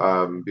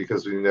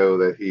 Because we know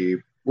that he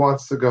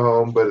wants to go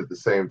home, but at the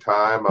same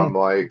time, I'm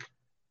like,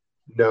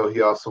 no,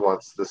 he also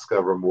wants to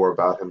discover more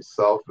about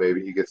himself.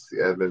 Maybe he gets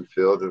to Edmund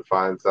Field and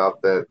finds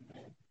out that,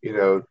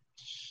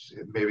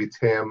 maybe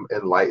Tam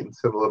enlightens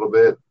him a little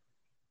bit.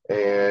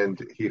 And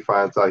he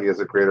finds out he has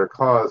a greater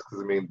cause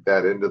because,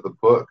 that end of the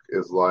book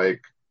is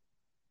like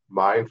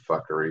mind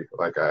fuckery.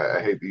 Like,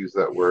 I hate to use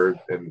that word,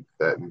 and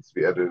that needs to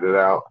be edited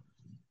out.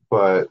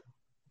 But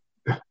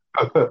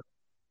the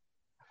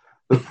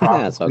prophecy,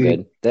 that's all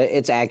good.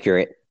 It's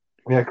accurate.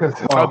 Yeah, because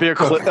That'll be a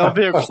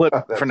clip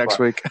for next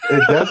week.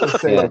 It doesn't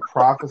say the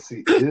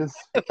prophecy is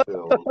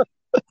fulfilled.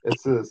 It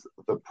says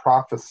the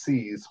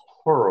prophecies,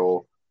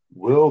 plural,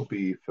 will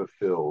be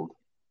fulfilled.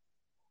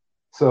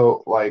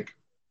 So, like,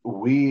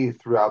 we,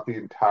 throughout the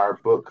entire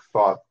book,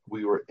 thought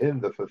we were in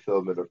the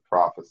fulfillment of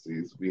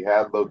prophecies. We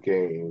had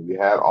Logain. We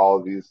had all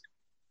of these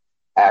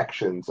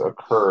actions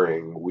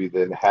occurring. We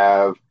then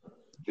have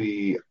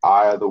the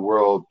Eye of the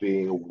World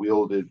being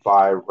wielded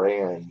by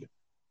Rand.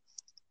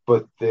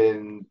 But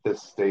then the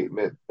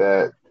statement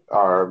that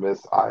our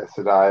Miss Aes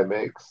Sedai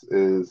makes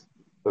is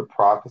the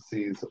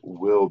prophecies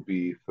will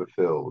be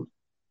fulfilled.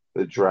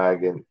 The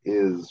dragon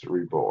is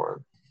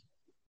reborn.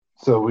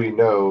 So we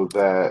know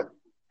that.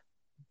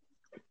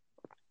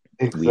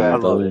 Exactly.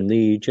 We've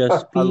only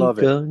just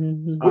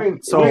begun.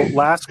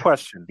 Last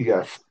question.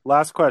 Yes.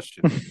 Last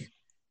question.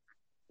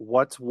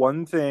 What's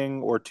one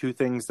thing or 2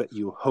 things that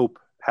you hope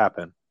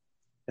happen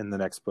in the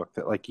next book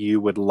that, like,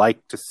 you would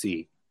like to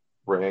see?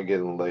 Rand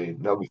getting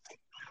laid. No.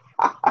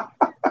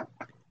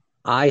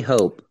 I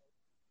hope.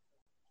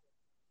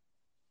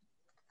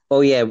 Oh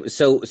yeah.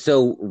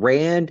 So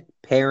Rand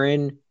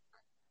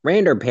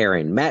or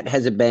Perrin. Matt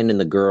hasn't been in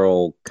the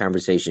girl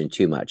conversation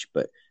too much,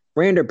 but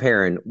Rand or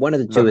Perrin, one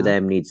of the 2 of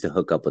them needs to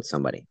hook up with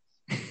somebody,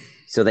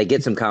 so they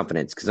get some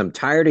confidence. Because I'm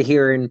tired of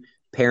hearing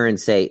Perrin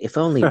say, "If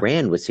only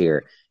Rand was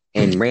here,"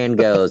 and Rand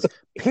goes,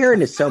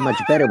 "Perrin is so much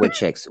better with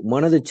chicks."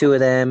 One of the 2 of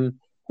them.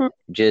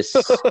 Just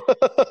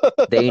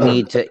they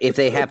need to, if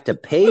they have to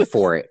pay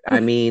for it.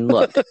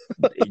 Look,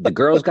 the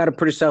girl's got to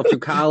put herself through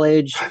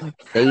college.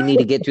 They need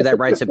to get through that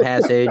rites of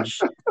passage.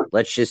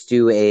 Let's just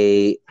do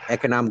a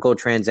economical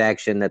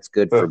transaction that's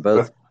good for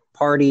both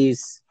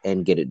parties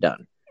and get it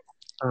done.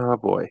 Oh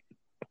boy.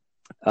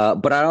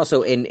 But I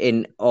also,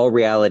 in all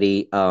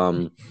reality,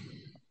 I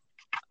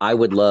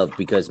would love,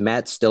 because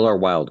Matt's still our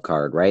wild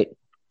card, right?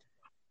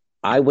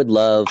 I would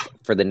love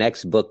for the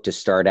next book to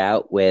start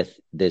out with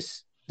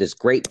this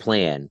great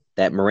plan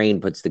that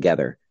Moiraine puts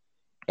together.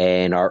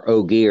 And our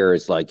Ogier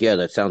is like, yeah,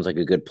 that sounds like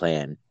a good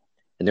plan.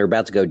 And they're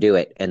about to go do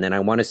it. And then I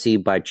want to see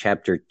by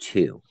chapter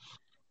 2,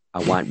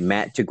 I want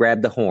Matt to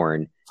grab the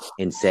horn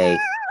and say,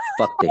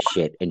 fuck this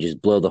shit, and just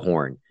blow the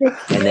horn.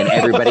 And then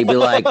everybody be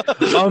like,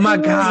 oh my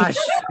gosh,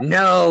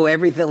 no,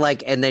 everything,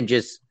 like, and then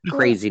just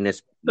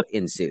craziness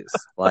ensues.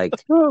 Like,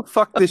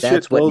 fuck this shit.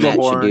 That's what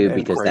Matt should do,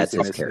 because that's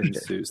his character.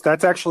 Ensues.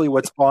 That's actually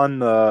what's on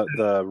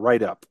the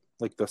write-up,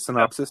 like the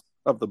synopsis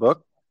of the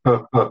book.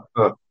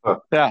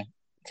 Yeah.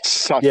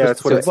 Yeah,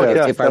 that's what it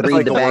says. If I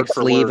read the back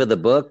sleeve of the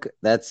book,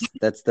 that's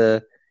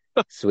the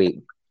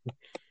sweet.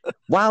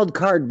 Wild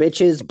card,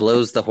 bitches,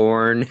 blows the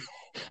horn.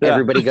 Yeah.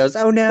 Everybody goes,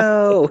 oh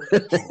no.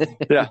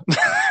 Yeah.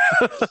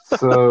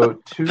 So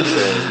 2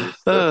 things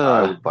that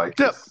I would like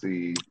to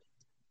see.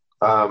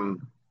 I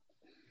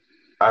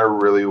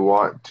really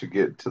want to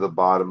get to the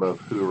bottom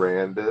of who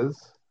Rand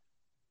is.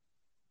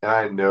 And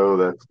I know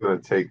that's going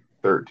to take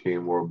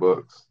 13 more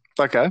books.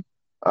 Okay.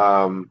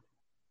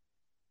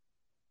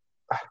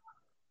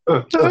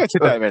 Not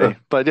that many,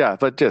 but yeah.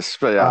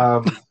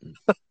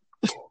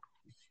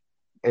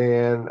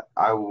 And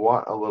I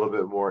want a little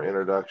bit more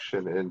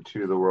introduction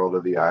into the world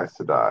of the Aes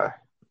Sedai.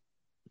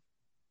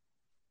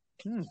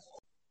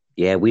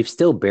 Yeah, we've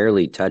still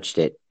barely touched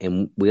it,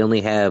 and we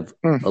only have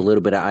a little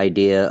bit of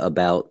idea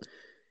about.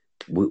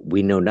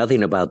 We know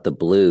nothing about the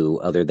blue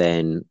other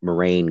than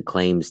Moiraine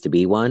claims to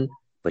be one,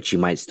 but she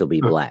might still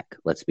be black.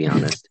 Let's be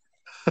honest.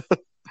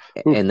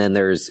 And then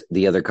there's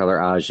the other color,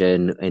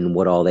 Ajah, and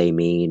what all they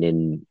mean,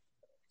 and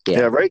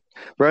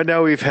right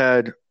now we've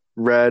had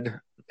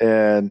red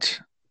and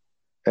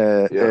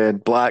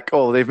and black.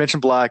 Oh, they've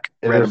mentioned black.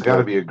 And red, there's and got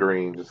to blue. be a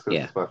green just because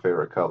Yeah. it's my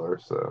favorite color.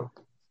 So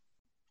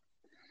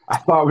I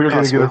thought we were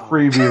going to get a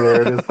freebie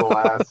there. It is the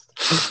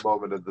last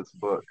moment of this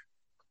book.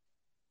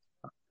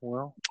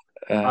 Well,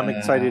 I'm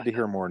excited to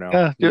hear more now.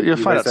 Yeah, you'll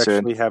find out guys soon.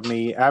 actually have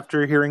me,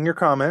 after hearing your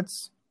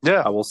comments,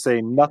 Yeah. I will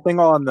say nothing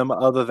on them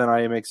other than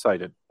I am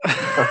excited.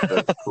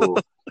 That's cool.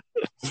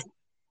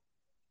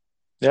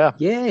 Yeah.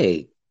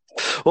 Yay.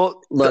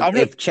 Well, Look,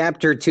 if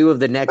chapter 2 of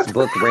the next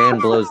book,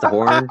 Rand blows the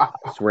horn,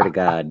 swear to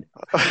God.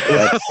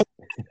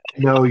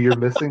 No, you're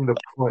missing the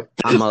point.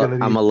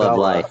 I'm a love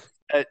life.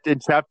 In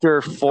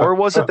chapter 4,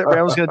 was it that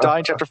Rand was going to die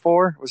in chapter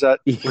 4? Was that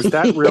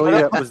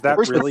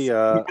really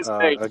a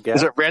guess?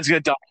 Is it Rand's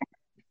going to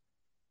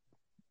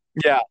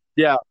die?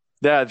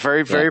 Yeah.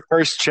 Very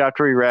first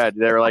chapter we read,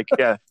 they were like,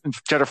 in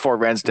chapter 4,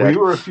 Rand's dead.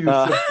 We were a few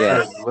steps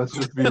in. Let's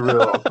just be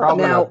real.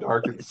 Probably Now, not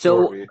dark and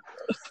stormy.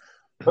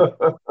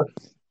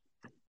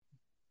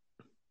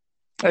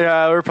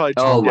 Yeah, we're probably.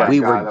 We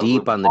were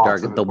deep on the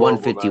dark, the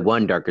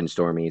 151 dark and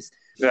stormies.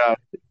 Yeah.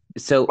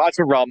 So lots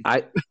of rum.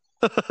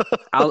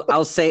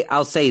 I'll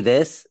say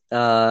this,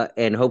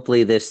 and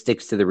hopefully this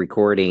sticks to the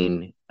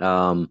recording.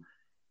 I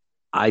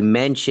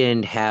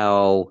mentioned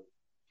how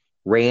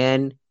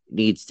Rand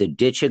needs to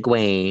ditch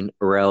Egwene,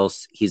 or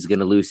else he's going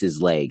to lose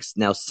his legs.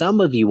 Now,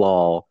 some of you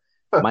all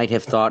might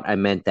have thought I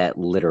meant that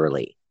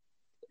literally,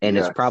 and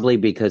it's probably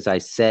because I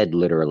said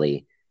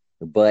literally,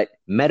 but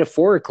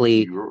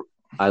metaphorically,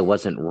 I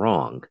wasn't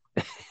wrong.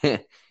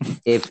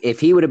 If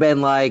he would have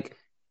been like,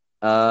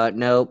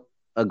 nope,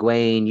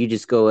 Egwene, you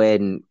just go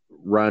ahead and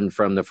run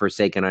from the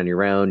Forsaken on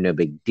your own, no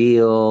big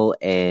deal,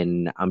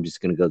 and I'm just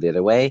going to go the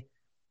other way.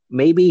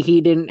 Maybe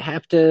he didn't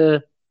have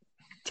to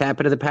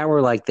tap into the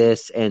power like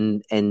this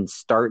and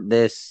start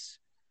this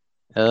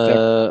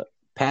path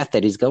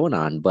that he's going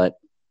on. But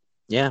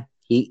yeah,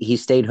 he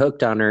stayed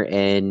hooked on her,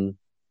 and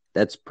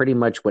that's pretty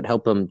much what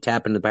helped him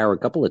tap into the power a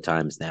couple of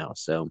times now.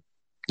 So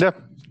yeah.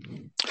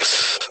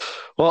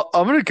 Well,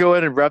 I'm going to go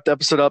ahead and wrap the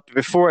episode up.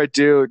 Before I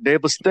do,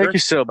 Nameless, thank you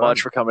so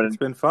much for coming It's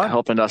been fun.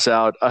 helping us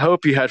out. I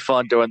hope you had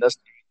fun doing this.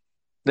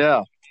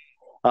 Yeah.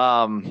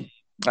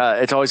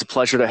 It's always a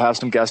pleasure to have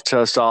some guest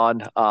hosts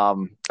on.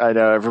 I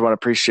know everyone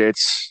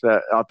appreciates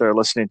that out there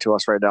listening to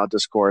us right now on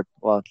Discord.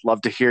 Well, I'd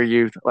love to hear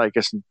you. Like,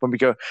 when we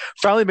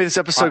finally made this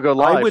episode go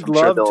live, I would I'm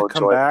love sure they'll to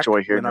come back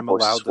enjoy hearing when I'm your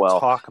voice allowed as well. to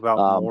talk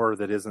about more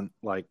that isn't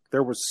like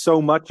there was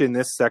so much in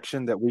this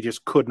section that we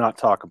just could not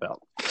talk about.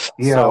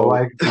 Yeah,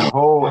 like the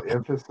whole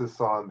emphasis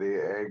on the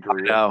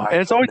angry.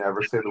 And it's always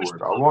never say the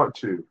word. I want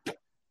to.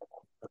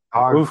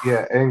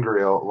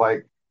 Angry.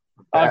 Like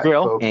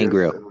Angriel. And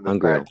the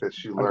fact that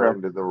she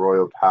learned in the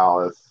royal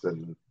palace,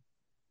 and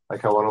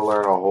like I want to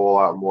learn a whole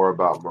lot more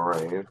about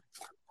Moiraine.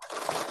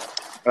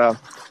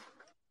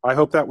 I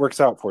hope that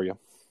works out for you.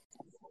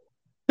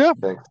 Yeah.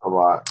 Thanks a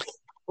lot.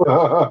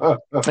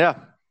 Yeah.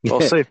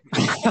 We'll see.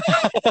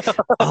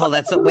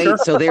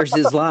 So there's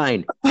his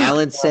line.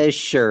 Alan says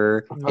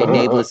sure, and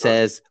Nabla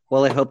says,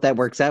 well, I hope that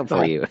works out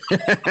for you.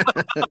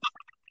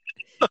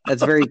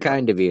 That's very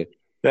kind of you.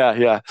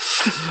 Yeah.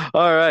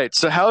 All right.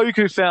 So how you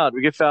can be found?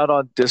 We get found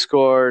on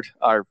Discord,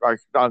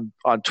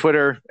 on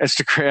Twitter,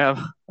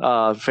 Instagram,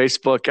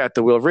 Facebook at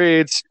The Wheel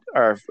Reads.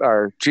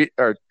 Our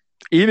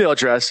email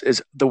address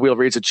is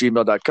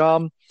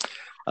thewheelreads@gmail.com.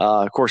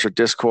 Of course, our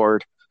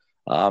Discord.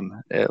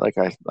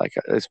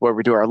 It's where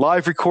we do our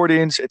live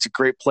recordings. It's a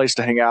great place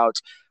to hang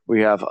out.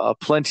 We have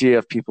plenty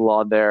of people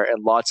on there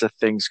and lots of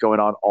things going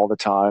on all the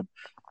time.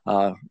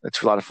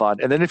 It's a lot of fun.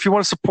 And then if you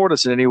want to support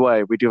us in any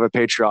way, we do have a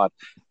Patreon.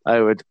 I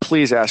would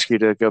please ask you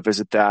to go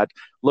visit that.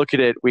 Look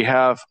at it. We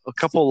have a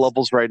couple of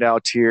levels right now,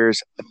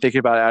 tiers. I'm thinking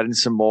about adding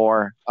some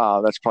more.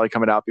 That's probably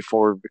coming out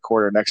before we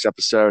record our next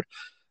episode.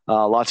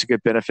 Lots of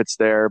good benefits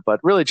there, but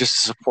really just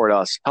to support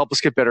us, help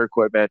us get better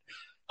equipment,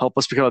 help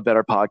us become a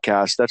better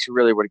podcast. That's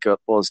really what it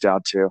boils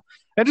down to.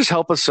 And just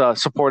help us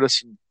support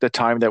us in the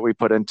time that we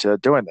put into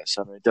doing this.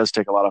 I mean, it does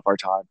take a lot of our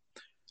time.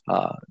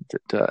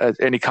 As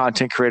any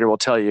content creator will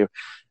tell you,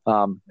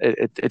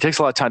 it takes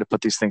a lot of time to put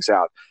these things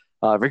out.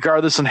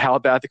 Regardless on how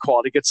bad the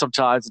quality gets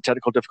sometimes, the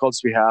technical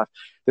difficulties we have,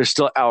 there's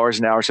still hours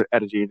and hours of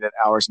editing and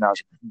hours of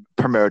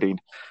promoting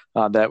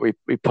that we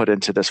put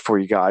into this for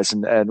you guys.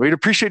 And we'd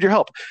appreciate your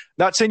help.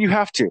 Not saying you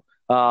have to.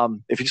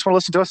 If you just want to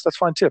listen to us, that's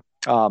fine too.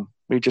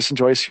 We just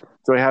enjoy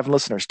having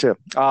listeners too.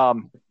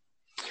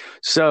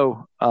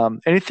 So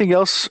anything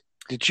else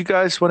did you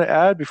guys want to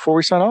add before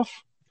we sign off?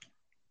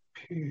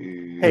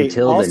 Hey,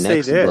 I'll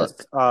say this.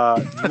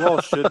 You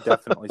all should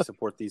definitely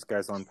support these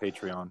guys on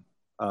Patreon.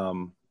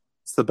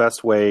 It's the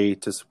best way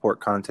to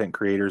support content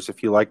creators.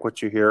 If you like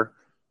what you hear,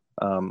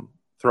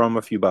 throw them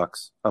a few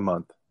bucks a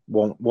month.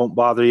 Won't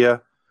bother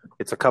you.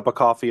 It's a cup of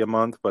coffee a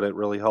month, but it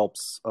really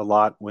helps a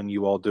lot when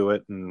you all do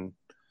it. And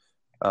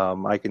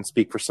I can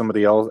speak for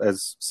somebody else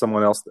as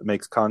someone else that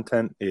makes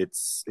content.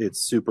 It's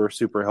super,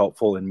 super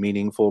helpful and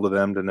meaningful to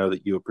them to know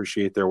that you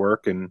appreciate their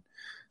work. And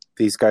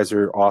these guys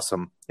are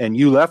awesome. And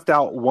you left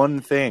out one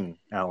thing,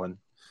 Alan.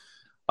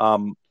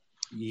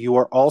 You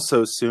are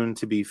also soon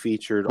to be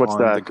featured What's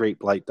on that?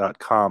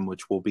 thegreatblight.com,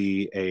 which will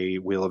be a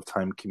Wheel of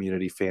Time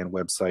community fan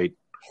website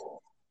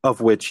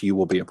of which you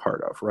will be a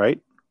part of, right?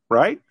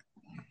 Right?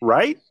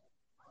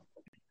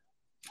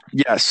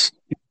 Yes.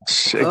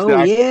 Exactly.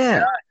 Oh,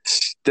 yeah.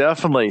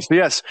 Definitely. So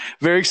yes,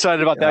 very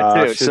excited about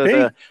that too.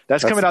 So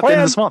that's coming out the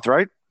end of this month,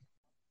 right?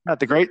 At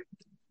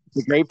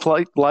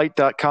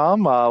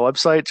thegreatblight.com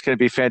website. It's going to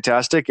be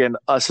fantastic, and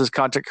us as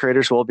content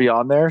creators will be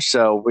on there.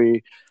 So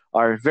we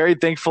are very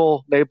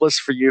thankful, Nablus,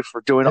 for you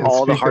for doing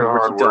all the hard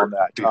work you've done.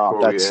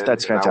 That's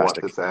fantastic. I want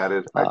this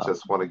added. I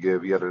just want to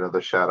give yet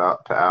another shout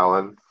out to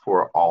Alan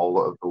for all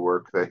of the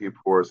work that he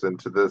pours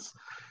into this,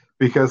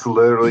 because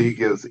literally he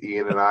gives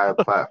Ian and I a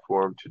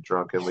platform to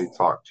drunkenly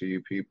talk to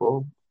you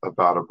people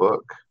about a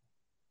book,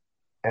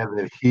 and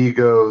then he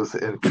goes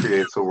and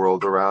creates a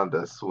world around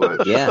us,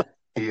 which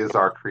he is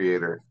our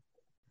creator.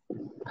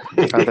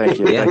 Thank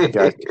you. Yeah. Thank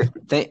you,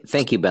 guys.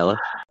 Thank you, Bella.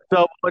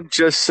 Someone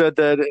just said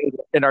that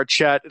in our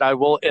chat, and I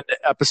will end the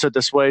episode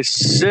this way.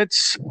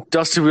 Since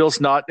Dusty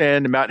Wheel's not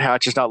in and Matt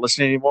Hatch is not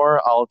listening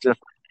anymore, I'll just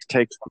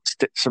take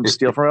some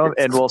steel from him,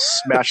 and we'll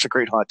smash the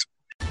Great Hunt.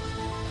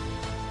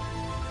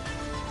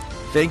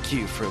 Thank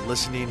you for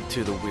listening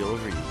to The Wheel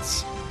of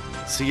Reeds.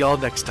 See y'all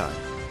next time.